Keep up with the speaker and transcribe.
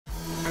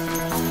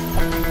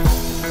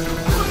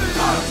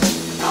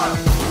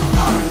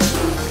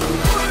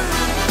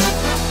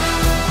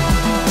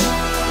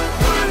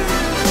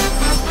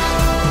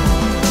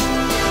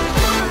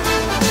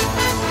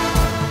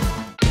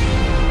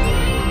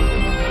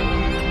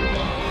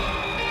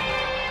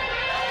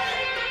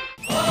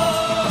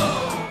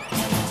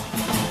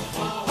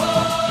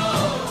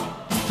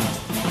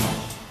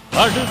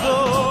అడుగో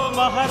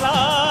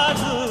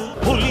మహారాజు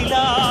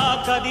పులిలా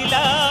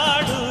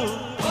కదిలాడు.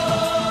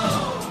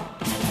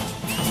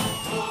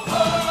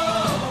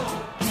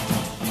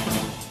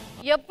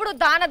 ఎప్పుడు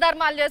దాన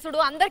ధర్మాలు చేసుడు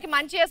అందరికి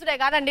మంచి చేసుడే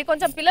కాదండి,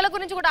 కొంచెం పిల్లల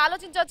గురించి కూడా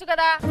ఆలోచించవచ్చు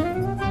కదా.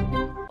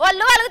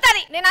 వాళ్ళు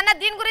అలుగుతారు, నేను అన్న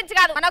దీని గురించి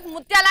కాదు. మనకు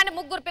ముత్యాలని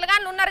 3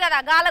 పిల్లగాళ్ళు ఉన్నారు కదా,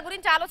 గాల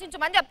గురించి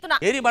ఆలోచించమని చెప్తున్నా.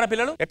 ఏరి మన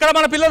పిల్లలు ఎక్కడ?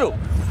 మన పిల్లలు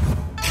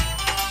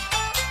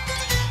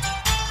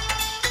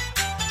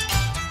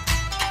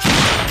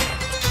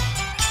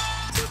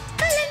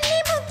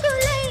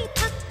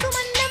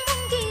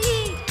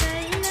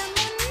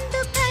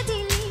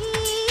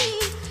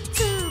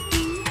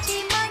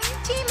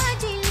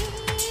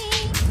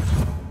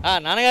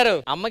నాన్నగారు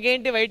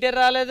అమ్మకేంటి వైట్ హెయిర్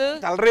రాలేదు?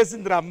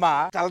 కలరేసిందిరా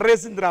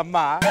అమ్మ.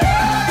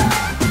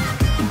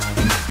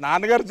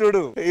 నాన్నగారు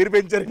చూడు ఎయిర్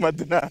పెంచారు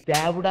మధ్యన.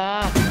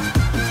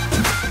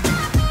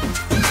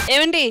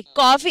 ఏమండి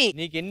కాఫీ?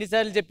 నీకు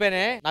ఎన్నిసార్లు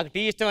చెప్పానే నాకు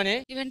టీ ఇష్టమని.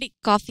 ఇవ్వండి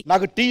కాఫీ.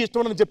 నాకు టీ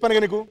ఇష్టం అని చెప్పాను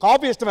కదా, నీకు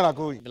కాఫీ ఇష్టమే.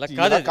 నాకు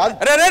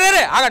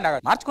ఆగండి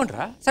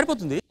మార్చుకుంటారా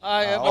సరిపోతుంది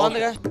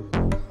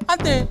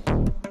అంతే.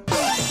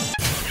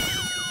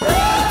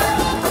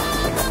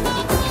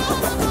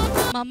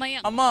 మామయ్య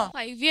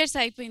 5 years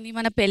అయిపోయింది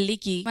మన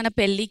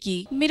పెళ్లికి.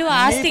 మీరు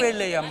ఆస్తి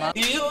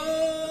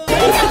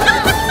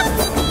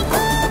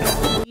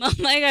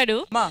మామయ్య గారు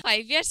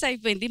 5 years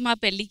అయిపోయింది మా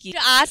పెళ్లికి,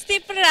 ఆస్తి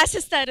ఇప్పుడు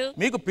రాసిస్తారు.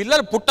 మీకు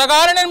పిల్లలు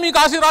పుట్టగానే నేను మీకు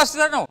ఆస్తి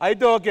రాసిస్తాను.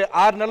 అయితే ఓకే,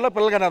 6 నెలల్లో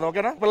పిల్లగనాది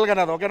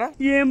ఓకేనా?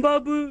 ఏం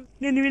బాబు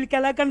నేను వీళ్ళకి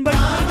ఎలా కనబడు?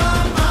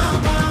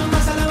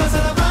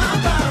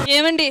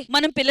 ఏమండి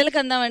మనం పిల్లలకి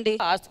అందామండి.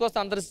 ఆస్తి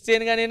కోసం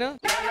అందరిగా నేను.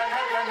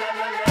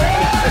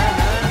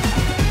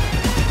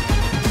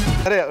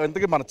 అరే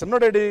ఇంతకీ మన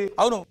చిన్నోడేడి?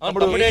 అవును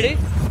తమ్ముడేడి?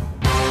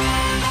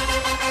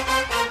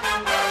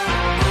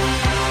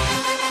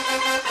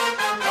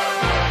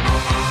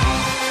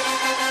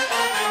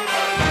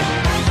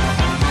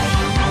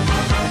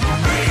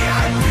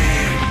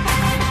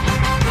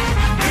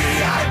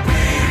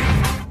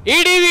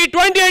 ETV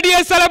 28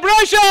 years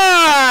celebration.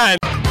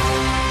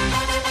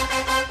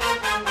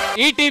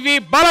 ETV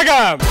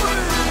Balagam.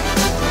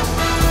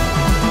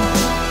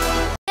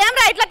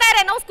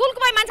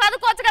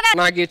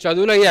 నాకు ఈ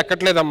చదువులు అయ్యి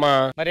ఎక్కట్లేదమ్మా.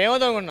 మరి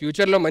ఏమవుతావు?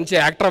 ఫ్యూచర్ లో మంచి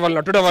యాక్టర్ అవ్వాలి,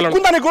 నటుడు అవ్వాలి.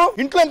 నీకు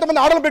ఇంట్లో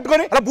ఎంతమంది ఆడలు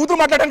పెట్టుకొని అలా బూతులు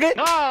మాట్లాడడానికి?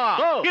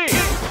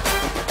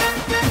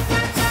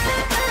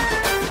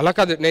 అలా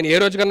కాదు, నేను ఏ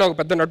రోజు కన్నా ఒక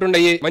పెద్ద నటుండి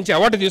అయ్యి మంచి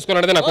అవార్డు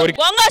తీసుకోవాలనేది నా కోరిక.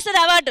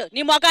 అవార్డు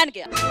నీ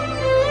ముఖానికి.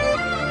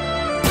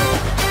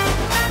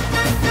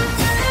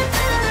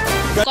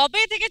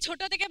 কবে থেকে ছোট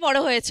থেকে বড়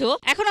হয়েছো,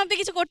 এখন অবধি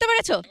কিছু করতে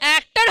পেরেছো?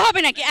 অ্যাক্টর হবে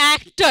নাকি?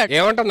 অ্যাক্টর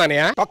ఏమంటుంది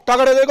అన్నయ్య?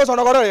 పక్కగడే దేకో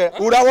సొనగడే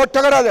ఉడా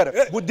ఒట్టగడా దేర్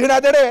బుద్ధి నా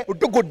దేరే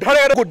ఉట్టు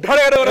గుడ్డడే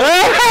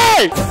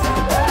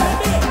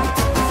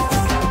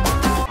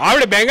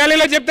ఆవిడ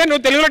బెంగాలీలో చెప్తే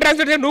నువ్వు తెలుగులో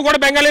ట్రాన్స్లేట్ చేసి నువ్వు కూడా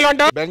బెంగాలీలో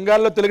అంటావు.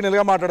 బెంగాల్లో తెలుగు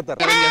నిలుగా మాట్లాడతారు.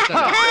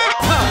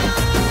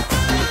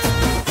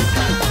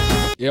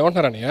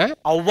 ఏమంటారు అన్నయ్య?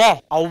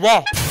 అవ్వా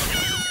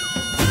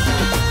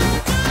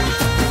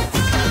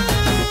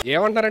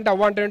ఏమంటారంటే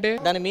అవ్వ అంటే ఏంటి?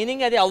 దాని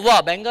మీనింగ్ అది అవ్వ.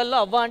 బెంగాల్లో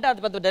అవ్వ అంటే అది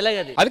పెద్ద డైలాగ్.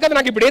 అది కాదు,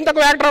 నాకు ఇప్పుడు ఏం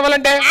తక్కువ యాక్టర్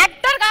అవ్వాలంటే?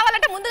 యాక్టర్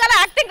కావాలంటే ముందుగా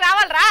యాక్టింగ్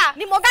రావాలరా.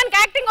 నీ ముఖానికి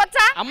యాక్టింగ్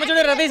వచ్చా? అమ్మ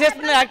చూడు రవి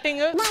చేస్తుంది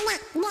యాక్టింగ్.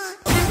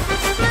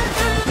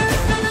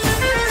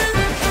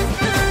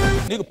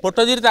 నీకు పొట్ట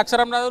తీరితే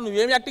అక్షరం రాదు,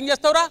 నువ్వేం యాక్టింగ్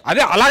చేస్తావురా?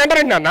 అదే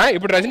అలాగంటారండి నాన్న.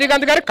 ఇప్పుడు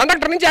రజనీకాంత్ గారు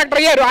కండక్టర్ నుంచి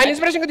యాక్టర్ అయ్యారు, ఆయన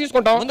ఇన్స్పిరేషన్ గా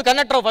తీసుకుంటాం. ముందు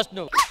కండక్టర్ ఫస్ట్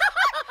నువ్వు.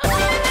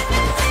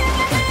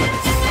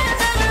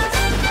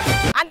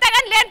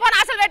 అంతేగాని లేనిపోని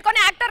ఆశలు పెట్టుకొని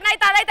యాక్టర్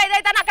నైతే అదైతే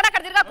ఇదైతే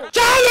అక్కడక్కడ తిరగకు.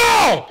 చాలు.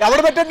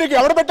 ఎవరు పెట్టారు నీకు?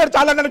 ఎవరు పెట్టారు?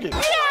 చాలా అన్నకి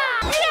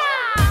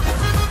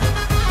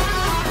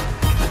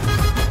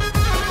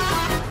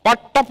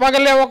పట్ట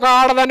పగలే ఒక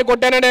ఆడదాన్ని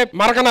కొట్టాననే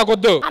మరక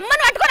నాకొద్దు.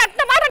 అమ్మను పట్టుకొని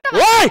అట్ట మాట్లాడతావు.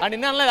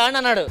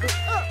 అన్నాడు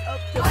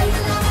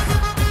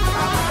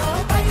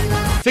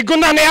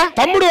సిగ్గుందా అన్నయ్య?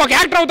 తమ్ముడు ఒక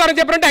యాక్టర్ అవుతారని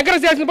చెప్పారంటే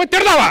ఎంకరేజ్ చేసిన పోయి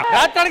తిడతావా?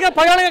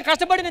 పగలగా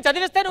కష్టపడి నేను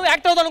చదివిస్తే నువ్వు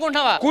యాక్టర్ అవుతావు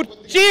అనుకుంటున్నావా?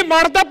 కుర్చీ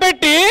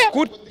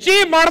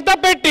మడత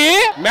పెట్టి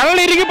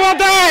మెడలు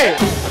ఇరిగిపోతాయి.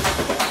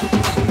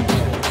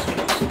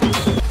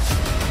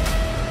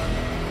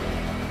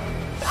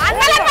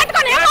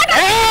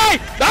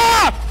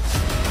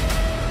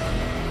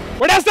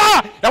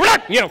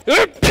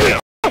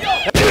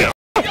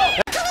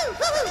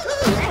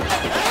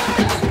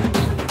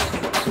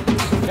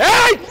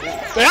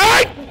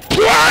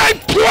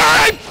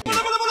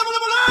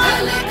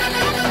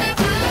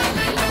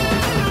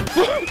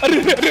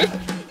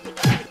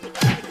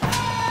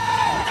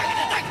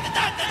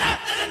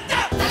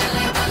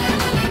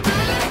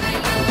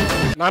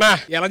 నానా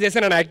ఎలా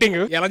చేశాను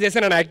యాక్టింగ్?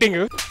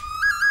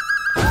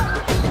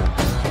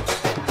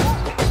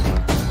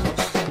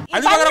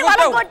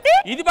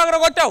 ఇది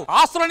పగలగొట్టావు,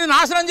 ఆస్తులని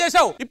నాశనం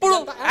చేసావు. ఇప్పుడు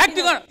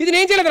యాక్టింగ్ ఇది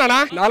నేను చేయలేదు నానా.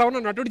 నాలో ఉన్న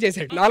నటుడు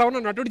చేసాడు.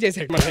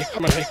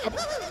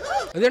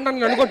 అదేంటా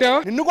నన్ను కొట్టావు?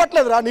 నిన్ను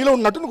కొట్టలేదురా, నీలో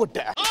ఉన్న నటును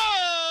కొట్టా.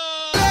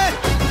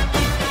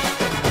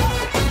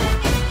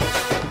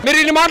 మీరు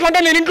ఇన్ని మాట్లాడితే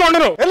నేను ఇంట్లో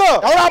ఉండను.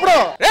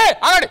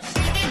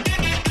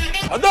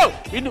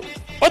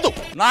 వద్దు,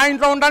 నా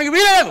ఇంట్లో ఉండడానికి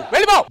వీలేదు,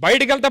 వెళ్ళిపో.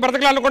 బయటికి వెళ్తే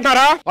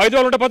బ్రతకాలనుకుంటారా? 5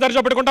 వేలు ఉంటే 10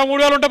 చూపెట్టుకుంటా,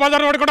 3 వేలు ఉంటే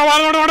 10 పెట్టుకుంటా.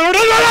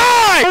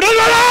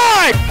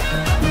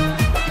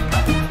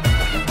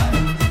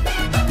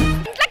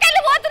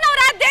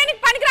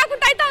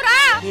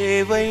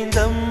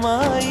 ఏవైందమ్మా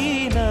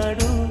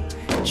ఈనాడు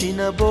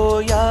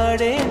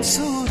చినబోయాడే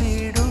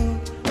సూర్యుడు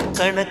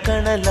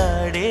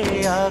కణకణలాడే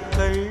ఆ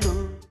కళ్ళు.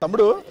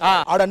 తమ్ముడు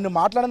ఆడన్ని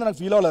మాట్లాడింది నాకు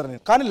ఫీల్ అవ్వలేదు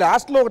నేను, కానీ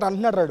లాస్ట్ లో ఒకటి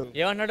అంటున్నాడు రాడు.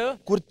 ఏమన్నాడు?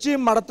 కుర్చీ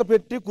మడత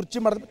పెట్టి కుర్చీ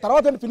మడత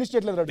తర్వాత ఫినిష్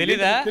చేయట్లేదు రాడు.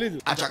 తెలీదా? తెలీదు.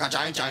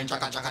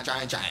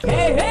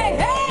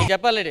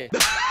 చెప్పాలి.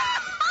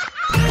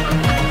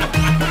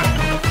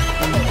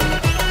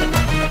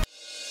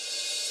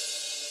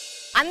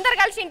 అందరు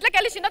కలిసి ఇంట్లోకి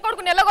వెళ్ళి చిన్న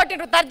కొడుకు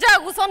నిలగొట్టిండ్రు. దర్జా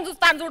కూర్చొని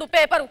చూస్తాను చూడు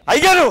పేపరు.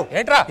 అయ్యారు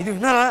ఏంట్రా ఇది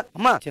విన్నారా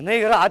అమ్మా?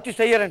 చెన్నయ్య గారు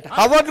ఆర్టిస్ట్ అయ్యారంట,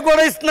 అవార్డు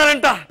కూడా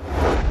ఇస్తున్నారంట.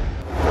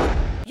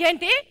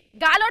 ఏంటి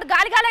గాలోడు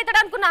గాలి గాలి అవుతాడు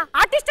అనుకున్నా,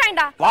 ఆర్టిస్ట్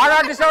అయిందా? వాడు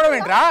ఆర్టిస్ట్ అవడం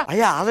ఏంట్రా?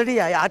 అయ్యా ఆల్రెడీ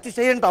ఆర్టిస్ట్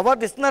అయ్యారంట,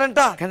 అవార్డు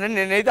ఇస్తున్నారంట. కానీ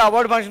నేనైతే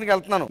అవార్డు ఫంక్షన్ కి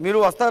వెళ్తున్నాను, మీరు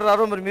వస్తారు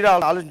రారో మరి మీరు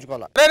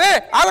ఆలోచించుకోవాలా.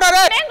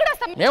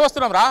 మేము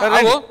వస్తున్నాం రా.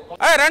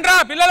 రండి రా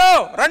పిల్లలు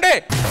రండి.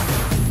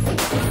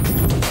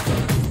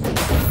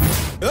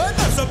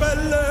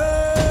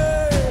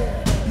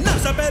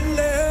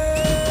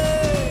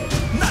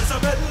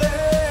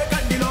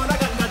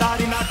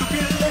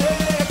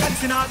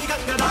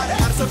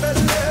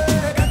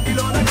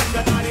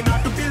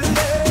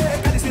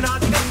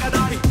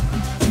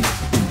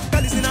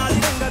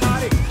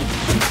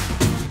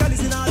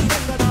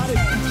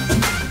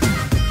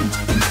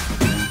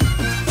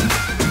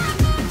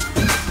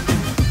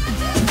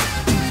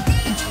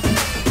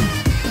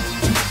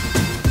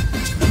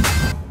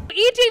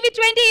 ETV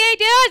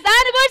 28 years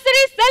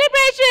anniversary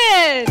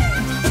celebration.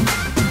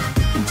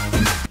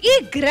 ఈ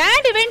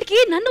గ్రాండ్ ఈవెంట్ కి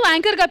నన్ను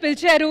యాంకర్ గా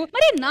పిలిచారు.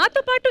 మరి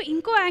నాతో పాటు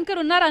ఇంకో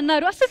యాంకర్ ఉన్నారు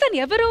అన్నారు. అసలు తను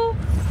ఎవరు?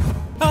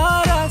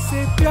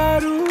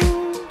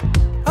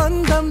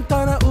 అందం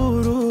తన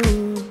ఊరు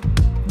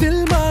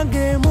దిల్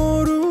మాంగే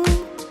మోరు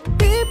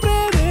ఈ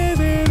ప్రేమే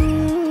వేరు.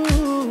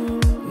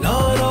 నా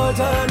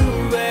రోజా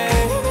నువ్వే,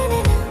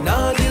 నా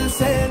దిల్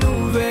సే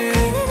నువ్వే,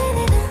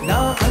 నా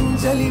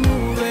అంజలి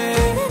నువ్వే,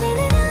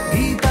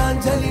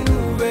 గీతాంజలి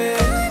నువ్వే.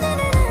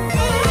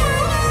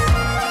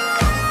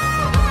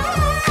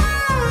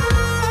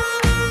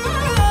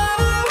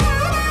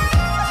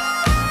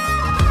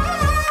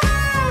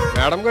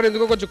 మేడం గారు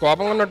ఎందుకో కొంచెం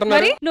కోపంగా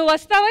ఉన్నట్టున్నారు. నువ్వు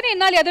వస్తావని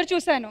ఇన్నాళ్ళు ఎదురు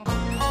చూశాను.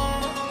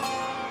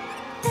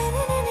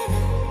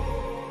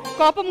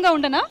 కోపంగా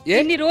ఉండనా?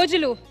 ఎన్ని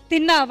రోజులు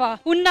తిన్నావా,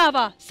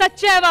 ఉన్నావా,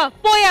 సచ్చావా,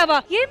 పోయావా,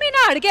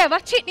 ఏమైనా అడిగావా?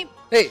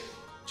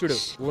 చూడు,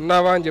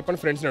 ఉన్నావా అని చెప్పని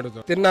ఫ్రెండ్స్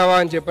అడుగుతావు, తిన్నావా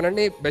అని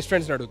చెప్పనండి బెస్ట్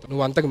ఫ్రెండ్స్ అడుగుతావు.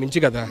 నువ్వు అంతకు మించి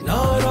కదా.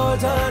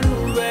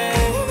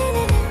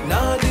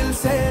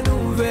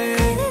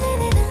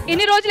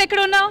 ఇన్ని రోజులు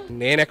ఎక్కడ ఉన్నావు?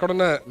 నేను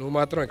ఎక్కడున్నా నువ్వు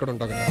మాత్రం ఎక్కడ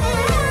ఉంటావు కదా.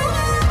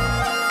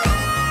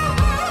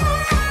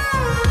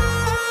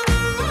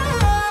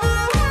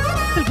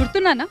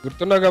 గుర్తున్నానా?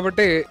 గుర్తున్నావు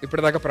కాబట్టి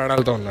ఇప్పటిదాకా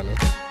ప్రాణాలతో ఉన్నాను.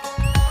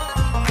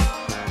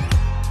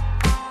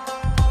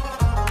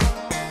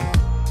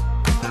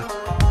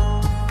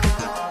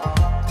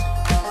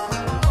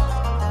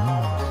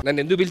 నన్ను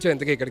ఎందుకు పిలిచావు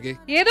ఇంతకీ ఇక్కడికి?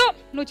 ఏదో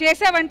నువ్వు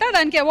చేసావంట,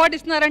 దానికి అవార్డు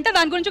ఇస్తున్నారంట,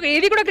 దాని గురించి ఒక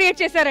ఏవి కూడా క్రియేట్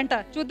చేశారంట.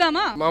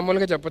 చూద్దామా?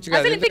 మామూలుగా చెప్పొచ్చు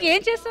కదా. అసలు ఇంతకీ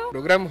ఏం చేసావు?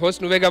 ప్రోగ్రామ్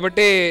హోస్ట్ నువ్వే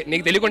కాబట్టి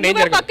నీకు తెలియకుండా ఏం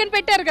జరగదు. పక్కన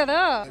పెట్టారు కదా.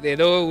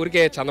 ఏదో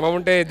ఊరికే చందమామ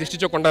ఉంటే దిష్టి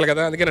చొక్క ఉండాలి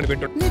కదా, అందుకే నన్ను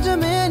పెట్టు.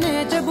 నిజమేనే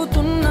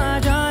చెబుతున్నా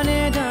జానే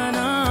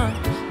జానా,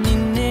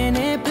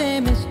 నిన్నేనే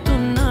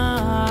ప్రేమిస్తున్నా.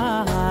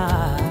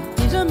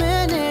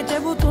 నిజమేనే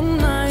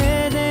చెబుతున్నా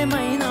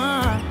ఏదేమైనా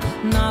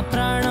నా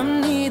ప్రాణం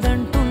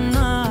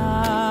నీదంటున్నా.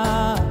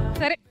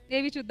 సరే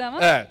ఏవి చూద్దామా?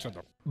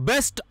 చూద్దాం.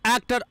 బెస్ట్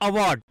యాక్టర్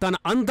అవార్డ్ తన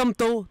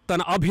అందంతో,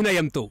 తన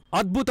అభినయంతో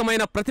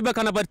అద్భుతమైన ప్రతిభ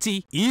కనబర్చి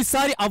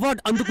ఈసారి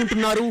అవార్డు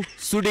అందుకుంటున్నారు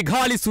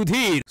సుడిగాలి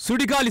సుధీర్.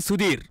 సుడిగాలి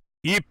సుధీర్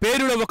ఈ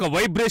పేరులో ఒక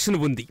వైబ్రేషన్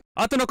ఉంది.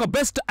 అతనొక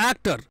best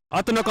actor,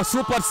 అతనొక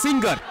super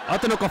singer,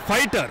 అతనొక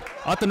fighter,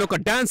 అతనొక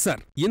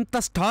dancer. ఇంత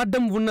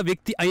స్టార్డమ్ ఉన్న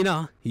వ్యక్తి అయినా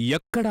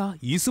ఎక్కడా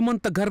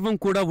ఇసుమంత గర్వం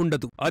కూడా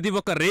ఉండదు. అది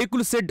ఒక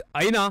రేకులు షెడ్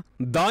అయినా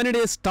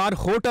దానిడే స్టార్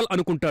హోటల్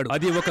అనుకుంటాడు.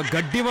 అది ఒక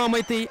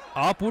గడ్డివామైతే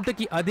ఆ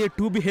పూటకి అదే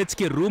 2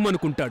 BHK రూమ్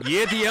అనుకుంటాడు.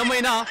 ఏది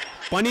ఏమైనా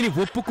పనిని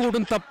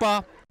ఒప్పుకోవడం తప్ప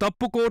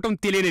తప్పుకోవటం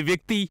తెలియని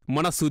వ్యక్తి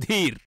మన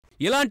సుధీర్.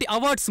 ఇలాంటి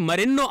అవార్డ్స్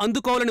మరెన్నో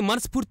అందుకోవాలని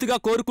మనస్ఫూర్తిగా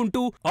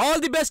కోరుకుంటూ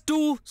all the best to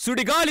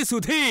Sudigali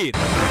Sudheer.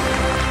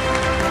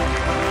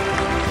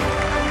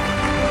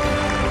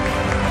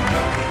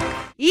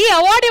 ఈ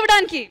అవార్డు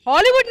ఇవ్వడానికి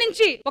హాలీవుడ్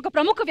నుంచి ఒక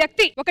ప్రముఖ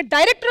వ్యక్తి, ఒక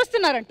director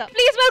వస్తున్నారంట.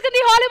 Please welcome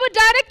the Hollywood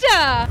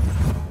director.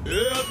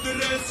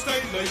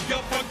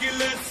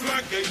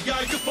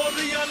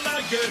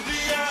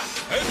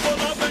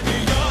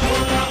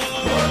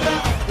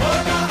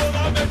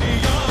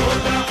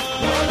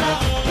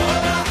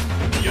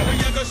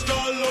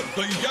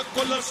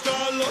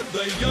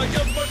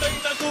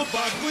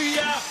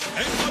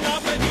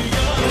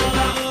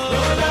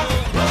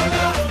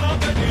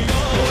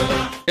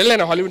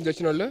 వెళ్ళాను హాలీవుడ్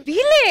వచ్చిన వాళ్ళు.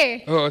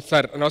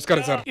 సార్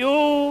నమస్కారం సార్.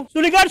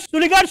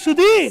 సుడిగాడు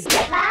సుధీర్.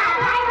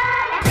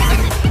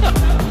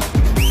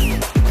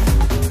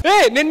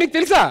 నేను మీకు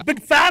తెలుసా?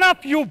 Big fan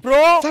of you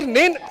bro. Sir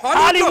నేను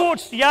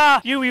హాలీవుడ్ యా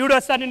యూ యూడో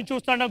సార్ నేను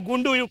చూస్తాను.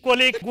 గుండు you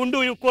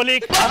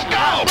colic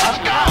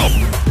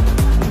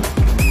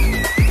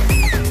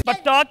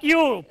but talk you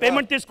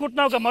payment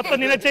తీసుకుంటున్నావు, మొత్తం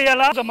నేనే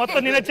చేయాలా?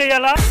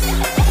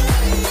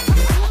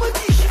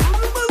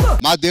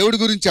 మా దేవుడి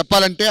గురించి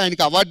చెప్పాలంటే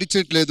ఆయనకి అవార్డు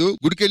ఇచ్చినట్లేదు,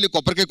 గుడికెళ్ళి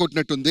కొబ్బరికాయ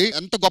కొట్టినట్టుంది.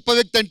 ఎంత గొప్ప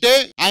వ్యక్తి అంటే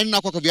ఆయన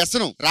నాకు ఒక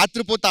వ్యసనం.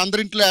 రాత్రిపూట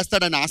అందరింట్లో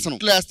వేస్తాడని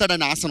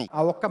ఆసనం.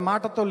 ఆ ఒక్క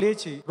మాటతో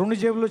లేచి 2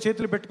 జేబుల్లో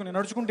చేతులు పెట్టుకుని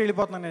నడుచుకుంటూ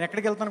వెళ్ళిపోతున్నాను. నేను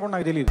ఎక్కడికి వెళ్తాను కూడా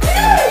నాకు తెలియదు.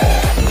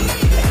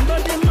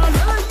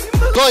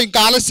 సో ఇంకా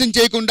ఆలస్యం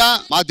చేయకుండా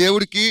మా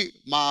దేవుడికి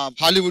మా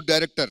హాలీవుడ్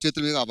డైరెక్టర్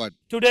చేతుల మీద అవార్డు.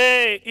 టుడే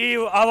ఈ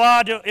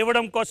అవార్డు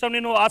ఇవ్వడం కోసం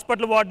నేను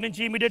హాస్పిటల్ వార్డ్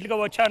నుంచి ఇమీడియట్ గా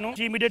వచ్చాను.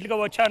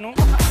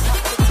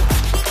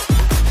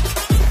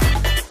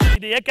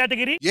 ఇది ఏ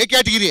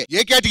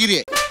కేటగిరీ?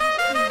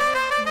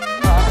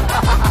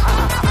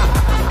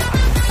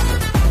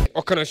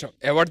 ఒక్క నిమిషం,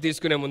 అవార్డు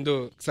తీసుకునే ముందు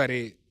ఒకసారి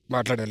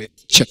మాట్లాడాలి.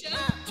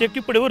 చెక్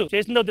ఇప్పుడు ఎవరు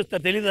చేసిందో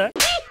తెస్తారు తెలీదా?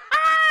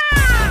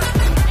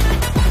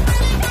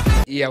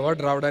 ఈ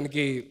అవార్డు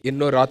రావడానికి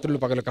ఎన్నో రాత్రులు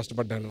పగలు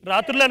కష్టపడ్డాను.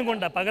 రాత్రులు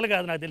అనుకుంటా, పగలు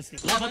కాదు నాకు తెలిసి.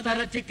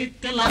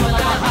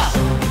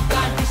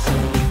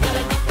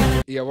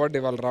 ఈ అవార్డు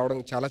ఇవాళ రావడం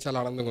చాలా చాలా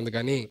ఆనందంగా ఉంది.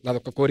 కానీ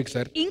నాదొక కోరిక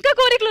సార్. ఇంకా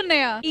కోరికలు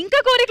ఉన్నాయా?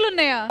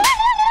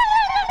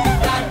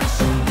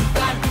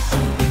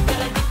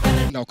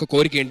 నా ఒక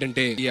కోరిక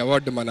ఏంటంటే ఈ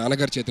అవార్డు మా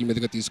నాన్నగారి చేతుల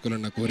మీదుగా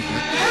తీసుకోవాలని నా కోరిక.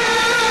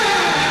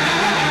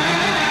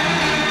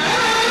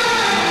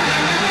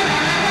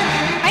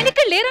 ఆయన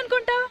ఇక్కడ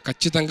లేరనుకుంటా.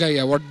 ఖచ్చితంగా ఈ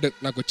అవార్డు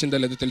నాకు వచ్చిందా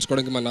లేదో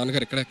తెలుసుకోవడానికి మా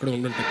నాన్నగారు ఎక్కడ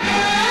ఉండుంటారు.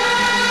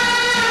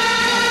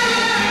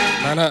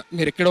 నాన్న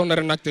మీరు ఎక్కడ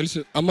ఉన్నారని నాకు తెలుసు.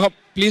 అమ్మా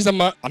ప్లీజ్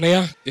అమ్మా. అన్నయ్య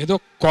ఏదో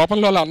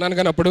కోపంలో అలా అన్నాను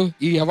కానీ అప్పుడు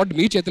ఈ అవార్డు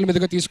మీ చేతుల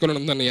మీదుగా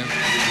తీసుకోవాలని ఉంది అన్నయ్య.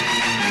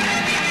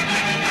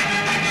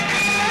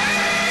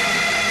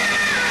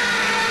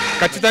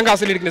 ఖచ్చితంగా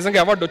అసలు వీడికి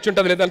నిజంగా అవార్డు వచ్చి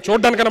ఉంటుంది లేదని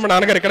చూడడానికన్నా మా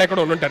నాన్నగారు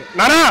ఎక్కడెక్కడ ఉండుంటారు.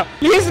 నానా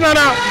ప్లీజ్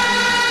నానా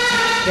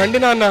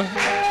రండి నాన్న.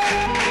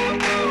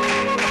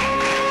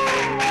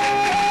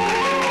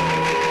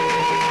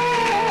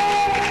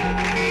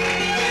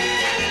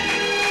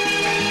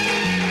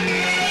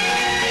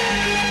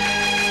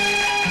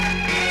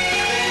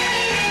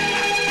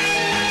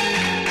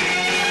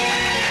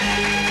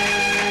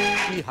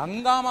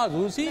 హంగామా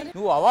చూసి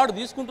నువ్వు అవార్డు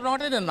తీసుకుంటున్నావు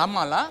అంటే నేను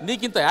నమ్మాలా?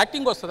 నీకు ఇంత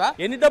యాక్టింగ్ వస్తుందా?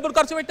 ఎన్ని డబ్బులు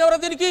ఖర్చు పెట్టావరా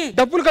దీనికి?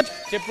 డబ్బులు ఖర్చు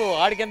చెప్పు.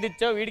 ఆడికి ఎంత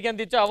ఇచ్చావు, వీడికి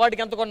ఎంత ఇచ్చావు,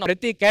 అవార్డుకి ఎంత కొన్నావు?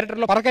 ప్రతి క్యారెక్టర్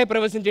లో పరకాయ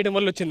ప్రవేశం చేయడం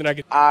వల్ల వచ్చింది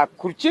నాకు. ఆ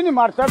కుర్చీని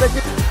మార్చాలి.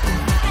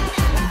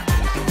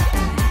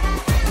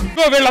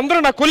 వీళ్ళందరూ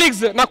నా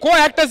కొలీగ్స్, నా కో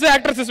యాక్టర్స్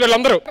యాక్ట్రెసెస్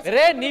వీళ్ళందరూ.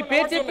 రే నీ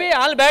పేరు చెప్పి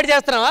వాళ్ళు బ్యాడ్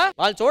చేస్తున్నావా?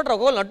 వాళ్ళు చూడరా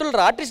ఒక నటులు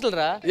రా, ఆర్టిస్టులు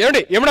రా.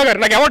 ఏమండి యమునా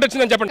గారు నాకు అవార్డు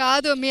వచ్చిందని చెప్పండి.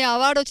 కాదు, మీ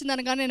అవార్డు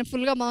వచ్చిందని కానీ నేను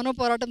ఫుల్ గా మౌన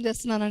పోరాటం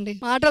చేస్తున్నానండి.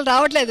 మాటలు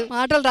రావట్లేదు.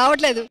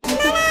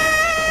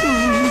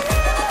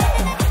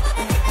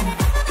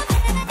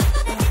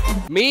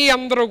 మీ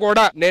అందరూ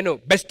కూడా నేను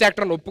బెస్ట్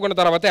యాక్టర్ అని ఒప్పుకున్న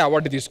తర్వాతే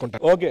అవార్డు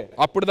తీసుకుంటాను. ఓకే,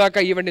 అప్పుడు దాకా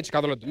ఈవెంట్ నుంచి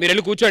కదలొద్దు. మీరు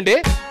వెళ్ళి కూర్చోండి.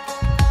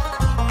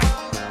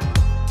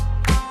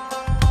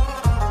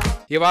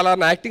 ఇవాళ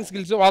నా యాక్టింగ్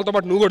స్కిల్స్ వాళ్ళతో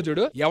పాటు నువ్వు కూడా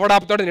చూడు. ఎవడు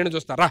ఆపుతాడో నేను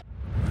చూస్తారా.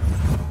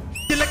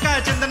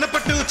 చందన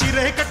పట్టు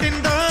చీరే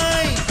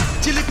కట్టిందోయ్,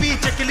 చిలిపి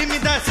చెకిలి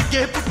మీద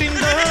సిగ్గే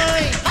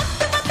పుట్టిందోయ్.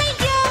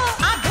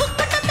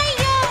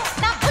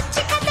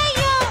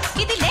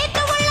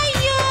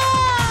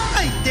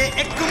 అయితే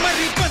ఎక్కువ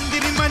మరి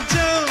పందిరి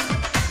మంచం,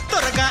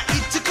 త్వరగా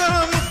ఇచ్చుకో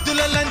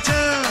ముద్దుల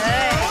లంచం.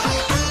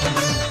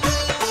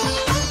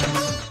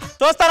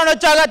 చూస్తానని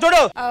వచ్చాగా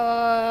చూడు.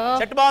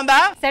 సెట్ బాగుందా?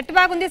 సెట్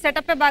బాగుంది,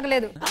 సెటప్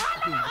బాగలేదు.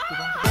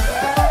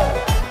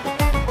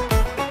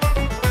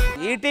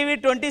 ఈటీవీ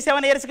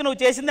 27 years కి నువ్వు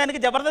చేసిన దానికి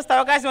జబర్దస్త్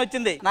అవకాశం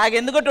వచ్చింది. నాకు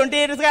ఎందుకో 20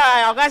 years గా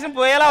అవకాశం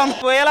పోయేలా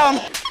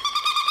ఉంది.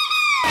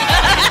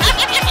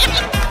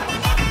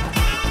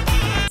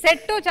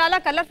 సెట్ చాలా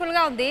కలర్ఫుల్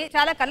గా ఉంది.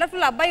 చాలా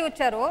కలర్ఫుల్ అబ్బాయి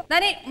వచ్చారు.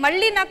 దాని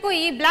మళ్ళీ నాకు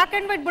ఈ బ్లాక్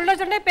అండ్ వైట్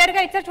బుల్డోజర్ అంటే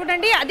పేరుగా ఇచ్చారు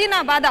చూడండి, అది నా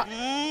బాధ.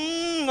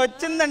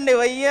 వచ్చిందండి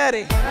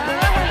వయ్యారి.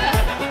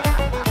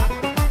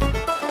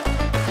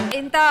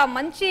 ఇంత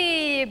మంచి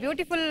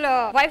బ్యూటిఫుల్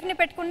వైఫ్ ని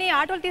పెట్టుకుని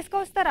ఆటోలు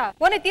తీసుకొస్తారా?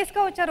 పోనీ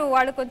తీసుకొచ్చారు,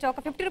 వాళ్ళు కొంచెం ఒక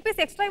 50 రూపీస్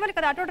ఎక్స్ట్రా ఇవ్వాలి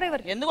కదా ఆటో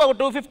డ్రైవర్. ఎందుకు ఒక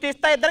 250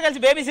 ఇస్తా, ఇద్దరు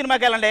కలిసి బేబీ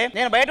సినిమాకి వెళ్ళండి.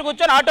 నేను బయట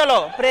కూర్చొని ఆటోలో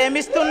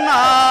ప్రేమిస్తున్నా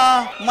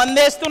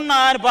మందేస్తున్నా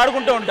అని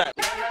పాడుకుంటూ ఉంటా.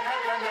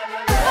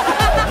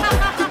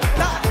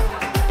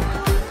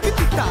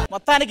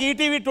 మొత్తానికి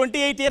ఈటీవీ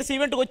 28 years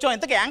ఈవెంట్ వచ్చాం.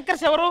 ఇంతకు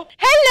యాంకర్స్ ఎవరు?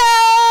 హలో,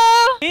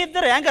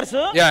 ఇద్దరు యాంకర్స్.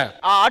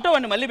 ఆ ఆటో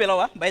అని మళ్ళీ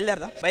పిలవా?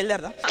 బయలుదేరదా.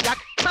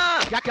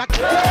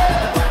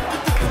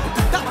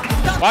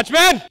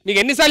 వాచ్మ్యాన్ నీకు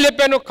ఎన్నిసార్లు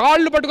చెప్పాను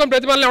కాళ్ళు పట్టుకొని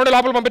ప్రతిమల్ని ఎవడో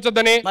లోపల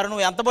పంపించొద్దని. మరి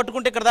నువ్వు ఎంత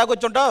పట్టుకుంటే ఇక్కడ దాకా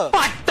వచ్చుంటావు.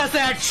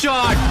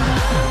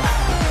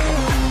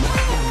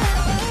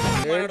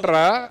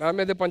 ఏంట్రా నా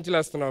మీద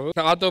పంచులేస్తున్నావు?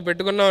 నాతో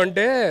పెట్టుకున్నావు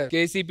అంటే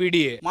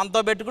కేసీపీడీఏ,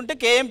 మనతో పెట్టుకుంటే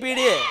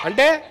కేఎంపీడీఏ.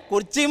 అంటే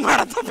కుర్చీ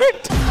మడత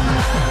పెట్టు.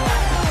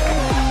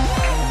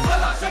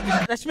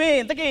 రష్మి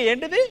ఇంతకీ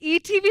ఏంటిది?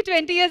 ETV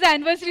 20 years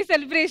anniversary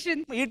celebration.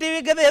 ETV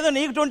కదా ఏదో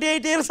నీకు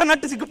 28 years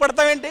అన్నట్టు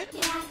సిగ్గుపడతావేంటి?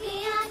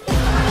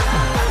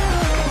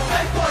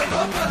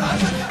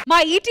 మా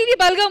ఈటీవీ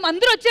బలగం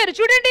అందరూ వచ్చారు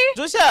చూడండి.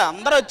 చూసా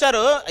అందరూ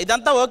వచ్చారు.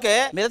 ఇదంతా ఓకే,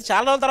 మీరు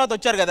చాలా రోజుల తర్వాత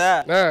వచ్చారు కదా.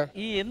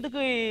 ఈ ఎందుకు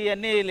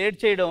ఇవన్నీ లేట్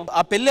చేయడం?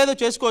 ఆ పెళ్లి ఏదో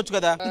చేసుకోవచ్చు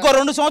కదా. ఇంకో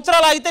 2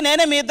 సంవత్సరాలు ఆగితే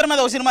నేనే మీ ఇద్దరి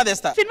మీద ఒక సినిమా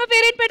తెస్తా. సినిమా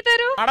పేరేంటి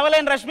పెడతారు?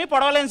 అడవలేని రష్మి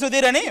పొడవలేని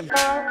సుధీర్ అని.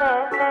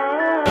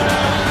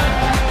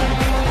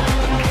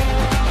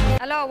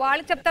 హలో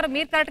వాళ్ళకి చెప్తారు,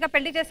 మీరు కరెక్ట్ గా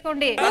పెళ్లి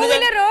చేసుకోండి.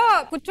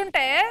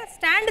 కూర్చుంటే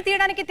స్టాండ్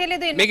తీయడానికి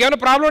తెలియదు. మీకు ఏమైనా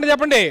ప్రాబ్లం ఉంటే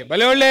చెప్పండి.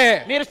 భలే వాళ్ళే.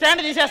 మీరు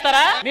స్టాండ్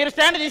తీసేస్తారా?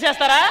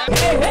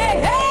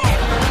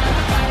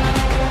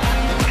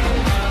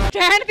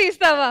 స్టాండ్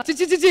తీస్తావా?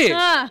 చిచి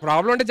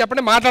ప్రాబ్లం అంటే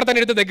చెప్పండి, మాట్లాడతాను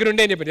ఇటు దగ్గర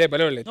ఉండి అని చెప్పి.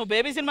 భలే వాళ్ళే. నువ్వు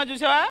బేబీ సినిమా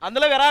చూసావా?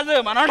 అందులో విరాజు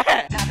మనోడే.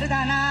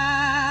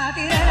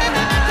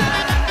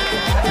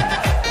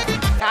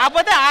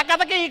 కాకపోతే ఆ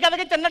కథకి ఈ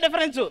కథకి చిన్న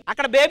డిఫరెన్స్.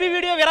 అక్కడ బేబీ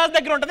వీడియో విరాజ్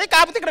దగ్గర ఉంటుంది,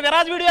 కాకపోతే ఇక్కడ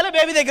విరాజ్ వీడియోలో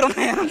బేబీ దగ్గర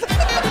ఉన్నాయి.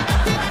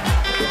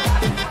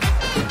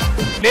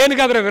 నేను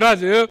కదరా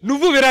విరాజు,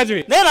 నువ్వు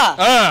విరాజువి. నేనా?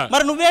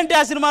 మరి నువ్వేంటి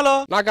ఆ సినిమాలో?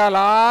 నాకు ఆ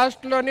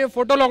లాస్ట్ లోని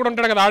ఫోటోలో ఒకటి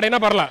ఉంటాడు కదా, ఆడైనా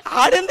పర్లా.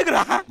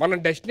 ఆడెందుకురా? మనం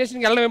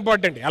డెస్టినేషన్ వెళ్ళడం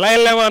ఇంపార్టెంట్, ఎలా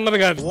వెళ్ళామో అన్నది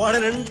కాదు.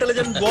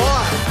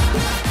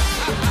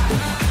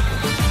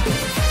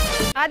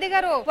 ఆది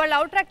గారు వాళ్ళ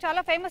లవ్ ట్రాక్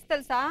చాలా ఫేమస్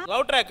తెలుసా?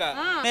 Love track?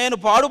 నేను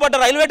పాడుపడ్డ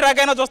రైల్వే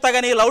ట్రాక్ అయినా చూస్తా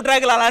కానీ లవ్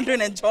ట్రాక్ అలాంటివి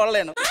నేను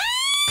చూడలేను.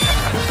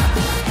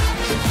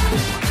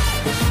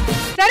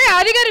 సరే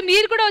ఆది గారు,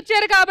 మీరు కూడా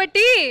వచ్చారు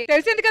కాబట్టి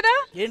తెలిసింది కదా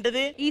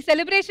ఏంటిది? ఈ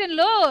సెలబ్రేషన్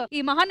లో ఈ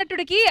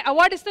మహానటుడికి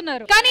అవార్డు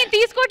ఇస్తున్నారు, కానీ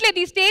తీసుకోవట్లేదు.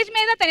 ఈ స్టేజ్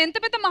మీద తను ఎంత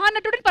పెద్ద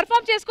మహానటుడిని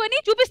పర్ఫార్మ్ చేసుకొని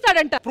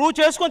చూపిస్తాడంట. ప్రూవ్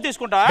చేసుకొని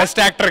తీసుకుంటా.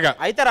 బెస్ట్ యాక్టర్ గా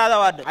అయితే రాదా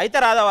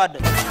అవార్డు.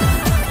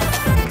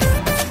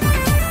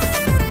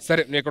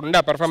 సరే నేను ఇక్కడ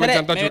ఉండే పర్ఫార్మెన్స్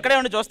అంతా ఇక్కడే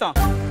ఉండి చూస్తాం.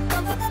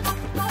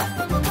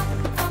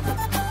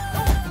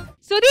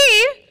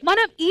 సుధీర్,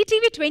 మనం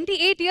ఈటీవీ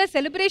 28 ఇయర్స్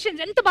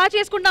సెలబ్రేషన్స్ ఎంత బాగా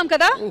చేసుకుంటాం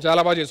కదా?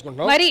 చాలా బాగా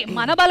చేసుకుంటాం. మరి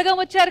మన బలగం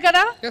వచ్చారు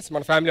కదా?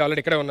 మన ఫ్యామిలీ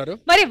ఆల్రెడీ ఇక్కడే ఉన్నారు.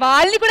 మరి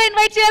వాళ్ళని కూడా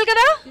ఇన్వైట్ చేయాలి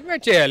కదా?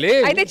 ఇన్వైట్ చేయాలి.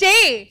 అయితే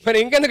చేయి. మరి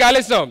ఇంకెందుకు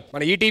ఆలస్యం,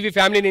 మన ఈటీవీ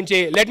ఫ్యామిలీ నుంచి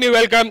లెట్ మీ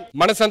వెల్కమ్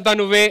మనసంతా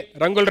నువ్వే,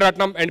 రంగుల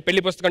రాట్నం అండ్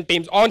పెళ్లి పుస్తకం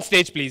teams on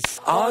stage please.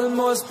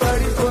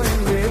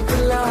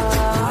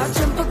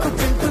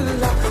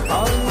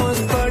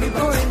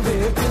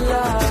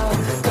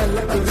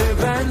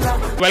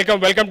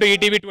 Welcome to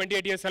ETV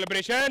 28 years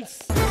celebrations.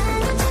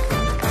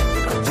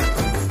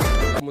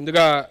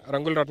 ముందుగా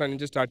రంగుల రాట్నం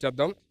నుంచి స్టార్ట్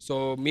చేద్దాం. సో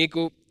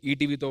మీకు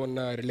ఈటీవీతో ఉన్న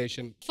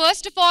relation?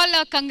 First of all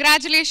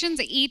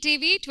congratulations,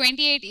 ETV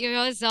 28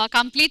 years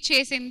complete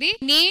చేసింది.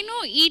 నేను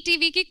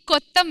ఈటీవీకి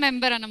కొత్త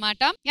మెంబర్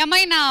అన్నమాట.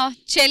 అమ్మాయి నా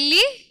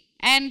చెల్లి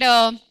అండ్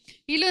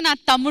వీళ్ళు నా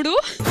తమ్ముడు.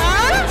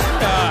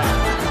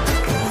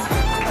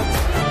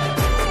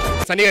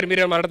 సనీ గారు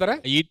మీరు మాట్లాడతారా?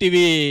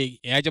 ఈటీవీ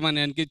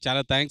యాజమాన్యానికి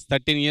చాలా థ్యాంక్స్.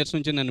 13 ఇయర్స్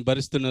నుంచి నన్ను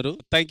భరిస్తున్నారు.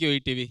 Thank you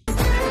ETV.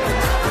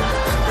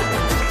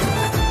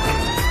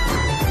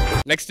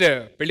 నెక్స్ట్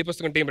పెళ్లి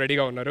పుస్తకం టీం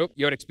రెడీగా ఉన్నారు.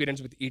 Your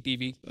experience with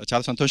ETV?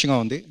 చాలా సంతోషంగా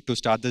ఉంది టు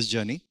స్టార్ట్ దిస్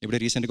జర్నీ. ఇప్పుడు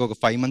రీసెంట్ గా ఒక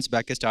 5 months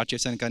బ్యాక్ స్టార్ట్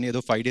చేశాను, కానీ ఏదో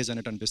 5 days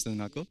అన్నట్టు అనిపిస్తుంది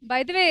నాకు.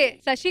 బై ది వే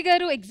శశి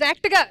గారు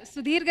ఎగ్జాక్ట్ గా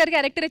సుధీర్ గారి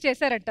క్యారెక్టర్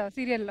చేశారట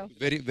సీరియల్ లో.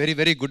 Very very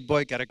very good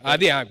bye character.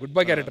 అది గుడ్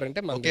బాయ్ క్యారెక్టర్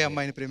అంటే ఒకే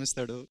అమ్మాయిని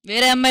ప్రేమిస్తాడు,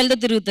 వేరే అమ్మాయిలతో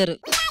తిరుగుతారు.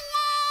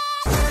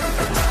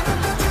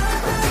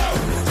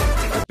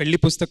 పెళ్లి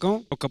పుస్తకం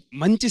ఒక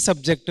మంచి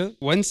సబ్జెక్ట్.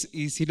 వన్స్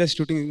ఈ సీరియల్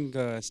షూటింగ్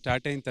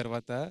స్టార్ట్ అయిన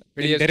తర్వాత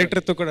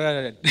డైరెక్టర్ తో కూడా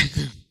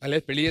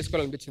పెళ్లి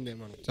చేసుకోవాలనిపించింది.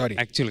 సారీ,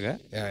 యాక్చువల్ గా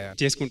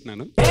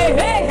చేసుకుంటున్నాను.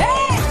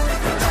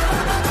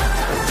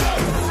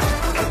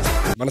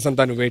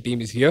 మనసంతా నువ్వే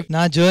టీమ్ ఇస్ హియర్.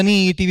 నా జర్నీ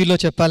ఈటీవీలో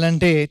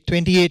చెప్పాలంటే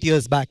 28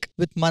 years బ్యాక్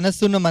విత్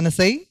మనస్సున్న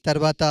మనసై,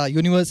 తర్వాత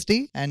university,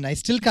 and I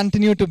still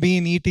continue to be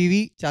in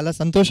ETV. చాలా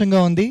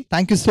సంతోషంగా ఉంది.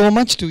 Thank you so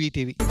much to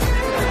ETV.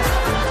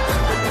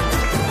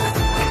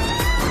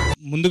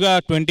 ముందుగా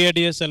 28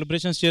 years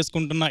సెలబ్రేషన్స్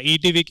చేసుకుంటున్న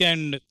ఈటీవీకి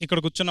అండ్ ఇక్కడ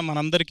కూర్చున్న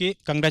మనందరికీ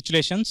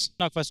కంగ్రాచులేషన్స్.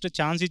 నాకు ఫస్ట్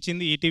ఛాన్స్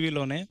ఇచ్చింది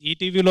ఈటీవీలోనే.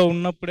 ఈటీవీలో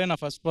ఉన్నప్పుడే నా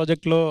ఫస్ట్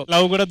ప్రాజెక్ట్ లో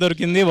లవ్ కూడా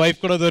దొరికింది, వైఫ్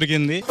కూడా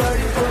దొరికింది.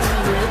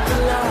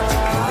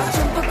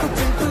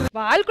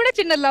 వాళ్ళు కూడా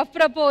చిన్న లవ్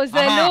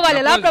ప్రపోజల్, వాళ్ళు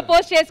ఎలా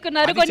ప్రపోజ్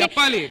చేసుకున్నారు కొన్ని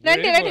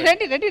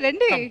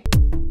రండి.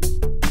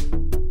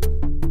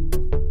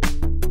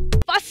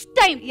 ఫస్ట్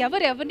టైం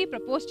ఎవరిని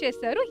ప్రపోజ్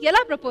చేశారు,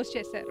 ఎలా ప్రపోజ్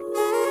చేశారు?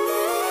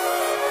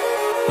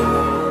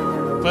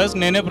 ఫస్ట్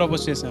నేనే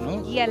ప్రపోజ్ చేశాను.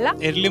 ఎలా?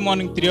 ఎర్లీ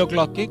మార్నింగ్ 3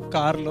 o'clock కి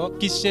కార్ లో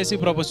కిస్ చేసి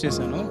ప్రపోజ్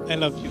చేశాను. I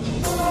love you.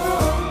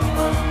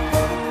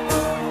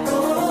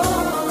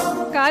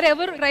 కార్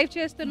ఎవరు డ్రైవ్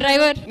చేస్తున్నారు?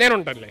 డ్రైవర్ నేను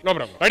ఉంటానులే, నో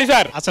ప్రాబ్లం. Ready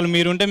sir? అసలు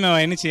మీరుంటే మేము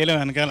అవన్నీ చేయలేము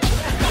వెనకాల.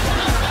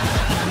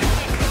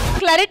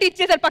 క్లారిటీ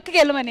ఇచ్చేసారు పక్కకి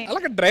వెళ్ళమని.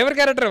 అలాగే డ్రైవర్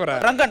క్యారెక్టర్ ఎవరా?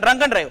 డ్రంక్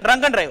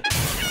అండ్ డ్రైవ్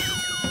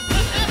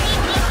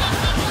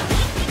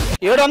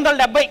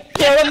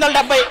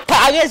 770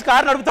 తాగేసి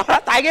కార్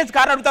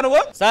నడుపుతా నువ్వు.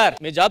 సార్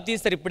మీ జాబ్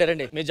తీస్తారు ఇప్పుడే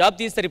రండి.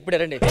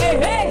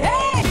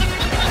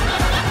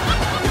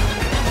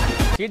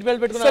 సీట్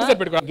బెల్ట్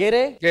పెట్టుకున్నా?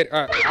 గేరే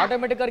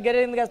ఆటోమేటిక్ కార్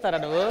గేరే ఎందుకు వేస్తారా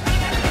నువ్వు?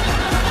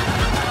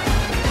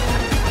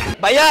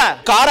 భయ్యా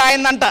కార్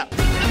అయిందంట.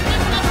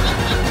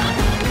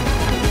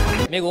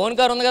 మీకు ఓన్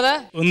కార్ ఉంది కదా?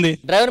 ఉంది.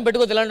 డ్రైవర్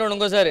పెట్టుకోవచ్చు ఇలాంటి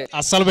ఇంకోసారి.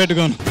 అస్సలు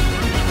పెట్టుకోను.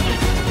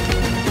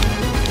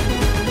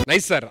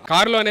 Nice sir.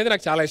 కారులో అనేది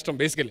నాకు చాలా ఇష్టం.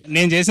 బేసికలీ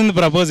నేను చేసింది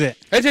ప్రపోజే.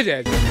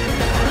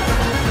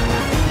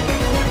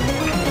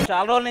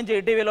 చాలా రోజుల నుంచి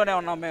ఈటీవీలోనే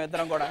ఉన్నాం మేము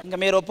ఇద్దరం కూడా. ఇంకా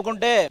మీరు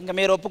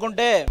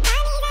ఒప్పుకుంటే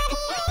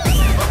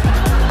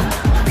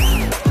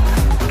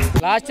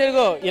లాస్ట్ ఇయర్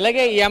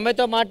ఇలాగే ఈ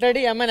అమ్మాయితో మాట్లాడి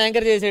ఈ అమ్మాయిని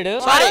యాంకర్ చేసాడు.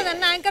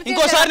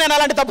 ఇంకోసారి నేను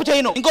అలాంటి తప్పు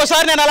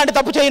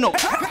చేయను.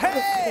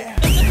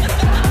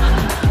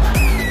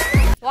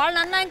 వాళ్ళు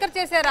నన్ను యాంకర్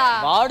చేశారా?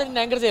 వాడు నిన్ను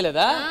యాంకర్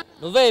చేయలేదా?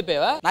 నువ్వే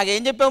అయిపోయావా?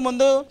 నాకేం చెప్పావు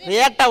ముందు?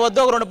 రియాక్ట్ అవ్వద్దు,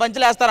 ఒక 2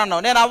 పంచులు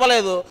వేస్తారన్నావు. నేను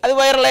అవ్వలేదు, అది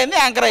వైరల్ అయింది,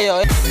 యాంకర్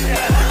అయ్యావు.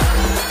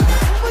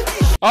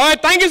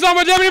 Thank you so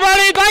much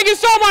everybody, thank you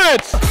so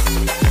much.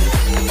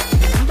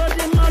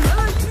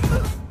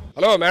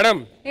 Hello madam,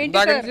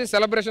 ఇందాక నుంచి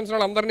సెలబ్రేషన్స్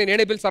అందరినీ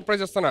నేనే పిలిచి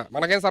సర్ప్రైజ్ ఇస్తున్నా.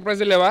 మనకేం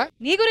సర్ప్రైజ్ లేవా?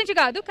 నీ గురించి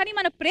కాదు, కానీ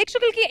మన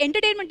ప్రేక్షకులకి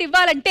ఎంటర్టైన్మెంట్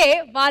ఇవ్వాలంటే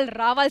వాళ్ళు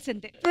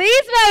రావాల్సిందే.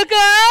 Please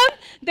welcome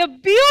the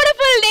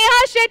beautiful Neha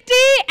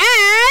Shetty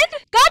and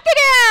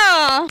Karthikeya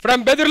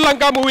from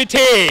Bedurulanka movie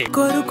team.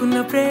 కోరుకున్న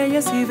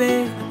ప్రేయసివే,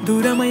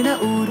 దూరమైన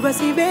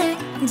ఊర్వశివే,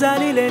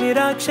 జాలి లేని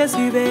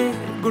రాక్షసివే,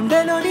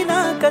 గుండెలోని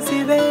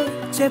నాకసివే,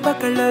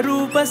 చేపకళ్ళ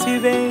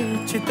రూపసివే,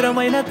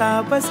 చిత్రమైన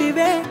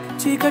తాపసివే,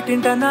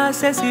 చీకటింట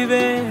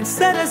నాశసివే,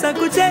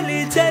 సరసకు చలి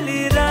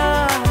చలిరా,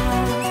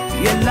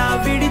 ఎలా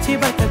విడిచి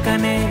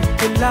బతకనే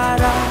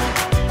పిల్లారా,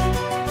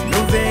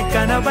 నువ్వే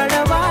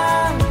కనబడవా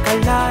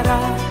కళ్ళారా,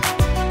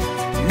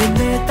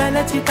 నిన్నే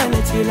తలచి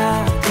తలచిలా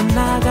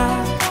ఉన్నాగా.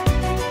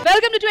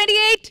 Welcome to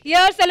 28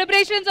 year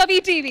celebrations of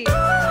ETV.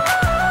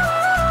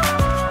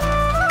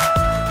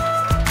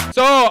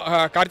 So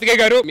Karthikeya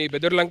గారు, మీ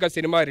Bedurulanka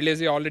cinema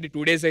release already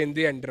 2 days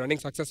అయింది and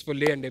running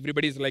successfully and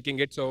everybody is liking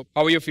it. So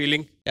how are you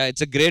feeling?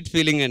 It's a great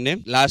feeling అండి.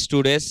 Last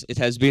 2 days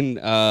it has been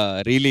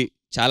really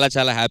చాలా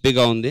చాలా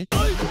హ్యాపీగా ఉంది.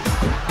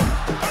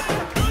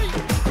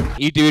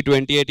 ETV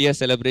 28 years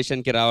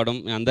celebration కి రావడం,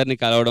 అందరినీ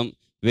కలవడం,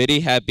 very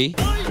happy.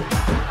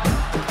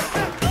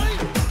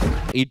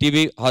 ETV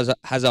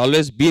has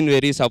always been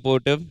very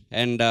supportive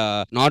and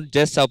not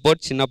just support,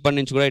 chinnappan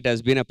nunchi kuda it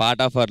has been a part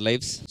of our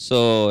lives. So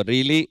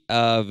really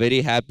very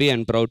happy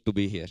and proud to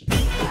be here.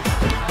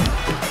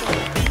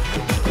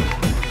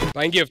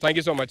 Thank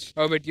you so much.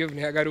 How about you,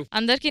 Neha garu?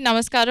 Andarki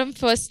namaskaram.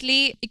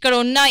 Firstly,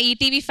 ikkada unna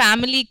ETV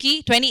family ki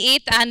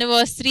 28th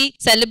anniversary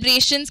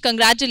celebrations,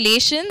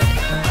 congratulations.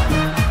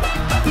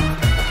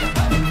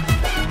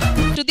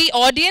 To the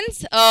audience,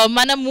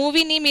 mana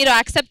movie ni meeru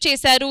accept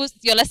chesaru,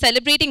 you are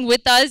celebrating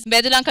with us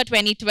Bedilanka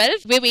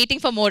 2012. We're waiting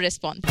for more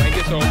response. Thank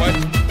you so much.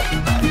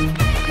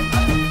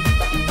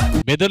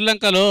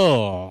 బెదుర్లంకలో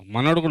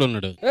మనోడు కూడా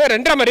ఉన్నాడు.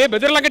 రండ్రా మరి,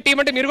 Bedurulanka team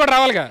అంటే మీరు కూడా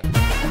రావాలిగా.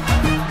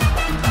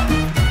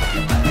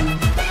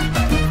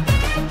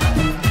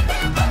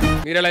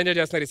 మీరు ఎలా ఎంజాయ్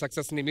చేస్తున్నారు ఈ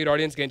సక్సెస్ ని? మీరు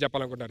ఆడియన్స్ కి ఏం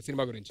చెప్పాలనుకుంటారు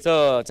సినిమా గురించి? సో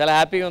చాలా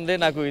హ్యాపీగా ఉంది.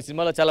 నాకు ఈ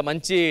సినిమాలో చాలా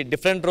మంచి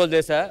డిఫరెంట్ రోల్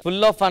చేశా.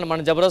 Full of fun.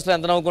 మన జబర్దస్త్ లో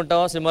ఎంత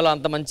నవ్వుకుంటామో సినిమాలో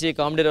అంత మంచి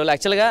కామెడీ రోల్.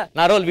 యాక్చువల్ గా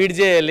నా రోల్ వీడి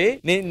చేయాలి,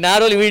 నా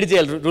రోల్ వీడి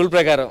చేయాలి. రూల్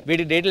ప్రకారం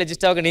వీడి డేట్లు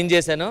అడ్జస్ట్ అవ్వక నేను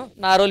చేశాను,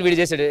 నా రోల్ వీడి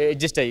చేసాడు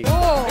అడ్జస్ట్ అయ్యి.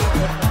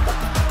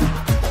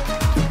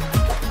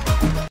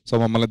 సో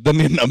మమ్మల్ని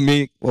ఇద్దరిని నమ్మి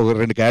ఒక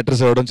 2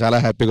 క్యారెక్టర్స్ ఇవ్వడం చాలా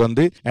హ్యాపీగా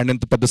ఉంది. అండ్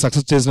ఇంత పెద్ద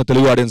సక్సెస్ చేసిన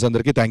తెలుగు ఆడియన్స్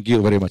అందరికీ thank you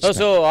very much.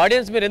 So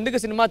audience, మీరు ఎందుకు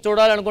సినిమా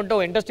చూడాలనుకుంటే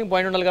ఒక ఇంట్రెస్టింగ్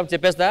పాయింట్ ఉండాలి కాబట్టి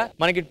చెప్పేస్తా.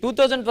 మనకి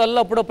 2012 లో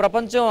అప్పుడు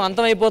ప్రపంచం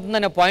అంతం అయిపోతుంది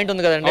అనే పాయింట్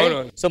ఉంది కదండి.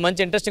 సో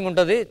మంచి ఇంట్రెస్టింగ్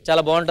ఉంటది,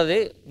 చాలా బాగుంటది,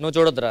 నువ్వు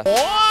చూడొద్దురా.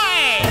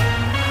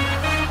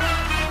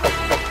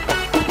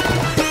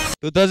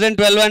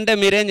 2012 అంటే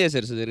మీరేం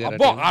చేశారు సుధీర్ గారు?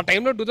 అబ్బో, ఆ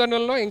టైంలో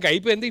 2012 లో ఇంకా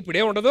అయిపోయింది,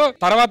 ఇప్పుడే ఉండదు,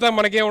 తర్వాత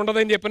మనకేం ఉండదు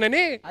అని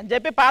చెప్పినని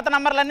చెప్పి పాత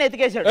నంబర్లన్నీ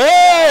ఎతికేశాడు.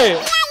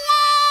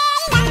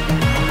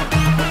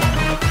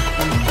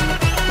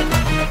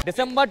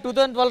 డిసెంబర్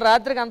 2012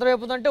 రాత్రికి అంతరం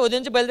అయిపోతుంటే ఉదయం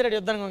నుంచి బయలుదేరాడు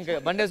యుద్ధానికి.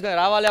 బండి వేసుకొని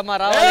రావాలి అమ్మా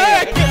రావాలి.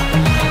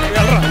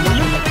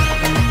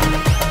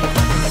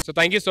 So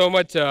thank you so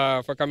much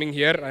for coming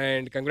here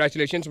and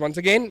congratulations once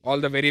again. All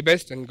the very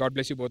best and God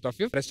bless you both of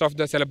you. Rest of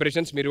the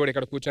celebrations మీరు కూడా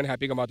ఇక్కడ కూర్చొని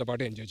హ్యాపీగా మాతో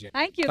పాటు ఎంజాయ్ చేయండి.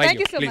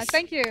 Thank you so much.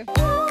 Thank you.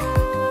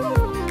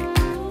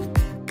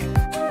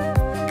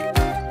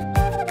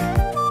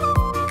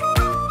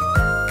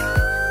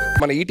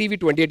 మన ETV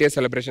 28 years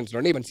celebrations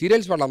లోని మన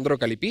సీరియల్స్ వాళ్ళందరూ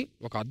కలిపి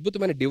ఒక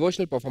అద్భుతమైన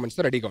డివోషనల్ పర్ఫార్మెన్స్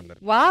తో రెడీగా ఉన్నారు.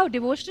 Wow,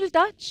 devotional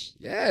touch.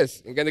 Yes,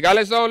 ఇంకెందుకు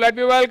ఆలస్యం, let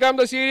me welcome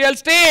the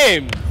serials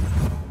team.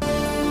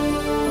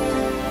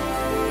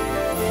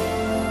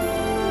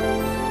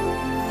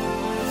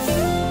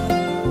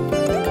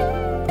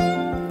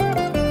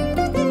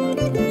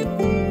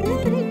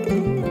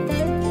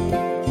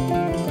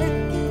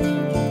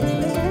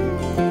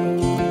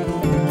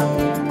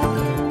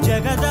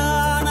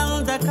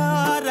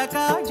 జగదానందకారక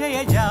జయ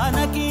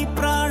జానకి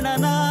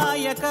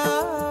ప్రాణనాయక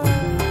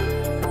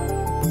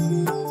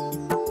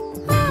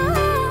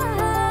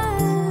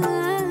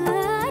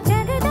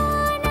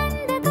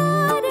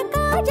జగదానందకారక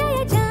జయ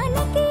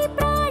జానకి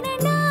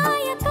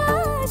ప్రాణనాయక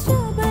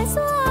శుభ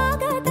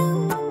స్వాగతం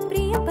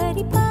ప్రియ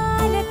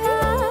పరిపాలక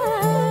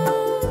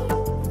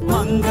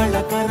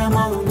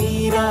మంగళకరమౌ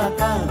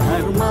మీరాక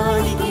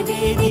ధర్మానికి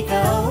వేదిక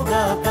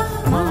అవుగాక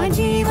మా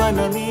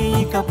జీవనమే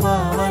ఇక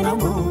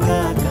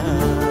పావనమౌగాక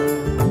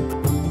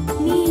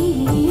నీ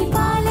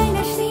పాలన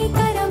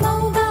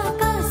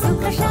శ్రీకరమౌగాక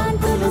సుఖ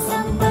శాంతులు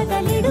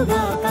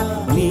సంపదలిడుగాక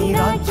నీ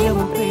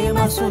రాజ్యము ప్రేమ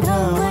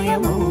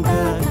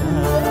సుధామయమౌగాక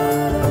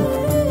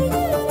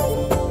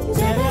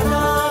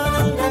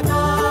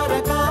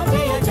జగదానందకారక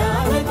జయ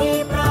జానకి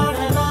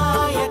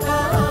ప్రాణనాయక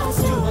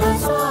శుభ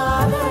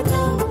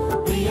స్వాగతం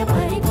ప్రియ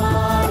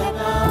పరిపాలక.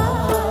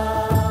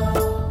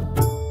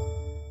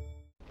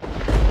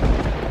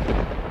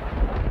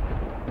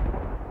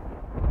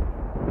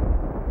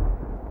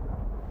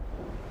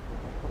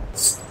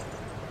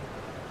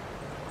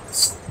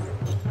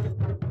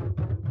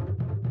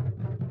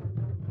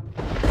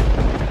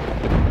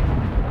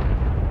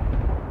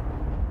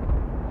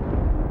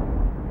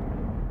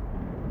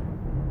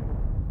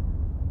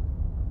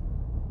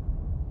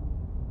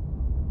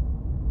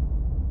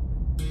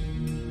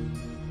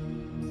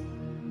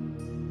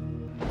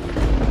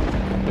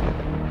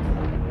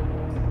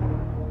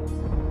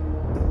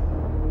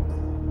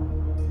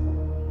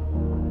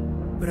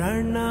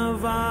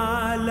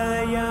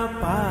 प्रणवालय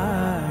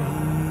पाहि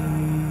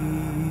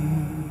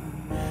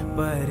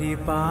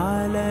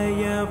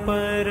परिपालय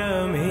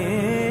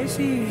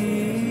परमेशी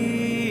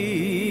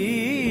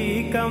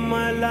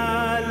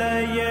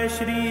कमलालय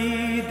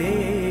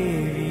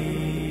श्रीदेवी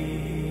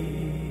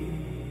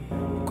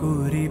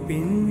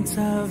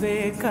कुरिपिंचवे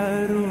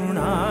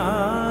करुणांबुरासी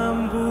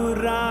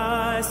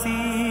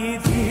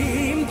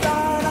धीम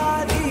तारा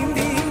धीम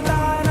धीम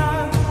तारा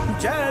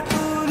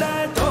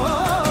जतुलतो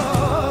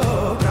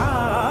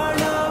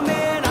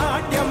प्राणमे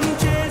नाट्यं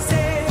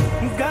चेसे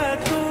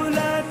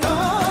गतुलतो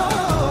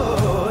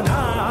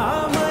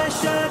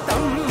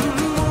नामशतं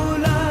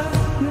मूल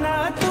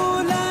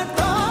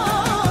नतुलतो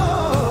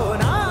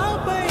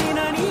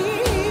नापैननी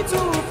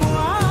చూపు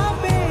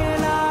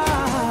ఆపేలా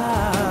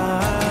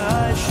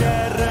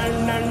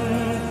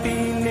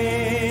శరణంటినే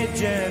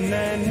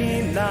జనని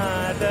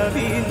నాద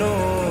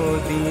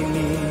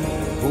వినోదిని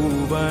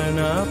భువన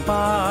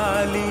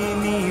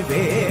పాలిని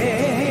వే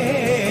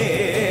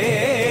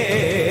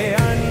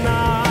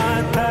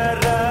అనాథ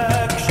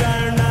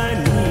రక్షణ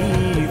నీ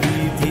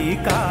విధి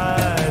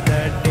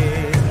కాదటే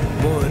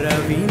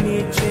మొరవిని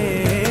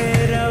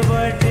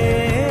చేరవటే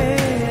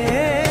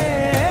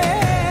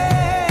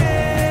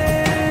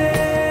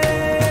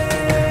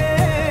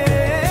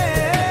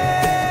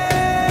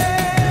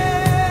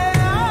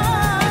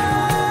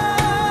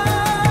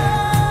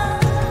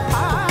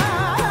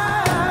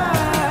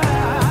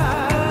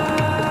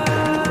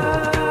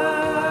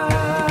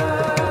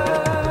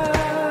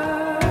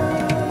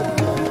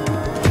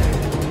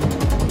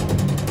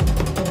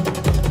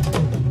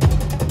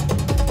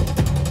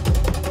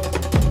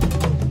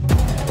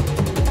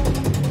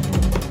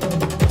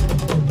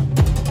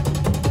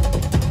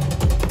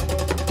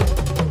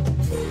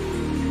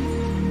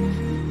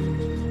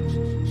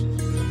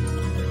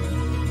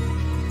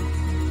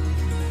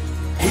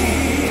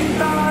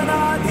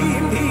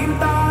धीम धीम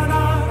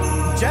ताना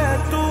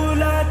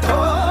जतुलतो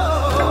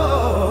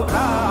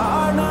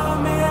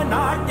प्राणमे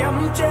नाट्यं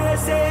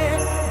चेसे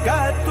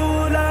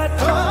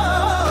गतुलतो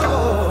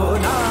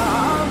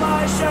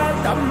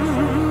नामशतं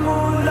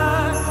मूल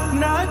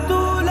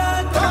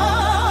नतुलतो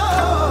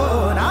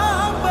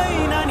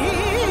नापैननी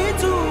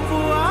చూపు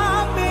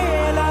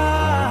ఆపేలా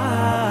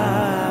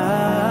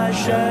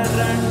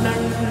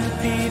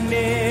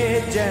శరణంటినే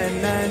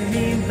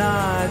జనని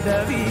నాద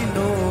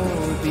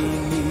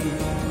వినోదిని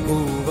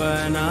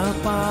భువన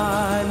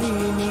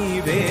పాలిని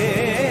వే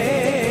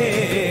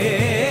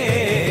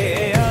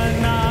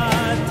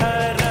అనాథ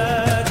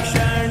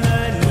రక్షణ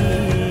నీ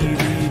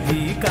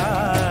విధి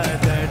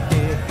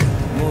కాదటే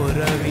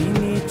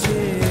మొరవిని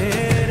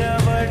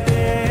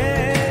చేరవటే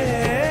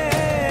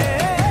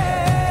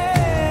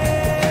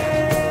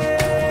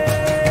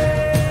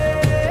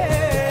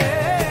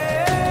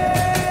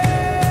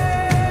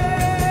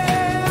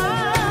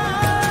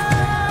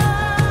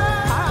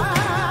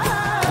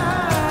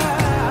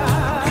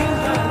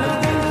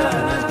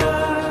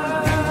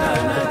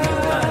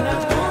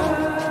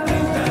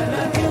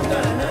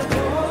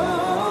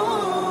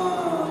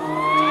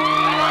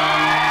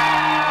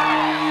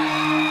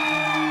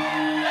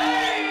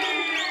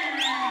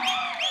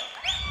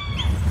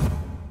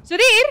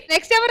సుధీర్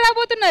నెక్స్ట్ ఎవరు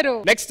రాబోతున్నారు?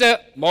 నెక్స్ట్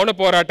మౌన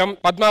పోరాటం,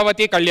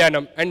 పద్మావతి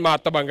కళ్యాణం అండ్ మా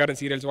అత్త బంగారం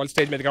సీరియల్స్ వాళ్ళు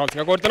స్టేజ్ మీద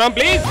కావాల్సిన కోరుతున్నాం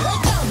ప్లీజ్.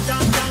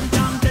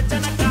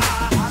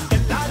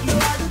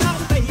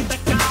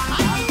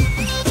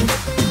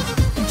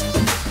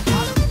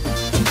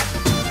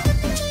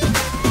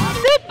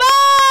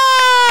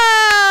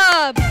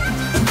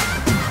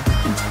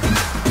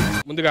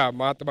 ముందుగా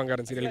మా అత్త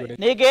బంగారం సీరియల్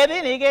గురించి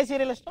నీకే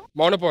సీరియల్ ఇష్టం?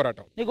 మౌన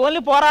పోరాటం. నీకు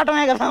ఓన్లీ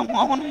పోరాటమే కదా,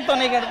 మౌనంతో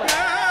నీకు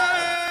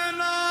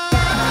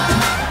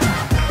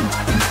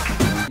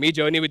మీ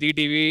journey with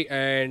ETV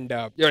and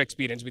your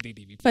experience with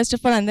ETV. First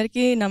of all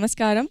అందరికీ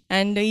నమస్కారం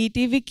అండ్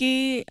ఈటీవీకి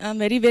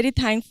వెరీ వెరీ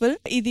థ్యాంక్ఫుల్.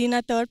 ఇది నా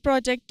థర్డ్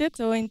ప్రాజెక్ట్.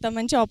 సో ఇంత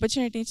మంచి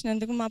ఆపర్చునిటీ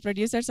ఇచ్చినందుకు మా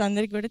ప్రొడ్యూసర్స్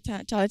అందరికి కూడా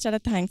చాలా చాలా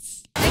థ్యాంక్స్.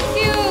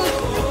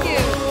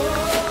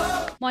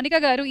 మోనికా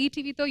గారు,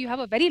 ఈటీవీతో you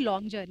have a very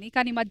long journey,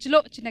 కానీ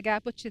మధ్యలో చిన్న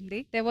గ్యాప్ వచ్చింది.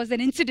 There was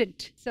an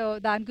incident. So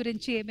దాని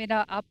గురించి ఏమైనా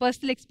ఆ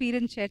పర్సనల్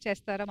ఎక్స్పీరియన్స్ షేర్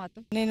చేస్తారా మాతో?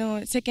 నేను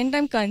సెకండ్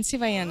టైం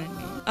కన్సీవ్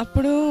అయ్యానండి.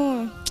 అప్పుడు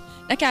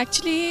నాకు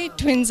యాక్చువల్లీ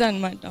ట్విన్స్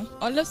అనమాట.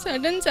 All of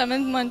sudden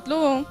 7th month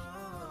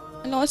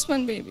last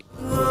one baby.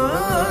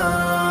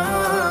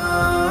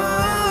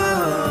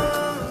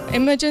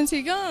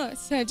 ఎమర్జెన్సీగా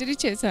సర్జరీ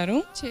చేశారు.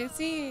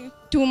 చేసి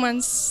 2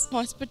 months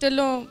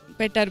హాస్పిటల్లో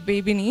పెట్టారు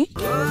బేబీని.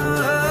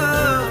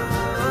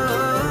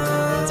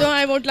 So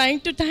I would like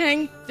to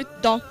thank the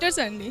doctors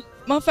అండి.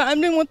 మా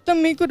ఫ్యామిలీ మొత్తం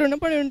మీకు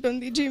రుణపడి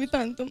ఉంటుంది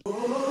జీవితాంతం.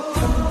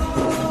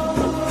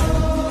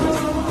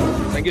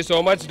 Thank you so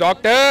much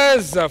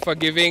doctors for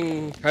giving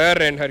her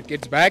and her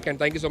kids back, and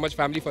thank you so much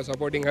family for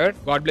supporting her.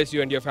 God bless you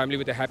and your family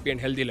with a happy and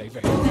healthy life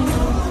ahead.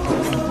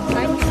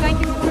 Thank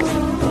you.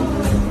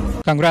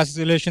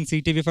 Congratulations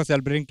ETV for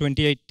celebrating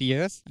 28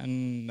 years, and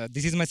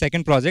this is my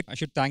second project. I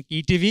should thank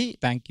ETV.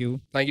 Thank you.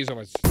 Thank you so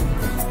much.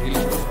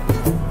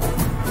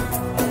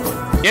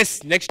 Yes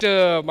next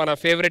మన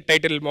favourite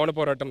title మౌన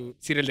పోరాటం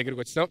serial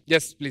దగ్గరికి వచ్చాం.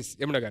 Yes please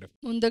Yamuna గారు.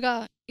 ముందుగా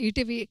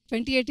ETV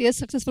 28 years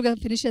successful గా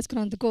finish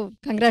చేసుకున్నందుకు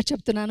congrats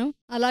చెప్తున్నాను.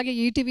 అలాగే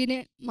ఈటీవీని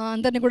మా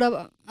అందరిని కూడా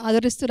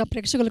ఆదరిస్తున్న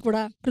ప్రేక్షకులు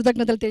కూడా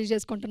కృతజ్ఞతలు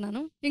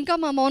తెలియజేసుకుంటున్నాను. ఇంకా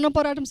మా మౌన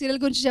పోరాటం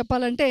సీరియల్ గురించి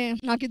చెప్పాలంటే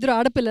నాకు 2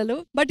 ఆడపిల్లలు.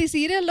 బట్ ఈ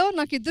సీరియల్లో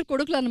నాకు 2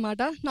 కొడుకులు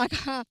అనమాట. నాకు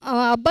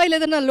అబ్బాయి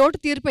లేదన్న లోటు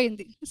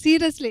తీరిపోయింది.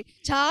 సీరియస్లీ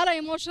చాలా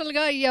ఎమోషనల్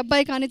గా ఈ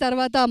అబ్బాయి కానీ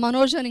తర్వాత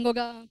మనోజ్ అని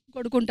ఇంకొక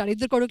కొడుకుంటాడు.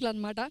 2 కొడుకులు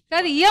అనమాట.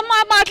 కాదు ఈ అమ్మ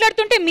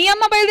మాట్లాడుతుంటే మీ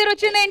అమ్మ బయలుదేరి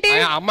వచ్చింది ఏంటి?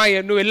 అమ్మ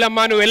నువ్వు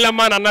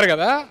వెళ్ళమ్మా అని అన్నారు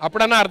కదా,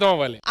 అప్పుడన్నా అర్థం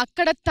అవ్వాలి.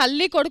 అక్కడ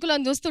తల్లి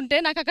కొడుకులను చూస్తుంటే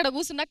నాకు అక్కడ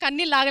కూర్చున్నా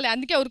కన్నీ లాగలే,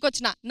 అందుకే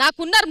ఉరికొచ్చిన.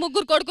 నాకున్నారు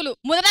 3 కొడుకులు,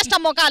 ముదనష్ట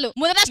మొకాలు.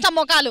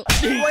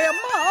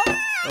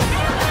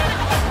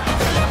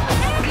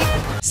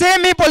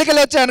 సేమ్ మీ పోలికలు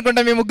వచ్చాయి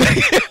అనుకుంటా మీ ముగ్గురు.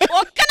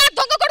 ఒక్క నా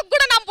దొంగ కొడుకు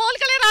కూడా నా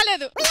పోలికలే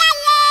రాలేదు.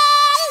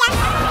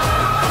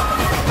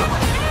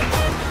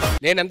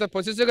 నేను ఎంత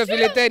పొసెసివ్ గా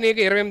ఫీల్ అయితే నీకు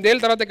 28 ఏళ్ళ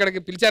తర్వాత ఇక్కడికి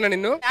పిలిచాను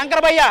నిన్ను.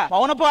 శంకర్ భయ్య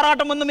పౌన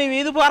పోరాటం ముందు మీ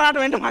వీధి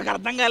పోరాటం ఏంటో మాకు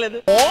అర్థం కాలేదు.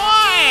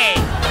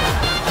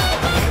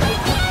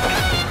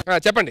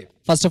 చెప్పండి.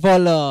 First of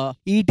all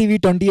ETV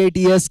 28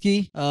 years కి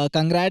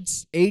కంగ్రాట్స్.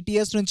 8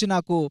 years నుంచి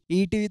నాకు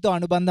ఈటీవీతో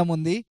అనుబంధం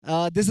ఉంది.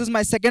 This is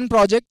my second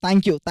project.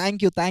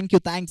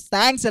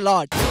 Thanks a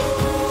lot.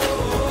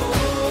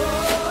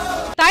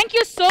 Thank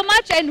you so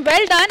much and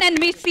well done. And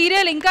me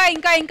serial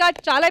ఇంకా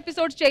చాలా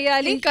ఎపిసోడ్స్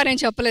చేయాలి. ఇంకా నేను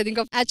చెప్పలేదు.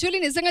 ఇంకా యాక్చువల్లీ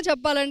నిజంగా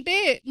చెప్పాలంటే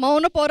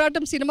మౌన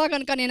పోరాటం సినిమా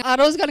కనుక నేను ఆ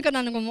రోజు కనుక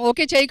నన్ను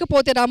ఓకే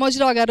చేయకపోతే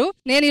రామోజీరావు గారు,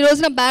 నేను ఈ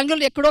రోజున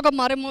బెంగళూరు ఎక్కడో ఒక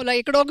మరమూల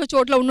ఎక్కడో ఒక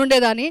చోట్ల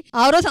ఉండుండేదాన్ని.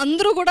 ఆ రోజు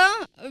అందరూ కూడా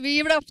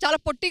ఈవిడ చాలా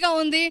పొట్టిగా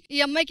ఉంది, ఈ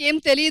అమ్మాయికి ఏం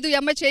తెలియదు, ఈ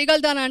అమ్మాయి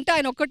చేయగలదాని అంటే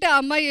ఆయన ఒక్కటే ఆ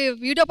అమ్మాయి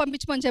వీడియో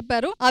పంపించమని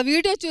చెప్పారు. ఆ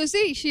వీడియో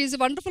చూసి షీఈ్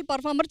వండర్ఫుల్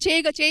పర్ఫార్మర్,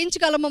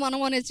 చేయించగలము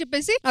మనం అని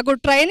చెప్పేసి నాకు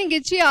ట్రైనింగ్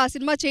ఇచ్చి ఆ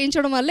సినిమా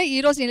చేయించడం వల్లే ఈ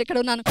రోజు నేను ఇక్కడ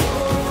ఉన్నాను.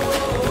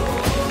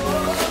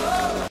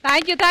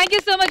 Thank you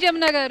so much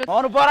Yamuna గారు.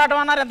 మౌన పోరాటం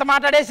అన్నారు, ఎంత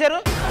మాట్లాడేశారు.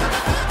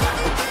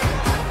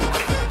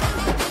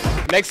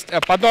 నెక్స్ట్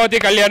పద్మావతి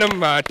కళ్యాణం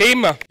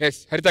టీమ్.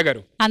 హరిత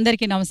గారు.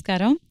 అందరికీ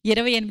నమస్కారం.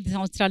 28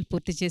 సంవత్సరాలు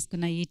పూర్తి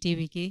చేసుకున్న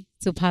ఈటీవీకి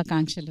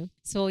శుభాకాంక్షలు.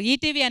 సో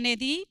ఈటీవీ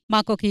అనేది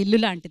మాకు ఒక ఇల్లు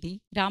లాంటిది.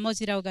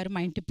 రామోజీరావు గారు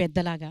మా ఇంటి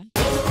పెద్దలాగా.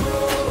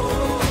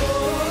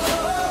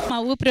 మా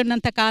ఊపిరి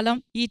ఉన్నంత కాలం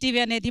ఈటీవీ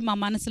అనేది మా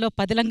మనసులో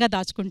పదిలంగా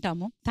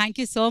దాచుకుంటాము. Thank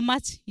you so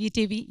much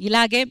ETV.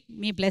 ఇలాగే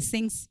మీ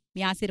బ్లెస్సింగ్స్,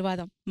 మీ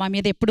ఆశీర్వాదం మా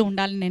మీద ఎప్పుడు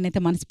ఉండాలని నేనైతే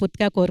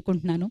మనస్ఫూర్తిగా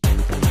కోరుకుంటున్నాను.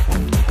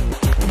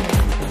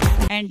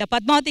 అండ్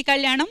పద్మావతి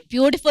కళ్యాణం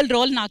బ్యూటిఫుల్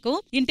రోల్. నాకు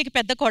ఇంటికి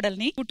పెద్ద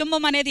కోడల్ని.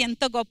 కుటుంబం అనేది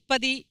ఎంత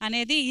గొప్పది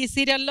అనేది ఈ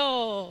సీరియల్లో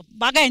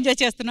బాగా ఎంజాయ్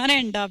చేస్తున్నాను.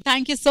 And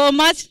thank you so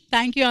much.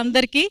 Thank you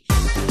అందరికీ.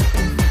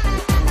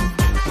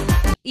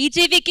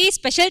 ఈటీవీకి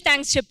స్పెషల్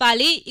థ్యాంక్స్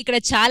చెప్పాలి. ఇక్కడ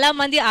చాలా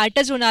మంది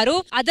ఆర్టిస్ట్ ఉన్నారు,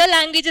 అదర్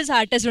లాంగ్వేజెస్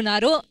ఆర్టిస్ట్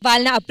ఉన్నారు.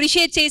 వాళ్ళని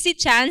అప్రిషియేట్ చేసి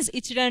ఛాన్స్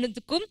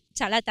ఇచ్చినందుకు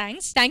చాలా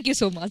thank you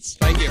so much.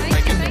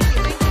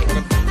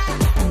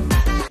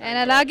 And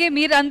అలాగే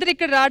మీరు అందరు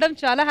ఇక్కడ రావడం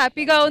చాలా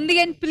హ్యాపీగా ఉంది.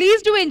 And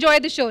please do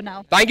enjoy the show now.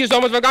 Thank you so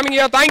much for coming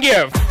here. Thank you.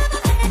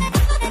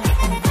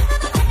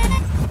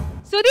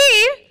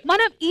 Sudheer,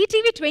 మనం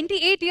ఈటీవీ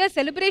 28 years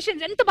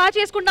సెలబ్రేషన్స్ ఎంత బాగా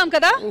చేసుకుంటాం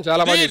కదా.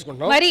 చాలా బాగా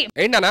చేసుకుంటాం. మరి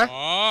ఏంటన్నా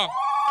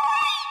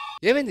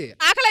ఏమైంది?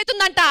 ఆకలి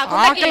అవుతుందంట.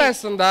 ఆకలి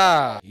వేస్తుందా?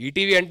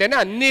 ఈటీవీ అంటేనే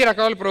అన్ని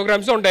రకాల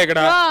ప్రోగ్రామ్స్ ఉంటాయి ఇక్కడ.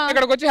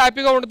 ఇక్కడికి వచ్చి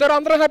హ్యాపీగా ఉంటారు,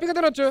 అందరూ హ్యాపీగా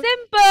తినొచ్చు.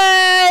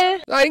 సింపుల్.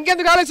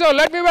 ఇంకెందుకు ఆలస్యం,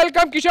 let me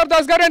welcome Kishore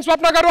Das గారు అండ్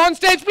స్వప్న గారు on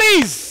stage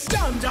please.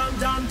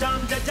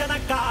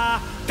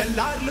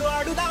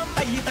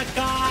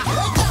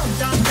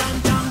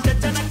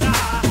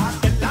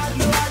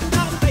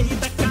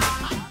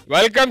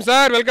 Welcome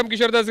sir, welcome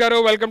Kishore Das గారు,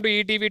 welcome to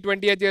ETV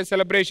 28 years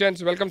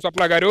celebrations. Welcome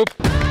స్వప్న గారు.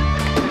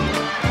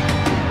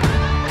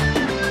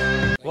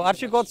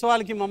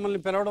 వార్షికోత్సవాలకి మమ్మల్ని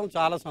పిలవడం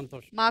చాలా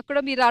సంతోషం. మాకు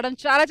కూడా మీరు రావడం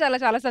చాలా చాలా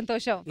చాలా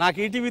సంతోషం. నాకు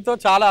ఈటీవీతో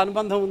చాలా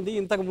అనుబంధం ఉంది.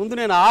 ఇంతకు ముందు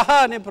నేను ఆహా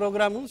అనే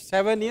ప్రోగ్రాము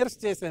 7 years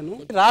చేశాను.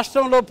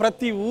 రాష్ట్రంలో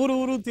ప్రతి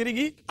ఊరు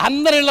తిరిగి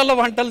అందరి ఇళ్లలో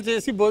వంటలు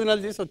చేసి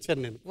భోజనాలు చేసి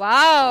వచ్చాను నేను.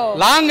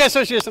 Long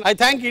association. I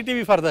thank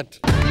ETV for that.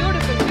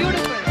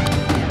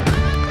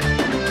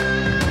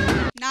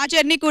 నా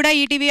జర్నీ కూడా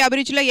ఈటీవీ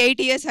అభిరుచిలో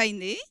 8 years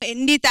అయింది.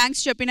 ఎన్ని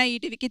థ్యాంక్స్ చెప్పినా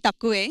ఈటీవీకి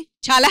తక్కువే.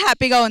 చాలా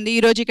హ్యాపీగా ఉంది ఈ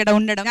రోజు ఇక్కడ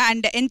ఉండడం.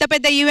 అండ్ ఎంత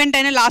పెద్ద ఈవెంట్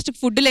అయినా లాస్ట్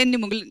ఫుడ్ లేని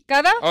ముగ్గులు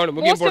కదా.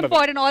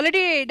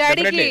 ఆల్రెడీ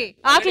డాడీకి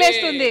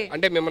ఆకలేస్తుంది.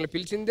 అంటే మిమ్మల్ని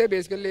పిలిచిందే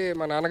బేసికల్లీ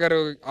మా నాన్నగారు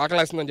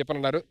ఆకలేస్తుందని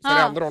చెప్పన్నారు.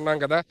 సరే అందరూ ఉన్నాం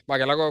కదా,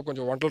 మాకు ఎలాగో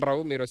కొంచెం వంటలు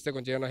రావు, మీరు వస్తే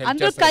కొంచెం ఏమైనా హెల్ప్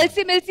అందరూ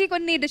కలిసి మెలిసి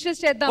కొన్ని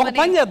డిషెస్ చేద్దాం. ఒక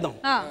పని చేద్దాం,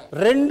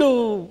 2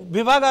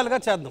 విభాగాలుగా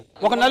చేద్దాం.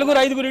 ఒక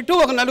 4-5 ఇటు,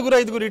 ఒక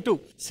 4-5 ఇటు.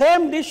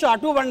 సేమ్ డిష్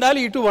అటు వండాలి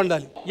ఇటు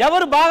వండాలి.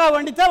 ఎవరు బాగా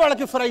వండితే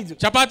వాళ్ళకి ప్రైజ్.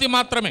 చపాతీ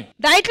మాత్రమే.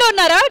 డైట్ లో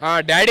ఉన్నారా?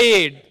 డాడీ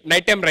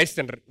నైట్ టైం రైస్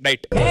తింటారు.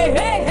 డైట్.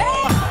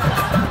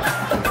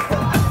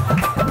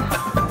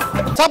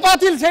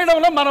 చపాతీలు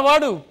చేయడంలో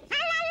మనవాడు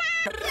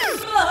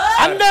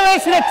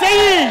అందవేసిన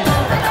చెయ్యి.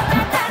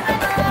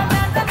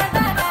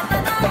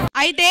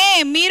 అయితే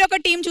మీరు ఒక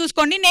టీం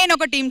చూసుకోండి, నేను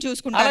ఒక టీం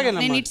చూసుకుంటాను.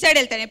 నేను ఇటు సైడ్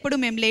వెళ్తాను. ఎప్పుడు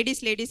మేము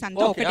లేడీస్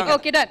అంతా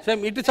ఒకటి.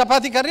 ఇటు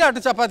చపాతీ కర్రీ,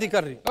 అటు చపాతీ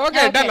కర్రీ.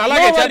 Okay done.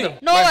 అలాగే చేద్దాం.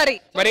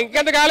 మరి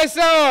ఇంకెందుకు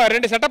ఆలస్యం,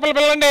 2 సెటప్లు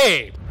పిలవండి.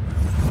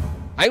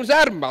 అయ్యి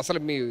సార్, అసలు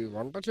మీ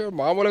వంట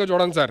మామూలుగా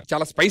చూడండి సార్,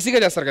 చాలా స్పైసీగా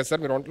చేస్తారు కదా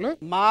సార్ మీరు వంటలు.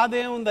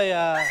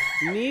 మాదేముందయ్యా,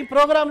 నీ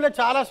ప్రోగ్రామ్ లో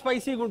చాలా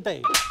స్పైసీగా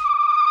ఉంటాయి.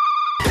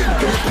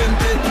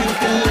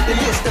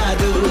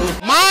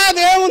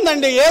 మాదేముంది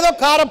ఏముందండి ఏదో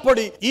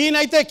కారపొడి,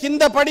 ఈయనైతే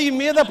కింద పడి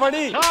మీద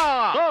పడి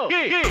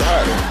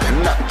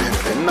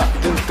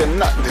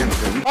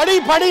పడి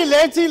పడి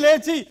లేచి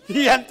లేచి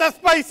ఎంత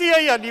స్పైసీ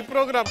అయ్యా నీ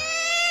ప్రోగ్రామ్.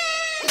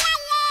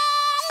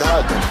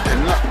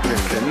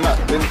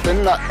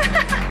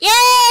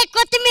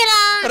 కొత్తిమీర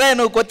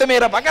నువ్వు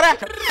కొత్తిమీర పక్కరా.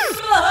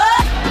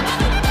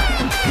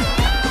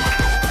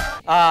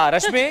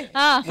 రష్మి,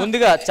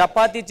 ముందుగా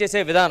చపాతీ చేసే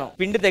విధానం,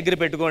 పిండి దగ్గర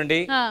పెట్టుకోండి,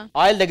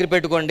 ఆయిల్ దగ్గర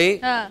పెట్టుకోండి,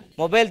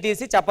 మొబైల్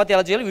తీసి చపాతీ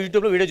ఎలా చేయాలి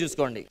యూట్యూబ్ లో వీడియో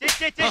చూసుకోండి.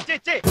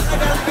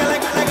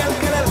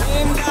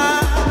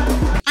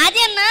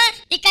 అదే అన్నా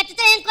ఈ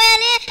కత్తితో ఏం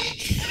కోయాలి?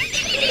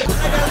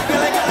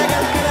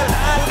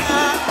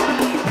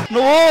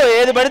 నువ్వు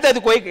ఏది పడితే అది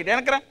కోయికి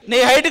వెనకరా, నీ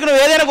హైట్ కి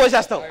నువ్వు ఏదైనా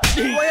కోసేస్తావు.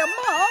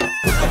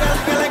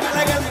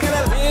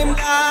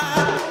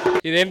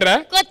 ఇదేంట్రా?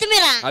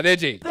 కొత్తిమీర. అదే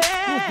చెయ్యి.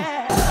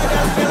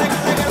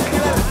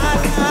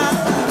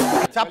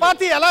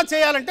 చపాతీ ఎలా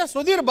చేయాలంటే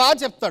సుధీర్ బాగా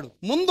చెప్తాడు.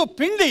 ముందు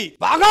పిండి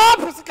బాగా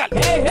పిసకాలి.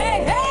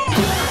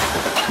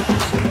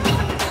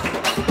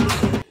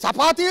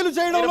 చపాతీలు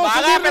చేయడంలో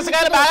బాగా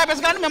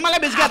పిసకాలి మిమ్మల్ని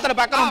బిసికేస్తాడు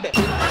పక్కన ఉంటే.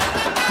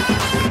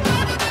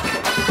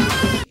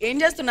 ఏం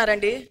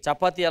చేస్తున్నారండి?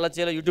 చపాతీ ఎలా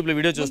చేయాలో యూట్యూబ్ లో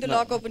వీడియో చూస్తున్నా.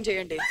 లాక్ ఓపెన్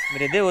చేయండి.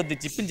 మీరు ఇదే వద్దు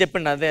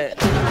చెప్పండి. అదే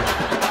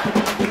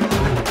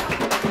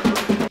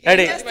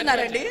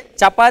చేస్తున్నారండి.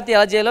 చపాతీ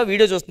ఎలా చేయాలో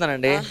వీడియో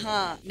చూస్తున్నానండి.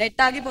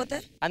 నెట్ ఆగిపోతే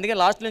అందుకే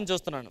లాస్ట్ నుంచి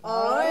చూస్తున్నాను.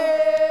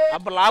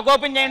 అప్పుడు లాక్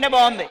ఓపెన్ చేయండి,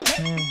 బాగుంది.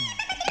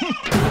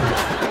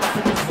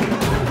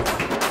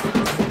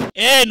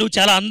 నువ్వు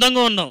చాలా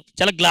అందంగా ఉన్నావు,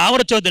 చాలా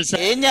గ్లామర్ వచ్చావు తెలుసా?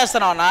 ఏం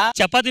చేస్తున్నావునా?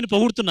 చపాతీని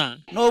పొగుడుతున్నా.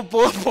 నువ్వు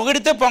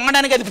పొగిడితే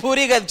పొంగడానికి అది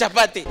పూరి కాదు,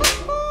 చపాతీ.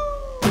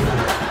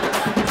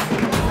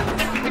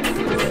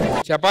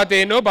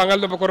 చపాతీను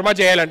బంగాళదుంప కుర్మా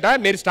చేయాలంట,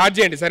 మీరు స్టార్ట్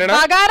చేయండి సరేనా?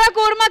 బగారా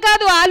కూర్మా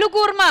కాదు, ఆలు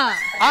కూర్మా.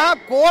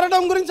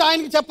 కూరడం గురించి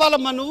ఆయనకి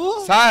చెప్పాలమ్మా నువ్వు.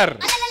 సార్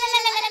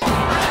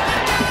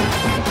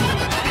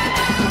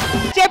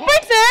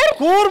చెప్పండి సార్.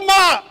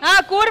 కూర్మా.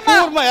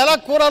 కూర్మా ఎలా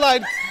కూరలో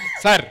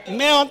సార్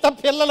మేమంతా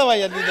పిల్లలు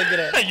అయ్యా నీ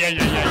దగ్గర.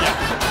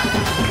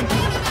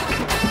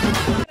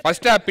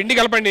 ఫస్ట్ ఆ పిండి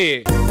కలపండి.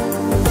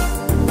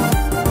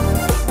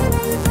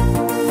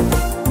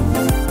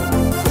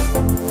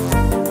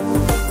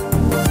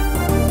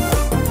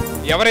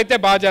 ఎవరైతే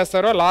బాగా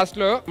చేస్తారో లాస్ట్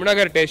లో యమునా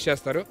గారు టేస్ట్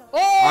చేస్తారు.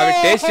 అవి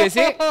టేస్ట్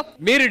చేసి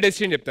మీరు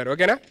డెసిషన్ చెప్తారు.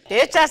 ఓకేనా?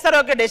 టేస్ట్ చేస్తారు.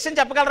 Okay, decision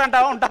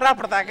చెప్పగలరంటావా? ఉంటారా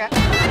అప్పటిదాకా?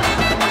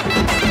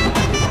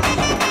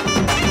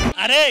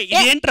 అరే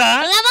ఇదేంట్రా?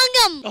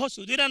 లవంగం. ఓ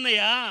సుధీర్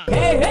అన్నయ్య.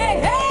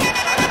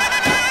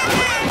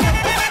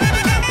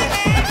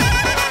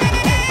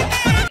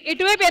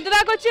 ఇటువైపు ఎంత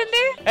దాకా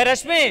వచ్చింది?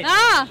 రష్మి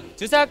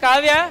చూసావా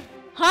కావ్య?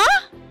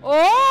 ఓ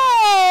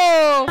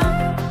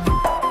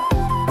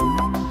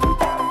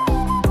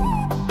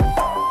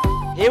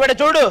ఈవిడ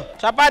చూడు,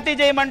 చపాతీ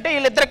చేయమంటే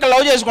వీళ్ళిద్దరికి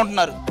లవ్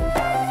చేసుకుంటున్నారు.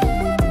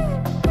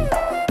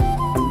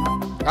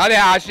 అదే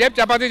ఆ షేప్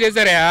చపాతీ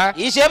చేశారా?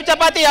 ఈ షేప్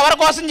చపాతీ ఎవరి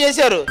కోసం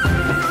చేశారు?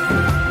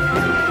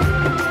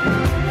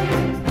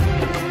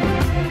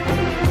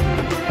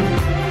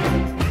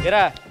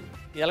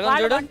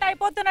 చూడు, వంట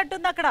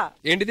అయిపోతున్నట్టుంది అక్కడ.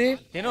 ఏంటిది?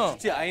 నేను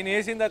ఆయన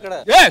వేసింది అక్కడ.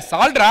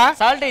 సాల్ట్ రా.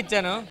 సాల్ట్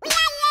ఇచ్చాను.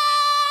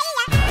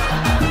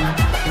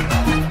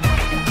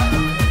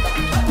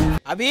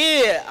 అవి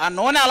ఆ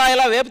నూనె అలా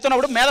ఇలా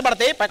వేపుతున్నప్పుడు మీద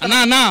పడతాయి.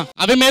 అన్నా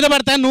అవి మీద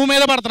పడతాయి, నువ్వు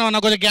మీద పడుతున్నావు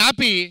అన్న, కొంచెం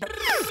గ్యాప్.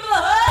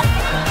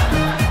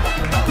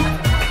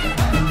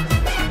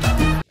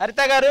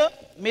 హరిత గారు,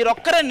 మీరు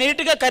ఒక్కరే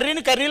నీట్ గా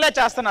కర్రీలా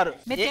చేస్తున్నారు.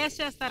 మీరు టేస్ట్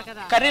చేస్తారు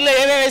కదా. కర్రీలో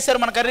ఏమేమి వేస్తారు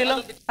మన కర్రీలో?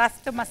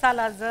 ఫస్ట్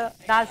మసాలాస్,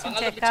 దాల్చిన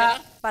చెక్క,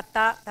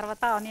 పత్తా,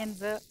 తర్వాత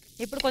ఆనియన్స్.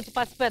 ఇప్పుడు కొంచెం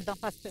పసుపు వేద్దాం.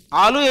 ఫస్ట్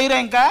ఆలు వేయరా?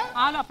 ఇంకా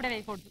ఆలు అప్పుడే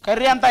వేయకూడదు.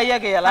 కర్రీ అంతా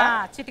అయ్యాక వేయాలా?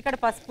 చిటికడ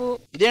పసుపు.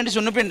 ఇదేంటి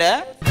సున్నిపిండే?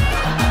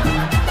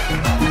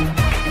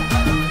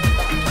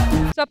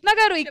 స్వప్న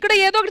గారు, ఇక్కడ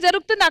ఏదో ఒకటి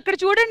జరుగుతుంది, అక్కడ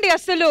చూడండి.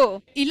 అసలు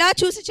ఇలా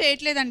చూసి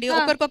చేయట్లేదండి,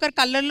 ఒకరికొకరు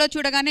కళ్ళల్లో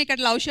చూడగానే ఇక్కడ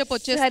లవ్ షేప్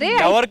వచ్చేసరి.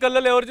 ఎవరి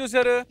కళ్ళలో ఎవరు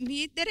చూసారు? మీ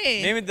ఇద్దరే.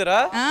 మేమిద్దరా?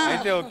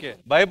 అయితే ఓకే.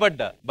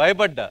 భయపడ్డా.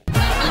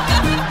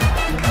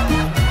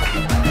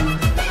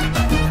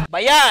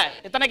 భయ్యా,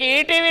 ఇతనికి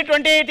ETV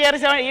 28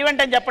 years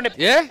ఈవెంట్ అని చెప్పండి.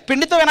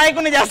 పిండితో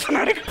వినాయకుడిని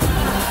చేస్తున్నాడు.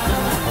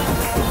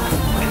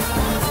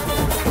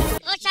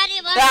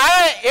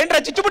 ఏంట్రా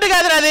చిచ్చుపుట్టి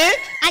కాదురా అది?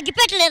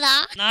 అగ్గిపెట్టలేదా?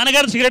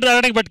 నాన్నగారు సిగరెట్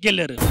తాగడానికి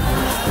పట్టుకెళ్ళారు.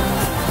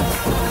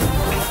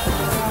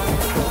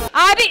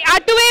 అది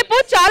అటువైపు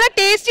చాలా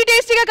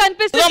టేస్టీగా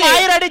కనిపిస్తుంది.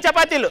 రెడీ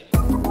చపాతీలు.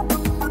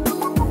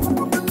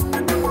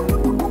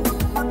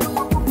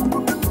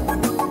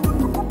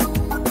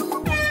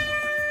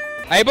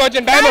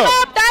 అయిపోవచ్చు టైం.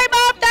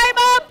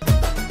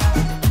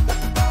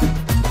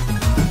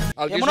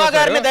 యమునా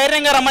గారిని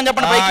ధైర్యంగా రమ్మని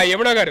చెప్పండి.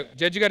 యమునా గారు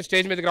జడ్జి గారు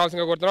స్టేజ్ మీదకి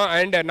రావాల్సిందిగా కోరుతున్నాం.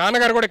 అండ్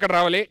నాన్నగారు కూడా ఇక్కడ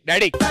రావాలి.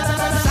 డాడీ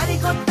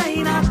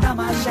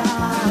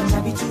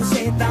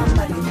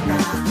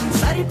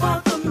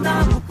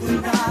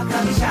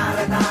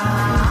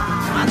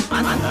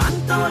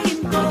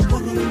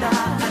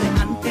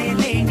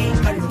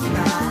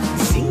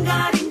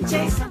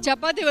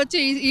చపాతీ వచ్చి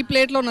ఈ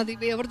ప్లేట్ లో ఉన్నది,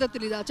 ఎవరితో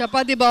తెలీదా?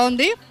 చపాతీ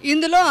బాగుంది,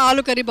 ఇందులో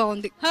ఆలు కర్రీ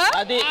బాగుంది.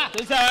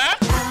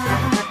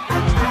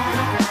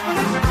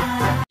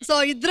 సో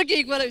ఇద్దరికి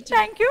ఈక్వల్.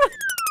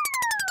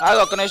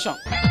 ఒక్క నిమిషం.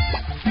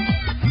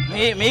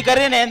 మీ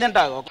కర్రీ నేను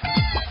తింటా.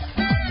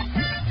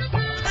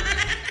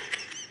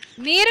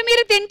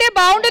 మీరు తింటే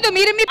బాగుండదు,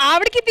 మీరు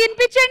ఆవిడకి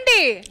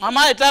తినిపించండి.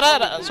 అమ్మా ఇట్లా రా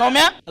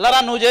సౌమ్య, ఇలా రా,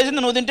 నువ్వు చేసింది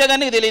నువ్వు తింటే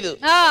కానీ నీకు తెలీదు.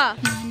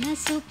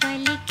 మనసు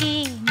పలికే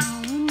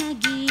మౌన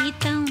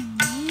గీతం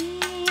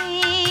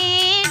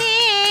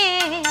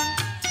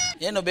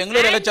నువ్వు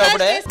బెంగళూరు వెళ్ళొచ్చావు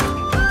అప్పుడే.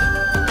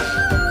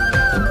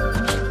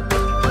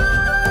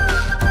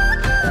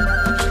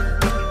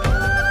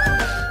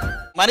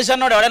 మనిషి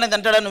అన్నాడు ఎవడైనా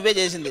తింటాడా? నువ్వే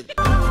చేసింది.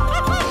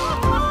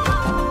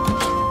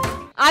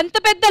 అంత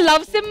పెద్ద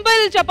లవ్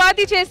సింబల్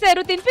చపాతీ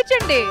చేశారు,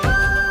 తినిపించండి.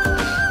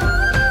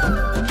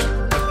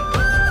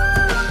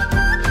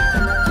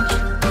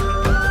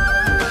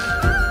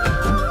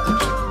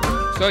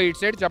 సో ఇటు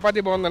సైడ్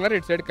చపాతీ బాగుందన్నారు,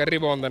 ఇటు సైడ్ కర్రీ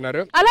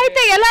బాగుందన్నారు. అలా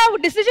అయితే ఎలా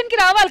డిసిజన్ కి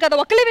రావాలి కదా,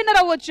 ఒకళ్ళే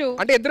విన్నర్ అవ్వచ్చు.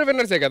 అంటే ఇద్దరు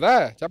విన్నర్సే కదా,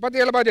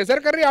 చపాతీ ఎలా బాగా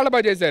చేశారు, కర్రీ ఎలా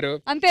బాగా చేశారు,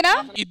 అంతేనా?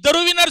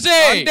 ఇద్దరు విన్నర్సే.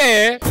 అంటే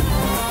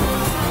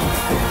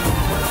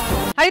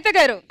హరిత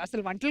గారు,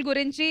 అసలు వంటల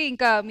గురించి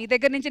ఇంకా మీ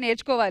దగ్గర నుంచి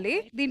నేర్చుకోవాలి.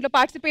 దీంట్లో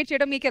పార్టిసిపేట్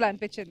చేయడం మీకు ఎలా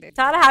అనిపించింది?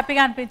 చాలా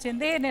హ్యాపీగా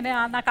అనిపించింది.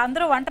 నాకు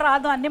అందరూ వంట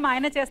రాదు, అన్ని మా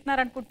ఆయన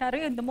చేస్తున్నారు అనుకుంటున్నారు.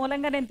 ఇందు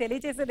మూలంగా నేను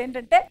తెలియజేసేది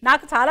ఏంటంటే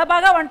నాకు చాలా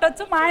బాగా వంట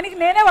వచ్చు, మా ఆయనకి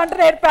నేనే వంట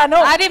నేర్పాను.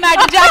 అది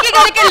మ్యాటర్. జాకీ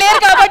గారికి లేరు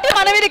కాబట్టి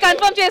మనం ఇది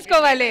కన్ఫర్మ్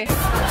చేసుకోవాలి.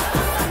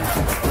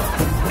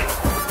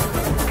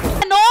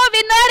 No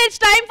winner,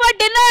 it's time for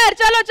dinner.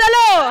 చలో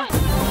చలో.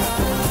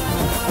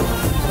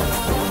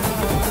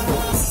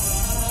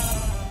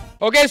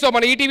 ఓకే, సో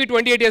మన ఈటీవీ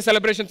 28 ఇయర్స్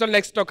సెలబ్రేషన్స్ లో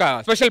నెక్స్ట్ ఒక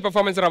స్పెషల్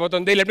పర్ఫార్మెన్స్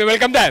రాబోతుంది. Let me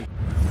welcome them.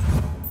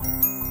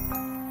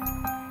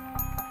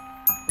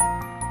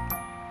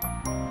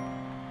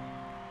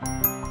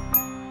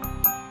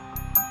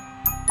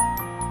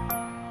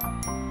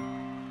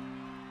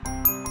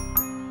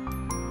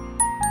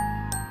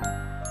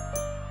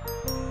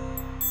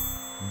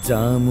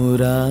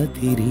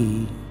 జామురాతిరి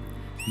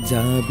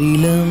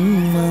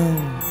జాబిలమ్మ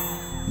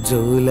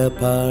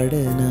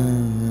జోలపాడనా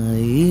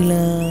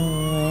ఇలా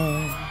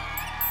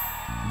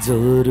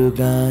జోరు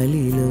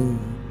గాలిలో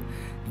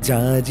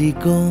జాజి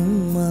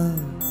కొమ్మ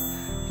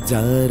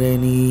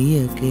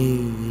జారనీయకే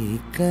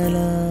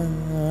కళా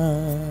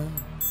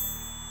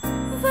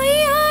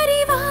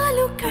వయ్యారి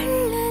వాలు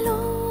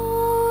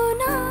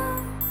కళ్ళలోన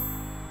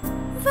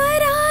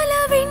వరాల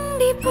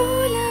వెండి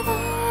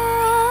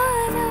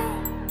పూలవాన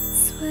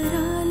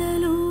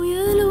స్వరాలలో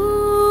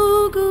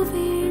యలోగు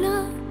వేళ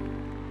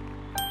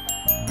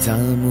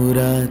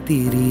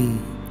జామురాతిరి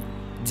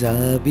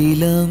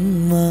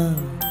జాబిలమ్మ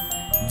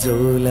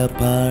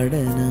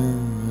జోలపాడనా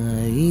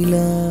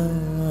ఇలా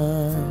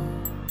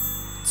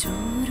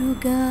జోరు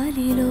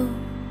గాలిలో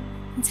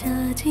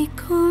జాజి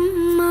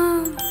కొమ్మ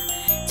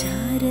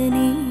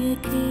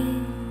జారనీయకే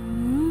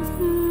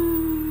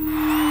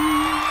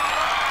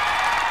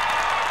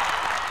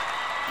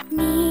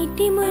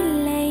నీటి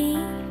ముల్లై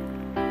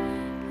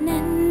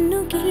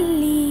నన్ను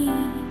గిల్లి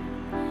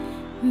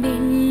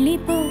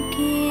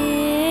వెళ్ళిపోకే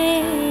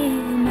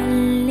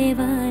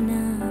మల్లెవాన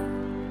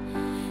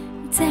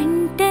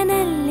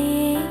జంటనల్లే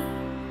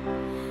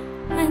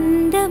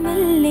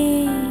అందమల్లే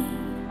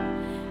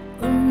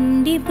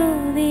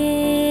ఉండిపోవే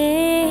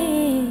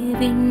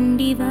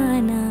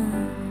వెండివాన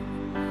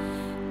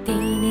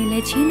తేనెల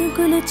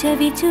చినుకులు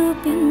చవి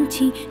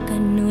చూపించి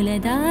కన్నుల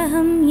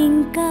దాహం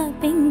ఇంకా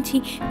పెంచి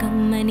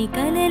కమ్మని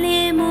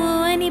కలలేమో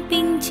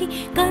అనిపించి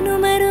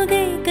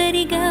కనుమరుగై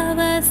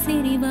కరిగావా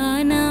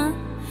సిరివాన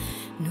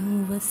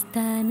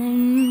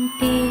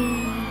నువ్వొస్తానంటే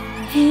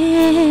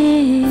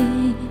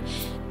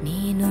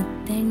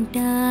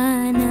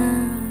నేనొద్దంటానా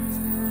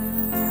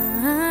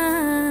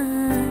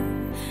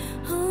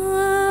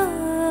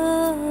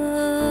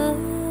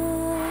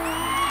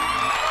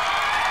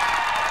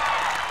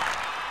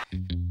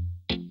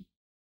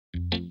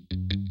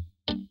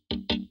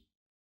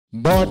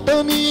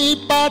బాటనీ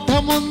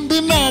పాఠముంది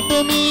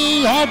నాటనీ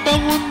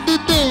ఆటముంది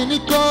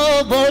దేనికో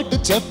బోర్డు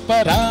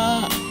చెప్పరా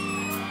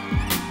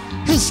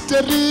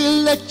హిస్టరీ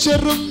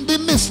లెక్చర్ ఉంది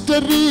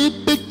మిస్టరీ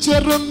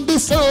పిక్చర్ ఉంది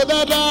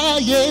సోదరా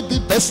ఏది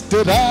బెస్ట్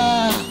రా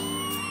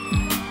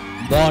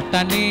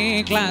బోటనీ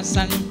క్లాస్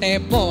అంటే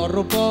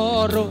పోరు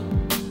పోరు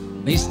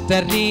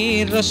మిస్టరీ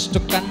రెస్ట్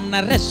కన్న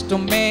రెస్ట్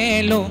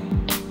మేలు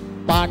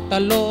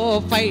పాటలో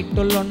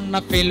ఫైటులున్న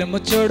ఫిల్మ్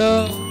చూడు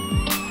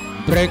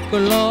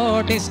బ్రేకులో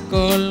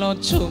డిస్కోలో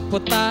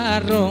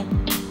చూపుతారు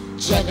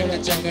జగడ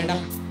జగడ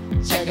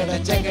జగడ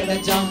జగడ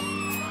జా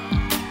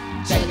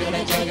జగడ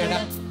జగడ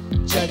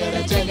జగడ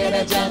జగడ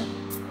జా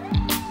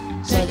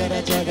జగడ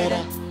జగడ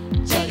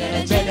జగడ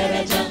జగడ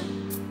జా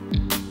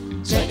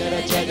జగడ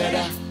జగడ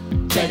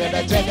జగడ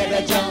జగడ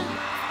జా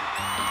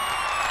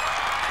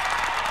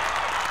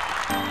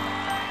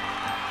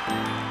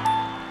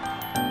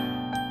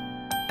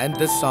And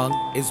this song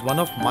is one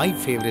of my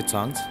favorite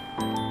songs.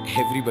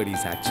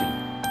 Everybody's actually.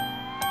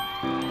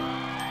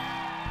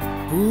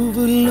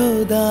 పువ్వుల్లో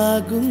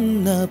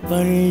దాగున్న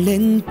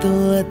పళ్ళెంతో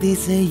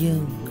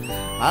అతిశయం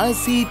ఆ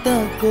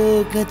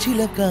సీతాకోక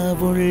చిలక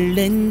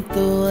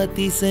ఒళ్ళెంతో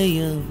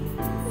అతిశయం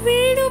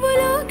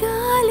వేణువులో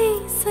గాలి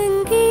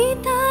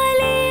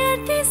సంగీతాలే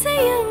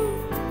అతిశయం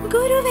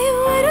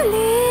గురువెవ్వరు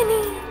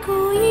లేని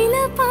కోయిల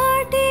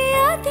పాటే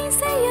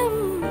అతిశయం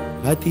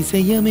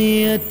అతిశయమే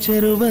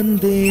అచ్చరు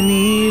వందే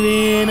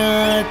నీవేనా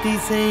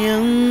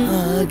అతిశయం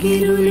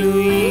ఆగిరులు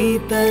ఈ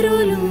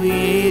తరులు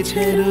ఏ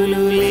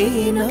చెరులు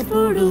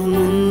లేనప్పుడు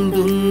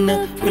ముందున్న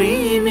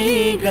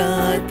ప్రేమేగా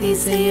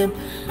అతిశయం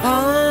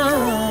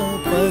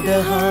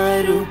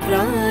 16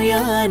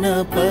 ప్రయాణ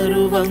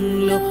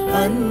పరువంలో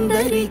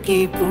అందరికీ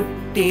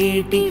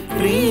పుట్టేటి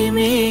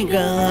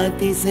ప్రేమేగా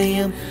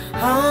అతిశయం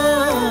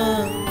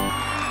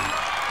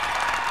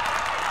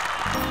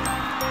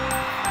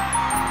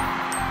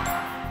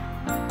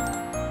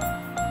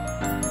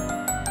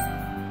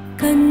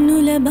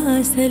కన్నుల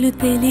భాషలు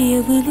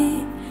తెలియవులే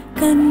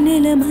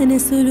కన్నెల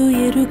మనసులు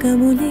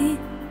ఎరుగములే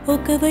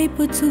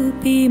ఒకవైపు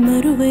చూపి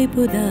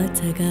మరువైపు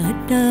దాచగా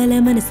అట్టాల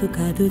మనసు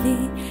కాదులే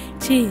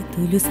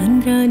చేతులు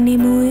సంద్రాన్ని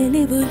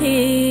మోయలేవులే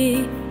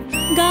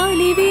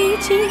గాలి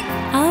వీచి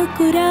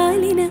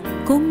ఆకురాలిన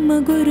కొమ్మ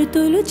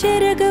గురుతులు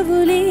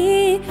చెరగవులే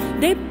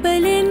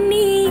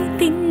దెబ్బలెన్నీ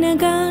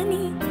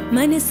తిన్నగాని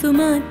మనసు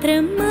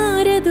మాత్రం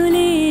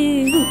మారదులే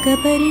ఒక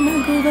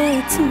పరిమగువ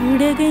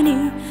చూడగని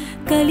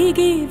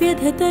కలిగే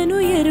వ్యధతను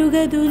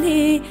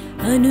ఎరుగదులే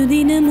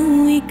అనుదినము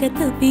ఇక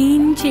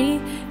తపించే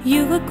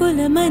యువకుల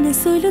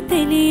మనసులు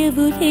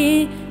తెలియవులే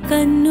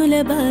కన్నుల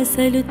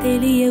భాషలు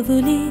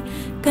తెలియవులే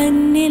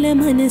కన్నెల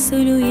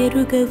మనసులు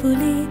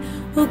ఎరుగవులే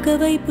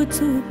ఒకవైపు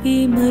చూపి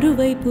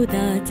మరువైపు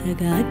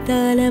దాచగా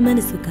అద్దాల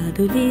మనసు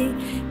కాదులే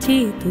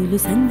చేతులు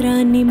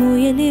సంద్రాన్ని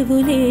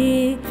మోయలేవులే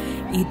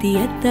ఇది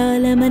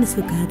అద్దాల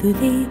మనసు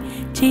కాదులే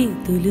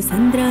చేతులు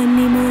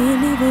సంద్రాన్ని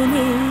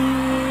మోయలేవులే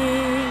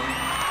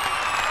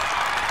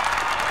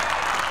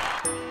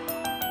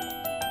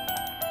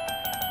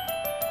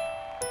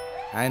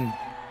అండ్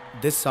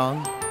దిస్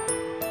సాంగ్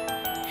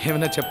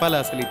ఏమైనా చెప్పాలా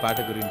అసలు ఈ పాట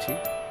గురించి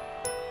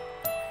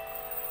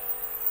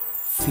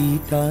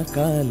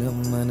శీతాకాలం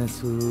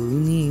మనసు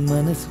నీ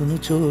మనసును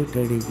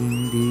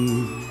చోటడిగింది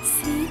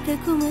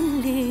సీతకు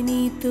మళ్ళీ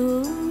నీతో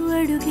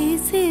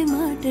అడుగేసే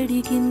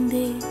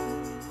మాటడిగిందే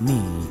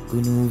నీకు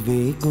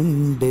నువ్వే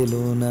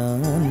గుండెలోనా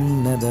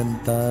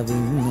అన్నదంతా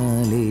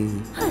విన్నాలే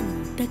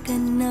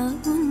అంతకన్నా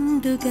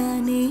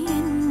ముందుగానే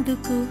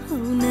ఎందుకు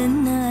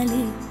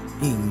అవునన్నాలే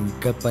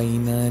ఇంక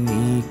పైన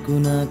నీకు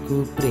నాకు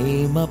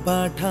ప్రేమ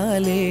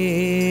పాఠాలే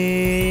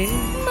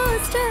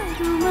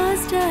మాస్టారు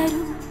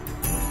మాస్టారు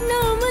నా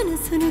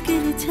మనసును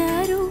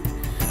గెలిచారు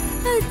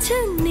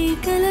అచ్చన్ని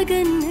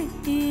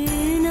కలగన్నట్టే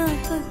నా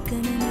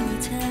పక్కన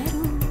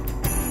నిలిచారు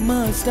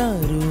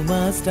మాస్టారు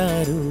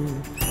మాస్టారు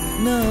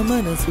నా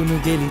మనసును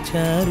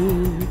గెలిచారు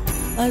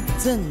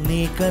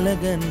అచ్చన్ని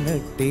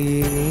కలగన్నట్టే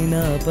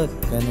నా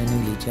పక్కన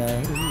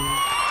నిలిచారు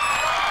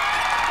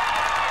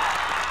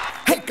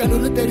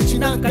కనులు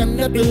తెరిచిన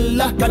కన్న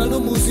పిల్ల కనులు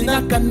మూసిన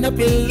కన్న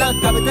పిల్ల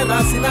కవిత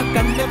రాసిన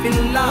కన్న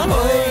పిల్ల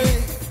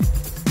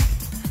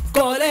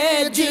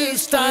కాలేజీ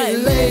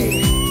స్టైలే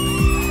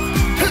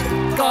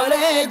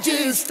కాలేజీ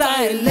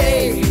స్టైలే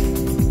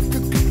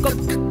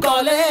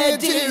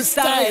కాలేజీ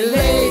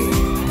స్టైలే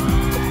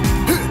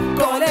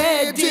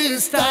కాలేజీ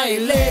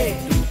స్టైలే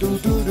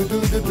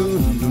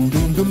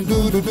కాలేజీ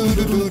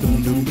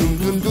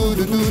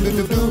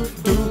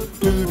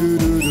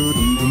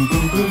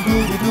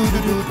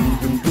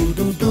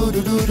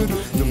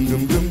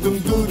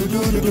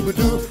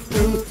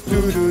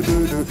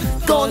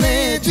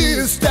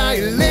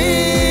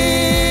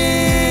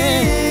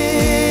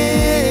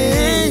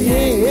స్టైలే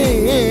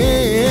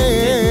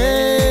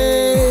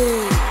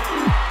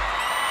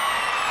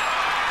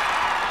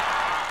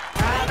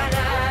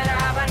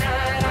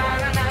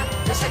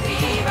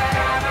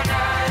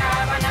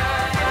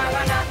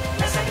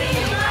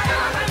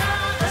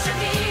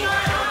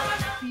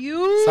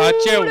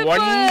Such a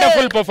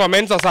wonderful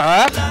performance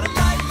అసలు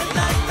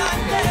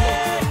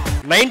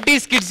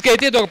 90s కిడ్స్ కి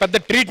అయితే ఇది ఒక పెద్ద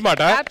ట్రీట్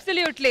మాట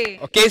అబ్సల్యూట్లీ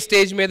ఒకే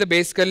స్టేజ్ మీద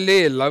బేసికల్లీ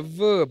లవ్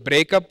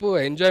బ్రేకప్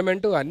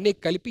ఎంజాయ్మెంట్ అన్ని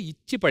కలిపి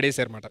ఇచ్చి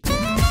పడేశారు మాట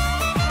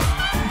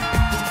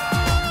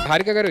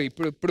హారిక గారు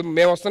ఇప్పుడు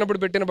మేము వస్తున్నప్పుడు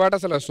పెట్టిన పాట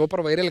అసలు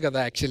సూపర్ వైరల్ కదా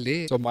యాక్చువల్లీ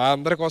సో మా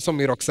అందరి కోసం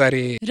మీరు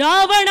ఒకసారి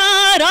రావణ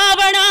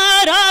రావణ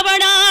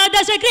రావణ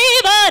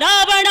దశగ్రీవ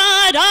రావణ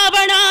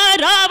రావణ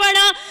రావణ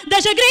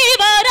దశగ్రీవ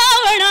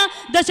రావణ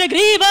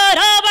దశగ్రీవ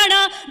రావణ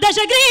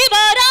దశగ్రీవ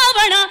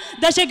రావణ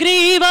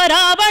దశగ్రీవ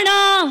రావణ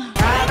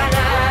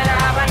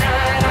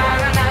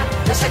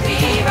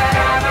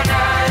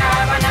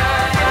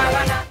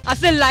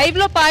అసలు లైవ్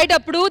లో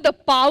పాడేటప్పుడు the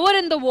power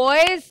in the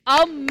voice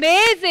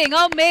amazing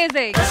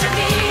amazing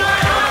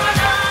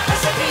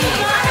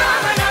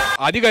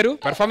ఆది గారు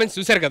పర్ఫార్మెన్స్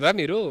చూశారు కదా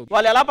మీరు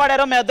వాళ్ళు ఎలా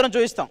పాడారో మేము ఇద్దరం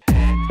చూపిస్తాం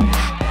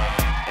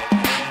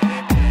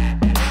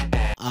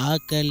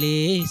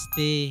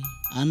ఆకలేస్తే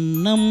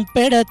అన్నం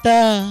పెడతా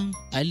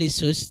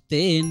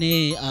అలిసొస్తేనే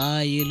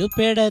ఆయిలు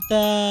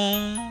పెడతా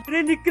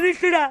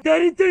నికృష్టుడా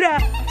దరిద్రుడా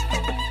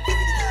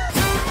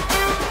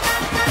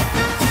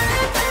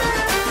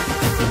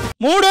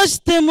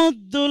మూడొస్తే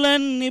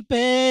ముద్దులన్నీ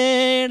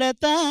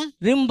పేడతా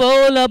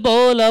రింబోల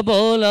బోల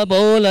బోల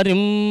బోల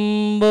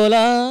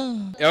రింబోలా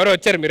ఎవరు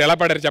వచ్చారు మీరు ఎలా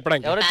పాడారు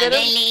చెప్పడానికి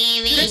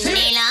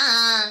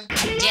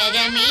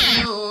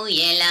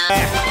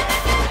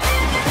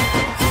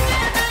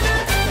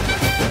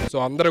సో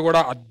అందరూ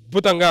కూడా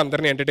అద్భుతంగా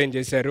అందరిని ఎంటర్టైన్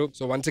చేశారు.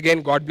 So once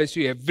again God bless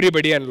you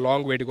everybody and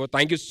long way to go.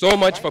 Thank you so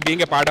much for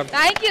being a part of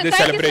this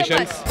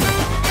celebrations.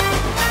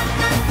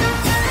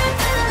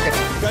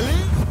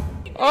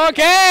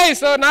 Okay,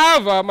 so నా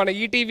మన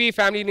ఈటీవీ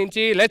ఫ్యామిలీ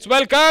నుంచి let's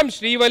welcome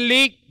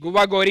Srivalli,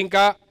 Guvva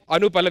Gorinka,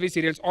 Anu Pallavi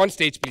serials on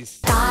stage please.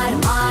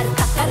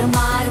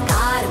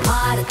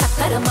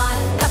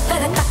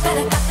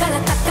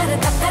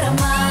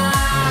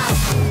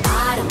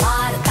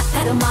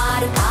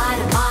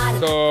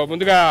 So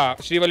ముందుగా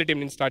Srivalli team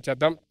నుంచి start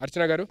చేద్దాం.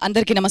 అర్చన గారు.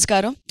 అందరికీ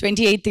నమస్కారం.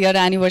 28th year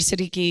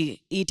యానివర్సరీకి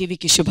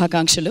ఈటీవీకి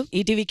శుభాకాంక్షలు.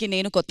 ఈటీవీకి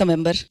నేను కొత్త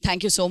member.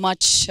 Thank you so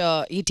much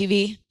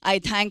ETV. I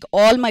thank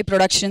all my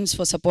productions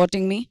for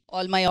supporting me,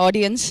 all my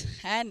audience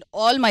and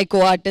all my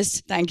co-artists.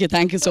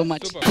 Thank you so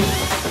much.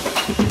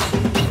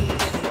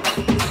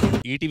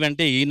 ETV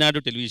అంటే ఈనాడు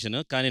టెలివిజన్,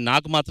 కానీ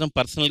నాకు మాత్రం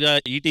పర్సనల్గా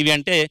ఈటీవీ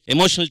అంటే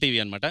ఎమోషనల్ టీవీ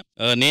అనమాట.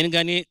 నేను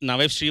కానీ నా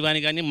వైఫ్ శ్రీవాణి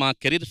కానీ మా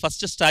కెరీర్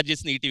ఫస్ట్ స్టార్ట్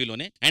చేసిన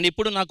ఈటీవీలోనే. అండ్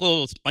ఇప్పుడు నాకు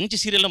మంచి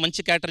సీరియల్లో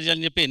మంచి క్యారెక్టర్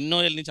చేయాలని చెప్పి ఎన్నో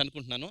ఏళ్ళ నుంచి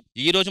అనుకుంటున్నాను.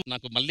 ఈ రోజు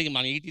నాకు మళ్ళీ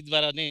మన ఈటీవీ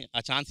ద్వారానే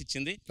ఆ ఛాన్స్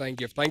ఇచ్చింది.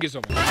 Thank you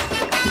so much.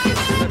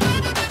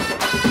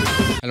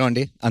 Hello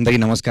అండి,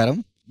 అందరికీ నమస్కారం.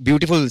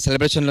 బ్యూటిఫుల్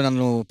సెలబ్రేషన్లో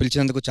నన్ను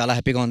పిలిచినందుకు చాలా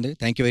హ్యాపీగా ఉంది.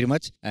 Thank you very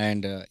much.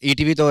 And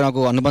ఈటీవీతో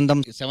నాకు అనుబంధం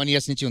 7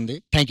 years నుంచి ఉంది.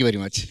 Thank you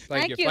very much.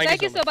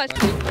 Thank you so much.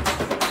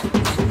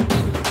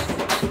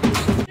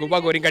 Guvva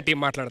Gorinka team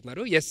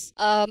మాట్లాడుతున్నారు. ఎస్,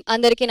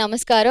 అందరికీ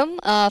నమస్కారం.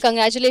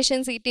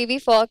 Congratulations ETV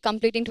for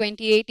completing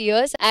 28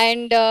 years.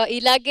 And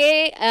ఇలాగే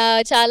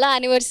చాలా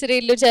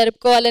యానివర్సరీలు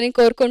జరుపుకోవాలని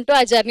కోరుకుంటూ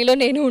ఆ జర్నీలో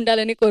నేను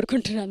ఉండాలని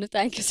కోరుకుంటున్నాను.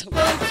 Thank you so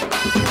much.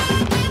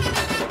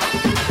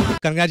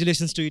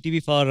 Congratulations to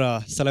ETV for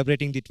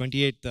celebrating the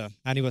 28th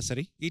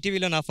anniversary.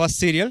 ఈటీవీలో నా ఫస్ట్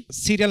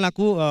సీరియల్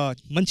నాకు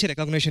మంచి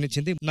రికగ్నిషన్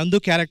ఇచ్చింది. నందు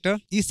క్యారెక్టర్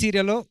ఈ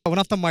సీరియల్లో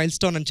one of the mile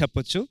stone అని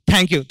చెప్పొచ్చు.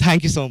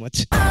 Thank you so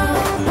much.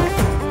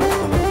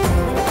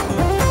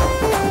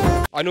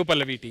 Anu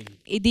Pallavi team.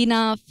 ఇది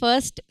నా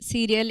first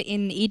serial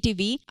in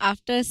ETV.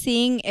 After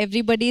seeing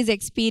everybody's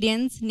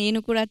experience నేను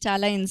కూడా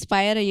చాలా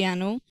ఇన్స్పైర్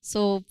అయ్యాను.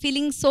 So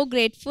feeling so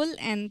grateful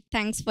and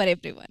thanks for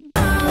everyone.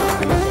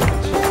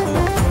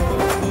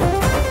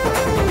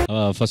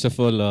 First of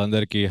all,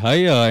 andarki hi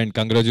and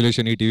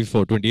congratulations ETV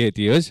for 28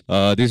 years.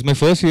 This is my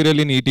first serial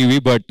in ETV,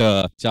 but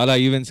chala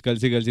events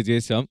kalsi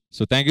chesam.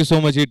 So thank you so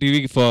much ETV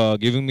for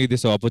giving me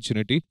this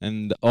opportunity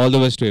and all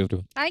the best to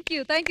everyone.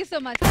 Thank you so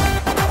much.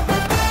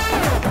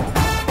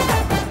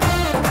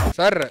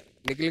 Sir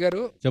Nikhil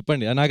గారు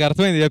చెప్పండి. నాకు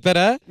అర్థమైంది,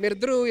 చెప్పారా?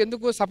 మీరిద్దరు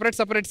ఎందుకు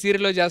separate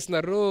serial లో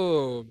చేస్తున్నారు?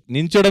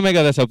 నించోడమే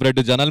కదా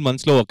సపరేట్, జనాలు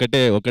మనసులో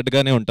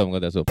ఒకటిగానే ఉంటాం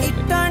కదా. సో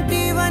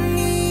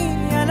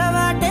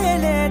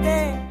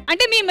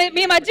అంటే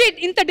మీ మధ్య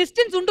ఇంత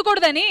డిస్టెన్స్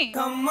ఉండకూడదని.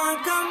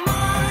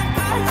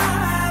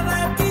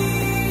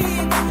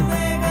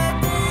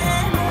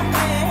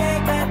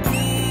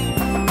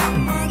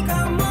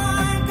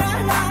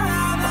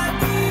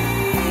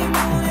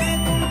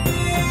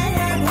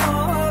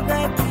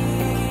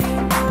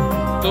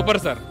 Super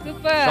sir,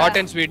 short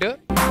and sweet.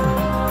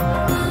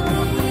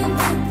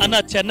 అన్న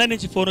చెన్నై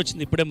నుంచి ఫోన్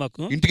వచ్చింది ఇప్పుడే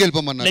మాకు. ఇంటికి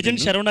వెళ్ళిపోమన్నారు.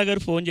 లెజెండ్ శరవణ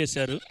గారు ఫోన్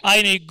చేశారు.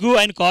 ఆయన ఇగ్గు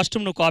ఆయన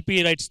కాస్ట్యూమ్ నువ్వు కాపీ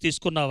రైట్స్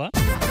తీసుకున్నావా?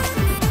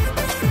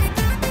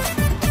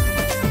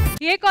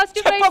 ఏ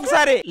కాస్ట్యూమ్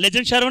ఒకసారి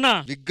లెజెండ్ శరవణ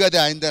విగ్ అది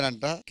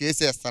అయిందేనంట,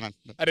 కేసు వేస్తానంట.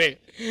 అరే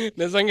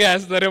నిజంగా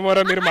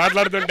వేస్తారేమోరా మీరు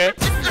మాట్లాడుతుంటే.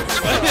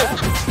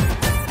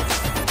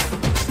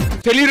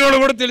 తెలియని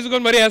కూడా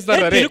తెలుసుకొని మరి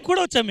వేస్తారు. అరే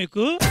కూడా వచ్చా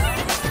మీకు?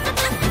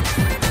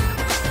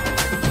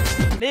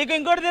 నీకు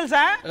ఇంకోటి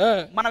తెలుసా,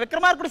 మన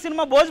విక్రమార్కుడు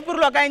సినిమా భోజ్పూర్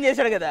లో ఒక ఆయన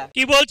చేశాడు కదా.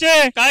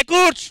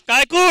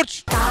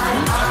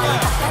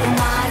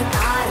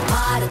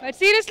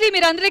 సీరియస్లీ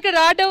మీరు అందరూ ఇక్కడ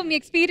రావడం, మీ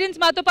ఎక్స్పీరియన్స్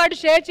మాతో పాటు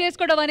షేర్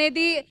చేసుకోవడం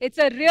అనేది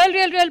it's a real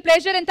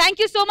pleasure and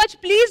thank you so much.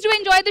 Please do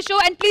enjoy the show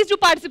and please do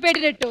participate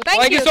in it.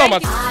 Thank you so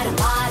much.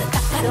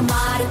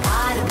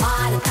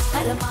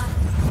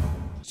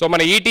 So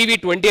మన ETV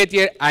 28th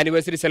year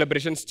anniversary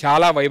celebrations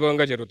చాలా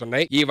వైభవంగా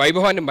జరుగుతున్నాయి. ఈ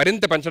వైభవాన్ని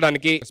మరింత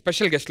పెంచడానికి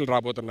స్పెషల్ గెస్టులు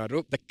రాబోతున్నారు.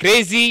 The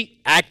crazy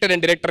actor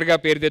and director గా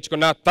పేరు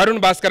తెచ్చుకున్న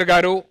తరుణ్ భాస్కర్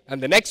గారు.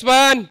 అండ్ ద నెక్స్ట్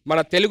వన్, మన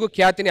తెలుగు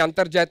ఖ్యాతిని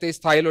అంతర్జాతీయ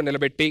స్థాయిలో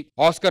నిలబెట్టి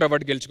ఆస్కర్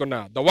అవార్డు గెలుచుకున్న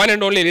the one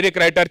and only lyric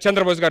writer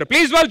Chandrabose గారు.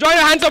 Please well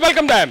join hands up,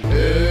 welcome them.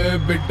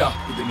 బిడ్డ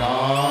ఇది నా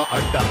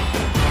అడ్డా,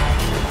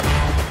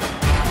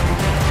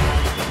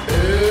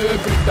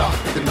 బిడ్డ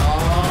ఇది నా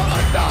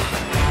అడ్డా,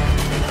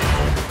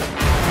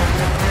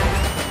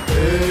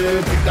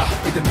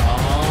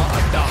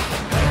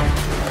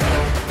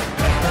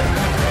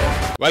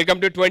 Welcome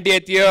to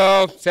 20th year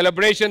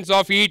celebrations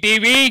of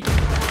ETV.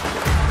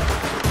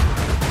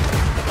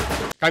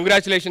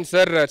 Congratulations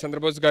sir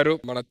Chandrabose గారు.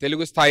 మన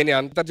తెలుగు స్థాయిని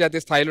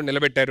అంతర్జాతీయ స్థాయిలో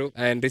నిలబెట్టారు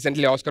అండ్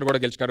రీసెంట్లీ ఆస్కర్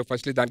కూడా గెలుచుకున్నారు.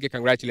 ఫస్ట్లీ దానికి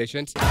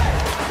congratulations.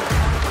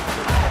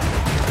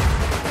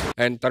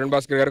 And Tarun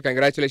Bhaskar garu,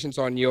 congratulations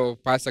on your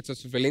past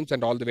successful films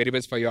and all the very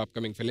best for your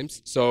upcoming films.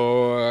 So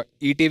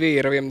ETV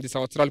 28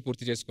 సంవత్సరాలు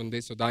పూర్తి చేసుకుంది.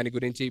 సో దాని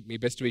గురించి మీ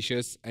బెస్ట్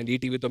విషెస్ అండ్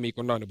ETV తో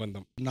మీకున్న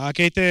అనుబంధం.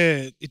 నాకైతే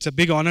it's a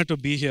big honour to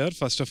be here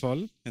first of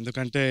all.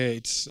 ఎందుకంటే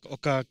ఇట్స్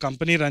ఒక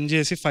కంపెనీ రన్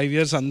చేసి 5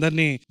 years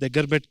అందరినీ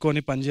దగ్గర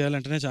పెట్టుకొని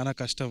పనిచేయాలంటేనే చాలా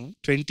కష్టం.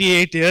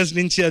 28 years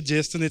నుంచి అది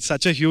చేస్తుంది. It's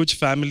such a huge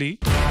family.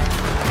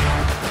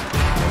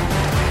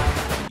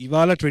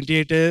 ఇవాళ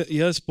 28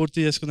 years పూర్తి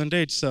చేసుకుందంటే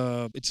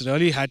it's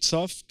really hats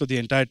off to the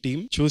entire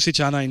team. చూసి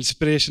చాలా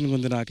ఇన్స్పిరేషన్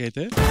ఉంది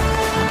నాకైతే.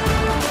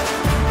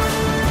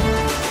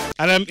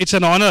 అండ్ ఇట్స్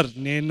అన్ ఆనర్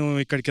నేను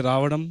ఇక్కడికి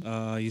రావడం,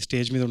 ఈ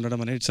స్టేజ్ మీద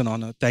ఉండడం అనేది it's an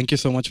honour. Thank you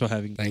so much for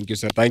having. Thank you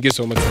sir. Thank you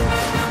so much.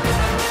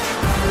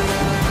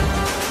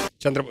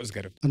 Chandrabose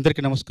గారు.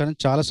 అందరికీ నమస్కారం.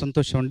 చాలా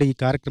సంతోషం అండి ఈ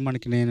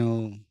కార్యక్రమానికి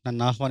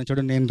నన్ను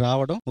ఆహ్వానించడం, నేను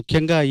రావడం.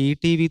 ముఖ్యంగా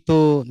ఈటీవీతో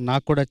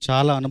నాకు కూడా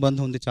చాలా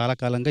అనుబంధం ఉంది చాలా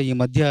కాలంగా. ఈ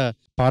మధ్య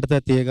పాడతా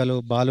తీయగలు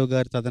బాలు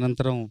గారి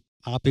తదనంతరం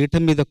ఆ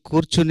పీఠం మీద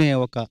కూర్చునే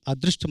ఒక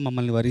అదృష్టం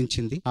మమ్మల్ని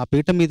వరించింది. ఆ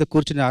పీఠం మీద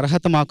కూర్చునే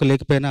అర్హత మాకు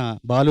లేకపోయినా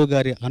బాలు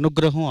గారి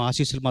అనుగ్రహం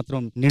ఆశీస్సులు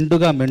మాత్రం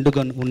నిండుగా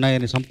మెండుగా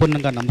ఉన్నాయని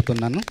సంపూర్ణంగా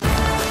నమ్ముతున్నాను.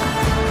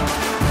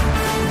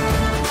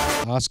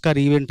 ఆస్కార్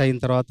ఈవెంట్ అయిన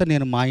తర్వాత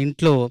నేను మా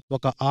ఇంట్లో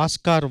ఒక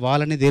ఆస్కార్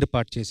వాల్ అనేది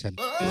ఏర్పాటు చేశాను.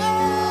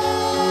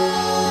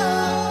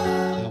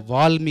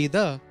 వాల్ మీద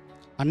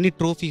అన్ని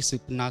ట్రోఫీస్,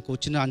 నాకు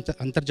వచ్చిన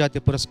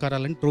అంతర్జాతీయ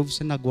పురస్కారాలని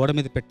ట్రోఫీస్ నా గోడ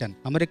మీద పెట్టాను.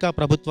 అమెరికా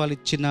ప్రభుత్వాలు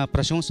ఇచ్చిన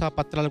ప్రశంసా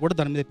పత్రాలు కూడా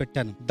దాని మీద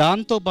పెట్టాను.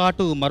 దాంతో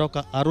పాటు మరొక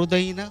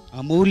అరుదైన,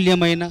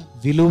 అమూల్యమైన,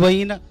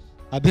 విలువైన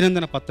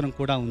అభినందన పత్రం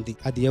కూడా ఉంది.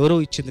 అది ఎవరో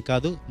ఇచ్చింది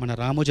కాదు, మన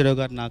రామోజీరావు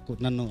గారు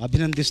నన్ను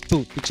అభినందిస్తూ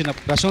ఇచ్చిన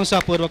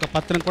ప్రశంసాపూర్వక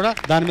పత్రం కూడా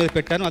దాని మీద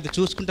పెట్టాను. అది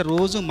చూసుకుంటే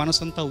రోజు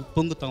మనసంతా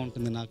ఉప్పొంగుతూ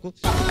ఉంటుంది నాకు.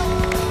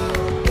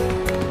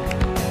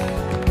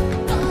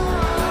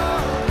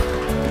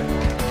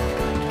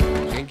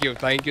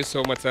 Thank you so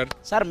much sir.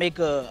 Sir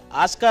మీకు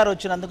ఆస్కార్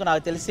వచ్చినందుకు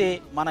నాకు తెలిసి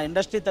మన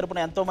ఇండస్ట్రీ తరపున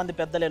ఎంతో మంది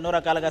పెద్దలు ఎన్నో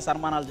రకాలుగా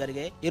సన్మానాలు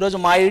జరిగాయి. ఈ రోజు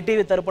మా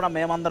ఈటీవీ తరపున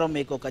మేమందరం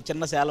మీకు ఒక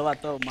చిన్న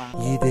సేలవాతో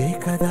ఇదే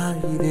కదా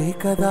నీ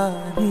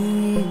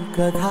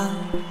కథ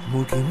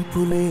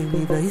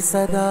ముగింపులేనిదై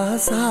సదా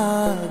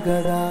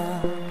సాగదా.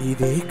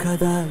 ఇదే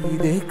కదా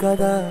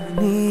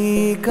నీ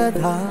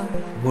కథ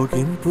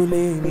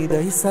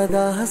ముగింపులేనిదై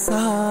సదా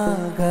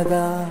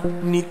సాగదా.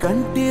 నీ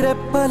కంటి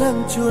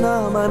రెప్పలంచున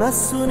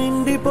మనస్సు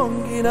నిండి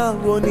పొంగిన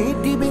ఓ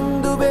నీటి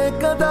బిందువే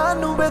కదా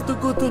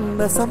నువ్వెతుకుతున్న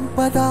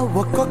సంపద.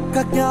 ఒక్కొక్క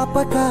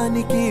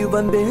జ్ఞాపకానికి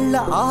 100 ఏళ్ల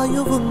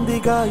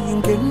ఆయువుందిగా,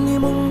 ఇంకెన్ని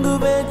ముందు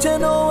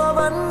వేచనో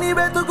అవన్నీ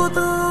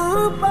వెతుకుతూ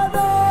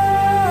పదా.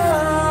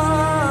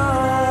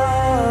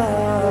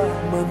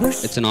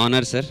 It's an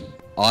honour sir.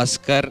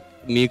 Oscar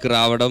మీకు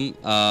రావడం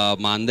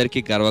మా అందరికీ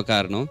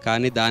గర్వకారణం.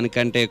 కానీ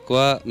దానికంటే ఎక్కువ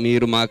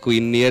మీరు మాకు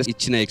ఇన్ని ఇయర్స్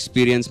ఇచ్చిన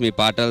ఎక్స్పీరియన్స్, మీ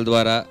పాటల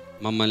ద్వారా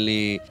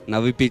మమ్మల్ని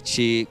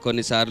నవ్విపించి,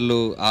 కొన్నిసార్లు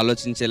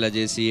ఆలోచించేలా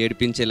చేసి,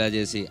 ఏడిపించేలా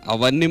చేసి,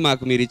 అవన్నీ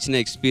మాకు మీరు ఇచ్చిన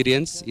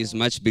experience is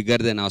much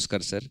bigger than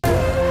Oscar sir.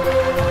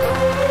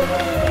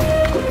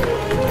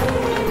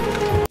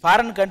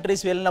 Foreign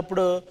countries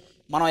వెళ్ళినప్పుడు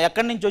మనం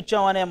ఎక్కడి నుంచి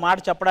వచ్చాం అనే మాట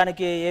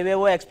చెప్పడానికి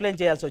ఏవేవో ఎక్స్ప్లెయిన్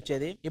చేయాల్సి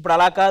వచ్చేది. ఇప్పుడు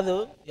అలా కాదు.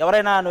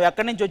 ఎవరైనా నువ్వు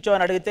ఎక్కడి నుంచి వచ్చావు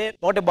అని అడిగితే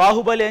ఒకటి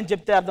బాహుబలి అని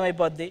చెప్తే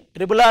అర్థమైపోద్ది,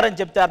 RRR అని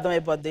చెప్తే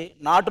అర్థమైపోద్ది,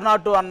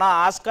 నాటు అన్న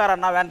ఆస్కార్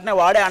అన్న వెంటనే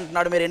వాడే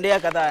అంటున్నాడు మీరు ఇండియా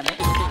కదా అని.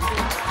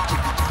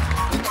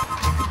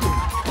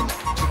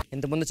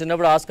 ఇంతకుముందు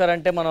చిన్నప్పుడు ఆస్కార్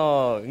అంటే మనం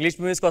ఇంగ్లీష్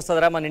మూవీస్కి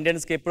వస్తుందిరా, మన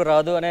ఇండియన్స్కి ఎప్పుడు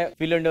రాదు అనే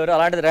ఫీల్ ఉండేవారు.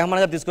 అలాంటిది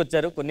రెహమాన్ గారు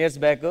తీసుకొచ్చారు కొన్ని ఇయర్స్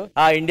బ్యాక్.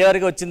 ఆ ఇండియా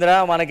వరకు వచ్చిందిరా,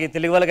 మనకి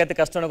తెలుగు వాళ్ళకి అయితే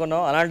కష్టం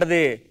అనుకున్నాం.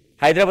 అలాంటిది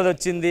హైదరాబాద్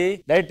వచ్చింది,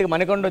 డైరెక్ట్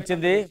మణికొండ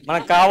వచ్చింది.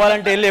 మనకు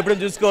కావాలంటే వెళ్ళి ఎప్పుడు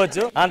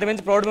చూసుకోవచ్చు.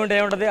 అంతమించి ప్రౌడ్ మూమెంట్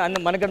ఏముంటుంది.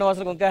 మణికొండ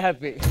వాసులకు ఇంకా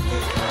happy.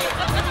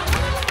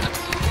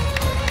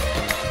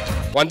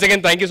 Once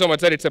again, thank you so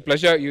much, sir. It's a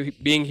pleasure you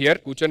being here.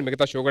 Kuchon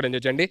Megata show ga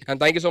enjoy cheyandi. And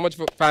thank you so much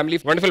for family,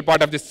 wonderful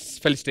part of this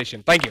film station.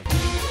 Thank you.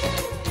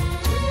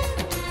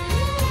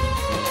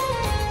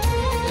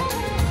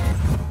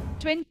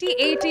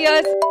 28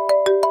 years.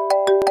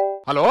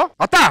 Hello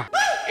అత్త,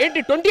 ఏంటి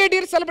 28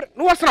 years celebrate?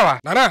 నువ్వు వస్తున్నావా?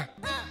 నానా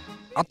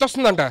అత్త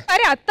వస్తుందంట.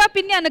 అరే అత్త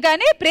పిన్ని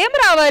అనగానే ప్రేమ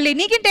రావాలి,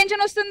 నీకేం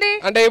టెన్షన్ వస్తుంది?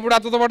 అంటే ఇప్పుడు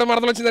అత్తతో పాటు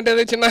మరదలు వచ్చిందంటే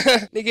అదే చిన్న,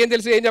 నీకేం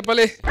తెలుసు, ఏం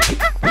చెప్పాలి?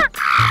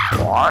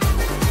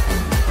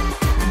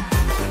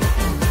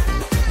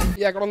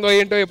 ఎక్కడ ఉందో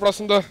ఏంటో, ఎప్పుడు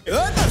వస్తుందో.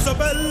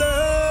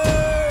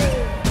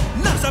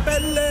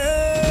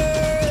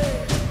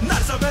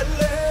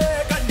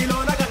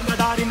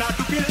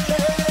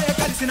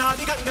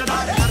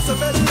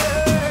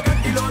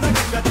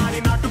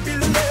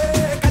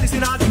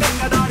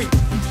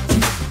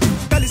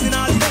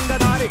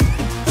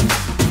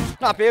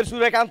 నా పేరు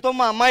సూర్యకాంతం,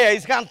 మా అమ్మాయి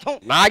ఐస్కాంతం.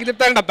 నాకు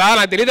చెప్తానంట,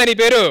 నాకు తెలియదా నీ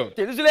పేరు?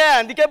 తెలుసులే,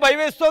 అందుకే భయం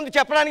వేస్తోంది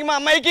చెప్పడానికి మా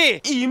అమ్మాయికి.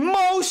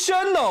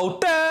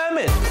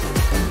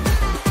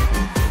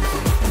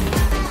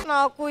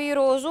 నాకు ఈ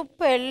రోజు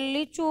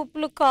పెళ్లి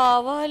చూపులు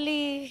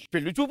కావాలి.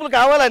 పెళ్లి చూపులు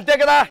కావాలి అంతే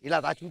కదా, ఇలా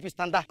దా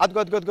చూపిస్తాందా.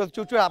 అదిగో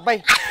చూచు,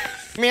 అబ్బాయి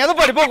మీద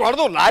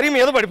పడిపోకూడదు, లారీ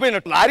మీద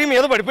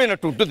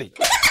పడిపోయినట్టు ఉంటుంది.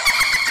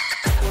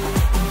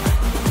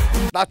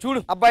 దా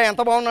చూడు, అబ్బాయి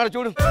ఎంత బాగున్నాడు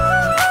చూడు.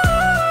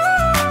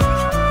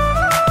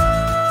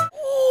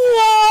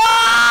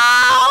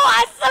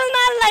 అసలు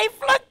నా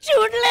లైఫ్ లో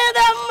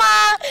చూడలేదమ్మా.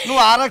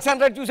 నువ్వు RX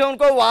 100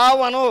 చూసావనుకో,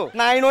 వావ్ అను,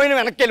 నాయనోయిన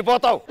వెనక్కి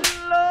వెళ్ళిపోతావు.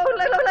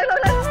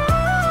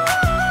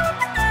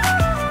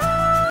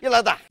 ఇలా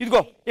దా,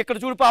 ఇదిగో ఇక్కడ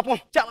చూడు, పాపం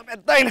చాలా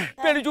పెద్ద ఆయన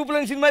పెళ్లి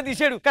చూపులని సినిమా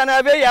తీసాడు, కానీ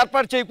అవే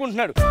ఏర్పాటు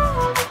చేయకుంటున్నాడు.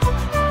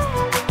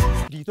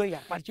 నీతో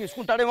ఏర్పాటు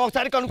చేసుకుంటాడేమో,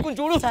 ఒకసారి కనుక్కొని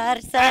చూడు.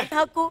 సార్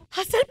నాకు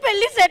అసలు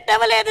పెళ్లి సెట్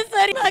అవ్వలేదు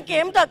సార్,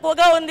 నాకేం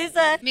తక్కువగా ఉంది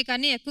సార్. మీకు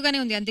అన్ని ఎక్కువగానే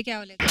ఉంది, అందుకే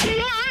అవ్వలేదు.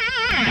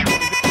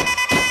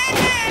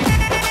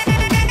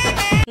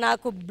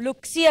 నాకు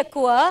లుక్స్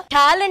ఎక్కువ,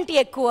 టాలెంట్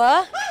ఎక్కువ,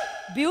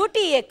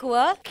 బ్యూటీ ఎక్కువ,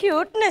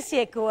 క్యూట్నెస్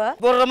ఎక్కువ,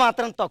 బుర్ర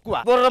మాత్రం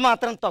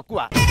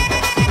తక్కువ.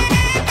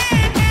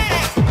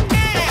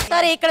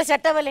 సరే ఇక్కడ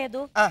సెట్ అవ్వలేదు,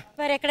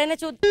 మరి ఎక్కడైనా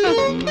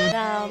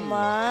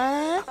చూద్దామా?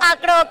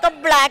 అక్కడ ఒక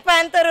బ్లాక్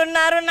ప్యాంథర్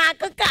ఉన్నారు,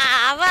 నాకు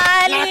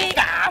కావాలి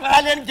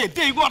అని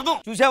చెప్పేయకూడదు.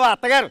 చూసావా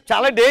అత్తగారు,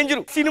 చాలా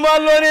డేంజర్.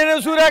 సినిమాల్లో నేను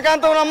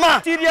సూర్యకాంతం అమ్మ,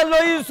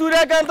 సీరియల్లో ఈ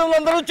సూర్యకాంతం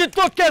అందరూ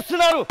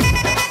చిత్తొక్కేస్తున్నారు.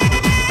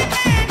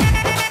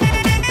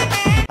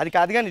 అది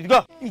కాదు కానీ ఇదిగో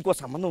ఇంకో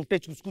సంబంధం ఉంటే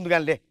చూసుకుంది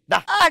కానీ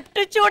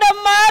అటు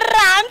చూడమ్మా,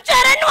 రామ్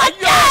చరణ్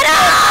వచ్చారు.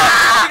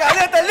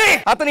 అదే తల్లి,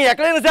 అతను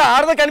ఎక్కడైనా సరే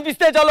ఆడద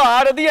కనిపిస్తే చాలు,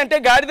 ఆడది అంటే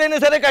గాడిదైనా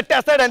సరే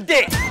కట్టేస్తాడు అంతే.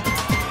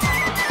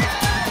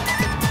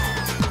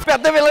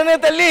 పెద్ద విలనే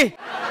తల్లి.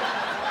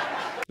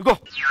 ఇగో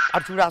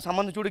అటు చూడు, ఆ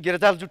సంబంధం చూడు,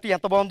 గిరజాల జుట్టు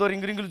ఎంత బాగుందో,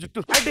 రింగుల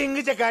జుట్టు.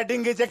 డింగి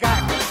చెక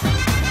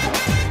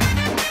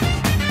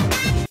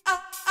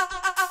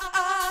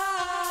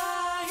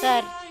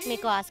సార్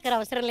మీకు ఆస్కర్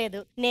అవసరం లేదు,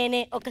 నేనే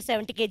ఒక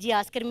 70 kg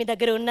ఆస్కర్ మీ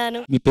దగ్గర ఉన్నాను.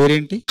 మీ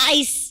పేరేంటి?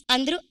 ఐస్,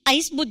 అందరూ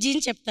ఐస్ బుజ్జి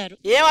అని చెప్తారు.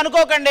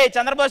 ఏమనుకోకండి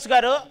చంద్రబోస్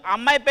గారు,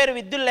 అమ్మాయి పేరు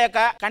విద్యుల్ లేక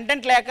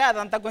కంటెంట్ లేక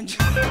అదంతా కొంచెం.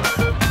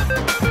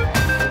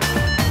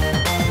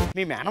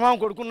 మీ మేనమామ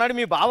కొడుకున్నాడు,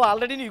 మీ బావ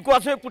ఆల్రెడీ నీ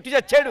కోసమే పుట్టి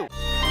చచ్చాడు.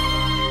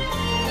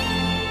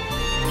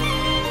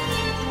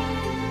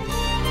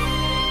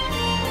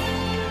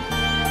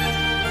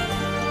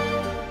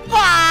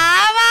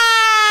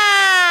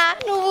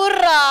 నువ్వు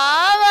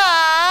రావా?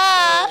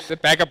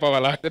 ప్యాకప్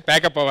అవ్వాలా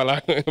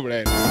ఇప్పుడు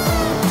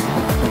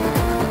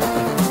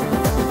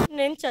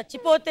నేను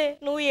చచ్చిపోతే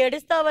నువ్వు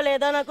ఏడుస్తావా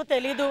లేదా నాకు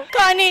తెలీదు,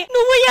 కానీ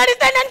నువ్వు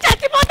ఏడిస్తే నేను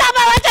చచ్చిపోతా.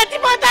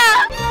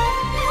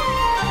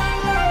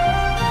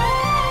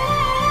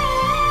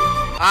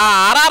 ఆ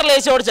ఆర్ఆర్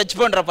లేసేవాడు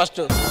చచ్చిపోండిరా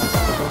ఫస్ట్.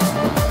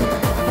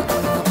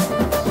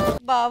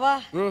 బావా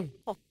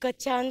ఒక్క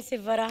ఛాన్స్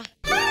ఇవ్వరా,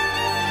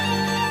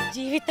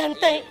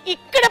 జీవితంతా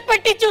ఇక్కడ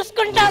పెట్టి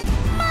చూసుకుంటా.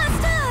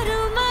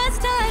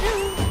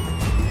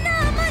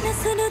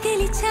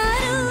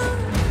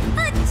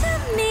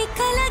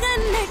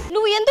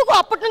 నువ్వు ఎందుకు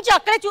అప్పటి నుంచి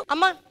అక్కడే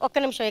అమ్మా ఒక్క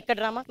నిమిషం, ఎక్కడ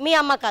రామా? మీ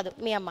అమ్మ కాదు,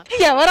 మీ అమ్మ.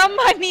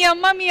 ఎవరమ్మా నీ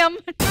అమ్మ? మీ అమ్మ.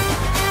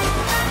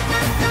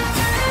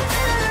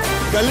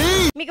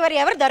 మీకు మరి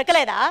ఎవరు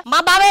దొరకలేదా? మా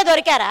బాబాయ్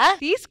దొరికారా?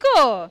 తీసుకో.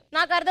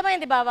 నాకు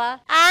అర్థమైంది బావా,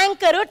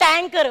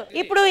 ట్యాంకరు.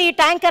 ఇప్పుడు ఈ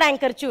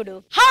యాంకర్ చూడు.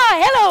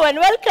 Hello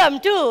and welcome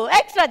to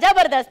extra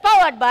Jabardasth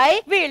powered by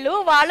వీళ్ళు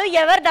వాళ్ళు.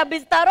 ఎవరు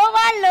డబ్బిస్తారో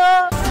వాళ్ళు.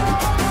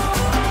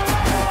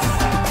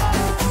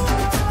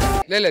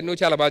 లేదు నువ్వు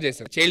చాలా బాగా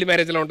చేస్తావు. చైల్డ్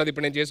మ్యారేజ్ లో ఉంటది,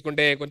 ఇప్పుడు నేను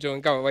చేసుకుంటే కొంచెం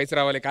ఇంకా వయసు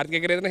రావాలి.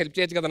 కార్తికేయ గారు ఏదైనా హెల్ప్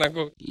చేయొచ్చు కదా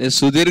నాకు. లేదు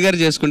సుధీర్ గారు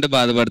చేసుకుంటే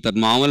బాధపడతారు,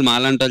 మామూలు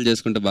మాలాంటి వాళ్ళు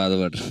చేసుకుంటే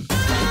బాధపడరు.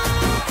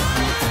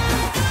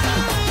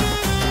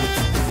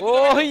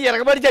 ఓహ్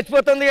ఎరగబడి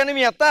చచ్చిపోతుంది కానీ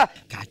మీ అత్త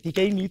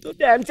కార్తికేయ నీతో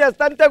డాన్స్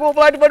చేస్తాను తెగ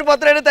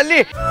పడిపోతున్నాడు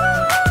తల్లి.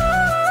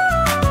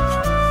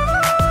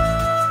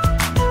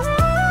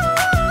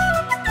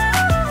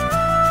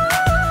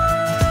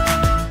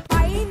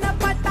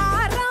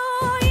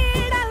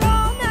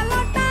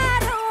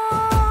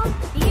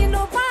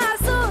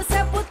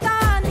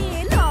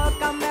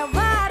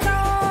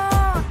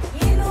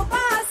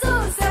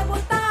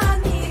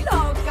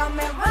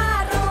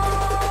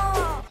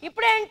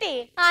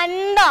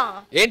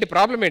 ఏంటి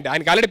ప్రాబ్లం ఏంటి?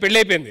 ఆయనకి ఆల్రెడీ పెళ్లి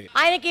అయిపోయింది.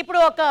 ఆయనకి ఇప్పుడు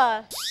ఒక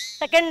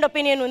సెకండ్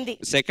ఒపీనియన్ ఉంది.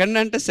 సెకండ్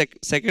అంటే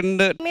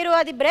సెకండ్ మీరు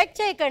అది బ్రేక్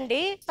చేయకండి,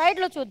 సైడ్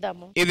లో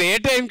చూద్దాము. ఇది ఏ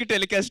టైం కి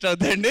టెలికాస్ట్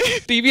అవుతుందండి?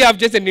 టీవీ ఆఫ్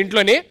చేసండి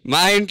ఇంట్లోనే.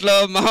 మా ఇంట్లో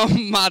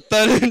మా అత్త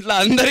ఇంట్లో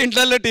అందరి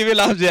ఇంట్లో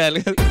టీవీలు ఆఫ్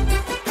చేయాలి.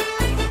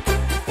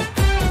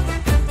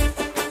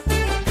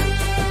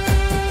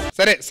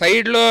 సరే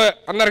సైడ్ లో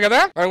అన్నారు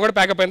కదా, మనం కూడా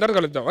ప్యాకప్ అయిన తర్వాత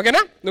కలుద్దాం.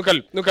 ఓకేనా?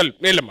 నువ్వు కలు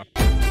నీళ్ళమ్మా.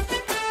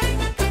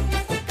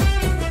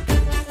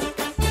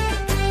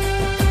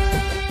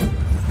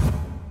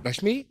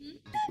 రష్మి,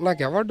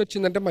 నాకు అవార్డు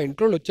వచ్చిందంటే మా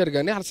ఇంట్లో వచ్చారు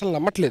కానీ అసలు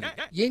నమ్మట్లేదు.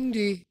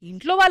 ఏంటి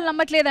ఇంట్లో వాళ్ళు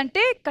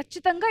నమ్మట్లేదంటే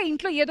ఖచ్చితంగా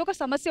ఇంట్లో ఏదో ఒక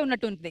సమస్య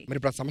ఉన్నట్టుంది. మరి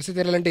ఇప్పుడు సమస్య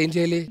తీరాలంటే ఏం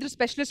చేయాలి? ఇద్దరు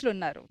స్పెషలిస్టులు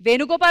ఉన్నారు,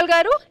 వేణుగోపాల్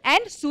గారు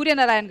అండ్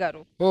సూర్యనారాయణ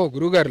గారు. ఓ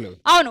గురువు గారు.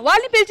 అవును,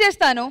 వాళ్ళని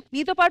పిలిచేస్తాను.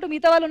 మీతో పాటు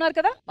మిగతా వాళ్ళు ఉన్నారు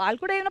కదా, వాళ్ళు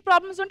కూడా ఏమైనా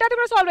ప్రాబ్లమ్స్ ఉంటే అది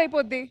కూడా సాల్వ్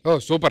అయిపోద్ది. ఓ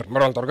సూపర్,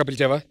 మరి వాళ్ళు త్వరగా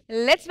పిలిచావా?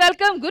 లెట్స్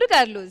వెల్కమ్ గురు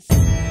కార్లూస్.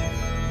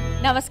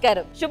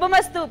 నమస్కారం,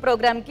 శుభమస్తు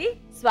ప్రోగ్రామ్ కి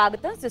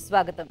స్వాగతం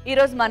సుస్వాగతం. ఈ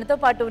రోజు మనతో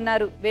పాటు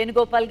ఉన్నారు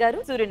వేణుగోపాల్ గారు,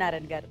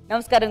 సూర్యనారాయణ గారు.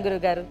 నమస్కారం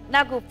గురువు గారు.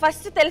 నాకు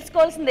ఫస్ట్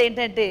తెలుసుకోవాల్సింది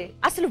ఏంటంటే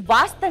అసలు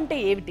వాస్తు అంటే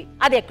ఏమిటి,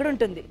 అది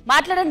ఎక్కడుంటుంది?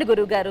 మాట్లాడండి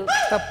గురువు గారు.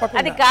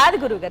 అది కాదు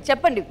గురువు గారు,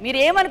 చెప్పండి మీరు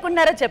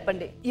ఏమనుకున్నారో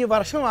చెప్పండి. ఈ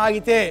వర్షం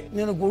ఆగితే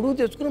నేను గొడుగు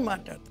తెచ్చుకుని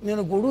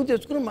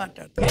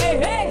మాట్లాడుతాను.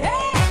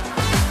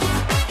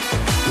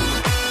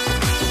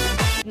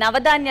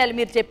 నవధాన్యాలు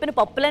మీరు చెప్పిన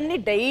పప్పులన్నీ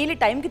డైలీ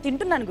టైం కి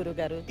తింటున్నాను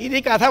గురుగారు. ఇది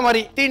కథ,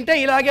 మరి తింటే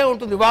ఇలాగే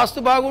ఉంటుంది. వాస్తు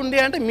బాగుంది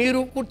అంటే మీరు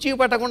కుర్చీ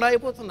పట్టకుండా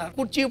అయిపోతున్నారు.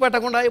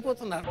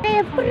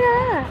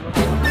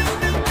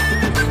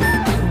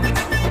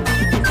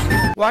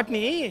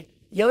 వాటిని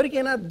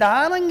ఎవరికైనా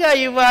దానంగా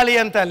ఇవ్వాలి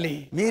అని తల్లి.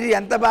 మీరు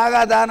ఎంత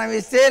బాగా దానం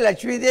ఇస్తే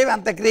లక్ష్మీదేవి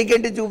అంత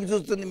క్రికెట్ చూపు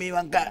చూస్తుంది మీ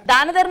వంక.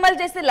 దాన ధర్మాలు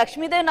చేస్తే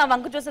లక్ష్మీదేవి నా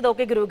వంక చూసేది.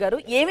 ఓకే గురువు గారు,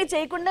 ఏమి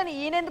చేయకుండా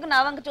ఈయనెందుకు నా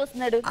వంక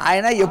చూస్తున్నాడు?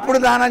 ఆయన ఎప్పుడు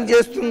దానం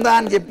చేస్తుందా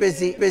అని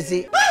చెప్పేసి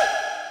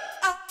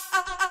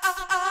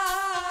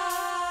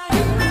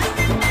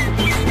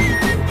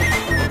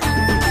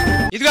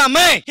ఇదిగా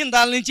అమ్మాయి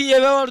ఇందాల నుంచి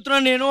ఏవో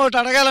అడుగుతున్నాను, నేను ఒకటి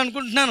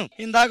అడగాలనుకుంటున్నాను.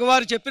 ఇందాక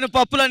వారు చెప్పిన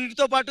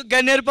పప్పులన్నిటితో పాటు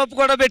గన్నేరు పప్పు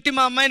కూడా పెట్టి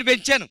మా అమ్మాయిని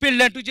పెంచాను.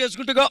 పెళ్ళంటూ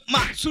చేసుకుంటూ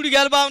మా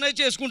సుడిగాల భావన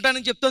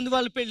చేసుకుంటానని చెప్తుంది.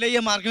 వాళ్ళు పెళ్లి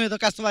అయ్యే మార్గం ఏదో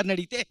కాస్త వారిని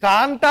అడిగితే.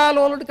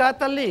 కాంతాలోలుడు కా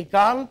తల్లి,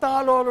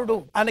 కాంతాలోలుడు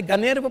ఆయన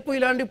గన్నేరు పప్పు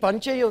ఇలాంటివి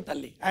పనిచేయవు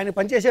తల్లి. ఆయన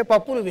పనిచేసే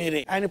పప్పులు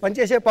వేరే, ఆయన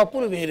పనిచేసే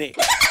పప్పులు వేరే.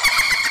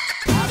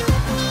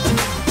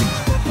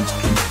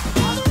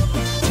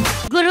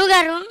 గురువు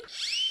గారు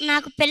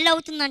నాకు పెళ్ళి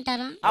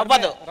అవుతుందంటారా?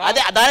 అవ్వదు.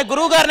 అదే దాని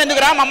గురువు గారిని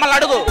ఎందుకురా మమ్మల్ని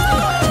అడుగు.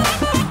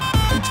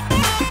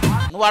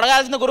 నువ్వు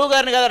అడగాల్సిన గురువు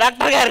గారిని కదా,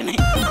 డాక్టర్ గారిని.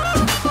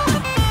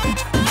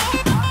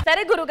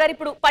 సరే గురుగారు,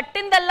 ఇప్పుడు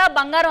పట్టిందల్లా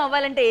బంగారం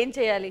అవ్వాలంటే ఏం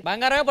చేయాలి?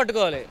 బంగారమే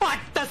పట్టుకోవాలి.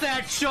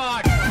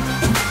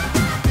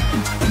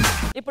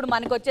 ఇప్పుడు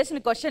మనకు వచ్చేసిన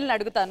క్వశ్చన్లు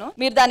అడుగుతాను,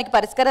 మీరు దానికి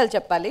పరిష్కారాలు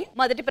చెప్పాలి.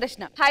 మొదటి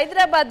ప్రశ్న,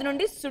 హైదరాబాద్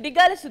నుండి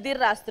సుడిగాలి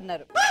సుధీర్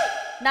రాస్తున్నారు,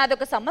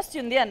 నాదొక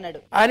సమస్య ఉంది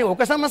అన్నాడు. ఆయన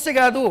ఒక సమస్య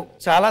కాదు,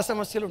 చాలా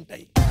సమస్యలు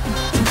ఉంటాయి.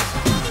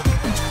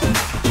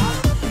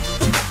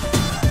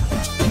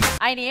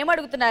 ఆయన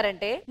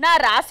ఏమడుగుతున్నారంటే, నా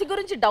రాశి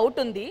గురించి డౌట్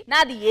ఉంది,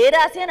 నాది ఏ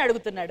రాశి అని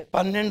అడుగుతున్నాడు.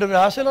 12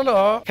 రాశులలో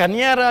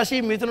కన్యా రాశి,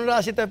 మిథున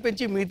రాశి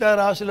తప్పించి మిగతా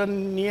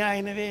రాశులన్నీ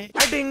ఆయనవే.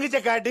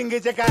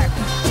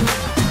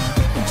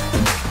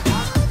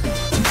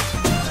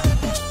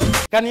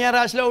 కన్యా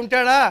రాశిలో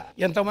ఉంటాడా?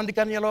 ఎంతమంది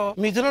కన్యలో?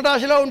 మిథున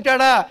రాశిలో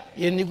ఉంటాడా?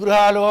 ఎన్ని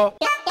గృహాలు?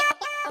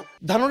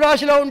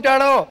 ధనురాశిలో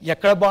ఉంటాడో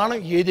ఎక్కడ బాణం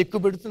ఏది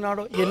ఎక్కువ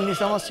పెడుతున్నాడో, ఎన్ని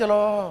సమస్యలో.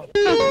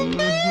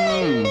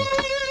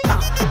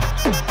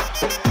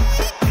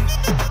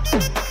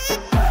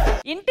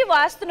 ఇంటి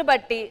వాస్తును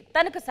బట్టి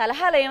తనకు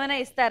సలహాలు ఏమైనా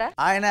ఇస్తారా?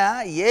 ఆయన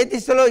ఏ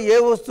దిశలో ఏ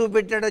వస్తువు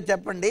పెట్టాడో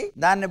చెప్పండి,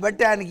 దాన్ని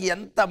బట్టి ఆయనకి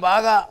ఎంత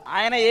బాగా.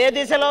 ఆయన ఏ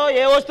దిశలో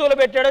ఏ వస్తువులు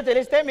పెట్టాడో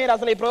తెలిస్తే మీరు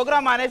అసలు ఈ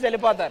ప్రోగ్రామ్ అనేసి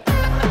వెళ్ళిపోతారు.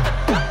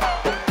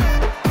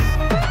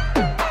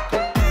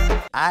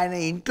 ఆయన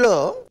ఇంట్లో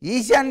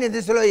ఈశాన్య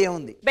దిశలో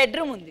ఏముంది?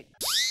 బెడ్రూమ్ ఉంది.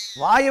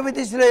 వాయువ్య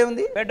దిశలో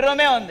ఏముంది?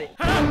 బెడ్రూమే ఉంది.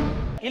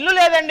 ఇల్లు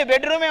లేదండి,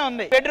 బెడ్రూమే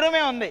ఉంది.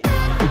 బెడ్రూమే ఉంది.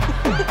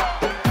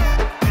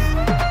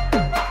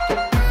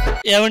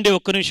 ఏమండి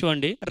ఒక్క నిమిషం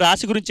అండి,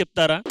 రాశి గురించి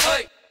చెప్తారా?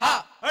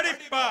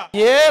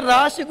 ఏ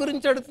రాశి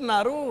గురించి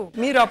అడుగుతున్నారు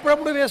మీరు?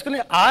 అప్పుడప్పుడు వేసుకునే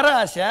ఆ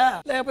రాశ,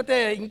 లేకపోతే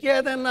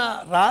ఇంకేదైనా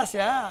రాశ?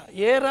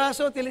 ఏ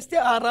రాశో తెలిస్తే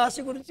ఆ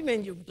రాశి గురించి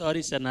మేము చెబుతాం.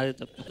 సారీ సార్, నాదే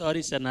తప్పు.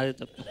 సారీ సార్, నాదే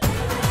తప్పు.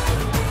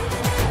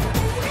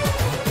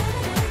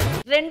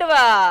 రెండవ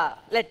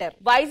లెటర్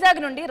వైజాగ్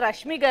నుండి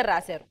రష్మి గారు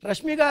రాశారు.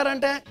 రష్మి గారు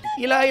అంటే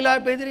ఇలా ఇలా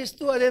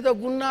బెదిరిస్తూ అదేదో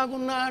గున్నా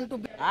గున్నా అంటూ.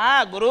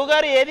 గురువు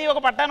గారు ఏది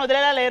ఒక పట్టాన్ని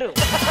వదిలేలా లేరు.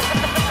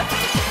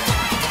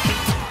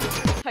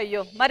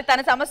 అయ్యో, మరి తన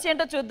సమస్య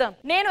ఏంటో చూద్దాం.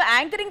 నేను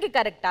యాంకరింగ్ కి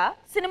కరెక్టా,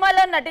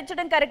 సినిమాలో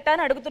నటించడం కరెక్టా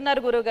అని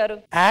అడుగుతున్నారు గురువు గారు.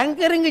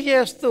 యాంకరింగ్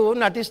చేస్తూ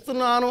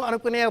నటిస్తున్నాను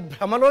అనుకునే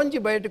భ్రమలోంచి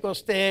బయటకు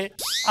వస్తే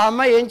ఆ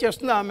అమ్మాయి ఏం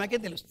చేస్తుందో ఆ అమ్మాయికే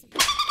తెలుస్తుంది.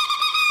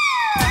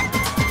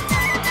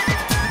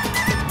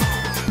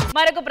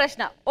 మరొక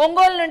ప్రశ్న,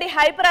 ఒంగోలు నుండి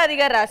హైపరాది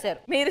గారు రాశారు.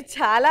 మీరు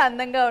చాలా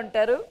అందంగా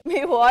ఉంటారు, మీ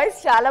వాయిస్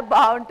చాలా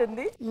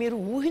బాగుంటుంది. మీరు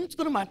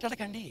ఊహించుకుని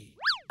మాట్లాడకండి,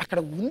 అక్కడ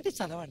ఉంది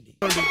చదవండి.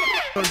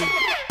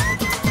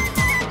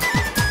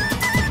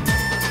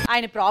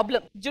 ఆయన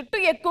ప్రాబ్లం జుట్టు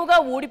ఎక్కువగా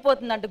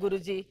ఊడిపోతుందంట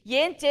గురూజీ,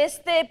 ఏం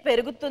చేస్తే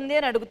పెరుగుతుంది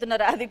అని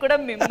అడుగుతున్నారు, అది కూడా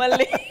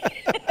మిమ్మల్ని.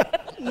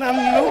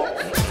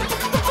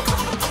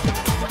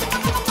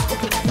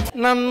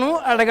 నన్ను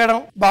అడగడం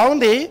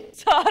బాగుంది.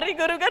 సారీ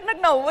గురుగారు,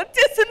 నాకు నవ్వు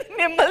వచ్చేసింది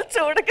మిమ్మల్ని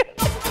చూడగా.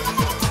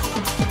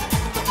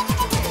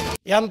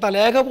 ఎంత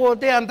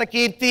లేకపోతే అంత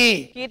కీర్తి.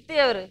 కీర్తి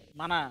ఎవరు?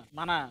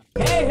 మన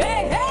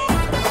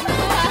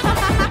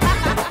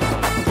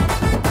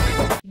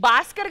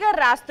భాస్కర్ గారు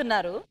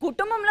రాస్తున్నారు,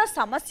 కుటుంబంలో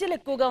సమస్యలు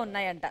ఎక్కువగా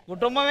ఉన్నాయంట.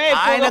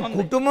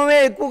 కుటుంబమే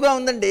ఎక్కువగా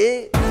ఉందండి.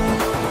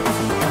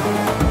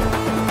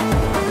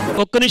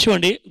 ఒక్క నిమిషం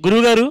అండి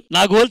గురువు గారు,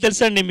 నా గోల్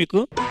తెలుసా అండి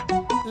మీకు?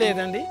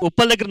 లేదండి.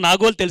 ఉప్పల్ దగ్గర నా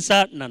గోల్ తెలుసా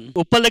నన్ను?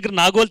 ఉప్పల్ దగ్గర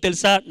నా గోల్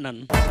తెలుసా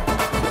నన్ను?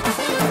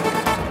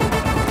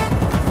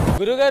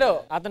 గురుగారు,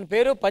 అతని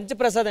పేరు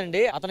పంచప్రసాద్ అండి.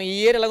 అతను ఈ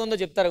ఇయర్ ఎలాగుందో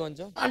చెప్తారా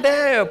కొంచెం? అంటే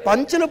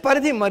పంచుల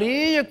పరిధి మరీ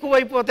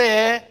ఎక్కువైపోతే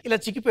ఇలా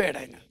చిక్కిపోయాడు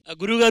ఆయన.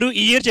 గురుగారు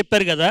ఈ ఇయర్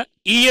చెప్పారు కదా,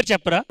 ఈ ఇయర్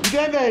చెప్పరా?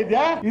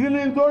 ఇది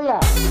నేను చూడలా.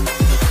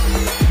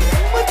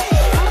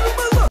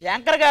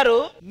 యాంకర్ గారు,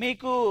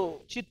 మీకు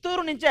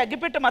చిత్తూరు నుంచి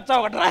అగ్గిపెట్టి మచ్చ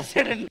ఒకటి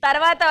రాశాడండి.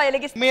 తర్వాత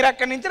మీరు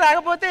అక్కడి నుంచి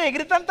రాకపోతే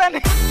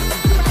ఎగిరితంతానే.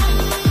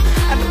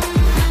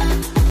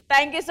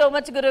 థ్యాంక్ యూ సో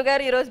మచ్ గురువు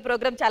గారు, ఈ రోజు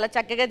ప్రోగ్రామ్ చాలా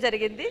చక్కగా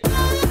జరిగింది.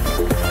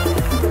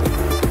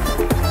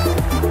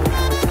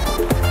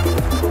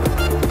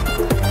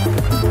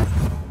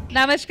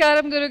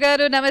 నమస్కారం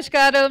గురుగారు,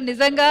 నమస్కారం.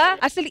 నిజంగా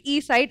అసలు ఈ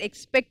సైట్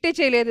ఎక్స్పెక్టే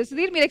చేయలేదు.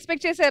 సుధీర్, మీరు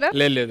ఎక్స్పెక్ట్ చేశారా?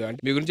 లేదు అంటే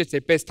మీ గురించి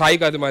చెప్పే స్థాయి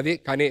కాదు మాది,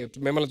 కానీ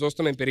మిమ్మల్ని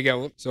చూస్తూ మేము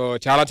పెరిగాము. సో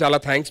చాలా చాలా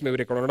థ్యాంక్స్,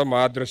 మీరు ఇక్కడ ఉండడం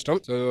మా అదృష్టం.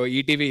 సో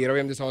ఈటీవీ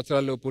 28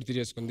 సంవత్సరాలు పూర్తి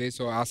చేసుకుంది.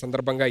 సో ఆ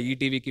సందర్భంగా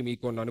ఈటీవీకి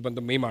మీకు ఉన్న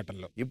అనుబంధం మీ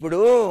మాటల్లో. ఇప్పుడు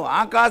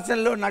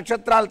ఆకాశంలో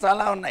నక్షత్రాలు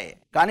చాలా ఉన్నాయి,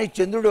 కానీ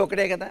చంద్రుడు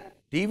ఒకటే కదా.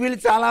 టీవీలు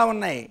చాలా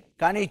ఉన్నాయి,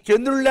 కానీ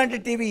చంద్రుడు లాంటి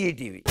టీవీ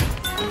ఈటీవీ.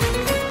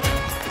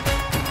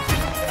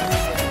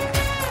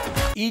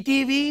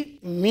 ఈటీవీ,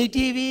 మీ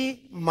టీవీ,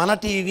 మన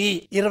టీవీ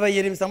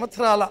 28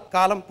 సంవత్సరాల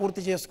కాలం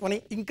పూర్తి చేసుకొని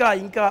ఇంకా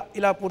ఇంకా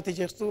ఇలా పూర్తి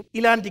చేస్తూ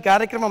ఇలాంటి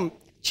కార్యక్రమం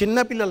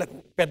చిన్నపిల్లలకు,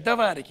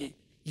 పెద్దవారికి,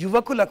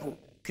 యువకులకు,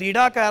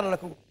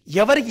 క్రీడాకారులకు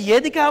ఎవరికి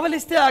ఏది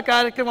కావలిస్తే ఆ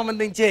కార్యక్రమం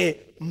అందించే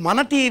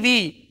మన టీవీ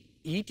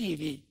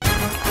ఈటీవీ.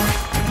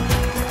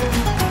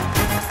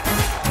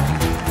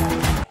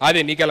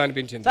 అదే నీకు ఎలా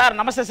అనిపించింది? సార్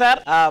నమస్తే సార్.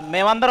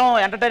 మేమందరం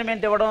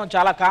ఎంటర్టైన్మెంట్ ఇవ్వడం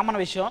చాలా కామన్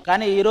విషయం,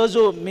 కానీ ఈ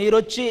రోజు మీరు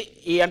వచ్చి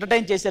ఈ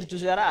ఎంటర్టైన్ చేశారు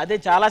చూసారా, అదే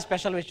చాలా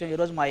స్పెషల్ విషయం ఈ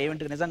రోజు మా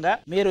ఈవెంట్. నిజంగా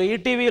మీరు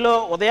ఈటీవీలో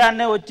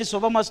ఉదయాన్నే వచ్చి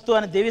శుభమస్తు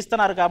అని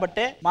దీవిస్తున్నారు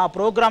కాబట్టి మా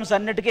ప్రోగ్రామ్స్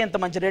అన్నిటికీ ఇంత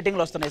మంచి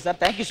రేటింగ్లు వస్తున్నాయి sir.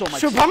 Thank you so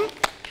much. శుభం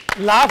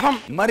లాభం.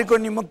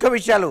 మరికొన్ని ముఖ్య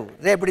విషయాలు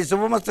రేపటి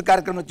శుభమస్తు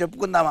కార్యక్రమం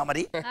చెప్పుకుందామా?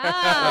 మరి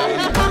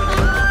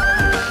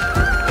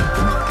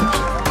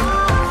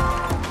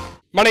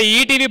మన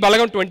ఈటీవీ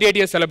బలగం 28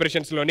 ఇయర్స్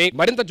సెలబ్రేషన్స్ లోని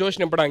మరింత జోష్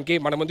నింపడానికి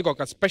మన ముందుకు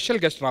ఒక స్పెషల్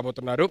గెస్ట్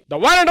రాబోతున్నారు. The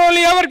one and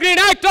only ever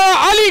green actor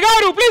Ali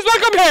గారు. Please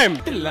welcome him.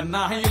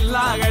 ఇల్లన్నా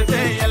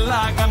ఇల్లాగైతే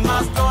ఎల్లాగన్నా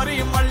స్టోరీ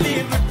మళ్ళీ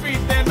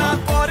రిపీట్ నా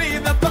కోరి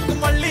దప్పకు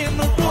మళ్ళీ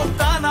నువ్వు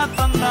తానా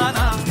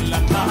తందానా.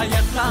 ఇల్లన్నా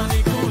ఎట్లా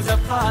నీకు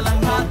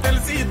చెప్పాలన్నా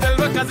తెలిసి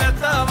తెల్వక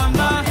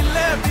చేస్తావన్నా.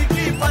 ఇల్లే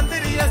బికి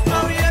పందిరి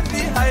చేస్తావు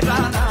ఏంది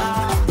హైరానా.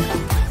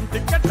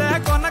 టికెట్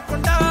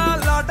కొనకుండా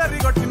లాటరీ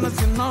కొట్టిన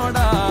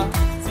సిన్నోడా.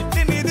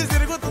 సిట్టి నీది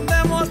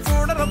తిరుగుతుందేమో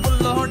చూడర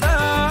బుల్లోడా.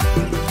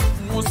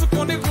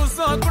 మూసుకొని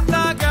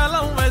కూసోకుండా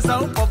గాలం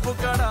వేసావు పప్పు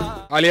కడా.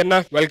 అలీ అన్న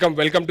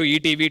welcome to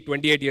ETV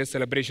 28 years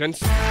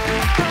celebrations.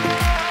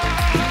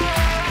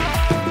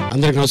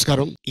 అందరికి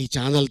నమస్కారం. ఈ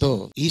ఛానల్ తో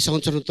ఈ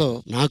సంవత్సరంతో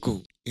నాకు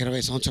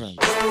 20 సంవత్సరాలు.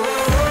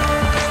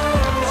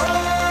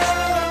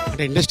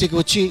 అంటే ఇండస్ట్రీకి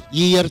వచ్చి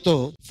ఈ ఇయర్ తో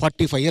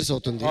 45 ఇయర్స్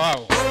అవుతుంది.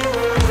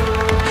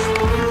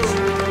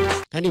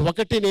 కానీ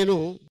ఒకటి నేను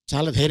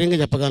చాలా ధైర్యంగా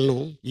చెప్పగలను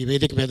ఈ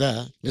వేదిక మీద,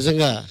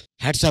 నిజంగా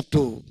హ్యాట్స్ ఆఫ్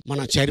టు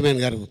మన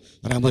చైర్మన్ గారు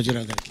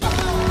రామోజీరావు గారికి.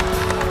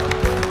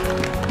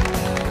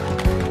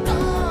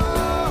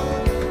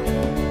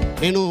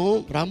 నేను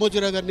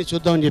రామోజీరావు గారిని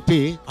చూద్దామని చెప్పి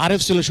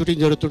ఆర్ఎఫ్సీలో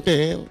షూటింగ్ జరుగుతుంటే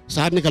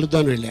సార్ని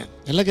కలుద్దామని వెళ్ళా.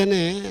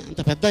 వెళ్ళగానే అంత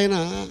పెద్ద ఆయన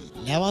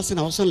లేవాల్సిన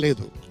అవసరం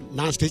లేదు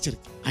నా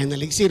స్టేచర్కి. ఆయన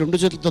లెగిసి 2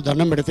 చేతులతో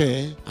దండం పెడితే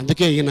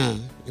అందుకే ఈయన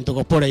ఇంత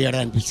గొప్పోడయ్యాడా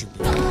అనిపించింది.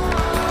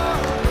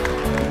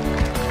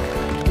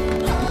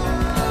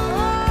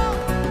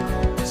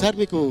 సార్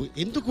మీకు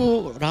ఎందుకు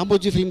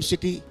రామోజీ ఫిల్మ్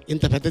సిటీ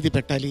ఇంత పెద్దది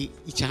పెట్టాలి,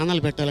 ఈ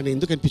ఛానల్ పెట్టాలని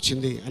ఎందుకు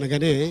అనిపించింది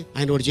అనగానే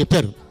ఆయన ఒకటి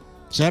చెప్పారు.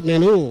 సార్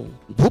నేను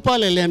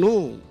భూపాల్ వెళ్ళాను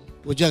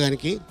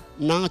ఉద్యోగానికి,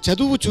 నా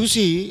చదువు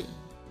చూసి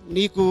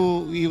నీకు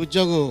ఈ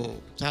ఉద్యోగం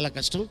చాలా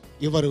కష్టం,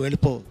 ఇవ్వరు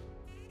వెళ్ళిపో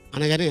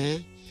అనగానే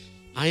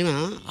ఆయన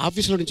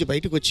ఆఫీసులో నుంచి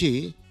బయటకు వచ్చి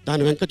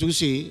దాని వెంక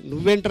చూసి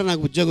నువ్వేంటారా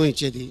నాకు ఉద్యోగం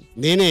ఇచ్చేది,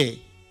 నేనే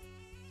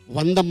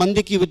 100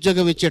 మందికి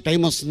ఉద్యోగం ఇచ్చే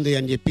టైం వస్తుంది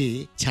అని చెప్పి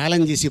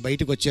ఛాలెంజ్ చేసి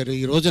బయటకు వచ్చారు.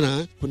 ఈ రోజున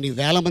కొన్ని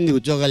వేల మంది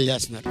ఉద్యోగాలు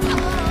చేస్తున్నారు.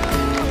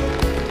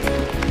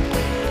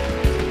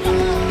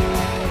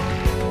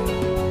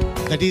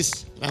 దట్ ఈస్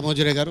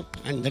రామోజీరావు గారు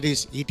and that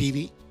is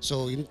ETV. So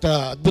ఇంత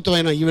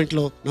అద్భుతమైన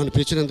ఈవెంట్లో నన్ను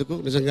పిలిచినందుకు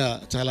నిజంగా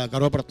చాలా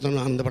గర్వపడుతున్నాను,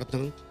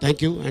 ఆనందపడుతున్నాను.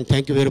 Thank you and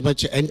thank you very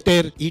much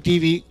entire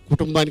ETV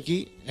కుటుంబానికి,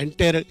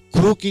 ఎంటైర్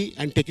క్రూకి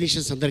అండ్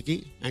టెక్నీషియన్స్ అందరికీ.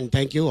 And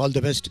thank you, all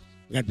the best,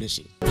 God bless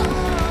you.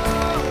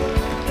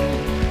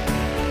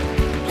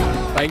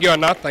 Thank you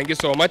అన్న, thank you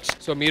so much.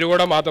 So మీరు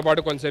కూడా మాతో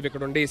పాటు కొంతసేపు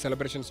ఇక్కడ ఉండి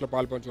సెలబ్రేషన్స్ లో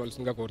పాలు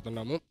పంచుకోవాల్సిందిగా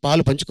కోరుతున్నాము.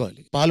 పాలు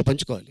పంచుకోవాలి.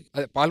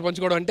 అదే పాలు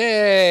పంచుకోవడం అంటే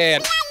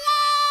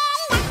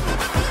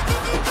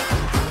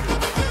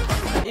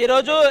ఈ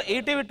రోజు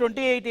ఈటీవీ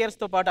 28 ఇయర్స్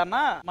తో పాటు అన్న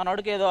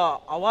మనోడికి ఏదో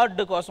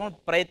అవార్డు కోసం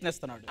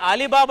ప్రయత్నిస్తున్నాడు.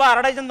 అలీబాబా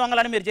అరడజన్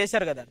దొంగలని మీరు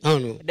చేశారు కదా,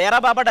 డేరా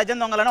బాబా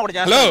డజన్ దొంగలని ఒకటి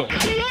చేస్తారు.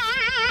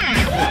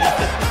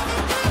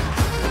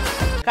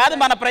 కాదు,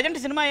 మన ప్రజెంట్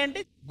సినిమా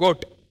ఏంటి?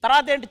 గోట్.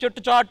 తర్వాత ఏంటి?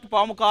 చెట్టు చాట్,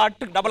 పాము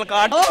cot, double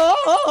cot.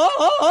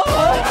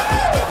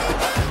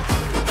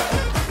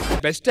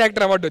 Best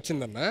actor award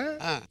వచ్చిందన్న,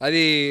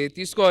 అది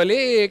తీసుకోవాలి.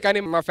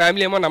 కానీ మా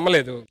ఫ్యామిలీ ఏమో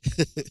నమ్మలేదు.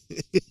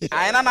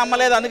 ఆయన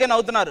నమ్మలేదు, అందుకే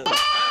నవ్వుతున్నారు.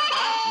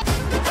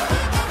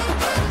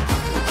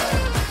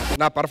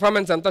 నా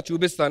పర్ఫార్మెన్స్ అంతా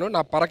చూపిస్తాను, నా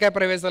పరకాయ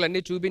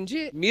ప్రవేశాలన్నీ చూపించి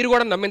మీరు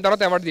కూడా నమ్మిన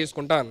తర్వాత అవార్డు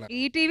తీసుకుంటా అన్న.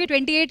 ఈటీవీ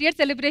 28 ఇయర్స్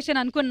సెలబ్రేషన్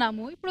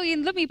అనుకున్నాము, ఇప్పుడు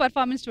ఇందులో మీ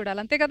పర్ఫార్మెన్స్ చూడాలి,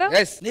 అంతే కదా?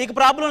 నీకు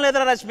ప్రాబ్లం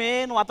లేదురా రష్మి,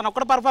 నువ్వు అతను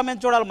ఒక్కడ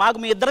పర్ఫార్మెన్స్ చూడాలి, మాకు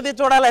మీ ఇద్దరిది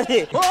చూడాలి. అది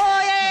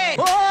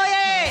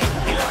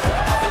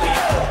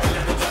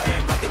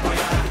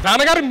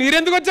నాన్నగారు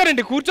మీరెందుకు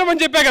వచ్చారండి?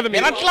 కూర్చోమని చెప్పా కదా.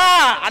 అట్లా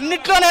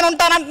అన్నిట్లో నేను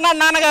ఉంటానంటున్నాడు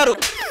నాన్నగారు.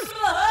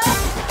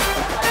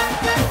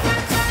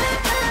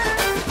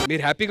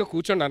 మీరు హ్యాపీగా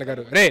కూర్చోండి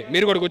నాన్నగారు. రే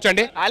మీరు కూడా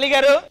కూర్చోండి. అలీ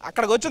గారు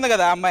అక్కడికి వచ్చింది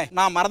కదా అమ్మాయి,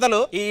 నా మరదలు.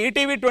 ఈ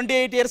ఈటీవీ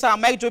 28 ఇయర్స్ ఆ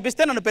అమ్మాయికి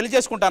చూపిస్తే నన్ను పెళ్లి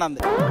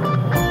చేసుకుంటానంది.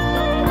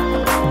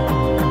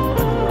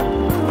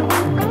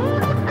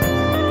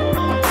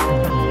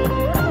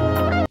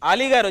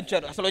 అలీ గారు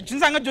వచ్చారు, అసలు వచ్చిన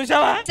సంగతి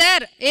చూసావా?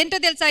 సార్ ఏంటో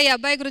తెలుసా ఈ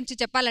అబ్బాయి గురించి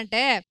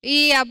చెప్పాలంటే, ఈ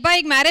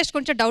అబ్బాయికి మ్యారేజ్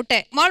కొంచెం డౌటే.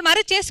 వాళ్ళు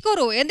మ్యారేజ్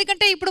చేసుకోరు,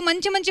 ఎందుకంటే ఇప్పుడు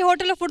మంచి మంచి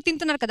హోటల్లో ఫుడ్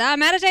తింటున్నారు కదా.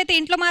 మ్యారేజ్ అయితే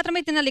ఇంట్లో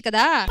మాత్రమే తినాలి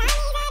కదా.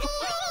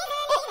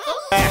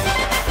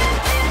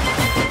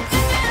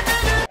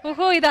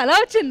 ఓహో, ఇది అలా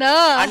వచ్చిందా?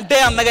 అంటే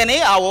అందగాని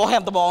ఆ ఊహ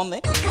ఎంత బాగుంది.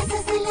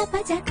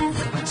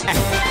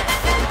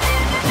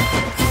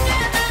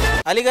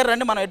 అలీ గారు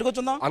రండి, మనం ఎటు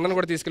కూర్చుందాం. అన్నను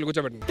కూడా తీసుకెళ్ళి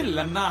కూర్చోబెట్టండి.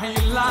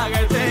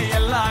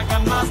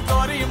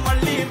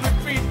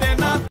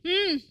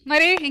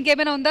 మరి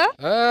ఇంకేమైనా ఉందా?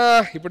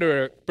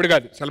 ఇప్పుడు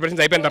కాదు,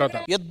 సెలబ్రేషన్స్ అయిపోయిన తర్వాత.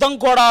 యుద్ధం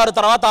కూడా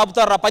తర్వాత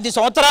ఆపుతారా? 10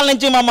 సంవత్సరాల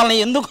నుంచి మమ్మల్ని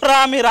ఎందుకురా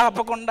మీరు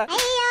ఆపకుండా?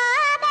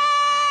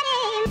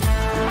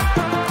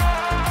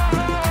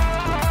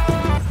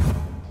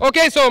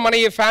 ఓకే, సో మన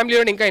ఈ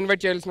ఫ్యామిలీలో ఇంకా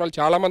ఇన్వైట్ చేయాల్సిన వాళ్ళు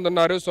చాలా మంది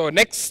ఉన్నారు. సో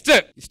నెక్స్ట్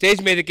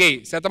స్టేజ్ మీదకి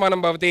శతమానం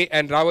భవతి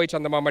అండ్ రాబోయే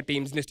చందమామ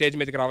టీమ్స్ ని స్టేజ్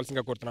మీదకి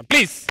రావాల్సిందిగా కోరుతున్నాం,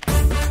 please.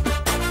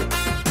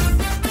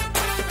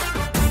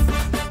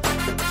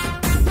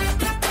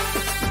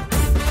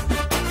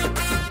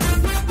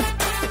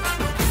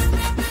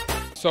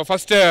 So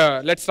first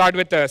let's start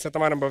with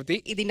Shatamanam Bhavati.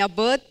 ఇది నా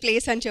బర్త్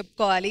ప్లేస్ అని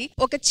చెప్పుకోవాలి.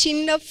 ఒక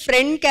చిన్న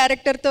ఫ్రెండ్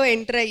క్యారెక్టర్ తో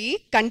ఎంటర్ అయ్యి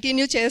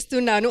కంటిన్యూ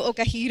చేస్తున్నాను ఒక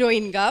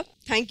హీరోయిన్ గా.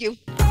 Thank you.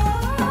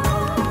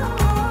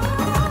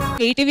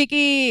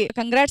 ఈటీవీకి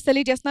కంగ్రాట్స్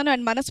తెలియజేస్తున్నాను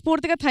అండ్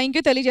మనస్ఫూర్తిగా థ్యాంక్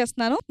యూ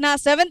తెలియజేస్తున్నాను. నా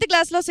 7th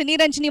క్లాస్ లో సినీ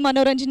రంజని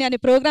మనోరంజని అనే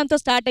ప్రోగ్రామ్ తో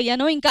స్టార్ట్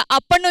అయ్యాను. ఇంకా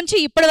అప్పటి నుంచి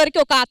ఇప్పటి వరకు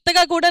ఒక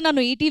అత్తగా కూడా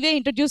నన్ను ఈటీవీ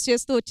ఇంట్రడ్యూస్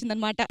చేస్తూ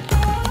వచ్చిందనమాట.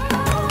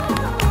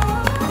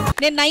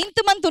 నేను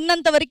 9th మంత్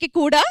ఉన్నంత వరకు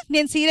కూడా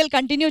నేను సీరియల్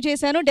కంటిన్యూ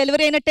చేశాను.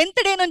 డెలివరీ అయిన 10th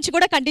డే నుంచి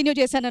కూడా కంటిన్యూ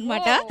చేశాను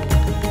అనమాట.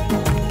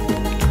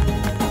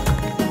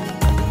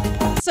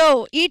 సో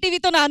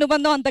ఈటీవీతో నా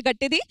అనుబంధం అంత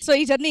గట్టిది. సో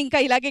ఈ జర్నీ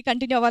ఇంకా ఇలాగే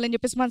కంటిన్యూ అవ్వాలని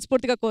చెప్పేసి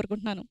మనస్ఫూర్తిగా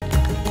కోరుకుంటున్నాను.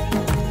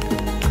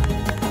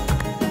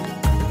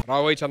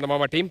 రాబోయే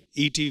చందమామ team.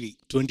 ETV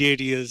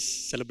 28 years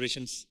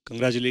celebrations,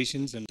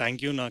 congratulations and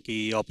thank you నాకు ఈ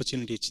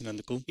ఆపర్చునిటీ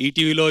ఇచ్చినందుకు.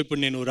 ఈటీవీలో ఇప్పుడు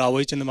నేను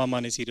రాబోయే చందమామ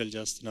అనే సీరియల్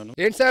చేస్తున్నాను.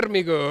 ఏంటి సార్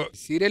మీకు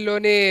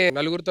సీరియల్లోనే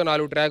నలుగురితో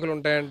 4 ట్రాకులు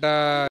ఉంటాయంట?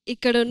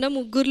 ఇక్కడ ఉన్న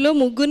ముగ్గురులో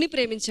ముగ్గురిని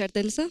ప్రేమించాడు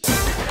తెలుసా?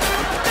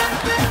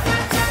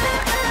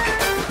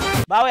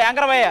 బాబా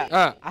యాంకరవయ్య,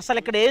 అసలు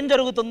ఇక్కడ ఏం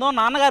జరుగుతుందో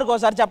నాన్నగారికి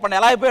ఒకసారి చెప్పండి,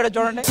 ఎలా అయిపోయాడో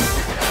చూడండి.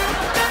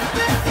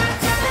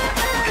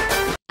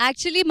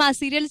 యాక్చువల్లీ మా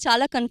సీరియల్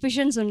చాలా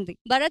కన్ఫ్యూజన్స్ ఉంది.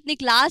 భరత్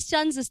నీకు లాస్ట్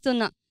ఛాన్స్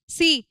ఇస్తున్నా.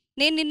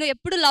 నేను నిన్ను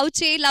ఎప్పుడు లవ్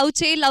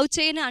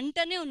చేయి అని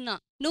అంటనే ఉన్నా,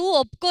 నువ్వు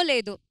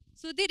ఒప్పుకోలేదు.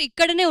 సుధీర్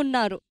ఇక్కడనే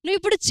ఉన్నారు, నువ్వు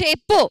ఇప్పుడు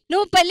చెప్పు,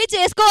 నువ్వు పెళ్లి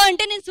చేసుకో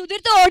అంటే నేను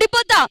సుధీర్తో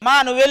ఓడిపోతా. మా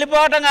నువ్వు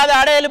వెళ్ళిపోవటం కాదు,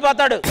 ఆడే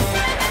వెళ్ళిపోతాడు.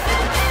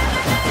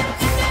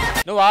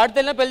 నువ్వు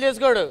ఆడితే పెళ్లి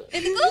చేసుకోడు,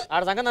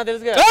 ఆడ సంగతి నాకు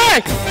తెలుసు.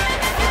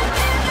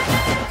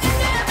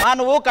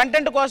 నువ్వు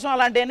కంటెంట్ కోసం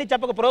అలాంటివన్నీ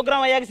చెప్పక,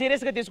 ప్రోగ్రామ్ అయ్యాక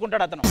సీరియస్ గా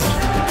తీసుకుంటాడు అతను.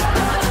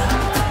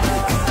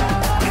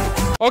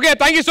 Okay,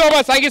 thank you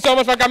so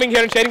much for coming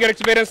here and sharing your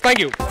experience.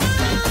 Thank you.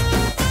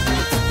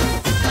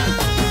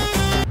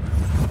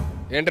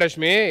 ఏంటి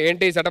రష్మి,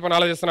 ఏంటి సెటప్ అని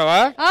ఆలోచిస్తున్నావా?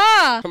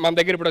 మన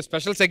దగ్గర ఇప్పుడు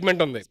స్పెషల్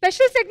సెగ్మెంట్ ఉంది.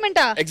 స్పెషల్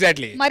సెగ్మెంటా?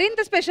 ఎగ్జాక్ట్లీ.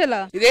 మరింత స్పెషల్.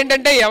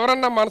 ఇదేంటంటే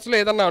ఎవరన్నా మనసులో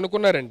ఏదన్నా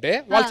అనుకున్నారంటే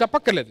వాళ్ళు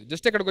చెప్పక్కర్లేదు,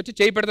 జస్ట్ ఇక్కడికి వచ్చి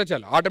చేయి పెడితే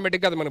చాలు,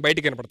 ఆటోమేటిక్ గా అది మనకి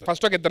బయటికి కనపడుతుంది.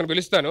 ఫస్ట్ ఒక ఇద్దరు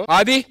పిలుస్తాను.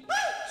 ఆది,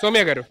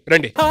 సోమ్య గారు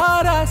రండి.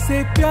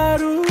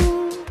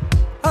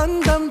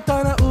 అందం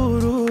తన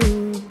ఊరు.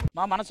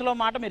 మా మనసులో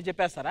మాట మీరు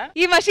చెప్పేస్తారా?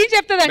 ఈ మషీన్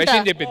చెప్తుందంట.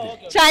 మెషిన్ చెప్పింది.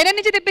 చైనా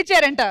నుంచి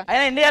తెప్పించారంట.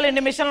 అయినా ఇండియాలో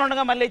ఇన్ని మిషన్లు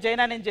ఉండగా మళ్ళీ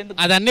చైనా నుంచి ఎందుకు?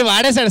 అదన్నీ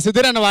వాడేశాడు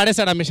సుధీర్ అన్న,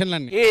 వాడేశాడు ఆ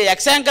మిషన్లన్నీ. ఈ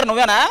ఎక్స్ యాంకర్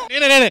నువ్వేనా?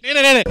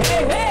 నేనే.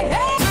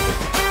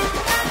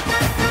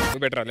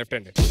 Better left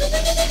hand.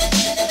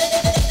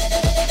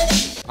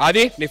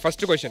 అది నీ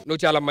ఫస్ట్ క్వశ్చన్.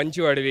 నువ్వు చాలా మంచి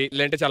వాడివి,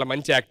 లేదంటే చాలా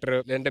మంచి యాక్టర్,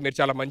 లేదంటే మీరు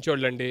చాలా మంచి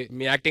వాళ్ళండి,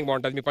 మీ యాక్టింగ్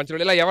బాగుంటుంది, మీ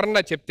పంచులు, ఇలా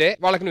ఎవరన్నా చెప్తే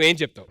వాళ్ళకి నువ్వేం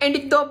చెప్తావు? ఏంటి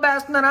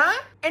దోపేస్తున్నారా?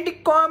 ఏంటి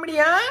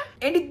కామెడీయా?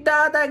 ఏంటి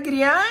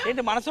దాదాగిరియా?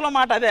 ఏంటి మనసులో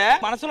మాట అదే?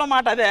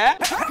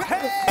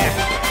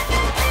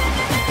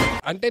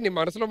 అంటే నీ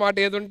మనసులో మాట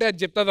ఏదుంటే అది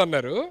చెప్తాది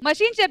అన్నారు.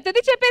 మషీన్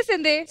చెప్తుంది,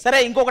 చెప్పేసింది. సరే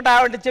ఇంకొకటి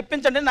ఆవిడ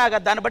చెప్పించండి,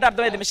 నాకు దాన్ని బట్టి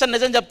అర్థమైంది మిషన్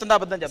నిజం చెప్తుందా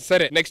అబద్ధం చెప్తా.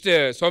 సరే నెక్స్ట్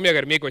సౌమ్య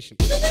గారు మీ క్వశ్చన్.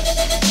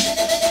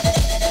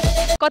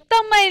 కొత్త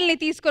అమ్మాయిల్ని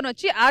తీసుకొని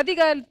వచ్చి ఆది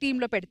గారి టీమ్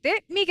లో పెడితే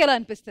మీకు ఎలా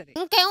అనిపిస్తుంది?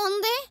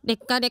 ఇంకేముంది,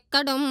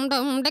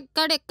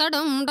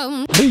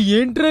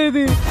 ఏంట్రా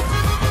ఇది?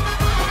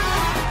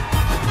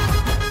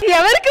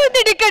 ఎవరికి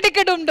ఉంది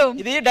డిక్క డుమ్?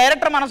 ఇది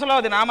డైరెక్టర్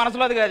మనసులోది, నా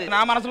మనసులోది కాదు.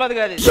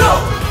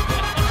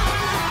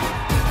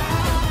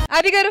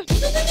 ఆది గారు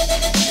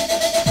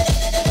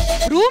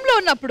రూమ్ లో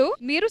ఉన్నప్పుడు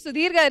మీరు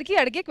సుధీర్ గారికి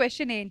అడిగే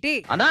క్వశ్చన్ ఏంటి?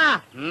 అన్నా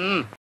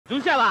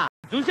చూసావా?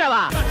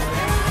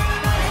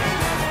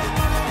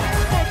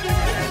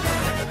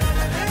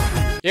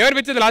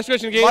 ఏమనిపించింది లాస్ట్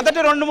క్వశ్చన్ కి? మొదటి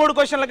 2-3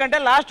 క్వశ్చన్ల కంటే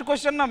లాస్ట్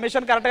క్వశ్చన్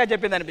మిషన్ కరెక్ట్ గా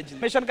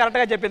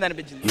చెప్పింది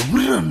అనిపించింది.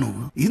 ఎవరురా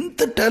నువ్వు ఇంత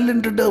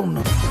టాలెంటెడ్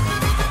ఉన్నావు?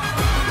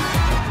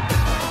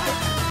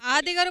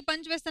 ఆది గారు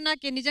పంచ్ వేస్తే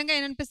నాకు నిజంగా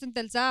ఏమనిపిస్తుంది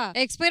తెలుసా?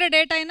 ఎక్స్పైరీ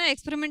డేట్ అయినా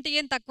ఎక్స్పెరిమెంట్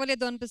ఏం తక్కువ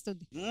లేదు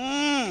అనిపిస్తుంది.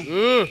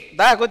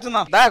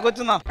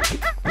 కూర్చుందాం.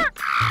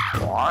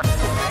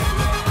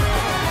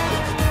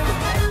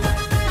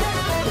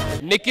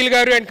 నిఖిల్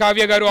గారు అండ్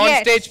కావ్య గారు ఆన్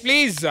స్టేజ్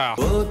ప్లీజ్.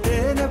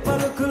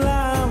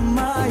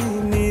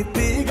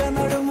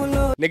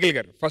 నిఖిల్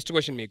గారు ఫస్ట్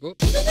క్వశ్చన్ మీకు.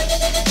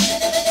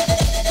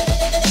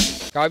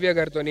 కావ్య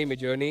గారితో మీ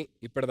జర్నీ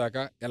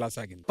ఇప్పటిదాకా ఎలా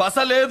సాగింది?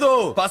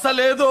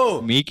 పసలేదు.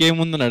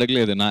 మీకేముందని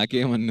అడగలేదు,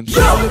 నాకేమన్నా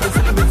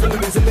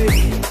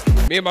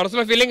మీ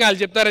మనసులో ఫీలింగ్ వాళ్ళు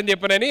చెప్తారని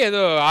చెప్పనని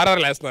ఏదో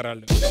ఆర్ఆర్ లేస్తున్నారు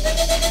వాళ్ళు.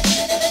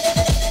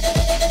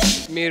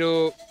 మీరు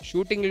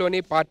షూటింగ్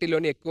లోని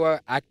పార్టీలోని ఎక్కువ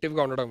యాక్టివ్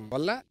గా ఉండడం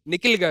వల్ల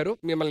నిఖిల్ గారు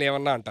మిమ్మల్ని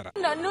ఏమన్నా అంటారా?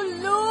 నన్ను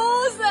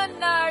లూజ్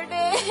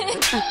అన్నాడే.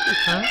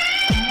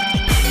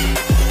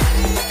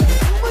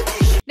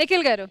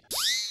 నిఖిల్ గారు,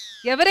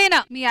 ఎవరైనా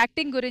మీ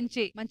యాక్టింగ్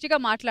గురించి మంచిగా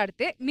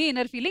మాట్లాడితే మీ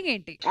ఇన్నర్ ఫీలింగ్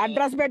ఏంటి?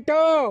 అడ్రస్ పెట్టు,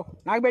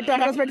 నాకు పెట్టు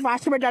అడ్రస్ పెట్టు,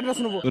 ఫాస్ట్ పెట్టు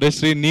అడ్రస్. నువ్వు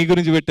శ్రీ నీ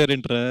గురించి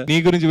పెట్టారేంట్రా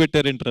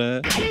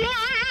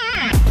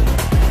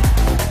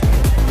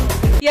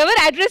ఎవరు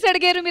అడ్రస్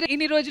అడిగారు మీరు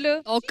ఇన్ని రోజులు?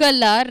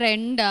 ఒకళ్ళ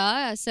రెండా,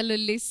 అసలు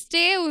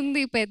లిస్టే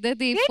ఉంది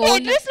పెద్దది.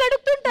 అడ్రస్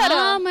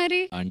అడుగుతుంటారా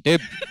మరి? అంటే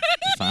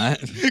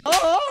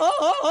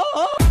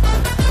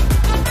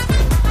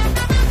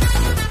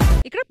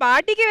ఇక్కడ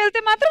పార్టీకి వెళ్తే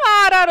మాత్రం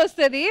ఆర్ఆర్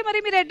వస్తుంది, మరి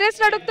మీరు అడ్రస్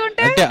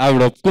అడుగుతుంటే అంటే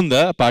ఆవిడ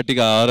ఒప్పుకుందా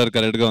పార్టీగా ఆర్ఆర్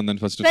కరెక్ట్ గా ఉందని?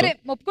 ఫస్ట్ సరే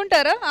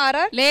ఒప్పుకుంటారా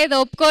ఆర్ఆర్? లేదు,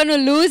 ఒప్పుకోను.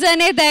 లూజ్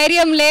అనే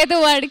ధైర్యం లేదు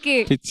వాడికి.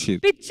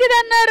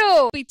 పిచ్చిదన్నారు.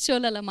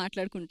 పిచ్చోళ్ళు అలా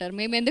మాట్లాడుకుంటారు,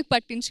 మేము ఎందుకు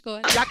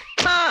పట్టించుకోవాలి?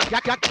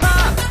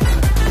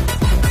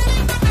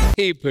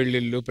 ఈ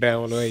పెళ్లిళ్ళు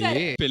ప్రేమలు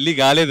అయ్యి పెళ్లి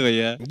కాలేదు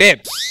అయ్యా. అంటే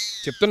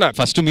చెప్తున్నా,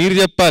 ఫస్ట్ మీరు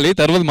చెప్పాలి,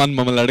 తర్వాత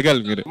మమ్మల్ని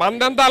అడగాలి మీరు.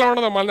 మందంతా అలా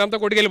ఉండదు, మందంతా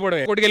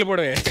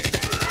కొట్టుకెళ్ళిపోవడమే.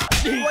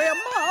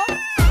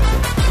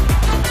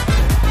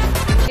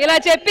 ఇలా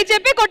చెప్పి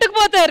చెప్పి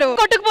కొట్టుకుపోతారు.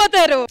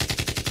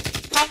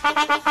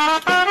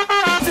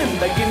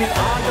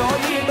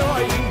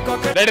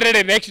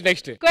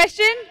 నెక్స్ట్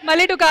క్వశ్చన్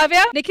మళ్ళీ టు కావ్య.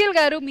 నిఖిల్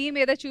గారు మీ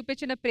మీద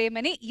చూపించిన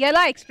ప్రేమని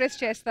ఎలా ఎక్స్ప్రెస్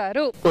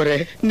చేస్తారు?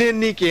 నేను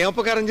నీకేం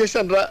అపకారం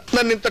చేశాను రా,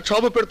 నన్ను ఇంత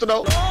క్షోభ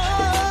పెడుతున్నావు?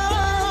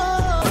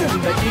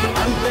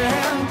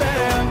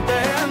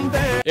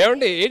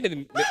 ఏమండి, ఏంటి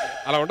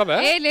అలా ఉంటదా?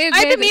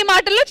 అయితే మీ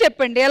మాటల్లో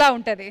చెప్పండి ఎలా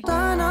ఉంటది.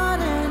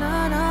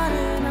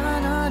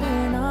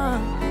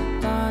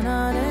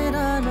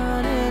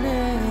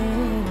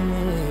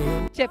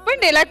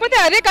 చెప్పండి, లేకపోతే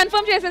అదే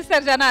కన్ఫర్మ్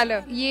చేసేస్తారు జనాలు.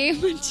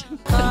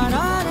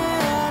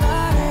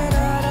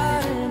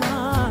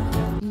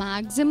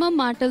 మాక్సిమం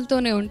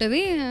మాటలతోనే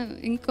ఉంటది.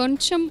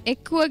 ఇంకొంచెం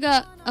ఎక్కువగా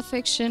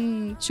అఫెక్షన్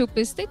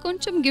చూపిస్తే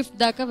కొంచెం గిఫ్ట్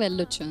దాకా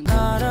వెళ్ళొచ్చు.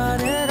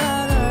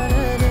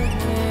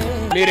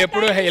 మీరు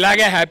ఎప్పుడు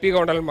ఇలాగే హ్యాపీగా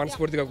ఉండాలని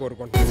మనస్ఫూర్తిగా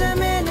కోరుకుంటారు.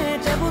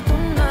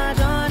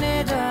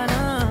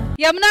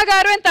 యమునా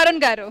గారు అండ్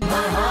తరుణ్ గారు.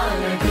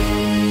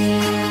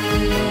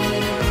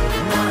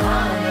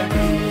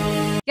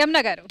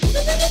 యమునా గారు,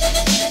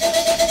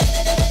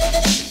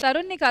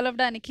 తరుణ్ ని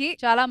కలవడానికి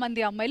చాలా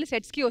మంది అమ్మాయిలు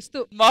సెట్స్ కి వస్తూ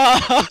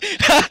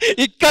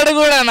ఇక్కడ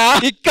కూడానా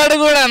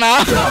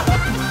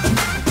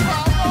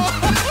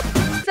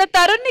సో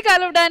తరుణ్ ని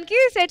కలవడానికి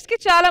సెట్స్ కి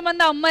చాలా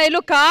మంది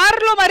అమ్మాయిలు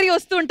కార్లో మరీ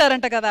వస్తూ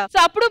ఉంటారంట కదా. సో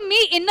అప్పుడు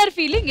మీ ఇన్నర్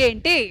ఫీలింగ్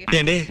ఏంటి?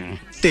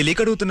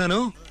 తెలియక అడుగుతున్నాను,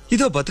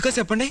 ఇదో బతుక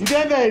చెప్పండి.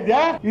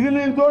 ఇది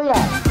నేను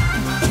చూడలే.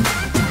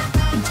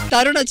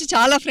 తరుణ్ వచ్చి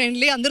చాలా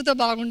ఫ్రెండ్లీ, అందరితో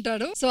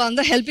బాగుంటాడు. సో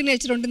అందరూ హెల్పింగ్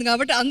నేచర్ ఉంటుంది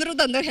కాబట్టి అందరూ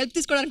హెల్ప్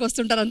తీసుకోవడానికి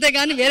వస్తుంటారు,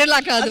 అంతేగాని వేరేలా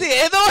కాదు.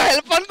 ఏదో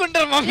హెల్ప్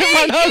అనుకుంటారు.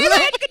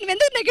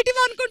 నెగటివ్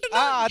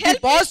అనుకుంటున్నా.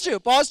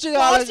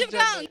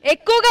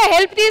 ఎక్కువగా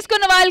హెల్ప్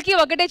తీసుకున్న వాళ్ళకి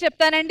ఒకటే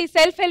చెప్తానండి,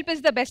 self help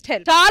is the best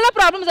help. చాలా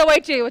ప్రాబ్లమ్స్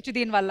అవాయిడ్ చేయవచ్చు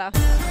దీని వల్ల.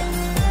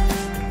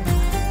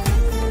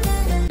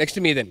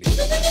 నెక్స్ట్ మీదండి.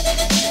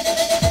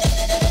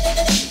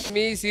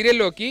 మీ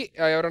సీరియల్లోకి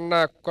ఎవరన్నా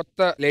కొత్త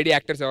లేడీ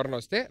యాక్టర్స్ ఎవరన్నా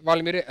వస్తే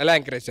వాళ్ళు మీరు ఎలా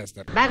ఎంకరేజ్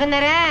చేస్తారు?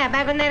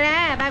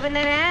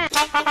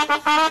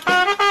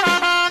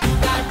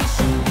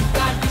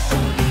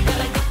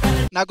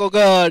 నాకు ఒక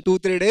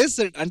 2-3 days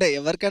అంటే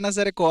ఎవరికైనా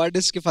సరే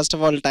కోఆర్డిస్ట్ కి ఫస్ట్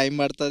ఆఫ్ ఆల్ టైం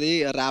పడుతుంది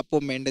ర్యాప్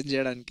మెయింటైన్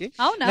చేయడానికి.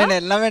 నేను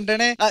వెళ్ళిన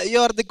వెంటనే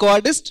you are the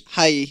కోఆర్డిస్ట్,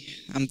 high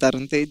I'm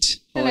Tarun Tej,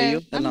 how are you?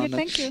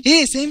 A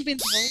same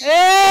pin.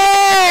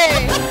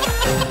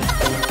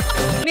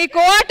 Me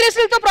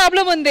కోఆర్డిస్టులతో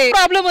problem ఉంది.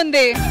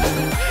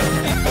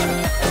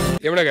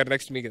 యమునా గారు,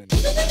 నెక్స్ట్ మీకు.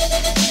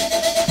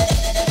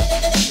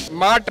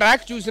 మా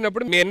ట్రాక్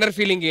చూసినప్పుడు మీ ఇన్నర్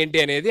ఫీలింగ్ ఏంటి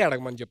అనేది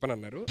అడగమని చెప్పని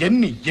అన్నారు.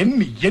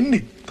 ఎన్ని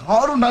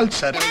దారుణాలు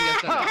సార్.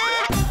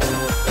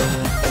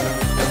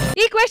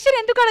 ఈ క్వశ్చన్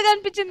ఎందుకు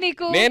అడగాలనిపించింది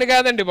నీకు? నేను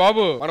కాదండి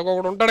బాబు, మనకు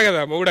ఒకడు ఉంటాడు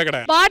కదా మొగుడు. అక్కడ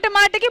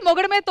మాటకి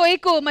మొగుడమే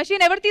తోయికు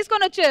మెషిన్ ఎవరు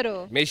తీసుకొని వచ్చారు?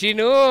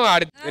 మెషిన్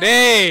రే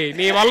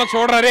నీ వల్ల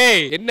చూడరా రే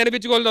ఎన్ని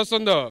అనిపించుకోవాల్సి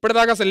వస్తుందో. ఇప్పుడు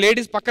దాకా అసలు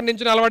లేడీస్ పక్కన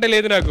నుంచి అలవాటే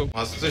లేదు నాకు.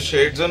 మస్తు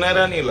షేడ్స్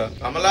ఉన్నారా నీలా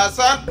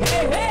కమలాసా.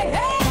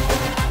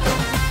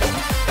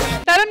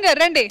 తరుణ్ గారు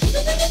రండి.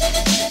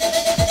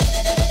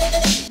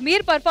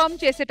 మీరు పర్ఫార్మ్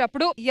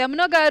చేసేటప్పుడు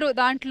యమున గారు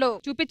దాంట్లో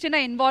చూపించిన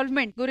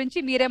ఇన్వాల్వ్మెంట్ గురించి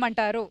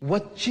మీరేమంటారు?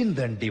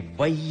 వచ్చిందండి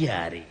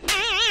వయ్యారి.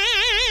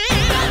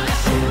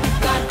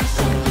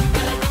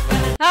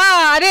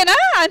 అదేనా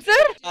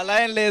ఆన్సర్? అలా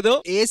ఏం లేదు,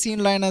 ఏ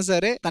సీన్ లో అయినా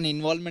సరే తన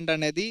ఇన్వాల్వ్మెంట్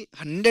అనేది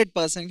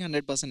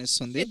 100%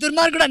 ఇస్తుంది.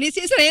 దుర్మార్గుడు నీ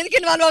సీజన్ ఎందుకు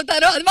ఇన్వాల్వ్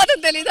అవుతారో అది మాత్రం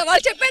తెలియదు,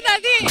 వాళ్ళు చెప్పేది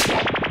అది.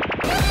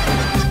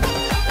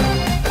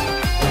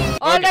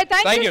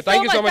 Thank you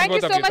so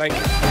much.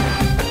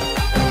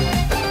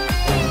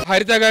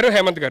 హరిత గారు,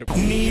 హేమంత్ గారు.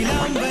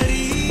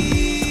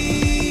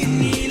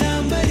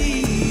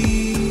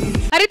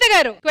 హరిత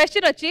గారు,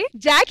 క్వశ్చన్ వచ్చి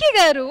జాకీ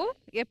గారు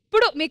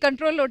ఎప్పుడు మీ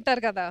కంట్రోల్లో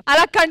ఉంటారు కదా,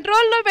 అలా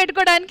కంట్రోల్లో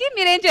పెట్టుకోవడానికి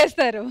మీరేం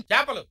చేస్తారు?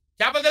 చేపలు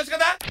తెలుసు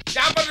కదా,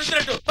 చేపలు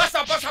రుద్దినట్టు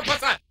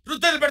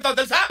రుద్దేది పెడతావు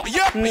తెలుసా?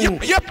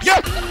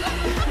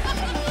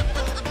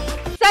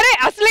 సరే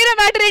అసలైన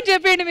మ్యాటర్ ఏం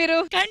చెప్పండి మీరు.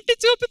 కంటి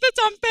చూపుతో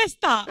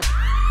చంపేస్తా.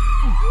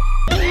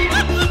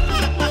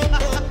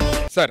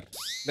 సార్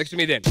నెక్స్ట్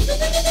మీదే.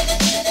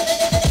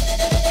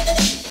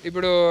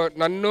 ఇప్పుడు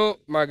నన్ను,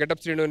 మా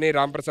గెటప్ శ్రీనుని,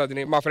 రామ్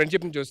ప్రసాద్ని, మా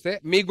ఫ్రెండ్షిప్ ని చూస్తే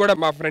మీకు కూడా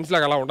మా ఫ్రెండ్స్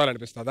లాగా అలా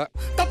ఉండాలనిపిస్తుందా?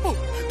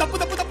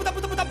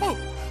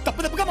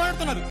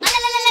 చెప్తున్నారు.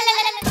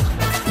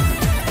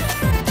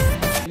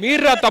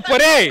 మీరు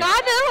తప్పరే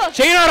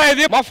చేయనారా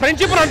ఇది మా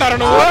ఫ్రెండ్షిప్ అంటారు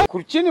నువ్వు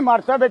కుర్చీని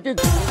మార్చబెట్టి.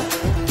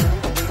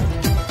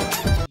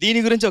 దీని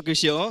గురించి ఒక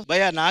విషయం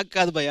భయ్యా, నాకు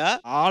కాదు భయ్యా,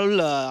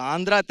 ఆల్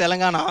ఆంధ్ర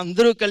తెలంగాణ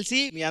అందరూ కలిసి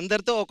మీ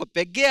అందరితో ఒక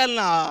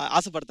పెగ్గేయాలని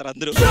ఆశపడతారు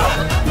అందరూ.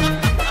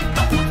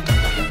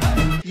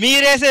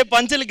 మీరేసే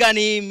పంచులు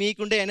కానీ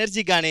మీకుండే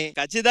ఎనర్జీ కానీ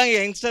ఖచ్చితంగా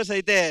యంగ్స్టర్స్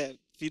అయితే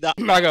ఫిదా.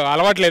 నాకు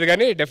అలవాట్లేదు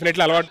కానీ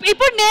డెఫినెట్లీ అలవాటు.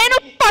 ఇప్పుడు నేను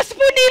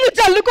పసుపు నీళ్లు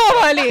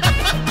చల్లుకోవాలి.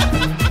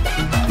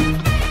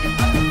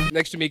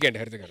 నెక్స్ట్ మీకేంటి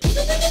హరిత గారు?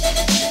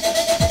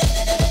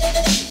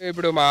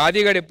 ఇప్పుడు మా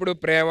ఆదిగాడు ఎప్పుడు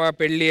ప్రేమ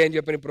పెళ్లి అని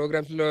చెప్పిన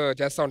ప్రోగ్రామ్స్ లో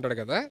చేస్తా ఉంటాడు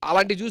కదా,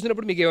 అలాంటివి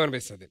చూసినప్పుడు మీకు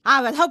ఏమనిపిస్తుంది? ఆ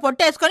విధవ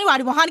పొట్టేసుకొని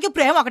వాడి మొహానికి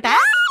ప్రేమ ఒకటే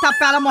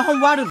తప్పాల మొహం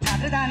వాడు.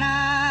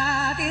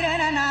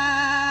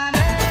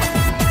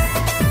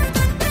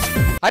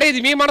 అరే ఇది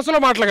మీ మనసులో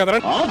మాటలు కదా.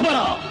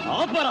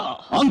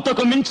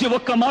 అంతకు మించి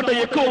ఒక్క మాట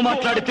ఎక్కువ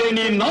మాట్లాడితే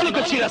నీ నాలుక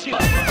చీరేస్తా.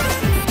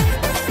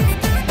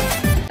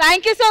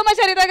 థ్యాంక్ యూ సో మచ్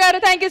హరిత గారు,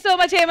 thank you so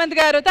much Hemant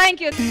గారు,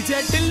 థ్యాంక్ యూ.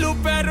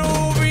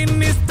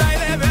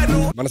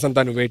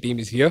 మనసంతా నువ్వే team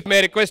is here. May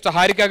request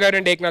Harika గారు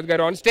అండ్ ఏక్నాథ్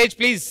గారు ఆన్ స్టేజ్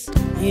ప్లీజ్.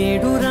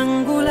 7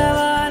 రంగుల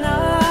వాన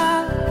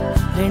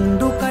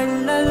 2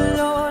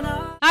 కళ్ళల్లోన.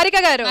 హారిక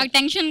గారు, నాకు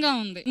టెన్షన్ గా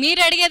ఉంది.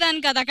 మీరు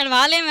అడిగేదాన్ని కదా అక్కడ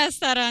వాళ్ళేం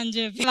వేస్తారా అని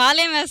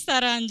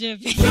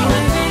చెప్పి.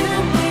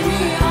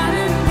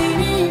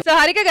 సో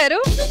హారిక గారు,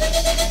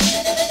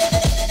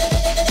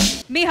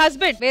 మీ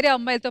హస్బెండ్ వేరే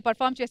అమ్మాయిలతో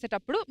పర్ఫార్మ్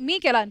చేసేటప్పుడు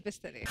మీకు ఎలా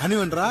అనిపిస్తుంది?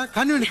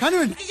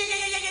 కానివ్వండి.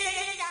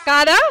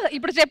 కాదా?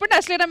 ఇప్పుడు చెప్పండి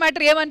అసలైన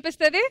మ్యాటర్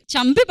ఏమనిపిస్తుంది?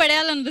 చంపి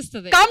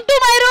పడేయాలనిపిస్తుంది. Come to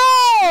my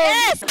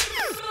room.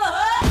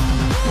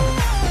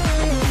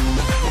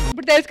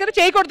 ఇప్పుడు తెలుసు కదా,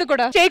 చేయకూడదు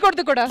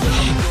కూడా.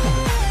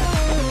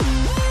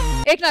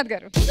 ఏక్నాథ్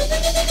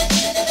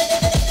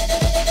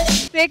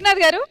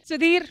గారు,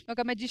 సుధీర్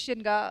ఒక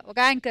మెజిషియన్ గా, ఒక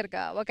యాంకర్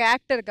గా, ఒక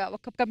యాక్టర్ గా,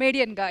 ఒక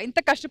కమేడియన్ గా ఇంత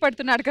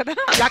కష్టపడుతున్నాడు కదా,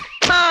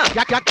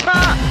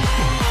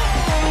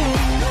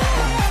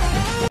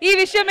 ఈ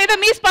విషయం మీద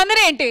మీ స్పందన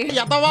ఏంటి?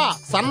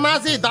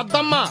 సన్నాసి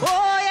దద్దమ్మ.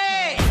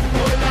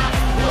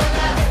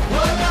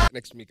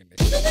 నెక్స్ట్ మీకండి.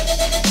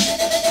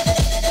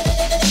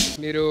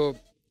 మీరు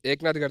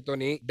ఏక్నాథ్ గారితో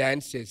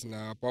డాన్స్ చేసిన,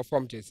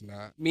 పర్ఫార్మ్ చేసిన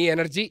మీ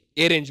ఎనర్జీ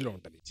ఏ రేంజ్ లో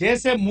ఉంటది?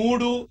 చేసే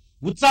మూడు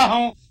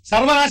ఉత్సాహం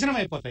సర్వనాశనం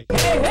అయిపోతాయి.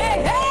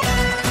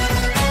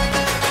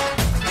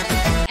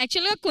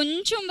 యాక్చువల్ గా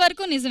కొంచెం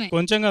వరకు నిజమే.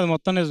 కొంచెం కాదు,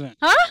 మొత్తం నిజమే.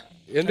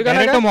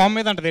 ఎందుకంటే మొహం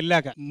మీద అంటే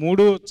వెళ్ళాక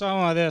మూడు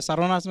ఉత్సాహం అదే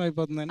సర్వనాశనం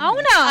అయిపోతుంది.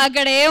 అవునా?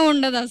 అక్కడ ఏ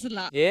ఉండదు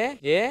అసలు.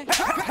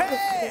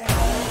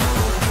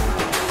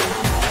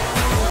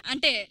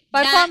 అంటే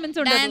పర్ఫార్మెన్స్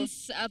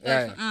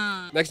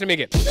నెక్స్ట్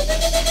మీకే.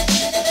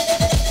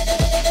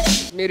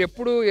 మీరు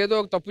ఎప్పుడు ఏదో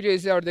ఒక తప్పు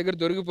చేసి ఆవిడ దగ్గర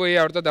దొరికిపోయి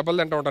ఆవిడతో దెబ్బలు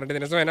తింటూ ఉంటారంటే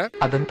ఇది నిజమేనా?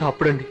 అదంతా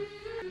అప్పుడండి,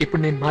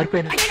 ఇప్పుడు నేను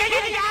మారిపోయినా.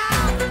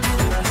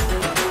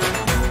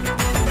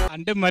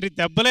 అంటే మరి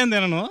దెబ్బలేం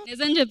తినను.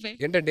 నిజం చెప్పే.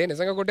 ఏంటంటే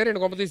నిజంగా కొట్టారు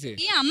రెండు కొంప తీసి.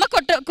 ఈ అమ్మ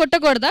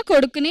కొట్టకూడదా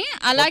కొడుకుని?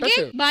 అలాగే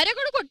భార్య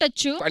కూడా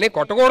కొట్టచ్చు. అని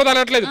కొట్టకూడదు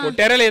అనట్లేదు,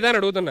 కొట్టారా లేదా అని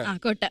అడుగుతున్నా.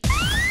 కొట్ట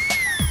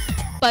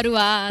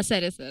పరువా?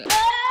 సరే.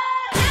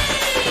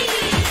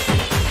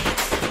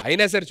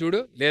 అయినా సరే చూడు,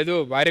 లేదు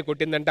భార్య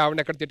కొట్టిందంటే ఆవిడ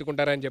ఎక్కడ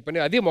తిట్టుకుంటారా అని చెప్పని,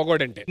 అది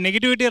మొగోడంటే.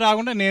 నెగిటివిటీ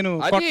రాకుండా నేను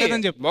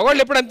కొట్టలేదని చెప్పి.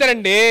 మొగోళ్ళు ఎప్పుడు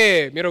అంతేనండి.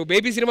 మీరు ఒక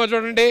బేబీ సినిమా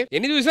చూడండి,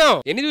 ఎన్ని చూసాం.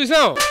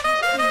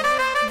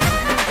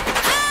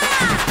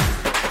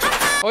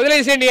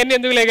 వదిలేసేయండి అన్ని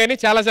ఎందుకులే కానీ.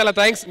 చాలా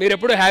థ్యాంక్స్. మీరు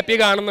ఎప్పుడు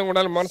హ్యాపీగా ఆనందంగా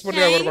ఉండాలి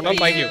మనస్ఫూర్తిగా కోరుకుంటాం.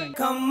 Thank you.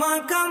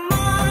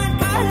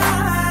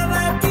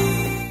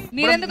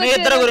 మీ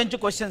ఇద్దరు గురించి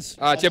క్వశ్చన్స్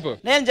చెప్పు.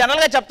 నేను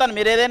జనరల్ గా చెప్తాను,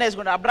 మీరు ఏదైనా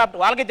వేసుకుంటారు.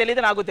 అప్పుడు వాళ్ళకి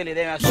తెలియదు, నాకు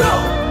తెలియదు.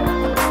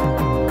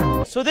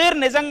 సుధీర్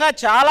నిజంగా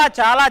చాలా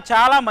చాలా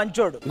చాలా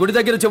మంచోడు. గుడి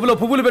దగ్గర చెవులో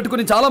పువ్వులు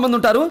పెట్టుకుని చాలా మంది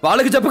ఉంటారు,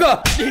 వాళ్ళకి చెప్పుగా.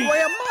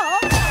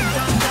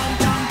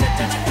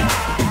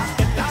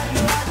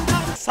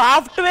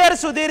 సాఫ్ట్వేర్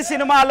సుధీర్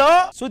సినిమాలో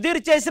సుధీర్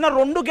చేసిన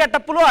 2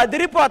 గెటప్లు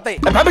అదిరిపోతాయి.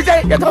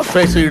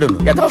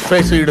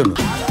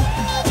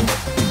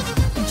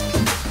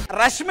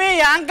 రష్మి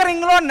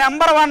యాంకరింగ్ లో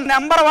నెంబర్ వన్.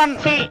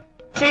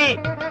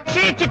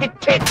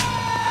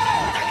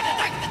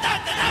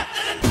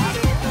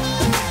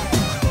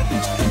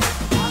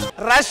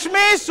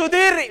 రష్మి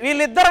సుధీర్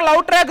వీళ్ళిద్దరు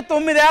లవ్ ట్రాక్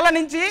 9 ఏళ్ల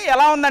నుంచి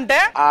ఎలా ఉందంటే,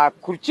 ఆ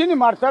కుర్చీని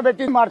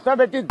మార్చబెట్టి.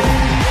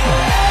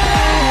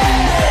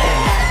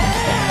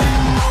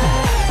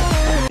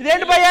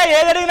 ఇదేంటి భయ్యా,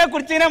 ఏదడిగినా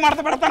కుర్చీనే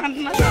మడత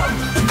పెడతానంటున్నా.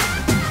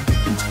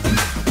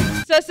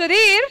 సో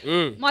సుధీర్,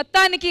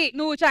 మొత్తానికి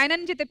నువ్వు చైనా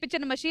నుంచి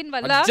తెప్పించిన మెషిన్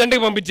వల్ల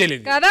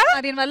పంపించేలేదు కదా,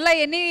 దీని వల్ల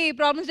ఎన్ని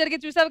ప్రాబ్లమ్స్ జరిగి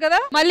చూసావు కదా.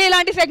 మళ్ళీ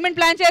ఇలాంటి సెగ్మెంట్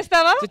ప్లాన్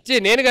చేస్తావా?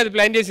 నేను కాదు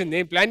ప్లాన్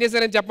చేసింది. ప్లాన్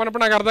చేశానని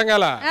చెప్పనప్పుడు నాకు అర్థం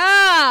కాల.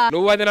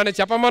 నువ్వు అది నన్ను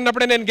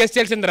చెప్పమన్నప్పుడే నేను గెస్ట్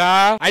చేసిందిరా.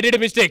 I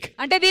did mistake.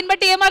 అంటే దీన్ని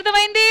బట్టి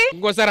ఏమర్థమైంది?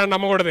 ఇంకోసారి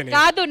నమ్మకూడదని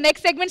కాదు,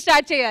 నెక్స్ట్ సెగ్మెంట్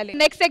స్టార్ట్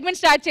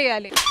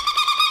చేయాలి.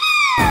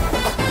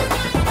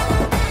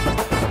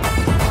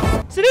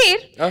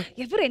 సుధీర్,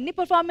 ఎవరు ఎన్ని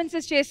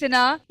పర్ఫార్మెన్సెస్ చేసినా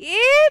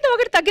ఏదో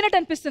ఒకటి తగ్గినట్టు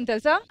అనిపిస్తుంది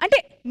తెలుసా. అంటే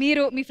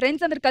మీరు మీ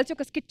ఫ్రెండ్స్ అందరు కలిసి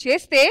ఒక స్కిట్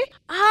చేస్తే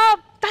ఆ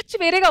టచ్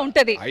వేరేగా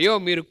ఉంటది. అయ్యో,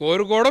 మీరు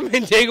కోరుకోవడం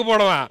మేము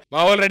చేయకపోవడమా? మా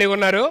వాళ్ళు రెడీగా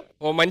ఉన్నారు,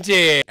 ఓ మంచి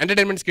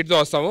ఎంటర్టైన్మెంట్ స్కిట్ తో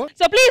వస్తాము.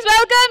 So please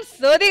welcome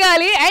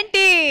సోదిగాలి and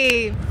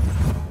team.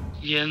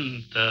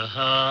 ఎంత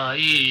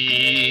హాయి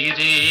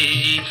రే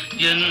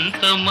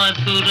ఎంత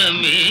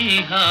మధురమే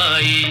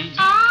హాయి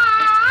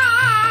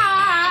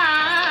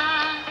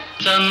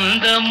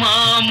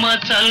చందమామ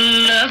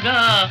చల్లగా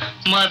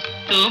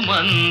మత్తు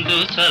మందు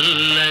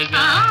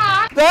చల్లగా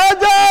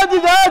రాజాది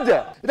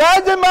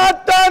రాజ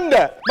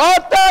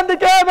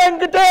మాతాండకే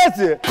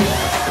వెంకటేష్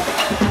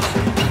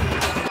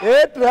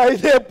ఏట్రా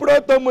ఇది ఎప్పుడో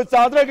 9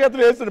 సంవత్సరాల క్రితం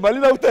వేస్తుంది మళ్ళీ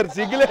నవ్వుతారు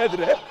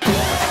సిగ్గులేదురే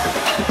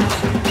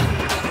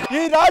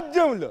ఈ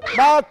రాజ్యంలో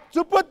మా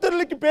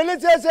సుపుత్రులకి పెళ్లి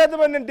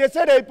చేసేదని నేను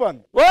డిసైడ్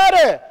అయిపోయింది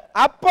ఓరే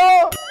అప్పో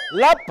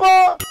లప్పో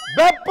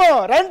బెప్పో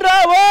రండ్రా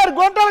ఓర్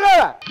గుంటలు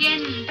కదా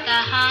ఎంత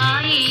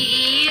హాయి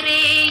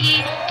రేయి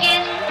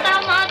ఎంత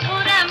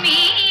మధురమే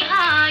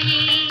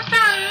హాయి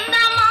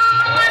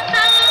చందమామ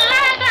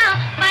చల్లగా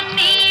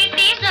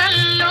పన్నీటి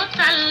జల్లు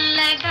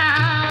చల్లగా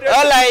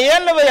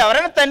నువ్వు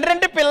ఎవరైనా తండ్రి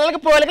అంటే పిల్లలకి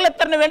పోలికలు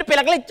ఇస్తారు నువ్వేంటి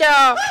పిల్లకలు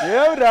ఇచ్చావు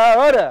ఏవురా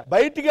ఓరా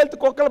బయటికి వెళ్తే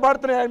కుక్కలు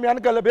పడుతున్నాయా మీ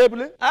వెనకాల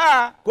బేబులు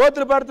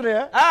కోతులు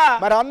పడుతున్నాయా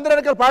మరి అందరు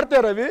వెనకాల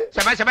పడతారు అవి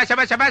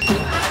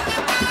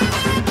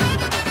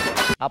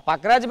ఆ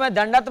పక్కరాజు మీద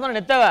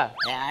దండెత్తమని ఎత్తావా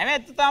ఏమి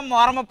ఎత్తుతాం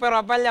 30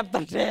 రూపాయలు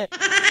చెప్తాంటే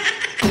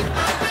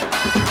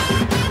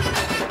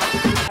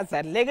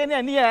సర్లే కానీ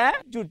అనియా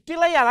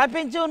జుట్టిలా ఎలా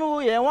పెంచావు నువ్వు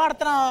ఏం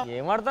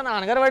వాడుతున్నావు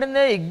నాన్నగారు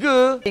పడింది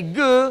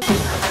ఇగ్గు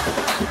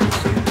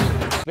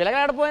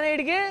పిల్లగాడిపోయినా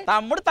వీడికి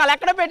తమ్ముడు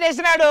తలెక్కడ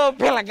పెట్టేసినాడు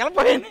పిల్లకలు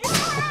పోయింది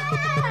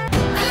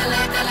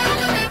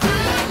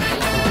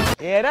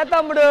ఏరా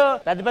తమ్ముడు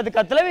పెద్ద పెద్ద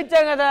కత్తులు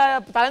ఇచ్చాం కదా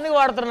తలెందుకు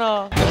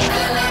వాడుతున్నావు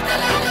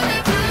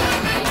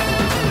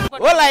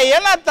ఓలయ్యా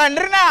నా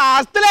తండ్రి నా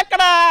ఆస్తులు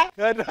ఎక్కడా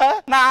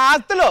నా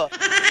ఆస్తులు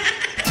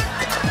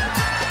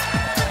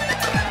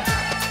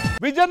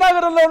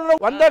విజయనగరంలో ఉన్న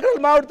 100 ఎకరాల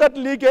మామిడి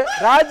తోటలు నీకే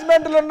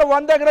రాజమండ్రిలో ఉన్న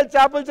 100 ఎకరాల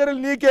చేపల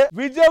చెరువులు నీకే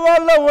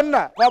విజయవాడలో ఉన్న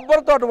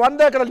కొబ్బరి తోట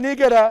 100 ఎకరాలు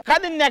నీకేరా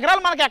కాదు ఇన్ని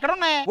ఎకరాలు మనకి ఎక్కడ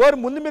ఉన్నాయి ఓరు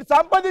ముందు మీరు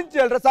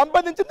సంపాదించాలి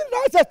సంపాదించింది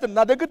రాసేస్తాను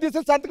నా దగ్గర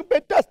తీసుకుని సంతకం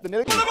పెట్టేస్తాను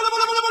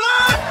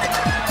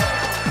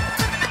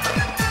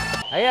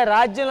అయ్యా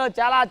రాజ్యంలో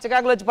చాలా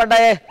అచ్చకాకులు వచ్చి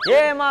పడ్డాయి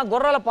మా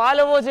గుర్రాల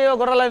పాలు పోసేవో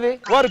గుర్రాలు అవి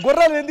వారి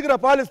గుర్రాలు ఎందుకు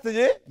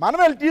పాలిస్తాయి మనం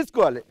వెళ్ళి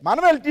తీసుకోవాలి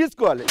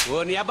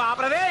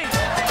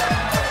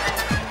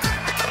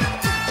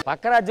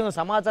పక్క రాజ్యం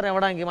సమాచారం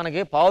ఇవ్వడానికి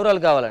మనకి పౌరాలు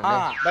కావాలండి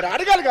మరి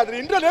అడగాలి కాదు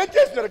ఇంట్లో ఏం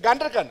చేస్తున్నారు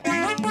గంట కన్నా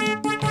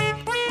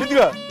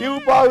ఇదిగో ఇవి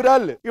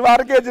పావురాళ్ళు ఇవి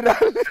 1/2 కేజీ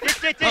రాళ్ళు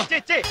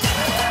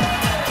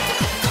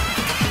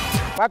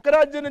పక్క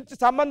రాజ్యం నుంచి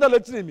సంబంధాలు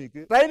వచ్చినాయి మీకు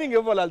ట్రైనింగ్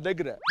ఇవ్వాలి వాళ్ళ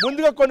దగ్గర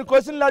ముందుగా కొన్ని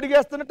క్వశ్చన్లు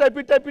అడిగేస్తున్నా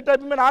టైపి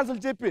మీద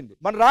ఆన్సర్లు చెప్పింది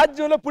మన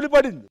రాజ్యంలో పులి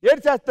పడింది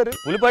ఏడు చేస్తారు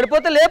పులి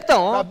పడిపోతే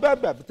లేపుతాం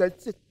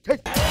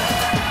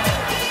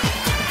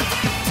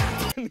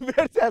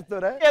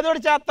చేస్తారా ఏదో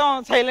చేస్తాం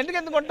సైలెంట్ గా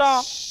ఎందుకుంటాం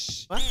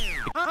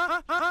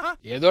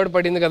ఏదోటి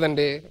పడింది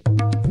కదండి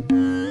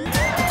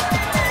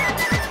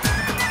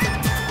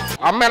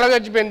అమ్మ ఎలా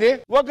చచ్చిపోయింది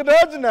ఒక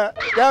రోజున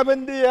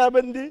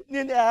 50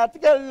 నేను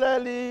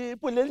ఆటకెళ్ళాలి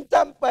పులిని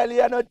చంపాలి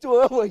అని వచ్చి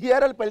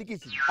హీరాలు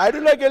పలికేసింది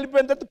అడవిలోకి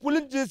వెళ్ళిపోయిన తర్వాత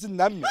పులిని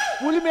చూసింది అమ్మి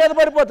పులి మీద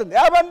పడిపోతుంది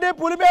 50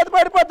 పులి మీద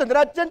పడిపోతుంది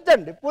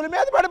రచించండి పులి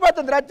మీద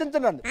పడిపోతుంది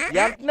రచించండి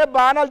వెంటనే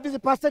బాణాలు తీసి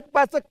పసక్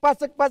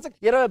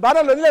 20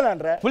 బాణాలు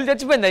వదిలేనండ్రా పులి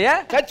చచ్చిపోయింది అయ్యా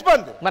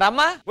చచ్చిపోయింది మరి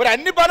అమ్మ మరి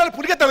అన్ని బాణాలు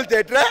పులికే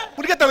తగులుతాయట్రా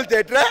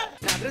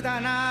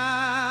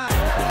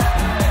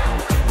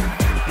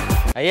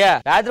అయ్యా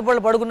రాత్రి పూట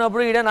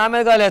పడుకున్నప్పుడు ఈడ నా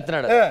మీద కాలు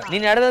ఎత్తున్నాడు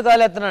నేను ఎడ మీద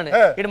కాలు ఎత్తున్నాడు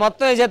ఇటు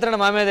మొత్తం వేసేస్తున్నాడు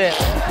మా మీదే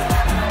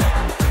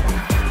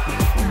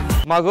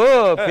మాకు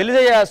పెళ్లి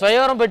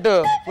స్వయంవరం పెట్టు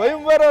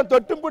స్వయంవరం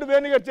తొట్టింపుడు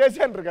వేణుగారు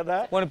చేశారు కదా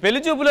కొన్ని పెళ్లి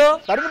చూపులు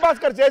తరుణ్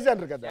భాస్కర్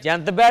చేశారు కదా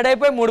ఎంత బ్యాడ్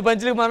అయిపోయి 3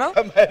 పంచులకి మనం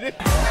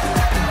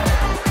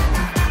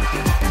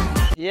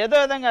ఏదో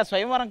విధంగా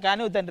స్వయంవరం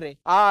కానివ్వు తండ్రి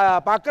ఆ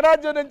పక్క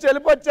రాజ్యం నుంచి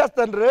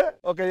వెళ్ళిపోచ్చేస్తాను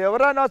ఒక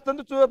ఎవరైనా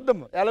వస్తుంది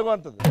చూద్దాం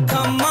ఎలాగొంటుంది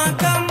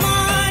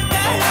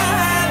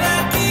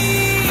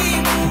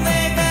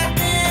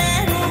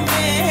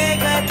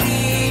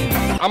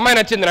అమ్మాయి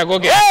నచ్చింది నాకు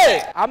ఓకే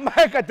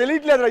అమ్మాయి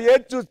తెలియట్లేదు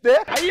ఏది చూస్తే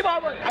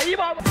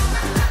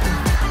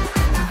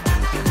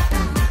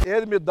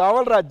ఏది మీ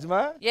దోమల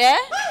రాజ్యమా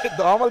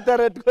దోమల తెర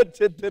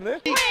ఎట్టుకొచ్చేస్తాను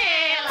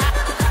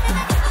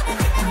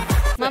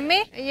మమ్మీ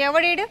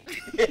ఎవడీడు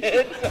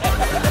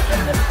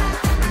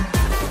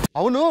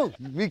అవును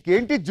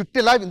మీకేంటి జుట్టు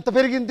ఇలా ఇంత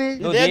పెరిగింది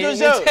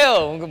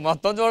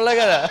మొత్తం చూడలే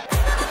కదా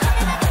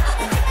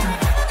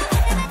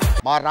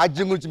మా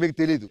రాజ్యం గురించి మీకు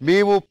తెలియదు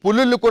మేము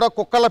పులుల్ని కూడా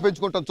కుక్కల్లా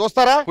పెంచుకుంటాం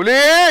చూస్తారా పులి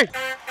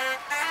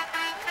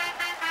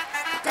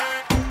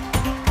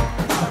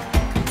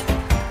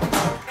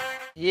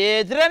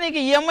ఎదురా నీకు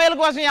ఈఎంఐల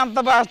కోసం ఎంత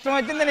కష్టం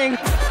వచ్చింది నీకు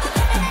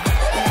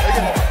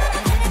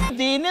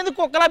దీన్ని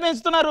కుక్కలా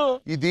పెంచుతున్నారు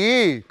ఇది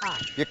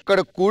ఇక్కడ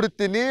కూడి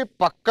తిని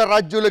పక్క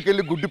రాజ్యంలోకి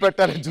వెళ్ళి గుడ్డు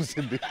పెట్టాలని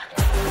చూసింది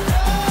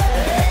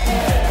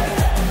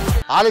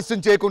ఆలస్యం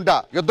చేయకుండా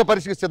యుద్ధ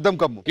పరిస్థితికి సిద్ధం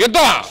కమ్ము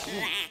యుద్ధం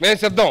మేము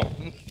సిద్ధం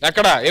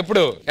ఎక్కడ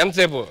ఎప్పుడు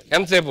ఎంతసేపు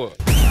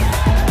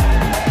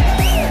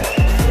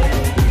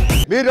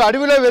మీరు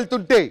అడవిలో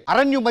వెళ్తుంటే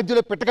అరణ్యం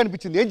మధ్యలో పెట్ట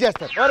కనిపించింది ఏం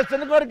చేస్తారు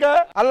చిన్న కొడుక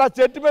అలా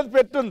చెట్టు మీద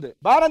పెట్టుంది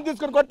బాణం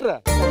తీసుకొని కొట్టరా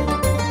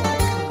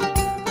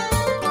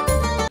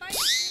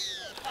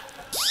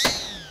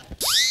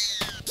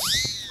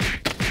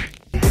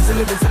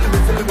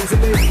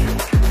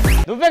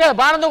నువ్వే కదా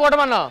బాణంతో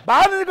కొట్టమన్నా.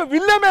 బాణంతో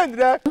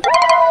విల్లమేంద్రా.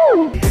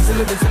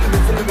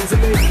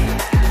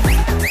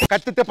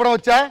 కత్తి తిప్పడం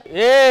వచ్చా?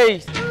 ఏయ్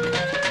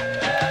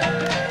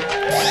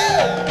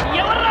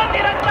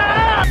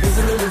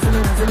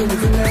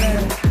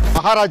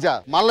మహారాజా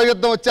మల్ల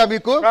యుద్ధం వచ్చా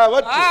మీకు?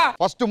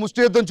 ఫస్ట్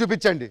ముష్టి యుద్ధం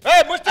చూపించండి.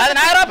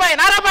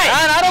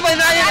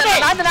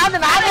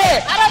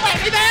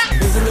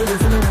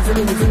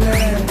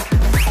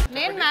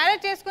 నేను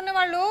మ్యారేజ్ చేసుకున్న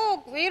వాళ్ళు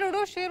వీరుడు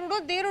శీరుడు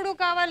ధీరుడు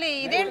కావాలి.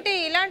 ఇదేంటి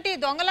ఇలాంటి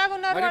దొంగలాగా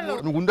ఉన్నారు వాళ్ళు?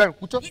 నువ్వు ఉండాలి,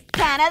 కూర్చో.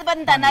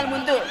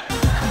 ముందు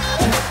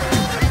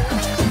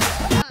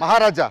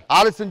మహారాజా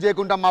ఆలస్యం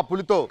చేయకుండా మా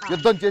పులితో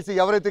యుద్ధం చేసి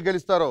ఎవరైతే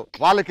గెలుస్తారో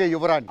వాళ్ళకే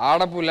యువరాణి.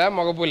 ఆడపులే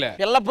మగపులే?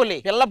 పిల్ల పులి.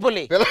 పిల్ల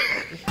పులి.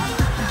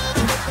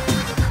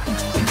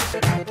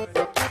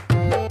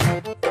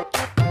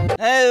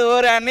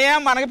 ఓరే అన్నయ్య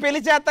మనకి పెళ్లి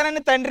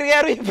చేస్తానని తండ్రి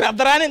గారు ఈ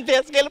పెద్దరాని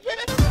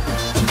తీసుకెళ్ళిపోయారు.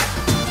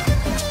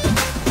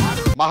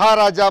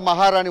 మహారాజా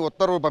మహారాణి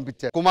ఉత్తర్వులు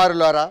పంపించారు.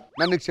 కుమారులారా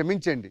నన్ను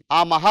క్షమించండి, ఆ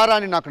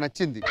మహారాణి నాకు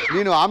నచ్చింది,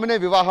 నేను ఆమెనే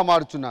వివాహం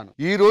ఆడుచున్నాను.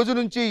 ఈ రోజు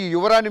నుంచి ఈ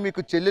యువరాణి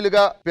మీకు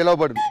చెల్లెలుగా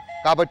పిలువబడును.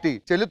 కాబట్టి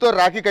చెల్లితో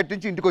రాఖీ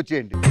కట్టించి ఇంటికి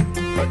వచ్చేయండి.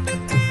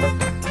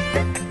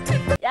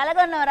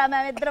 ఎలాగొన్నావురా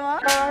మేమిద్దరము?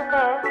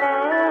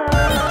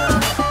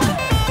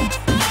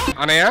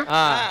 అనయ్య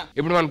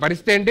ఇప్పుడు మన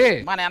పరిస్థితి ఏంటి?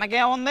 మన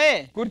వెనకేముంది?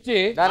 కుర్చీ.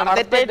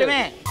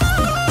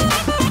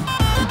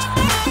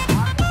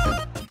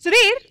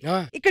 సుధీర్,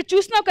 ఇక్కడ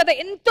చూసినావు కదా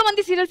ఎంతో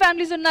మంది సీరియల్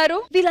ఫ్యామిలీస్ ఉన్నారు.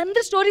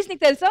 వీళ్ళందరి స్టోరీస్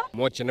నీకు తెలుసా?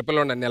 మో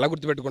చిన్నపిల్ల నన్ను ఎలా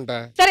గుర్తుపెట్టుకుంటా?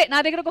 సరే, నా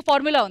దగ్గర ఒక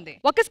ఫార్ములా ఉంది.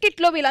 ఒక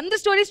స్కిట్ లో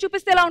వీళ్ళందరి స్టోరీస్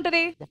చూపిస్తే ఎలా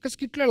ఉంటది? ఒక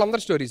స్కిట్ లో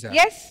అందరి స్టోరీస్?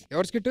 yes.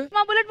 ఎవరి స్కిట్?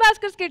 మా బుల్లెట్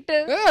భాస్కర్ స్కిట్.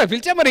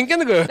 పిలిచా మరి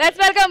ఇంకెందుకు?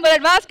 Let's welcome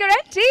bullet Bhaskar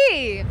and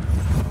team.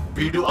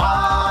 విడు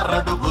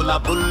ఆరడుగుల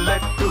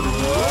బుల్లెట్,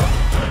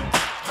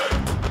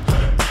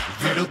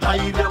 విడు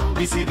ధైర్యం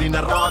విసిరిన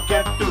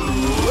రాకెట్.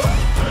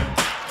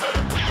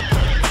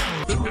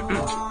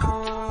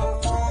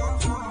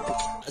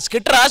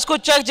 స్కిట్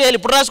రాసుకొచ్చాక చేయాలి,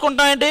 ఇప్పుడు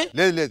రాసుకుంటాం ఏంటి?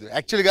 లేదు లేదు,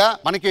 యాక్చువల్ గా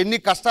మనకి ఎన్ని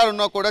కష్టాలు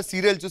ఉన్నా కూడా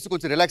సీరియల్ చూసి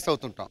కొంచెం రిలాక్స్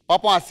అవుతుంటాం.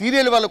 పాపం ఆ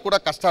సీరియల్ వాళ్ళకు కూడా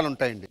కష్టాలు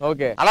ఉంటాయండి.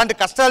 అలాంటి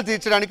కష్టాలు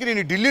తీర్చడానికి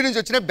నేను ఢిల్లీ నుంచి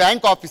వచ్చిన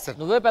బ్యాంక్ ఆఫీసర్.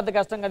 నువ్వే పెద్ద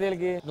కష్టం కదా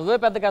వీళ్ళకి, నువ్వే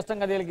పెద్ద కష్టం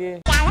కదా వీళ్ళకి.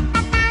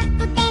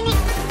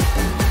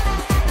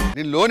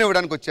 నేను లోన్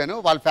ఇవ్వడానికి వచ్చాను,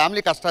 వాళ్ళ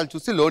ఫ్యామిలీ కష్టాలు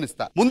చూసి లోన్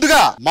ఇస్తా.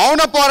 ముందుగా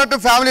మౌన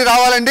పోరాటం ఫ్యామిలీ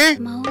రావాలండి.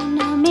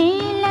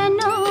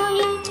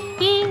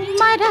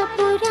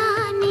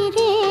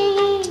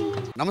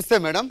 నమస్తే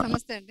మేడం.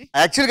 నమస్తే అండి.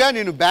 యాక్చువల్ గా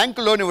నేను బ్యాంక్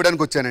లోన్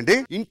ఇవ్వడానికి వచ్చానండి.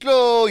 ఇంట్లో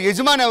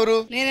యజమాని ఎవరు?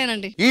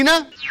 నేనేనండి. ఈయన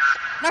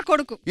నా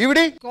కొడుకు.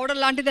 ఈవిడి కోడలు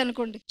లాంటిది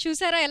అనుకోండి.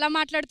 చూసారా ఎలా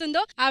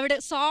మాట్లాడుతుందో? ఆవిడ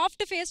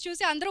సాఫ్ట్ ఫేస్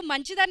చూసి అందరూ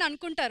మంచిదని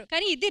అనుకుంటారు,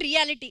 కానీ ఇది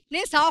రియాలిటీ.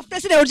 నేను సాఫ్ట్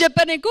డ్రెస్ ఎవరు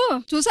చెప్పా నీకు?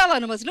 చూసావా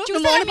నువ్వు అసలు?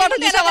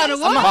 చూసావా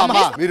నువ్వు?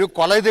 అమ్మా, మీరు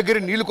కొలాయి దగ్గర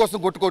నీళ్లు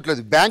కోసం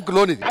కొట్టుకోవట్లేదు, బ్యాంక్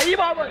లోన్ ఇది.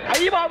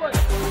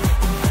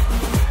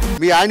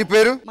 మీ ఆయన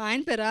పేరు? మా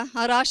ఆయన పేరా?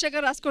 ఆ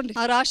రాజశేఖర్ రాసుకోండి,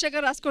 ఆ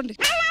రాజశేఖర్ రాసుకోండి.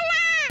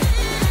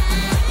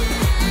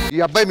 ఈ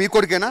అబ్బాయి మీ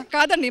కొడుకేనా?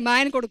 కాదండి, మా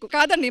ఆయన కొడుకు.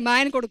 కాదండి, మా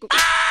ఆయన కొడుకు.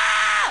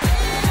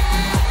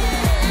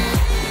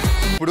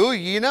 ఇప్పుడు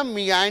ఈయన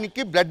మీ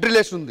ఆయనకి బ్లడ్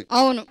రిలేషన్ ఉంది.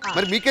 అవును.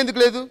 మరి మీకెందుకు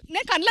లేదు?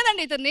 నేను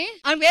కనలేదండి ఇతన్ని,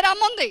 ఆమె వేరే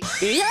అమ్మ ఉంది.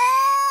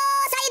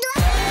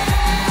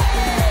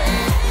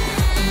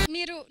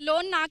 మీరు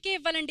లోన్ నాకే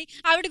ఇవ్వాలండి.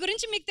 ఆవిడ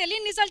గురించి మీకు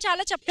తెలియని నిజాలు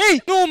చాలా చెప్పాలి.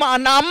 నువ్వు మా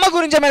నా అమ్మ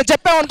గురించి ఏమైనా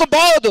చెప్పావు అనుకో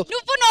బాగోదు.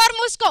 నువ్వు నోరు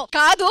మూసుకో.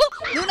 కాదు,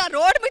 నువ్వు నా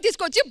రోడ్డు మీద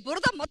తీసుకొచ్చి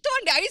బురద మొత్తం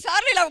అండి 5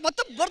 సార్లు ఇలా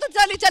మొత్తం బురద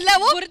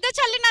చల్లావు. బురద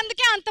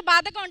చల్లినందుకే అంత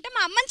బాధగా ఉంటే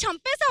మా అమ్మని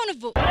చంపేశావు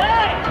నువ్వు.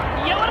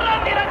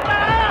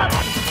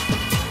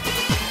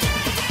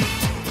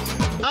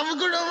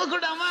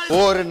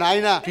 ఓరే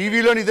నాయనా,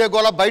 టీవీలో ఇదే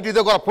గోల, బయట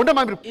ఇదే గోల. పుంట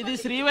ఇది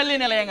శ్రీవల్లి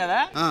నిలయం కదా,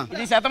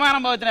 ఇది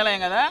శతమానం భవతి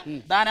నిలయం కదా.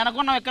 దాని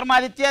అనుకున్న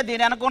విక్రమాదిత్య,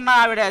 దీని అనుకున్న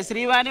ఆవిడ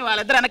శ్రీవాణి,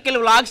 వాళ్ళిద్దరు వెనక్కి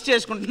వ్లాగ్స్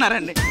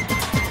చేసుకుంటున్నారండి.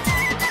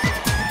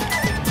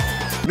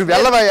 నువ్వు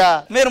వెళ్ళవయ్యా.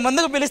 మీరు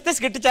ముందుకు పిలిస్తే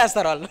స్కిట్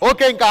చేస్తారు వాళ్ళు.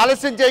 ఓకే, ఇంకా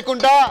ఆలస్యం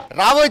చేయకుండా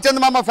రాబోయే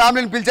చందమామ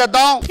ఫ్యామిలీని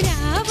పిలిచేద్దాం.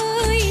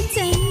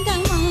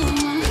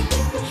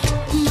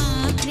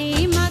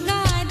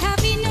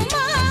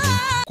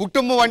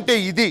 కుటుంబం అంటే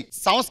ఇది,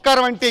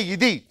 సంస్కారం అంటే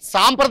ఇది,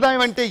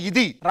 సాంప్రదాయం అంటే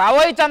ఇది.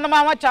 రాబోయే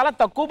చందమామ చాలా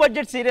తక్కువ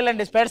బడ్జెట్ సీరియల్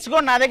అండి. స్పెట్స్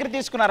కూడా నా దగ్గర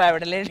తీసుకున్నారు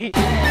ఆవిడ లేడీ.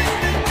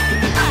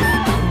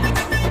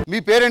 మీ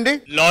పేరండి?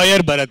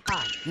 లాయర్ భరత్.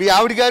 మీ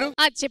ఆవిడ గారు?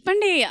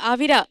 చెప్పండి.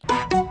 ఆవిడ.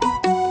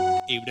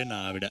 ఈవిడ నా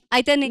ఆవిడ.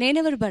 అయితే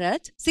నేనెవరు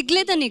భరత్?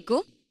 సిగ్గులేదా నీకు?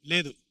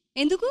 లేదు.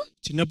 ఎందుకు?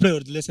 చిన్నప్పుడే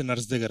వదిలేసా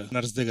నర్స్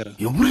దగ్గర.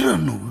 ఎవరురా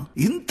నువ్వు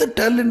ఇంత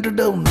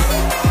టాలెంటెడ్ ఉన్నా?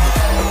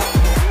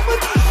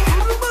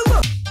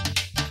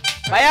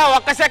 భయ్యా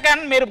ఒక్క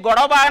సెకండ్, మీరు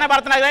గొడవ బాగానే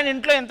పడుతున్నారు కానీ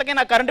ఇంట్లో ఇంతకీ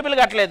నాకు కరెంటు బిల్లు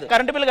కట్టలేదు.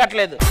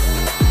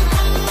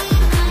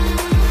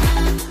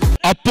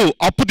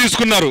 అప్పు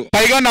తీసుకున్నారు,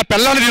 పైగా నా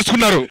పిల్లల్ని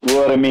తీసుకున్నారు.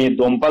 మీ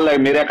దుంపలు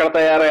మీరు ఎక్కడ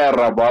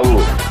తయారయ్యారా బాబు?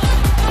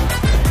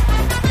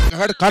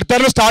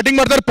 కడతారు, స్టార్టింగ్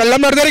పడతారు,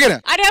 పిల్లం పడతారు కదా.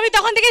 अरे अभी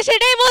तक के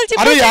सेट है बोल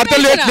अरे यार तो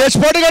लेट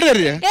कर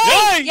रही है।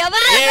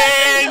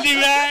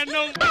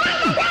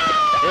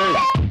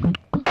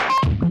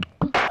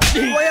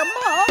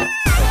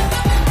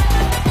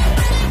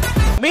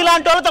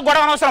 మీలాంటి వాళ్ళతో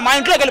గొడవ అనవసరం, మా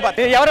ఇంట్లోకి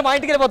వెళ్ళిపోతా. ఎవరు మా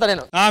ఇంటికి వెళ్ళిపోతా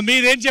నేను.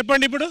 మీరేం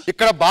చెప్పండి ఇప్పుడు.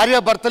 ఇక్కడ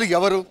భార్యాభర్తలు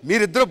ఎవరు?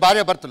 మీరిద్దరు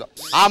భార్యాభర్తలు.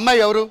 ఆ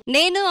అమ్మాయి ఎవరు?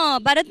 నేను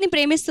భరత్ ని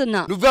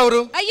ప్రేమిస్తున్నా.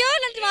 నువ్వెవరు? అయ్యో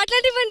నన్ను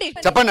మాట్లాడివ్వండి.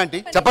 చెప్పండి ఆంటీ,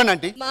 చెప్పండి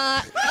ఆంటీ.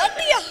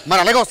 మరి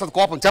అలాగే వస్తుంది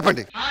కోపం,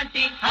 చెప్పండి.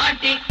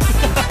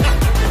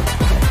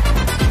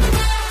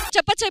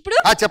 చెప్పచ్చా ఇప్పుడు?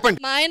 చెప్పండి.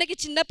 మా ఆయనకి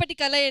చిన్నప్పటి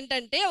కళ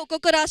ఏంటంటే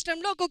ఒక్కొక్క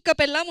రాష్ట్రంలో ఒక్కొక్క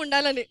పెళ్ళాం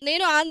ఉండాలని.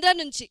 నేను ఆంధ్ర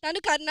నుంచి, తను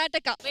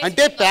కర్ణాటక.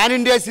 అంటే పాన్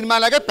ఇండియా సినిమా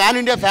లాగా పాన్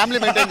ఇండియా ఫ్యామిలీ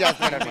మెయింటైన్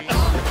చేస్తున్నాడు.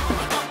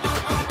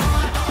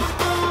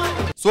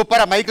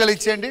 సూపర్. మైక్లలో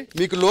ఇచ్చేయండి.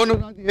 మీకు లోన్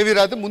ఏవి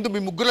రాదు. ముందు మీ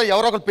ముగ్గురులో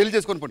ఎవరో ఒకరు పెళ్లి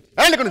చేసుకొని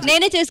పోండి.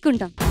 నేనే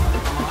చేసుకుంటా.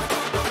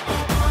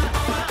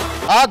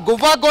 ఆ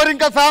గువ్వా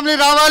గోరింక ఫ్యామిలీ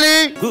రావాలి.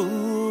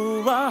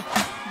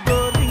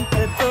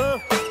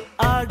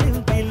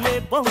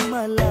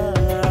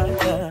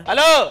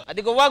 హలో,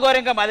 అది గువ్వా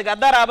గోరింక, మాది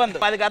గద్దా రాబందు,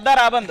 మాది గద్దా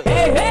రాబందు.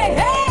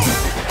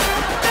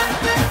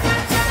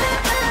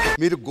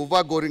 మీరు గువ్వా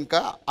గోరింక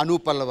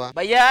అనూపల్లవ.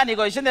 భయ్యా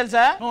నీకు విషయం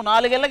తెలుసా? నువ్వు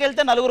 4 ఏళ్ళకి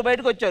వెళ్తే 9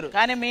 బయటకు వచ్చారు,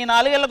 కానీ మీ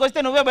 4 ఏళ్ళకి వస్తే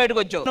నువ్వే బయటకు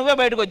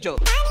వచ్చావు.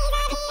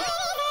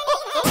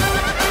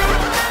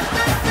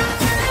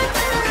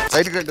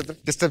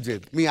 డిస్టర్బ్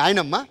చేయదు. మీ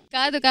ఆయనమ్మా?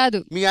 కాదు.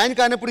 మీ ఆయన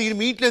కానప్పుడు ఈయన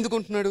మీ ఇంట్లో ఎందుకు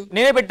ఉంటున్నాడు?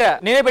 నేనే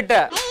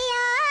పెట్టా.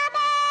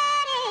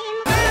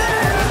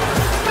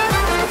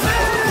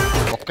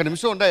 ఒక్క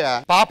నిమిషం ఉండయా.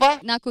 పాప?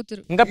 నా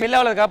కూతురు. ఇంకా పెళ్లి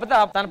అవ్వలేదు కాకపోతే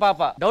తన పాప.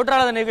 డౌట్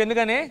రాలేదు నీకు?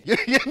 ఎందుకని?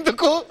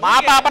 ఎందుకు? మా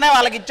పాపనే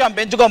వాళ్ళకి ఇచ్చాం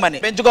పెంచుకోమని.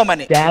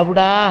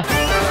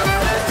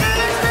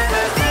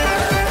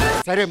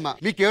 సరే అమ్మా,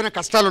 మీకేమైనా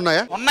కష్టాలు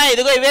ఉన్నాయా? ఉన్నాయి,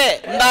 ఇదిగో ఇవే.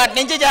 ఇందాటి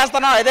నుంచి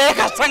చేస్తున్నావు, ఇదే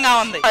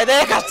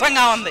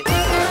కష్టంగా ఉంది.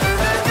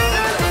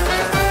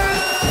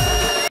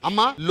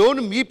 అమ్మా,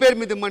 లోన్ మీ పేరు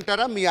మీద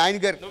ఇమ్మంటారా మీ ఆయన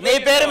గారు? నీ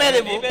పేరు మీద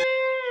ఇవ్వు.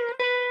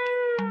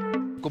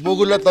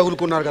 మూగుల్లో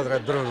తగులుకున్నారు కదా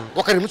ఇద్దరు.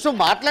 ఒక నిమిషం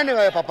మాట్లాడి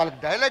పాపాలకు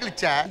డైలాగులు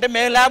ఇచ్చా. అంటే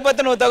మేము లేకపోతే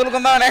నువ్వు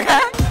తగులుకుందామనేగా.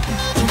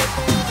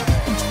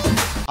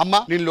 అమ్మా,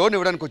 నేను లోన్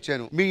ఇవ్వడానికి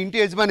వచ్చాను. మీ ఇంటి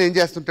యజమాని ఏం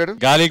చేస్తుంటాడు?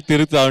 గాలికి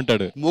తిరుగుతూ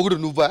ఉంటాడు. మొగుడు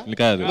నువ్వా?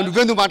 కాదు.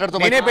 నువ్వెందుకు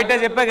మాట్లాడుతావు? నేనే పెట్టా,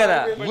 చెప్పా కదా.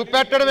 నువ్వు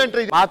పెట్టడం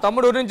ఏంటి? మా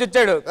తమ్ముడు ఊరి నుంచి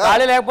వచ్చాడు,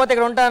 ఖాళీ లేకపోతే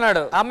ఇక్కడ ఉంటా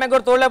అన్నాడు. అమ్మాయి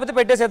కూడా తోడు లేకపోతే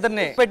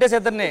పెట్టేసేద్దరిని.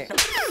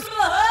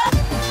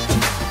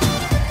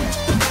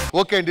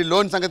 ఓకే అండి,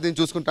 లోన్ సంగతి నేను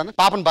చూసుకుంటాను.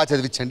 పాపను బాగా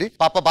చదివించండి.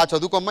 పాప బాగా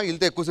చదువుకోమ్మా,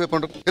 వెళ్తే ఎక్కువసేపు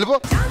ఉండదు. వెళ్ళిపో.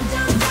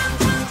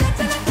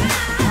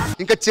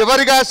 ఇంకా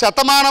చివరిగా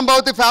శతమానం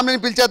భవతి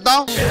ఫ్యామిలీని పిలిచేద్దాం.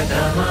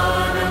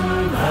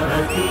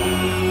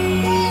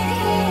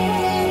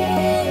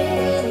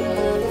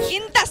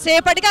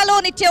 ఇంతసేపటిగా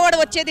లోన్ ఇచ్చేవాడు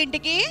వచ్చేది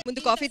ఇంటికి.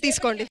 ముందు కాఫీ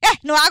తీసుకోండి.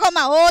 నువ్వు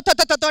ఆగమ్మా.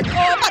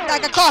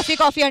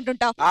 కాఫీ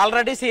అంటుంటావు.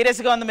 ఆల్రెడీ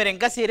సీరియస్ గా ఉంది, మీరు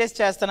ఇంకా సీరియస్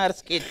చేస్తున్నారు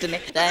స్కిట్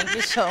ని. Thank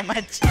you so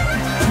much.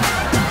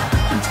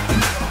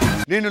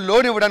 నేను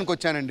లోన్ ఇవ్వడానికి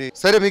వచ్చానండి.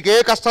 సరే, మీకు ఏ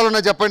కష్టాలున్నా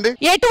చెప్పండి.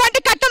 ఎటువంటి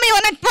కట్నం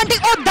ఇవ్వనటువంటి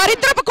ఓ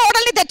దరిద్రపు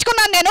కోడల్ని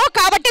తెచ్చుకున్నాను నేను,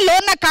 కాబట్టి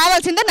లోన్ నాకు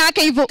కావాల్సిందే,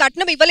 నాకే ఇవ్వు.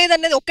 కట్నం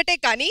ఇవ్వలేదన్నది ఒక్కటే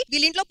కానీ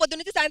వీళ్ళింట్లో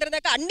పొద్దున్నుంచి సాయంత్రం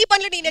దాకా అన్ని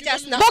పనులు నేనే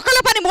చేస్తున్నా. బొక్కల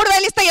పని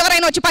 3000 ఇస్తే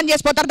ఎవరైనా వచ్చి పని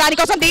చేసిపోతారు.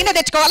 దానికోసం దీన్నే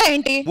తెచ్చుకోవాలా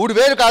ఏంటి?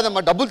 3000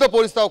 కాదమ్మా, డబ్బులతో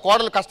పోలిస్తావు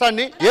కోడల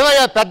కష్టాన్ని.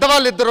 ఏవయ్యా,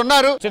 పెద్దవాళ్ళు 2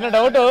 ఉన్నారు. చిన్న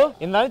డౌట్,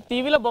 ఇందా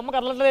టీవీలో బొమ్మ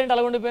కదలట్లేదు ఏంటి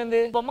అలా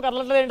ఉండిపోయింది?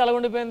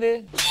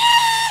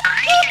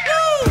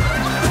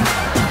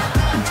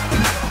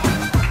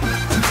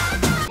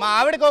 మా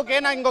ఆవిడకి ఓకే,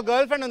 నాకు ఇంకో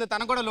గర్ల్ ఫ్రెండ్ ఉంది,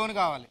 తనకు కూడా లోన్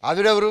కావాలి.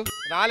 ఆవిడెవరు?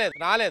 రాలేదు.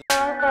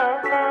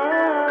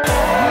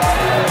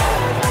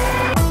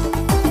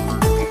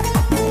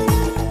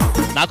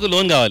 నాకు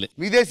లోన్ కావాలి.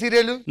 మీదే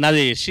సీరియల్?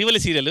 నాది శ్రీవల్లి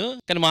సీరియల్,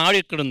 కానీ మా ఆవిడ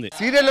ఇక్కడ ఉంది.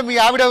 సీరియల్ మీ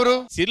ఆవిడెవరు?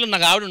 సీరియల్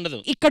నాకు ఆవిడ ఉండదు.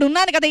 ఇక్కడ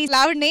ఉన్నాను కదా ఈ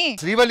ఆవిడని.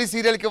 శ్రీవల్లి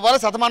సీరియల్ కి ఇవ్వాలా,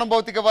 శతమానం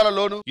భౌతికి ఇవ్వాలా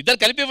లోను? ఇద్దరు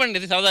కలిపి ఇవ్వండి,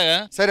 ఇది సరదాగా.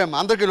 సరే అమ్మా,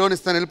 అందరికి లోన్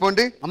ఇస్తాను,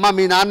 వెళ్ళిపోండి. అమ్మా,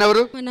 మీ నాన్న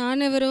ఎవరు? మా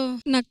నాన్న ఎవరో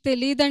నాకు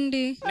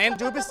తెలియదండి. నేను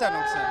చూపిస్తాను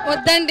ఒకసారి.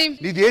 వద్దండి.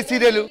 నీది ఏ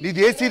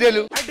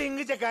సీరియల్?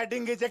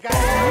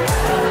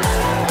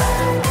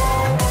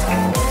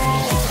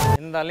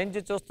 ఇందాల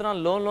నుంచి చూస్తున్నాం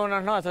లోన్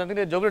అంటున్నాం.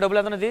 అసలు జోబులు డబ్బులు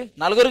ఎంత?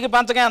 నలుగురికి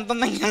పంచగా ఎంత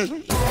ఉంది?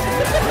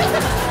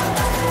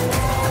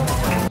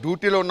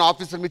 డ్యూటీలో ఉన్న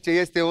ఆఫీసర్ మీరు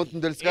చేస్తే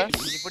ఏమవుతుంది తెలుసుగా?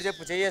 ఇప్పుడు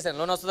చెప్పు, చేసాను.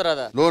 లోన్ వస్తుంది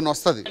రాదా? లోన్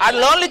వస్తుంది. ఆ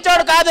లోన్లు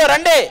ఇచ్చాడు కాదు,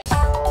 రండి.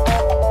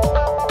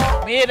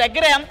 మీ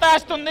దగ్గర ఎంత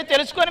వస్తుంది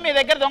తెలుసుకొని మీ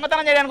దగ్గర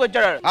దొంగతనం చేయడానికి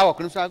వచ్చాడు.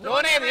 ఒక్క నిమిషం.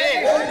 లోన్ ఏది?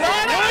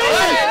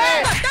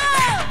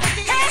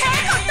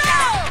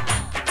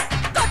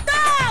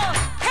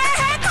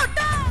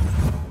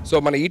 సో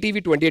మన ETV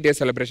 28 డేస్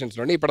సెలబ్రేషన్స్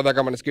లోని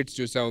ఇప్పటిదాకా మన స్కిట్స్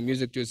చూసాం,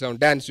 మ్యూజిక్ చూసాం,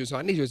 డాన్స్ చూసాం,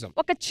 అన్ని చూసాం.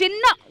 ఒక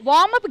చిన్న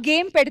వార్మప్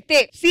గేమ్ పెడితే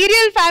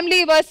సీరియల్ ఫ్యామిలీ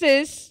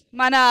వర్సెస్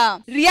మన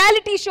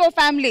రియాలిటీ షో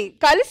ఫ్యామిలీ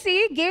కలిసి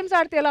గేమ్స్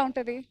ఆడితే ఎలా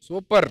ఉంటది?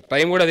 సూపర్.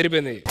 టైం కూడా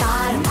అదిరిపోయింది.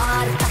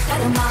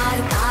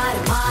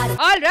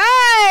 ఆల్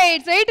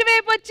రైట్, సో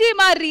ఇటువైపు వచ్చి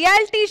మా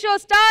రియాలిటీ షో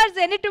స్టార్స్,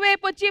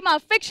 ఇటువైపు వచ్చి మా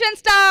ఫిక్షన్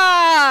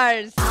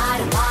స్టార్స్.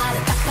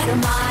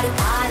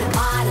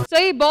 సో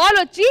ఈ బాల్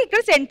వచ్చి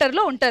ఇక్కడ సెంటర్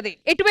లో ఉంటది.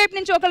 ఇటువైపు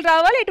నుంచి ఒకరు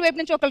రావాలి, ఇటువైపు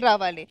నుంచి ఒకరు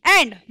రావాలి.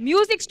 అండ్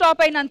మ్యూజిక్ స్టాప్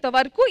అయినంత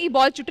వరకు ఈ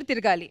బాల్ చుట్టూ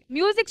తిరగాలి.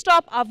 మ్యూజిక్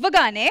స్టాప్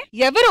అవ్వగానే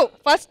ఎవరు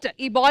ఫస్ట్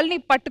ఈ బాల్ ని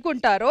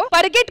పట్టుకుంటారో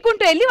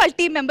పరిగెట్టుకుంటూ వెళ్ళి వాళ్ళ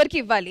టీం మెంబర్ కి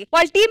ఇవ్వాలి.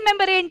 వాళ్ళ టీం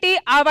మెంబర్ ఏంటి?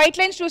 ఆ వైట్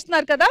లైన్స్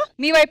చూస్తున్నారు కదా,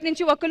 మీ వైపు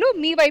నుంచి ఒకరు,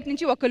 మీ వైపు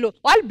నుంచి ఒకరు.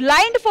 వాళ్ళు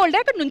బ్లైండ్ ఫోల్డ్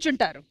అక్కడ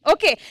నుంచుంటారు.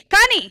 ఓకే,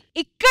 కానీ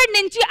ఇక్కడి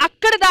నుంచి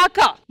అక్కడ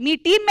దాకా మీ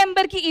టీం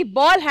మెంబర్ కి ఈ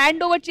బాల్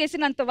హ్యాండ్ ఓవర్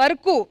చేసినంత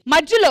వరకు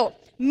మధ్యలో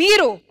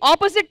మీరు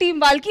ఆపోజిట్ టీం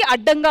వాళ్ళకి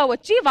అడ్డంగా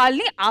వచ్చి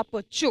వాళ్ళని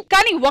ఆపొచ్చు.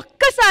 కానీ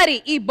ఒక్కసారి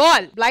ఈ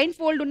బాల్ బ్లైండ్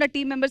ఫోల్డ్ ఉన్న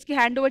టీం మెంబర్స్ కి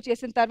హ్యాండ్ ఓవర్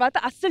చేసిన తర్వాత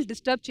అస్సలు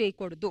డిస్టర్బ్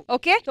చేయకూడదు.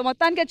 ఓకే, సో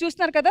మొత్తానికి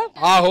చూస్తున్నారు కదా,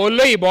 ఆ హోల్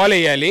లో ఈ బాల్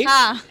వేయాలి.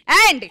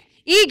 అండ్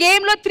ఈ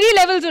గేమ్ లో 3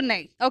 లెవెల్స్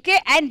ఉన్నాయి. ఓకే,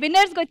 అండ్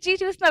విన్నర్స్ వచ్చి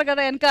చూస్తున్నారు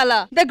కదా వెనకాల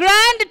the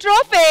grand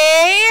trophy.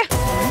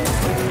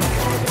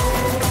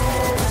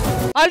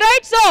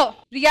 Alright, so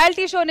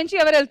reality show నుంచి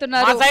ఎవరు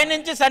వెళ్తున్నారు? మా సైడ్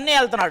నుంచి సన్నీ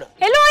వెళ్తున్నాడు.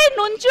 హలో, ఆయన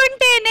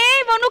నుంచుంటేనే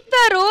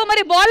వణుకుతారు,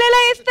 మరి బాల్ ఎలా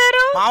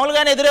వేస్తారు?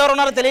 మామూలుగానే ఎదురు ఎవరు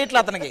ఉన్నారో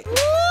తెలియట్లేదు అతనికి.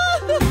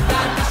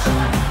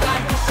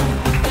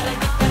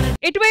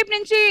 ఇటువైపు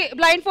నుంచి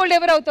బ్లైండ్ ఫోల్డ్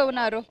ఎవరు అవుతూ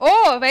ఉన్నారు? ఓ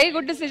వెరీ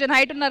గుడ్ డిసిజన్,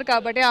 హైట్ ఉన్నారు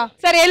కాబట్టి.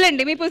 సరే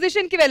వెళ్ళండి, మీ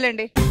పొజిషన్ కి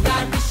వెళ్ళండి.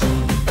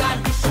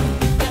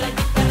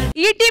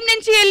 ఈ టీం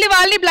నుంచి వెళ్ళి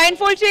వాళ్ళని బ్లైండ్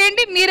ఫోల్డ్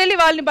చేయండి, మీరు వెళ్ళి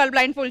వాళ్ళని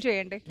బ్లైండ్ ఫోల్డ్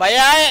చేయండి.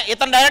 భయ్యా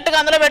ఇతను డైరెక్ట్ గా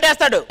అందులో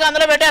పెట్టేస్తాడు.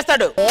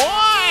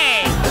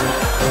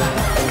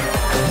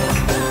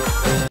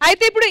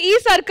 అయితే ఇప్పుడు ఈ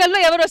సర్కిల్ లో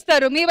ఎవరు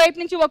వస్తారు? మీ వైపు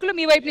నుంచి ఒకరు,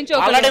 మీ వైపు నుంచి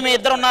ఒకరు. ఆల్రెడీ మీ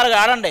ఇద్దరు ఉన్నారు,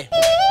 ఆడండి.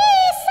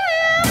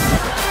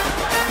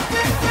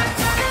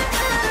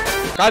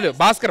 కాదు,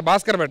 భాస్కర్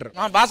బెటర్.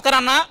 భాస్కర్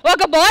అన్న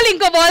ఒక బాల్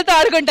ఇంకో బాల్ తో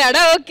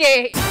ఆడుకుంటాడా? Okay,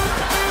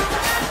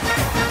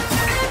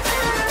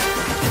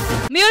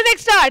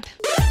 music start.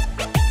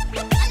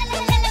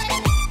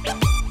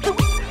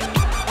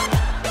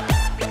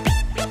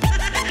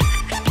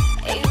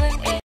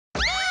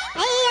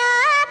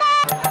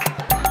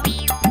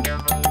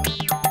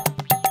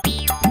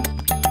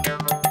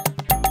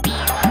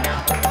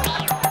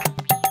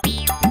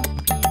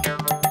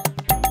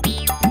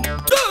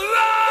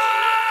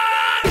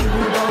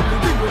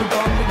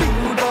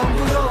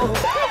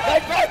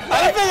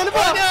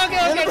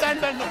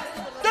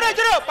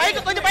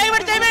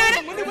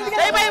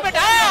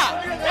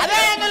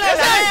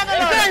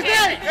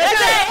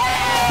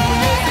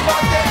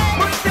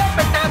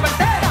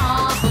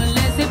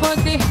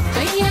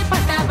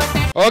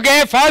 Okay,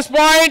 first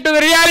point to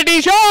the reality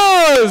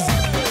shows.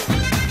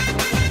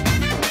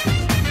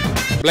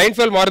 Blind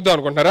fold మారుద్దాం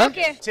అనుకుంటారా?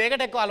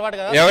 చీకటి ఎక్కువ అలవాటు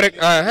కదా.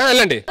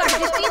 వెళ్ళండి.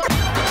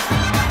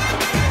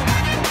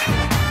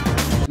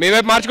 మీ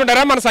వైపు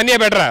మార్చుకుంటారా? మన సన్నీ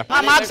బెటరా?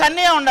 మాకు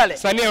సన్నీ ఉండాలి.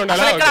 సన్నీ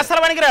ఉండాలి.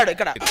 అసలు పనికి రాడు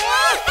ఇక్కడ.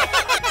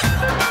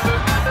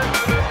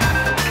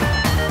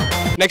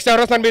 నెక్స్ట్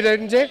ఎవరు వస్తాను మీ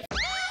దగ్గర నుంచి?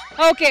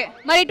 ఓకే,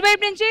 మరి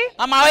ఇటువైపు నుంచి?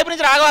 మా వైపు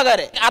నుంచి రాఘవ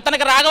గారే.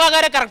 అతనికి రాఘవ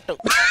గారే కరెక్ట్.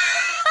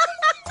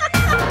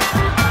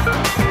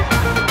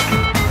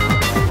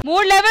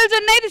 3 లెవెల్స్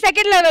ఉన్నాయి, ఇది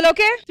second level.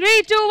 Okay, 3,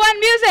 2, 1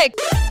 music.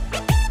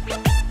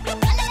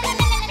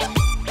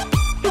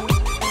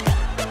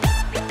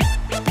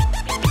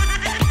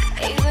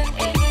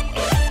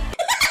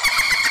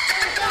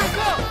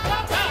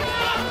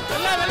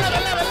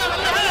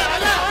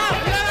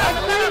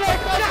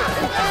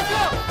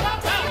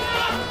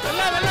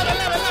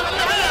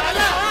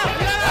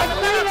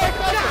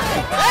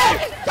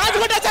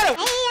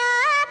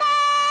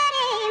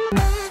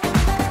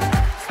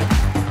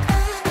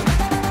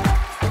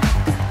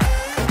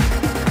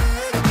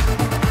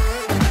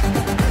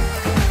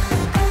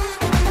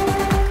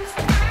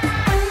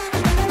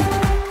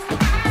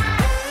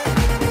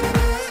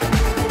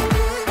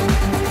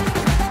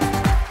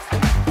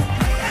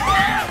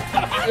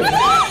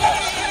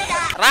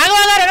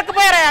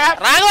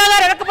 Raghava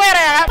గారు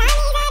ఎరకపోయారా?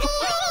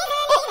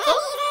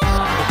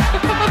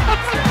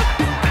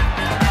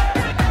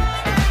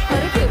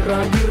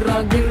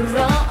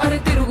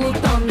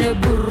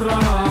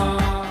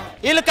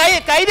 వీళ్ళు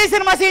ఖైదీ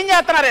సినిమా సీన్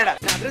చేస్తున్నారు ఇక్కడ.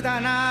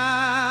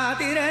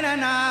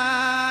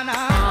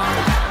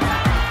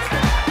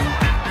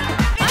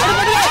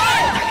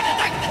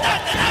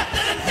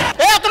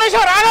 ఒక్క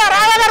నిమిషం,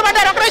 రాఘవ గారు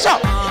పడ్డారు. ఒక్క నిమిషం.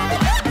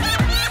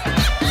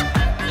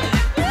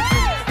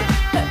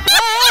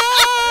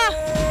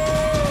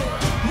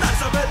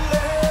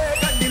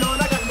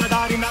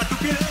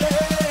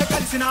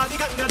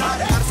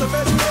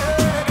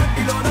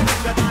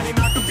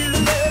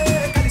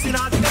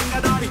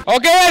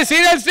 Okay,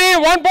 seriously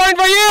 1 point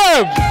for you.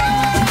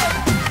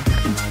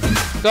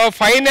 So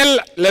final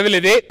level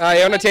ఇది.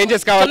 ఏమైనా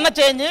చేంజెస్ కావాలి? చిన్న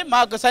చేంజ్.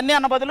 మాకు సన్నీ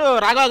అన్న బదులు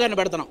రాఘవ గారిని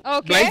పెడుతున్నాం.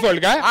 బ్లైండ్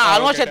ఫోల్డ్ గా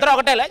ఆల్మోస్ట్ ఇద్దరు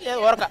ఒకటేలే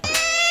ఊరక.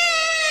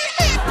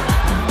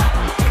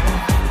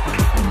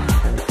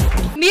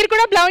 మీరు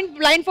కూడా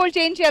బ్లైండ్ ఫోల్డ్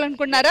చేంజ్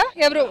చేయాలనుకుంటున్నారా?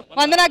 ఎవరు?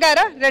 వందనా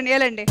గారా? రండి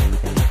వెళ్ళండి.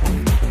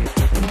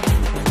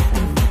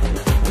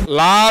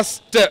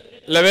 Last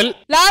level,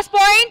 last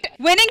point,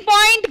 winnowing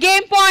point,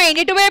 game point.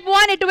 ఇటువైపు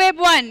 1,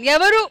 ఇటువైపు 1.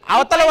 ఎవరు?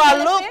 అవతల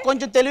వాళ్ళు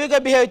కొంచెం తెలివిగా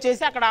బిహేవ్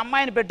చేసి అక్కడ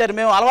అమ్మాయిని పెట్టారు.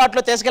 మేము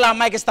అలవాట్లో తీసుకెళ్ళి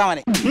అమ్మాయికి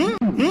ఇస్తామని.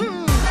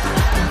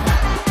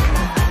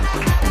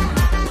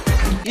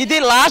 ఇది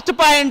లాస్ట్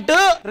పాయింట్.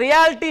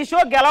 రియాలిటీ షో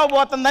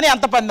గెలవబోతుందని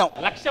ఎంత పందెం?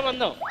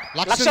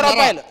 1,00,000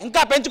 రూపాయలు.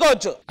 ఇంకా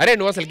పెంచుకోవచ్చు. అరే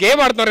నువ్వు అసలు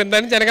గేమ్ ఆడుతున్నారు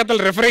ఇంత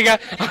వెనకతలు రెఫరీగా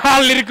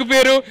వాళ్ళు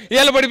ఇరుక్కుపోయారు,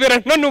 వీళ్ళు పడిపోయారు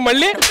అంటున్నావు నువ్వు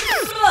మళ్ళీ.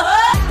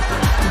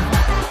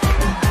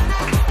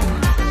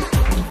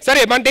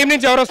 సరే, మన టీం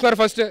నుంచి ఎవరు వస్తున్నారు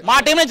ఫస్ట్? మా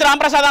టీం నుంచి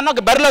రాంప్రసాద్ అన్న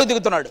ఒక బరిలోకి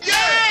దిగుతున్నాడు.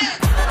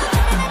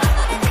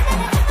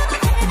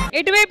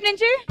 ఇటువైపు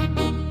నుంచి.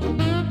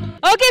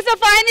 ఓకే, సో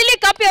ఫైనల్లీ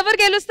కప్ ఎవరు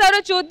గెలుస్తారో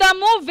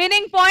చూద్దాము.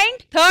 Winnowing point,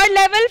 third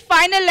level,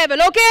 final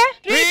level. Okay,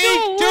 3,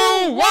 2,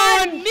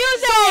 1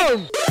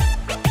 music.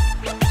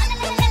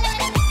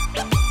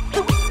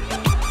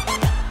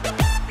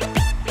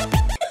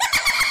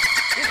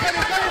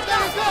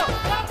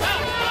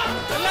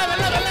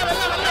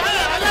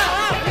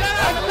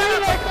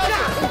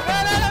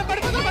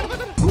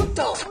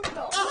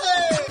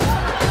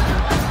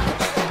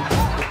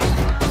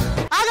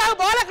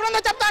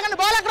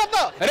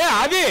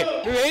 అది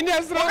నువ్వేం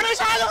చేస్తున్నావు?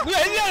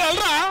 నువ్వేం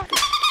చేయాలరా?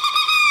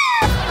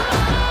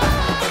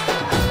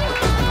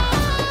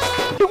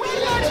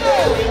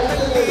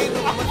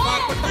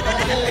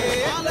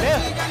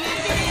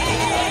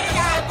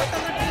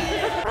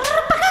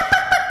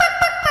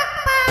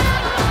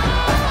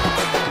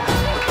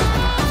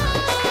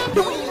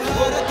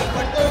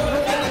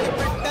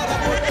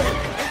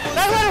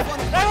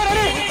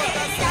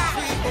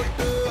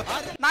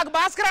 నాకు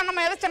భాస్కర్ అన్న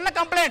మీద చిన్న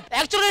కంప్లైంట్.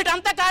 యాక్చువల్లీ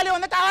ఇటంతా ఖాళీ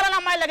ఉంది, కావాలని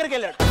అమ్మాయిల దగ్గరికి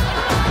వెళ్ళాడు.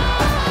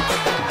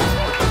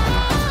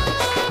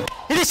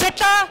 ఇది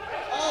సెట్.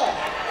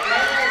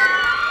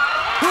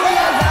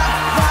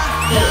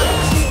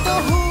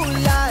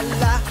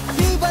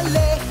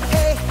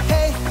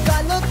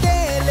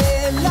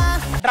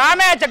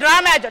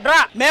 డ్రా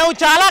మేము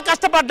చాలా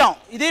కష్టపడ్డాం.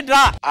 ఇది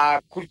డ్రా. ఆ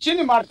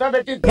కుర్చీని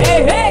మార్చబెట్టి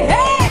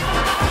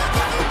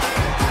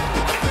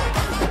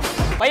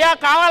భయ్యా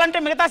కావాలంటే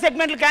మిగతా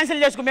సెగ్మెంట్లు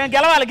క్యాన్సిల్ చేసుకో, మేము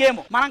గెలవాలి గేమ్.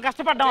 మనం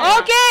కష్టపడ్డాం.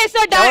 ఓకే సో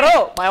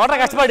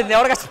ఎవరు కష్టపడింది?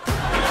 ఎవరు కష్టం?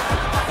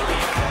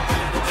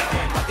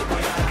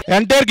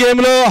 ఎంటైర్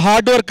గేమ్ లో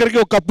హార్డ్ వర్కర్ కి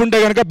ఒక కప్ ఉంటే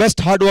గనక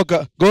best hard work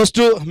goes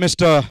to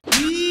mister.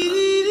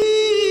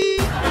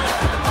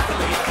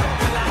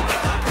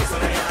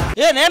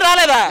 నేను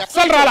రాలేదా?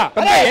 అసలు రాలా.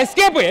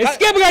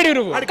 ఎస్కేప్ గాడి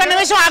నువ్వు. ఒక్క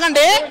నిమిషం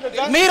ఆగండి.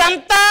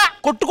 మీరంతా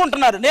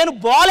కొట్టుకుంటున్నారు, నేను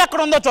బాల్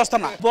ఎక్కడ ఉందో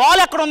చూస్తున్నా.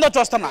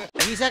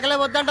 ఈ సెకలే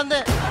వద్దంటుంది.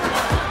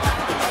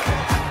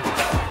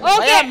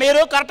 మీరు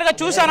కరెక్ట్ గా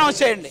చూసి అనౌన్స్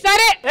చేయండి.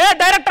 సరే ఏ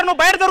డైరెక్టర్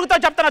నువ్వు బయట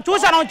దొరుకుతావు చెప్తాను,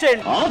 చూసి అనౌన్స్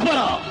చేయండి.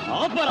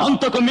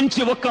 అంతకు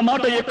మించి ఒక్క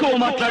మాట ఎక్కువ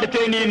మాట్లాడితే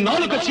నీ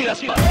నాలుక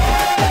చీరేస్తా.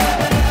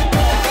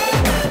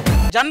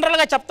 జనరల్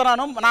గా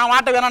చెప్తున్నాను, నా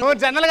మాట వినను.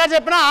 జనరల్ గా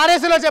చెప్పినా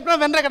ఆర్ఎస్లో చెప్పినా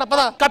వినరు. ఇక్కడ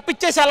పద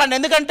కప్పిచ్చేసి వెళ్ళండి.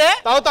 ఎందుకంటే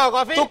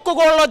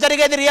తుక్కుగూడలో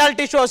జరిగేది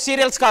రియాలిటీ షో,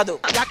 సీరియల్స్ కాదు.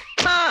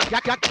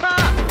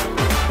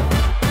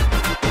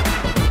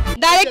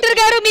 డైరెక్టర్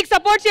గారు మీకు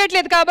సపోర్ట్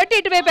చేయట్లేదు కాబట్టి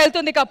ఇటువైపు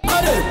వెళ్తుంది కప్.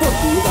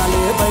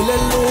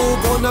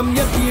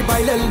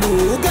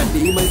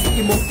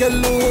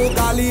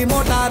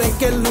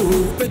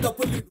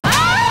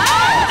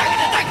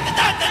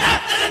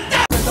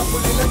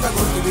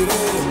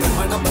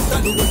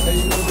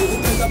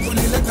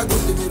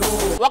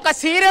 ఒక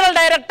సీరియల్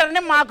డైరెక్టర్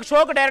ని మాకు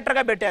షోకు డైరెక్టర్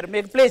గా పెట్టారు.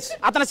 మీకు ప్లీజ్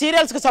అతను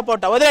సీరియల్స్ కి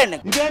సపోర్ట్ వదిలేండి.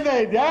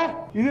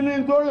 ఇది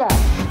నేను చూడలే.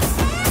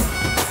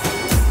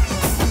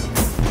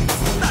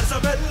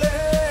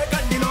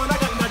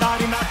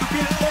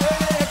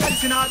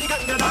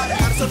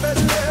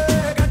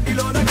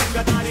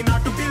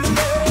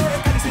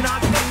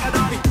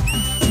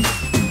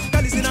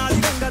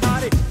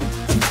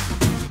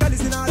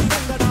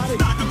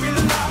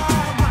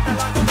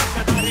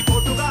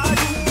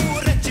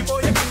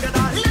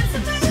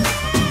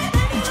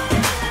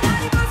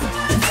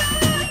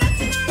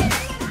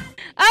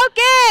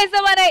 ఓకే సో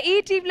మన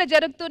ఈటీవీ లో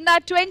జరుగుతున్న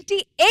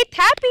 28th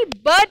happy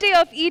birthday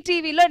of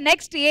ETV లో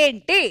నెక్స్ట్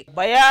ఏంటి?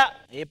 భయ్యా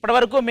ఇప్పటి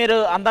వరకు మీరు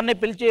అందరినీ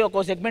పిలిచి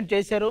ఒక సెగ్మెంట్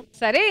చేశారు.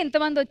 సరే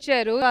ఇంతమంది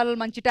వచ్చారు, వాళ్ళు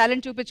మంచి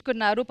టాలెంట్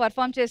చూపించుకున్నారు,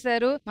 పర్ఫార్మ్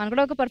చేశారు. మనం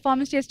కూడా ఒక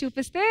పర్ఫార్మెన్స్ చేసి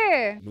చూపిస్తే.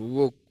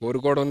 నువ్వు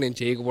కోరుకోవడం నేను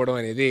చేయకపోవడం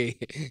అనేది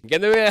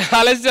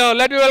ఆలస్యం.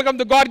 Let me welcome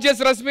the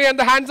gorgeous Rashmi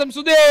and the handsome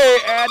Sudheer.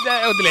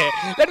 వదిలే,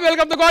 let me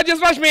welcome the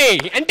gorgeous Rashmi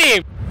and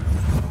team.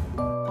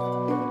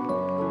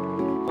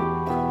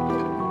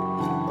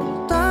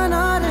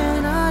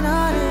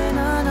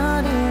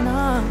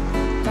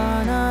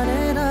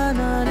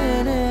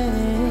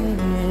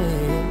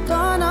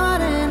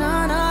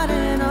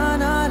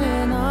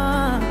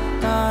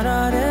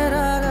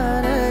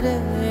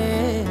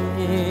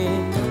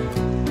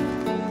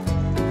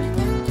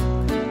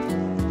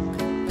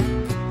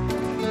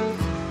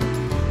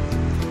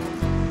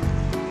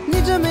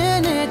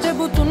 నిజమేనే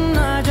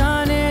చెబుతున్నా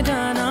జానే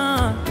జానా,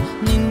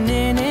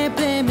 నిన్నేనే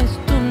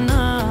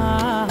ప్రేమిస్తున్నా.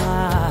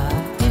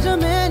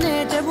 నిజమేనే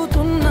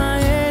చెబుతున్నా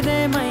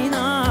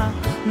ఏదేమైనా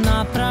నా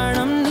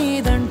ప్రాణం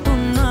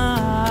నీదంటున్నా.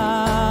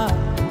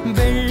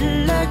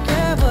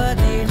 వెళ్ళకే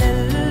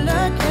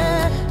వదిలెల్లకే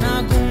నా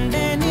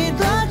గుండెని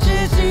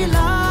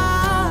దాచేసిలా.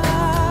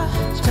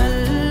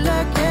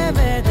 చల్లకే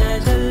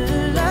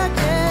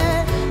వెదజల్లకే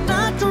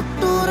నా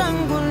చుట్టూ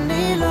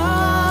రంగుల్నిలా.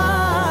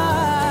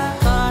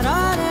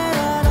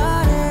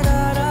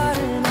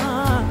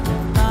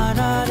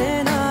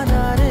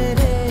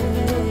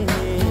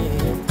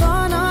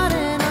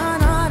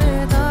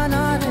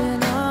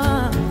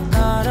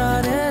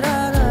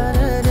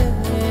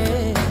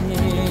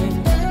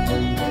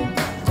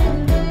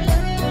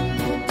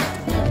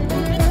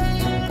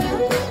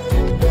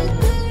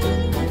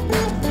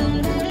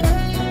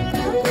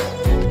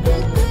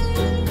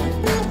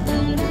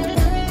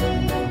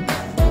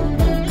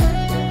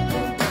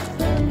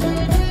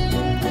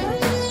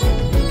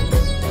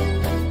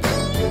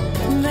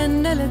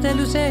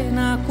 తెలుసే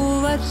నాకు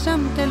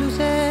వర్షం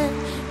తెలుసే,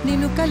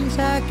 నిన్ను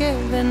కలిసాకే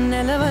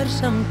వెన్నెల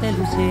వర్షం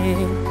తెలుసే.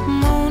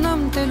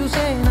 మౌనం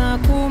తెలుసే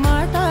నాకు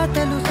మాట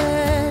తెలుసే,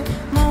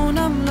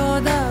 మౌనంలో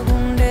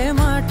దాగుండే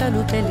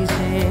మాటలు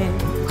తెలిసే.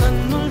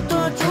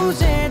 కన్నులతో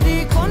చూసేది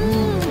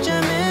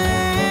కొంచెమే,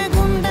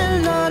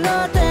 గుండెల్లో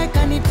లోతే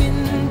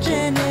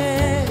కనిపించేనే.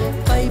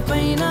 పై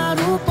పైన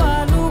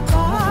రూపాలు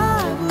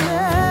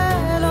కాదులే,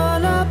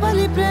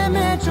 లోపలి ప్రేమ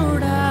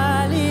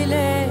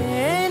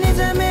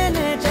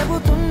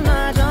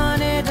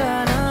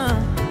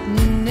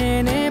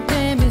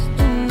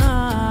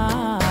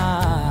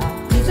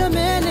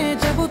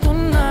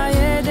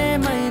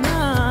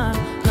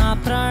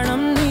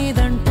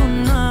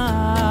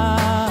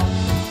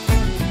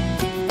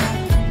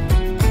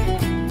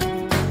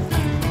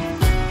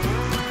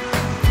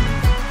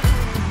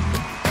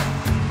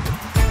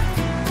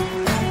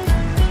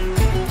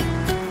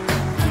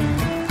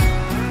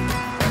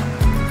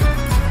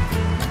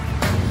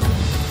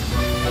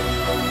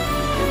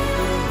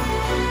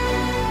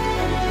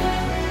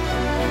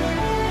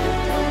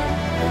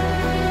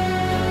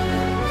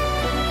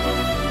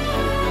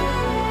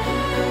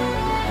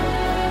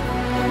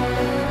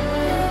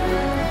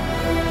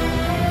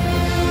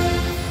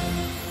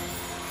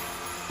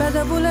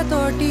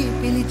పెదవులతోటి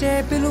పిలిచే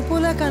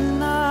పిలుపుల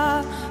కన్నా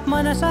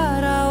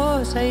మనసారా ఓ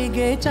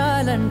సైగే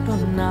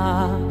చాలంటున్నా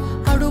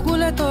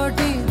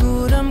అడుగులతోటి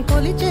దూరం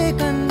కొలిచే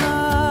కన్నా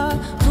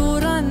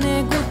దూరాన్నే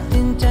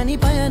గుర్తించని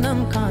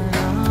పయనం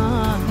కానా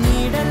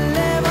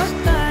నీడల్లే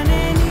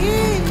వస్తానే నీ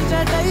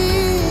జతై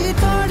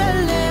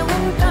తోడల్లే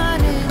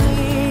ఉంటానే నీ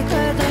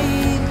కదై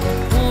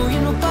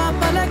పోయిను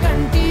పాపల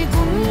కంటి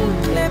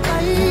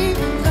గుండెపై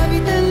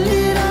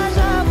కవితల్లి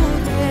రాజావు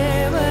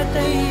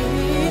దేవతై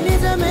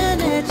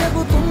నిజమేనే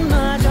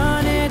చెబుతున్నా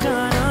జానే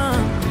జానా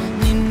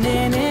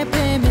నిన్నేనే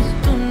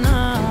ప్రేమిస్తున్నా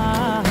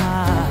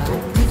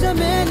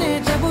నిజమేనే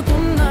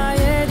చెబుతున్నా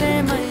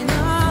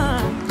ఏదేమైనా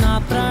నా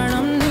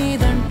ప్రాణం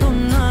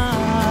నీదంటున్నా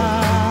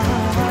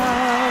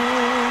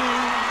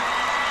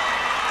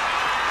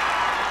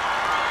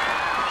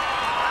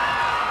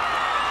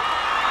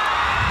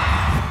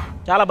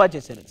చాలా బాగా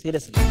చేశారు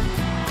సీరియస్లీ.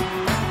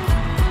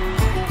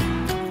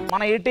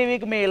 మన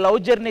ఈటీవీకి మీ లవ్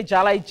జర్నీ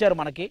చాలా ఇచ్చారు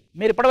మనకి.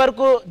 మీరు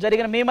ఇప్పటివరకు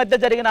జరిగిన మీ మధ్య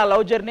జరిగిన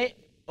లవ్ జర్నీ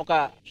ఒక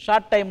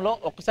షార్ట్ టైంలో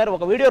ఒక్కసారి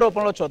ఒక వీడియో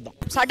రూపంలో చూద్దాం.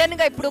 సడన్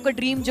గా ఇప్పుడు ఒక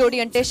డ్రీమ్ జోడీ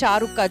అంటే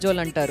షారుఖ్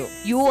కాజోల్ అంటారు.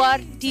 You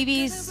are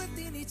TVs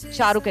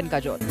Shahrukh and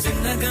Kajol.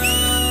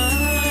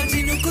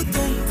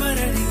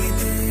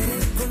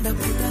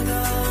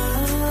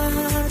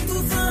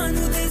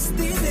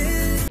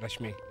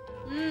 Rashmi,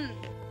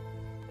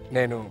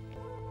 నేను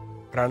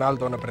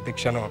ప్రాణాలతో ఉన్న ప్రతి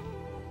క్షణం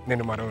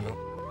నిన్ను మరవను.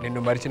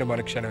 నిన్ను మరిచిన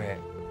మరుక్షణమే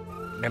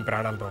నేను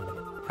ప్రాణాలతో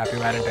ఉండను. Happy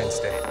Valentine's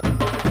day.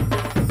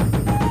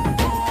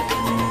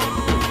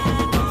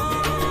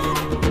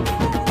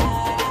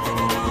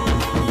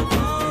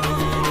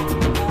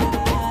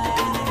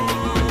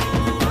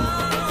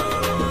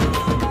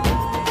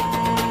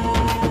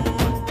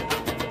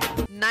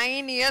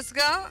 ఇయర్స్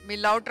గా మీ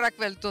లవ్ ట్రాక్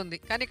వెళ్తుంది,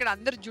 కానీ ఇక్కడ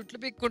అందరు జుట్లు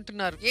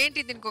పీక్కుంటున్నారు. ఏంటి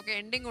దీనికి ఒక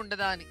ఎండింగ్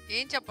ఉండదా అని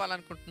ఏం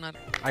చెప్పాలనుకుంటున్నారు?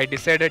 I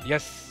decided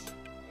yes,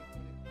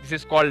 this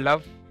is called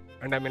love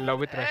and I'm in love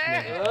with Rashmi.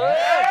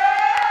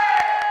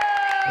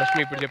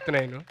 Rashmi, ఇప్పుడు చెప్తున్నా,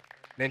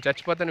 నేను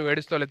చచ్చిపోతా నువ్వు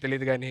ఏడుస్తావో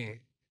తెలియదు, కానీ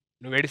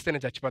నువ్వు ఏడిస్తే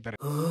నేను చచ్చిపోతాను.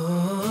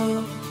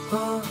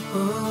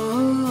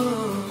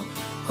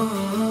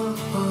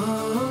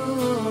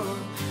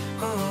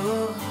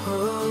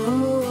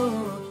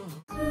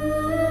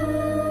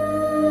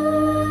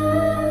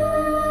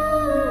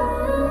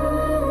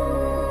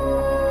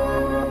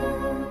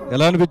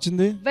 ఎలా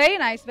అనిపించింది? Very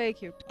nice, very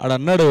cute. ఆడ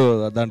అన్నాడు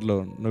దాంట్లో,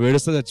 నువ్వు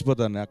ఏడుస్తే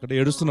చచ్చిపోతాను, అక్కడ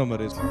ఏడుస్తున్నావు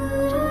మరి.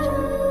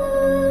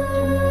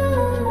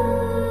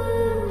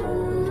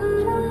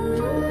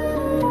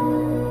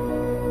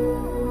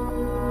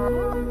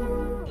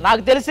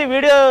 నాకు తెలిసి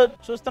వీడియో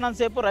చూస్తున్నంత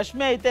సేపు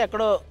రష్మి అయితే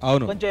ఎక్కడో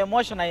అవును కొంచెం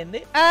ఎమోషన్ అయింది.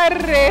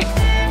 అర్రే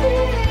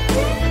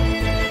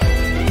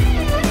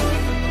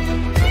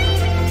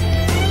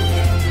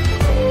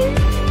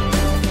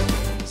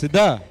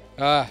సిద్ధా,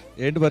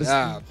 ఏంటి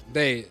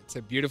పరిస్థితి? It's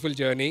a beautiful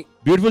journey.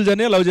 Beautiful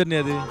journey, love journey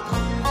అది.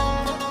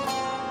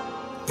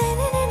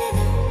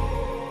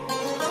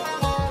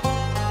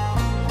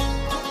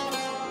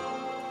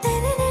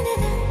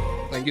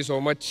 Thank you so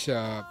much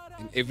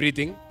in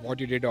everything what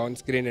you did on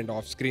screen and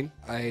off screen.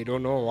 I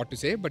don't know what to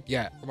say, but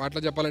yeah,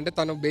 మాటలో చెప్పాలంటే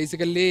తను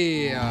basically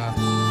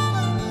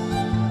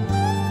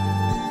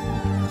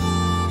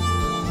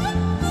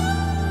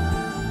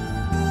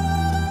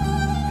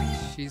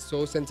she's so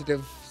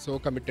sensitive, so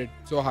committed,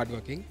 so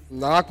hardworking.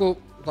 నాకు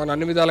తను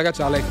అన్ని విధాలుగా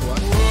చాలా ఎక్కువ.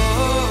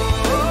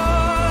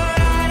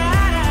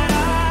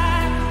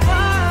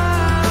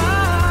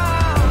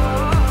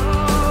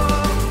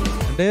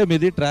 అంటే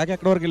మీది ట్రాక్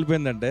ఎక్కడ వరకు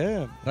వెళ్ళిపోయిందంటే,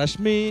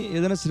 రష్మి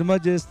ఏదైనా సినిమా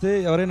చేస్తే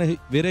ఎవరైనా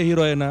వేరే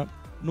హీరో అయినా,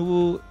 నువ్వు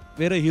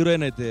వేరే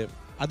హీరోయిన్ అయితే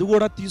అది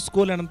కూడా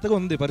తీసుకోలేనంతగా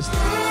ఉంది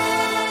పరిస్థితి.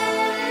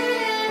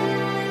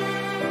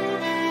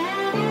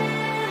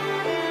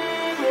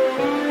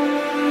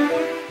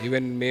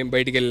 ఈవెన్ మేము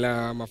బయటికి వెళ్ళినా,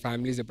 మా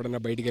ఫ్యామిలీస్ ఎప్పుడైనా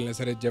బయటికి వెళ్ళినా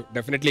సరే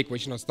డెఫినెట్లీ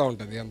క్వశ్చన్ వస్తూ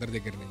ఉంటుంది అందరి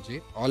దగ్గర నుంచి.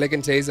 All I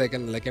can say is I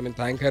can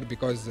thank her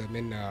because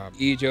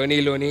ఈ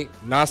జర్నీలోని,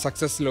 నా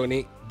సక్సెస్లోని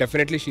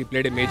definitely she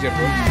played a major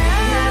role.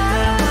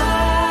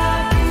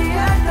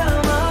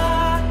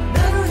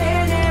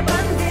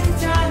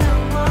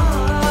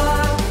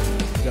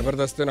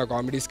 Jabardasth, నా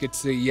కామెడీ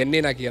స్కిట్స్, ఇవన్నీ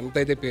నాకు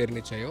ఎంతైతే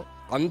పేరునిచ్చాయో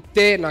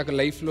అంతే నాకు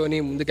లైఫ్లోని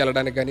ముందుకు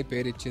వెళ్ళడానికి కానీ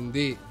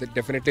పేరిచ్చింది.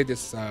 Definitely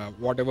this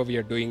what ever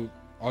we are doing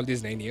all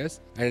these 9 years,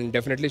 and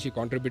definitely she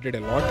contributed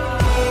a lot.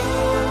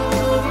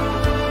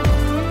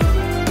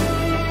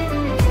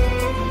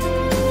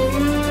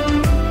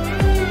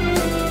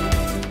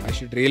 I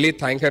should really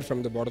thank her from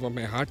the bottom of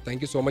my heart. Thank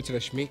you so much,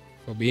 Rashmi,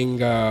 for being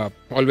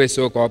always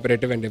so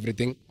cooperative and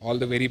everything. All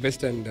the very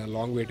best and a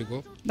long way to go.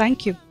 Thank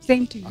you.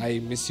 Same to you. I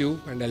miss you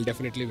and I'll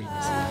definitely will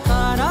miss you.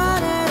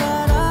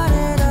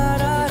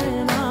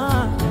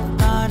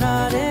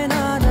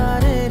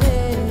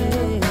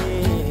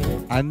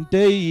 అంటే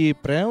ఈ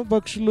ప్రేమ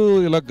పక్షులు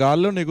ఇలా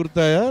గాల్లో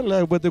ఎగురుతాయా,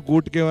 లేకపోతే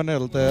గూటికి ఏమైనా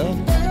వెళ్తాయా?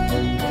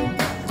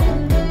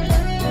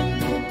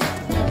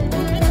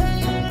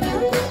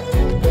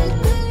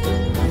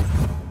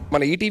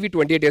 మన ఈటీవీ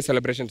 28 డేస్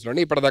సెలబ్రేషన్స్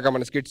లోని ఇప్పటిదాకా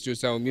మన స్కిట్స్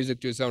చూసాం,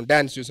 మ్యూజిక్ చూసాం,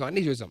 డాన్స్ చూసాం,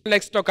 అన్ని చూసాం.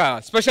 నెక్స్ట్ ఒక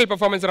స్పెషల్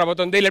పర్ఫార్మెన్స్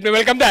రాబోతుంది. Let me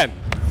welcome them.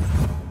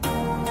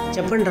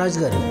 చెప్పండి రాజు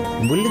గారు,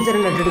 బుల్లితెర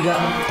నటుడిగా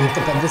ఇంత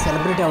పెద్ద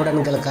సెలబ్రిటీ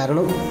అవడానికి గల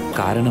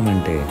కారణం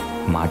అంటే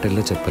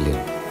మాటల్లో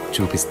చెప్పలేను,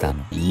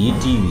 చూపిస్తాను.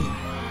 ఈటీవీ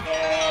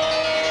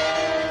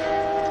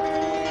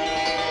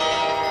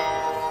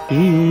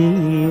ఈ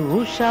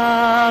ఉషా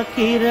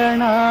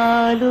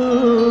కిరణాలు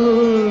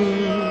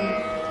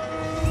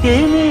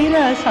తిమిర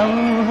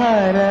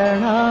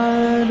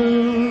సంహరణాలు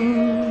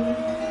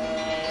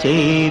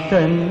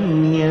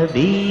చైతన్య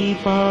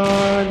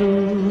దీపాలు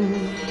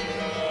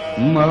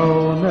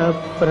మౌన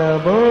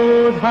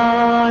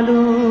ప్రబోధాలు.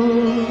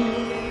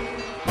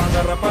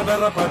 పదర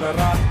పదర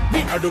పదరా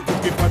నీ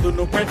అడుగుకి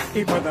పదును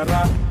పెట్టి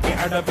పదరా నీ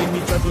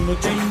అడవిని చదును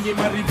చెయ్యి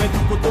మరి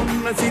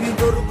వెతుకుతున్న సిరి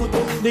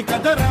దొరుకుతుంది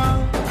కదరా.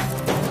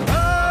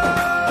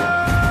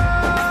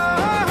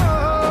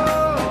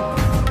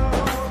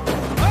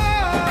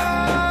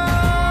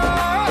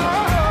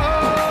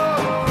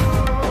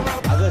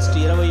 ఆగస్టు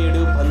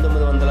 27,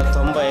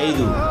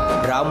 1995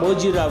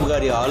 రామోజీరావు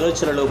గారి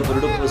ఆలోచనలో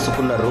పురుడు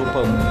పోసుకున్న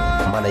రూపం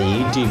మన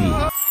ఈటీవీ.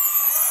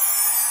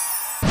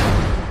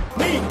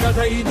 నీ కథ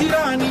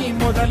ఇదిరా, నీ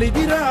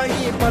మొదలిదిరా,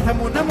 ఈ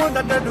పదమున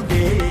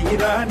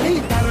మొదటడుగేయిరా, నీ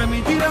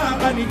తరమిదిరా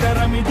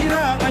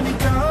అని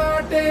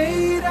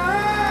చాటేయిరా.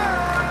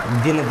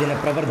 దినదిన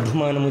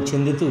ప్రవర్ధమానము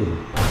చెందుతూ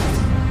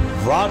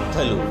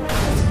వార్తలు,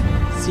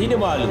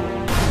 సినిమాలు,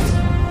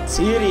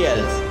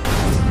 సీరియల్స్,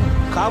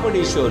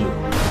 కామెడీ షోలు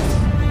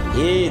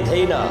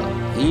ఏదైనా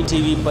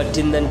ఈటీవీ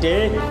పట్టిందంటే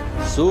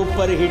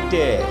సూపర్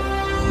హిట్టే.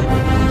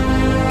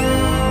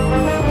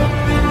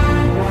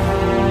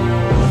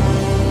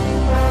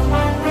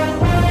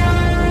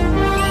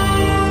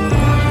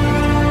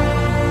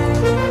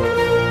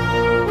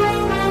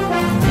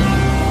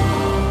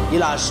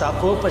 ఇలా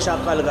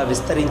శాఖోపశాఖలుగా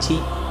విస్తరించి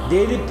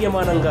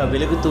దేదీప్యమానంగా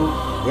వెలుగుతూ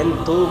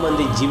ఎంతో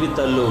మంది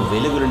జీవితాల్లో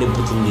వెలుగులు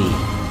నింపుతుంది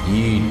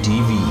ఈ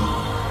టీవీ.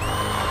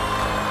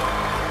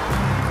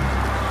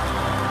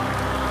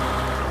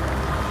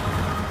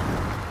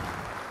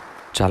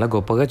 చాలా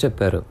గొప్పగా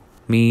చెప్పారు.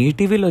 మీ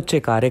ఈటీవీలో వచ్చే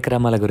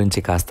కార్యక్రమాల గురించి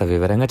కాస్త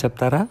వివరంగా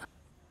చెప్తారా?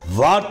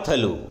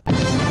 వార్తలు,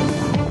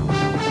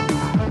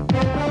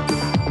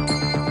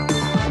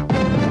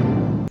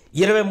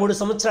 23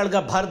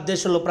 సంవత్సరాలుగా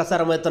భారతదేశంలో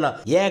ప్రసారమవుతున్న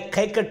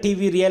ఏకైక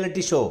టీవీ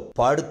రియాలిటీ షో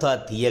పాడుతా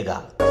తీయగా.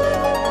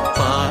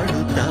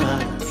 పాడుతా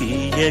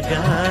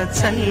తీయగా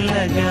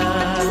చల్లగా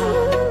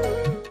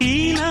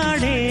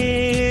ఈనాడే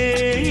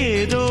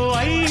ఏదో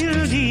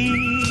అయ్యింది.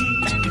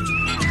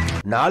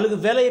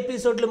 4000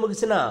 ఎపిసోడ్లు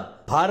ముగిసిన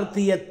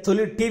భారతీయ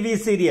తొలి టీవీ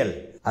సీరియల్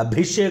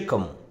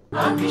అభిషేకం.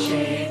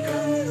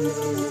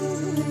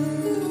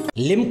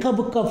 లిమ్కా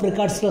బుక్ ఆఫ్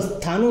రికార్డ్స్ లో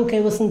స్థానం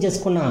కైవసం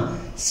చేసుకున్న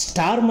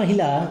స్టార్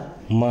మహిళ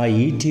మా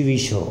ఈటీవీ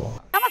షో.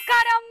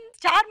 నమస్కారం,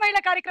 స్టార్ మహిళ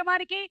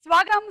కార్యక్రమానికి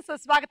స్వాగతం,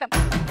 సుస్వాగతం.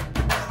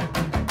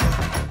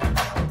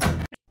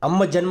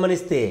 అమ్మ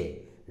జన్మనిస్తే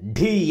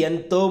ఢీ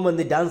ఎంతో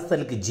మంది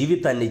డాన్సర్లకి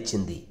జీవితాన్ని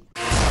ఇచ్చింది.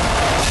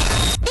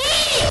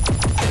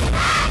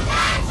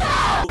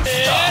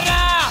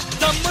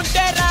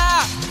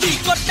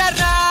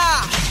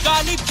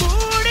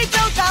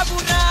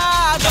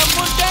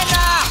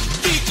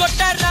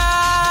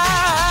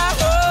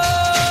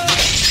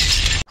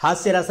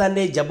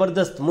 హాస్యరసాన్ని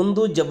జబర్దస్త్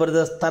ముందు,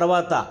 జబర్దస్త్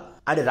తర్వాత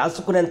అని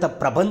రాసుకునేంత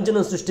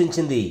ప్రభంజనం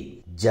సృష్టించింది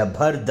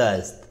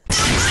జబర్దస్త్.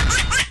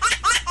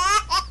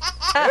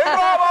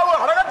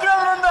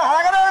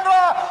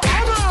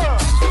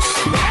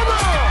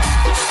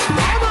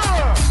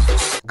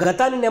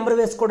 గతాన్ని నెంబర్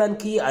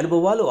వేసుకోవడానికి,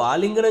 అనుభవాలు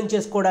ఆలింగనం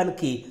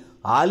చేసుకోవడానికి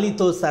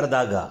ఆలీతో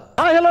సరదాగా.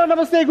 హలో,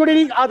 నమస్తే, good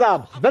evening,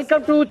 Aadab,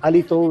 welcome to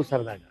అలీతో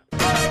సరదాగా.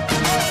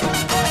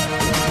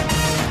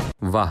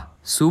 వాహ్,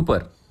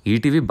 సూపర్.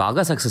 ఈటీవీ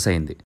బాగా సక్సెస్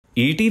అయింది.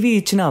 ఈటీవీ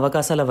ఇచ్చిన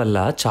అవకాశాల వల్ల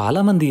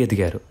చాలా మంది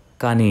ఎదిగారు.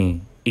 కానీ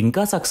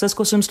ఇంకా సక్సెస్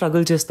కోసం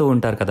స్ట్రగుల్ చేస్తూ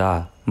ఉంటారు కదా,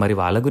 మరి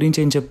వాళ్ళ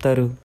గురించి ఏం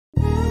చెప్తారు?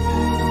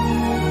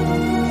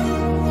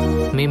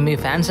 మేము మీ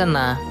ఫ్యాన్స్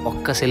అన్నా.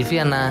 ఒక్క సెల్ఫీ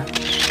అన్నా.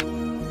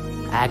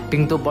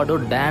 యాక్టింగ్తో పాటు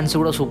డాన్స్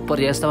కూడా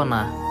సూపర్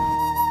చేస్తావన్నా.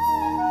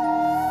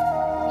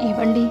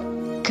 ఇవ్వండి,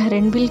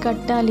 కరెంట్ బిల్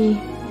కట్టాలి,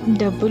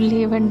 డబ్బులు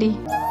లేవండి.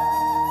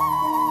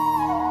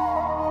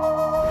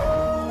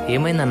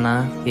 ఏమైందన్నా,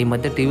 ఈ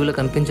మధ్య టీవీలో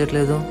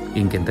కనిపించట్లేదు?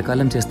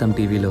 ఇంకెంతకాలం చేస్తాం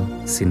టీవీలో?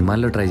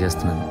 సినిమాల్లో ట్రై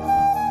చేస్తున్నాను.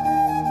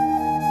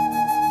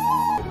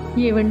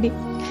 ఇవ్వండి,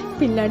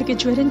 పిల్లాడికి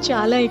జ్వరం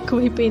చాలా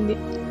ఎక్కువైపోయింది,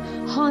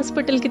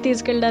 హాస్పిటల్కి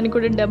తీసుకెళ్ళడానికి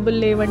కూడా డబ్బులు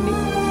లేవండి.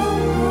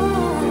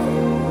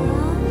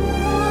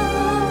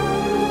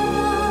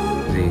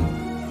 రే,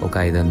 ఒక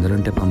 500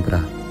 ఉంటే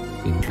పంపురా,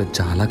 ఇంట్లో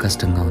చాలా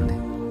కష్టంగా ఉంది,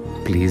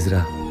 ప్లీజ్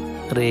రా.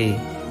 రే,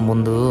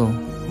 ముందు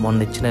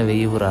మొన్నిచ్చిన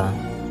 1000రా.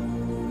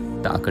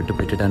 తాకట్టు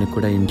పెట్టడానికి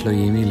కూడా ఇంట్లో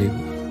ఏమీ లేవు.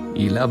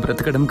 ఇలా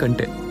బ్రతకడం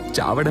కంటే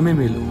చావడమే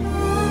మేలు.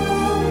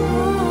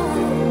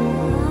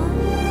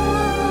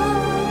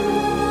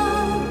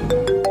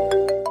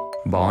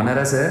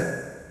 బాగున్నారా సార్?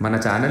 మన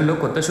ఛానల్లో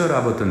కొత్త షో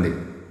రాబోతుంది.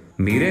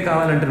 మీరే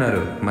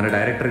కావాలంటున్నారు మన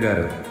డైరెక్టర్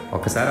గారు.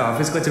 ఒకసారి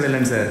ఆఫీస్కి వచ్చి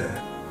వెళ్ళండి సార్.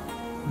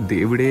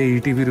 దేవుడే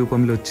ఈటీవీ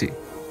రూపంలో వచ్చి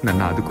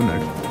నన్ను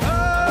ఆదుకున్నాడు.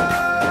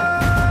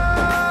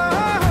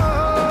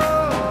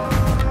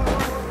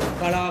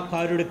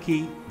 కళాకారుడికి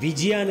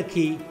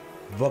విజయానికి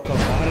ఒక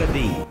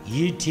వారధి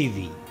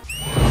ఈటీవీ.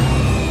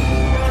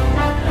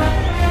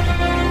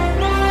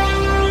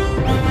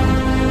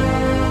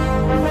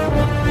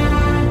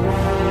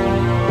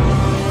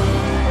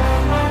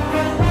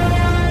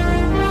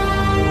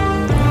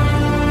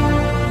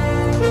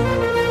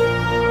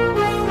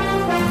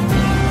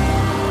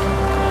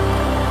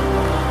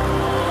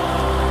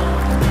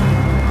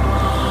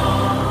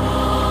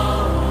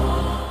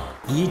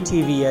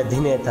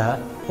 అధినేత,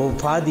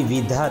 ఉపాధి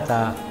విధాత,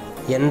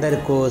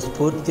 ఎందరికో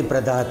స్ఫూర్తి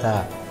ప్రదాత,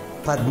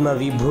 పద్మ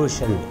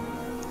విభూషణ్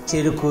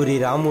చెరుకూరి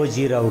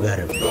రామోజీరావు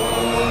గారు.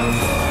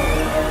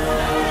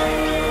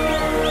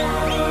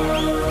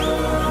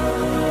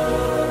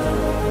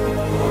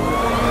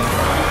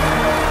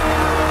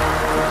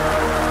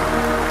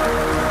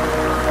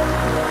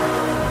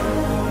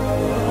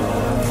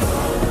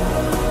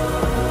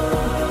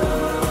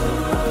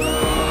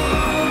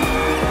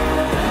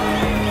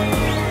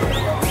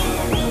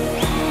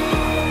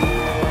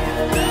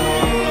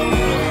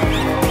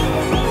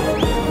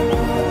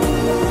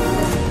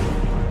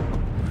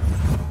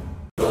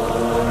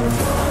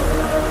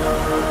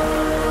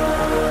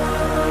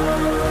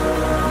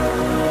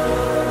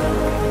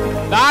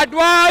 That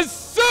was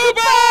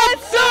super,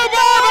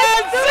 super,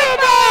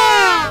 super!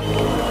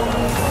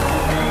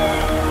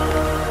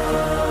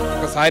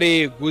 ఒకసారి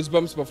గూస్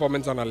బంప్స్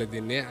పర్ఫార్మెన్స్ అనాలి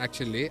దీన్ని.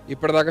 యాక్చువల్లీ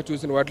ఇప్పటిదాకా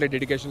చూసిన వాటిలో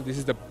dedication, this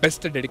is the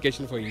best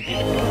dedication for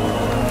ETV.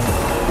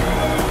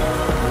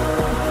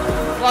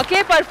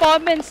 Okay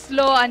performance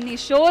లో అన్ని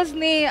షోస్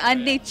ని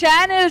అన్ని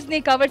ఛానల్స్ ని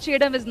కవర్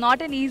చేయడం is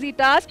not an easy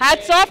task.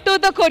 Hats off to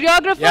the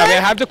choreographer. Yeah,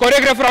 we have the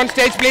choreographer on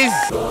stage, please.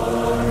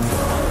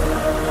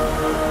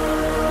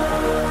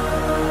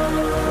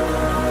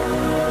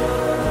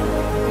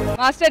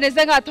 Master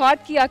నిజంగా ఆ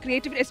thought కి ఆ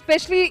creative,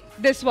 especially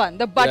this one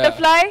the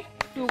butterfly,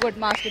 too good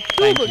master,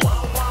 too good.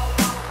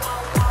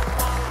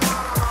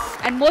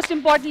 And most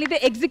importantly the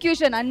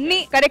execution, అన్ని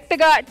correct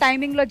గా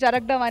timing లో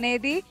జరగడం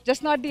అనేది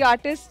just not the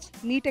artist,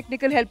 me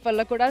technical help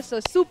వల్ల కూడా. So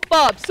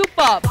super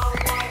super.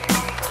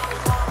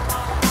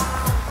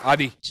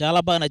 అది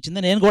చాలా బాగా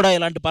నచ్చింది. నేను కూడా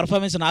ఇలాంటి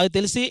పర్ఫార్మెన్స్, నాకు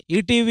తెలిసి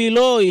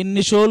ఈటీవీలో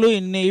ఇన్ని షోలు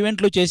ఇన్ని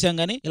ఈవెంట్లు చేశాం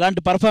కానీ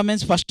ఇలాంటి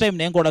పర్ఫార్మెన్స్ ఫస్ట్ టైం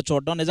నేను కూడా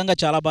చూడడం. నిజంగా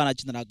చాలా బాగా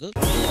నచ్చింది నాకు.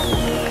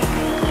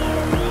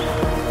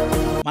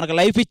 మనకు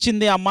లైఫ్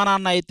ఇచ్చింది అమ్మా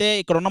నాన్న అయితే,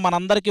 ఇక్కడ ఉన్న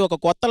మనందరికీ ఒక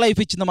కొత్త లైఫ్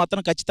ఇచ్చింది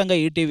మాత్రం ఖచ్చితంగా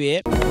ఈటీవీ.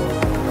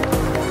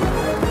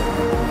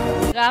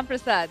 రామ్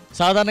ప్రసాద్,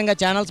 సాధారణంగా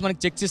ఛానల్స్ మనకి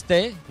చెక్స్ ఇస్తే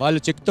వాళ్ళు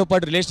చెక్ తో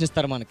పాటు రిలేషన్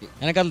ఇస్తారు, మనకి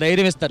వెనకాల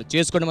ధైర్యం ఇస్తారు,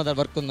 చేసుకోండి మన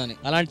వర్క్ ఉందని.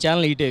 అలాంటి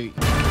channel ETV.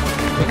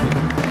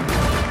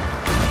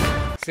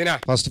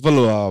 First of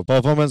all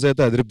performance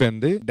అయితే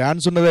అదిరిపోయింది.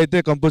 డాన్స్ ఉన్నది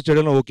అయితే కంపోజ్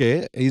చేయడంలో ఓకే,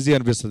 ఈజీ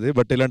అనిపిస్తుంది.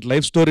 బట్ ఇలాంటి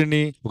లైఫ్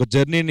స్టోరీని, ఒక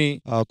జర్నీని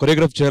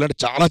కొరియోగ్రాఫ్ చేయాలంటే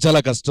చాలా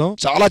చాలా కష్టం.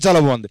 చాలా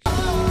చాలా బాగుంది.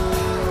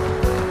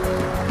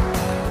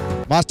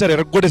 Master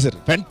ఎరగొట్టేశారు,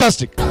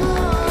 fantastic.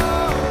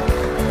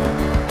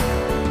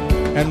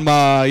 అండ్ మా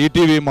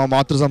ఈటీవీ, మా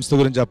మాతృ సంస్థ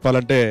గురించి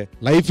చెప్పాలంటే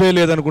లైఫే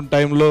లేదనుకున్న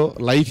టైంలో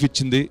లైఫ్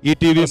ఇచ్చింది.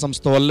 ఈటీవీ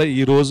సంస్థ వల్ల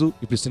ఈ రోజు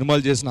ఇప్పుడు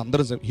సినిమాలు చేసిన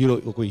అందరం హీరో,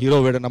 ఒక హీరో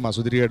వేడన్న మా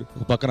సుధీర్ గారు,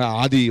 ఒక పక్కన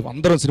ఆది,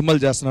 అందరం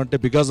సినిమాలు చేస్తున్నాం అంటే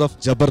because of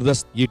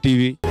Jabardasth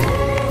ETV.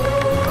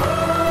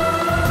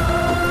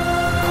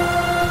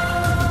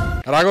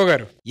 Raghav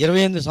గారు,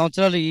 28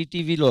 సంవత్సరాలు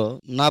ఈటీవీలో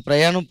నా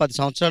ప్రయాణం 10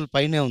 సంవత్సరాల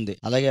పైనే ఉంది.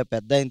 అలాగే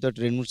పెద్ద ఆయనతో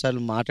 2-3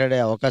 సార్లు మాట్లాడే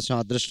అవకాశం,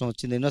 అదృష్టం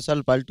వచ్చింది.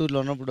 ఎన్నోసార్లు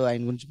పల్లెటూరులో ఉన్నప్పుడు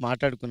ఆయన గురించి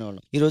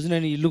మాట్లాడుకునేవాళ్ళం. ఈ రోజు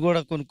నేను ఇల్లు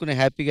కూడా కొనుక్కుని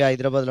హ్యాపీగా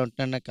హైదరాబాద్ లో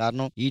ఉంటున్నా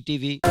కారణం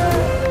ఈటీవీ.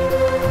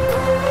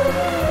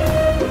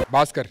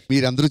 భాస్కర్,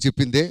 మీరందరూ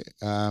చెప్పిందే,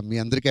 మీ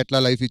అందరికి ఎట్లా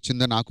లైఫ్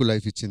ఇచ్చిందో నాకు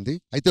లైఫ్ ఇచ్చింది.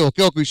 అయితే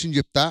ఒకే ఒక విషయం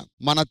చెప్తా,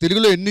 మన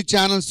తెలుగులో ఎన్ని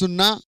ఛానల్స్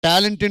ఉన్నా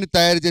టాలెంట్ ని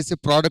తయారు చేసే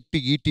ప్రోడక్ట్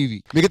ఈటీవీ.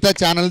 మిగతా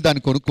ఛానల్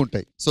దాన్ని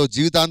కొనుక్కుంటాయి. సో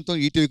జీవితాంతం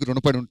ఈటీవీకి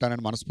రుణపడి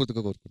ఉంటానని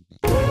మనస్ఫూర్తిగా కోరుకుంటున్నాను.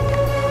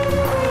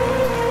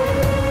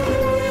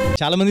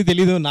 చాలా మంది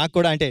తెలీదు, నాకు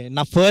కూడా. అంటే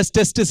నా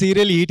ఫస్ట్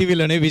సీరియల్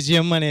ఈటీవీలోనే,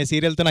 విజయం అనే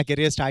సీరియల్ తో నా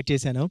కెరియర్ స్టార్ట్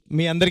చేశాను.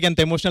 మీ అందరికి ఎంత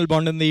ఎమోషనల్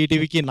బాండ్ ఉంది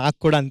ఈటీవీకి, నాకు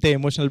కూడా అంతే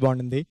ఎమోషనల్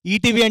బాండ్ ఉంది.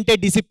 ఈటీవీ అంటే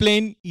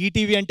డిసిప్లిన్,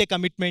 ఈటీవీ అంటే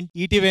కమిట్మెంట్,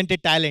 ఈటీవీ అంటే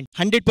టాలెంట్.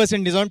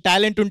 100% నిజం.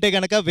 టాలెంట్ ఉంటే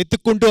గనక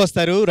వెతుక్కుంటూ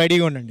వస్తారు.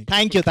 రెడీగా ఉండండి.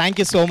 Thank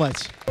you so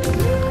much.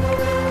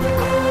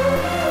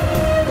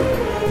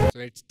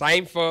 So it's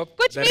time for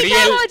कुछ the भी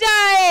real हो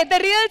जाए, the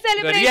real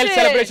celebration. The real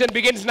celebration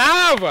begins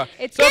now.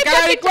 It's So cake can I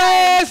cutting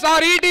request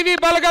our ETV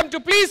Balagam to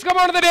please come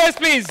on the dais,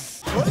 please?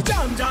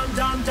 Jam jam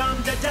jam jam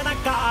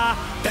Janaka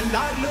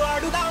తెల్లార్లు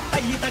ఆడుదాం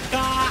పయ్యి తక్క.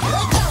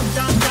 Jam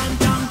jam jam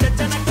jam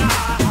Janaka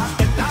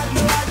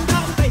తెల్లార్లు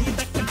ఆడుదాం పయ్యి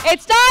తక్క.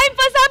 It's time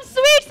for some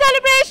sweet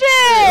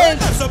celebration.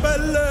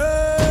 నసబెల్లే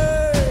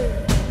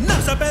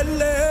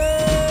నసబెల్లే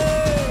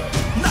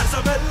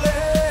నసబెల్లే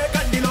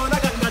కండిలోన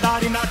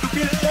గంగదారి నాటు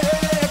పిల్లే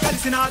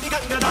కలిసినాది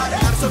గంగదారి.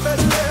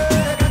 నసబెల్లే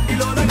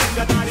కండిలోన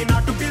గంగదారి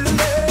నాటు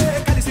పిల్లే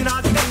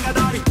కలిసినాది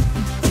గంగదారి.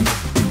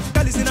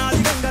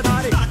 కలిసినాది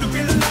గంగదారి నాటు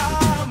పిల్ల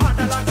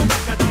మాటలకు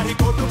గంగదారి.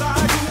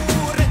 కోటుగాడు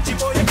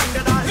రెచ్చిపోయే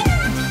గంగదారి.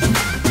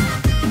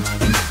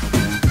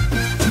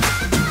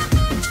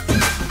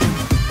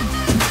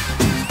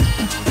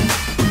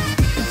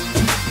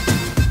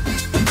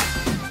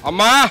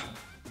 అమ్మా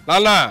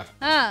నాన్న,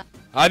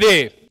 అది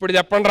ఇప్పుడు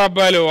చెప్పండి రా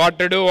అబ్బాయిలు, what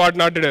to do what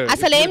not to do.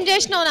 అసలు ఏం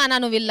చేసినావు నాన్న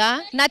నువ్వు ఇల్లా?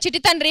 నా చిటి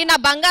తండ్రి, నా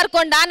బంగారు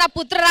కొండ, నా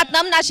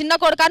పుత్రరత్నం, నా చిన్న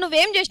కొడుక,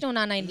 నువ్వేం చేసినావు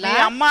నాన్న ఇంట్లో?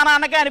 అమ్మా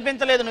నాన్నకే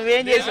అనిపించలేదు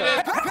నువ్వేం చేసావు.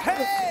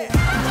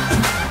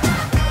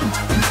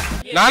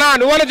 నానా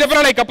నువ్వనే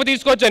చెప్పరా ఈ కప్పు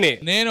తీసుకొచ్చని.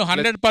 నేను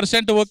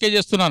 100% ఓకే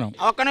చేస్తున్నాను.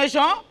 ఒక్క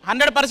నిమిషం,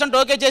 100%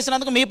 ఓకే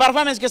చేసినందుకు మీ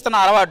పర్ఫార్మెన్స్ కి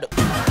ఇస్తున్నా అవార్డు.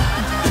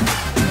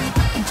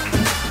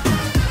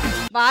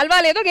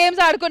 వాళ్ళు ఏదో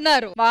గేమ్స్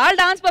ఆడుకున్నారు, వాళ్ళు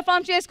డాన్స్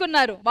పర్ఫార్మ్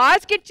చేసుకున్నారు,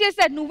 వాళ్ళు స్కిట్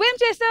చేశారు, నువ్వేం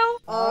చేసావు?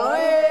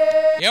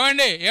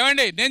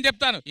 ఏమండి నేను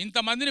చెప్తాను. ఇంత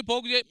మందిని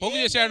పోగు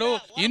చేశాడు,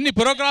 ఇన్ని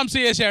ప్రోగ్రామ్స్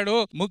చేశాడు,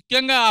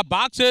 ముఖ్యంగా ఆ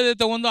బాక్స్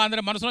ఏదైతే ఉందో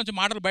అందరి మనసు నుంచి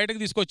మాటలు బయటకు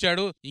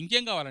తీసుకొచ్చాడు.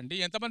 ఇంకేం కావాలండి?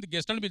 ఎంతమంది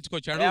గెస్టులను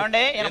పిలుచుకొచ్చాడు.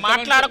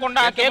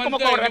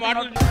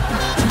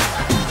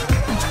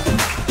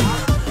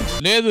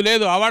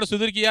 లేదు అవార్డు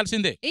సుధీర్కి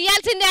ఇవ్వాల్సిందే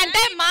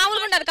అంటే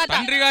మామూలుగా ఉండదు కదా.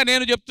 తండ్రిగా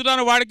నేను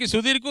చెప్తున్నాను, వాడికి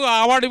సుధీర్ కు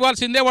అవార్డు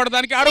ఇవ్వాల్సిందే. వాడు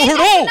దానికి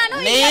అర్హుడు.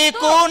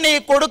 నీకు నీ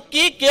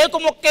కొడుక్కి కేకు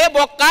ముక్కే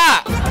బొక్క.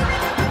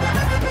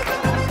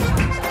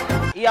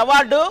 ఈ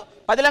అవార్డు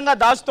పదిలంగా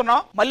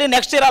దాస్తున్నాం. మళ్ళీ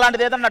నెక్స్ట్ ఇయర్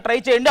అలాంటిది ఏదన్నా ట్రై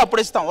చేయండి,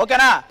 అప్పుడు ఇస్తాం.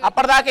 ఓకేనా?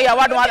 అప్పటిదాకా ఈ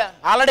అవార్డు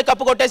ఆల్రెడీ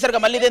కప్పు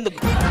కొట్టేశారు, మళ్ళీ ఎందుకు?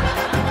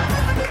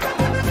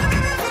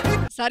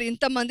 సార్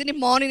ఇంత మందిని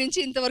మార్నింగ్ నుంచి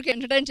ఇంతవరకు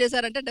ఎంటర్టైన్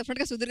చేశారంటే డెఫినెట్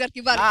గా సుధీర్ గారికి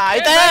ఇవ్వాలి.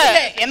 అయితే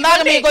ఇందాక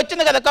మీకు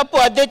వచ్చింది కదా కప్పు,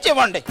 అది తెచ్చి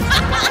ఇవ్వండి.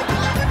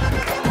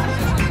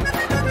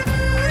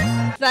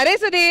 సరే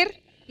సుధీర్,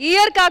 ఈ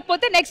ఇయర్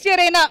కాకపోతే నెక్స్ట్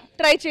ఇయర్ అయినా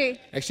ట్రై చేయి.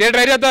 నెక్స్ట్ ఇయర్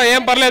ట్రై చేద్దాం,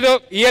 ఏం పర్లేదు.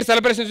 ఈ ఇయర్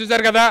సెలబ్రేషన్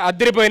చూసారు కదా,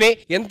 అద్దరిపోయినాయి.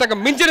 ఎంతకు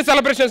మించిన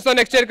సెలబ్రేషన్స్ తో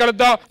నెక్స్ట్ ఇయర్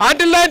కలుద్దాం.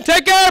 Until then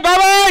take care, by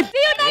by.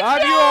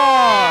 Love you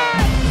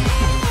all.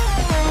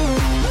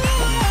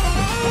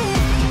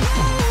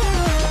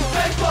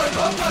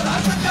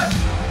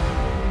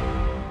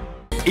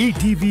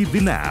 ETV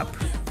win app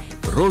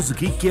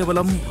రోజుకి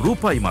కేవలం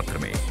రూపాయి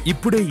మాత్రమే.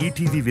 ఇప్పుడే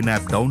ETV విన్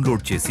యాప్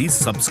డౌన్లోడ్ చేసి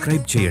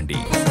సబ్స్క్రైబ్ చేయండి.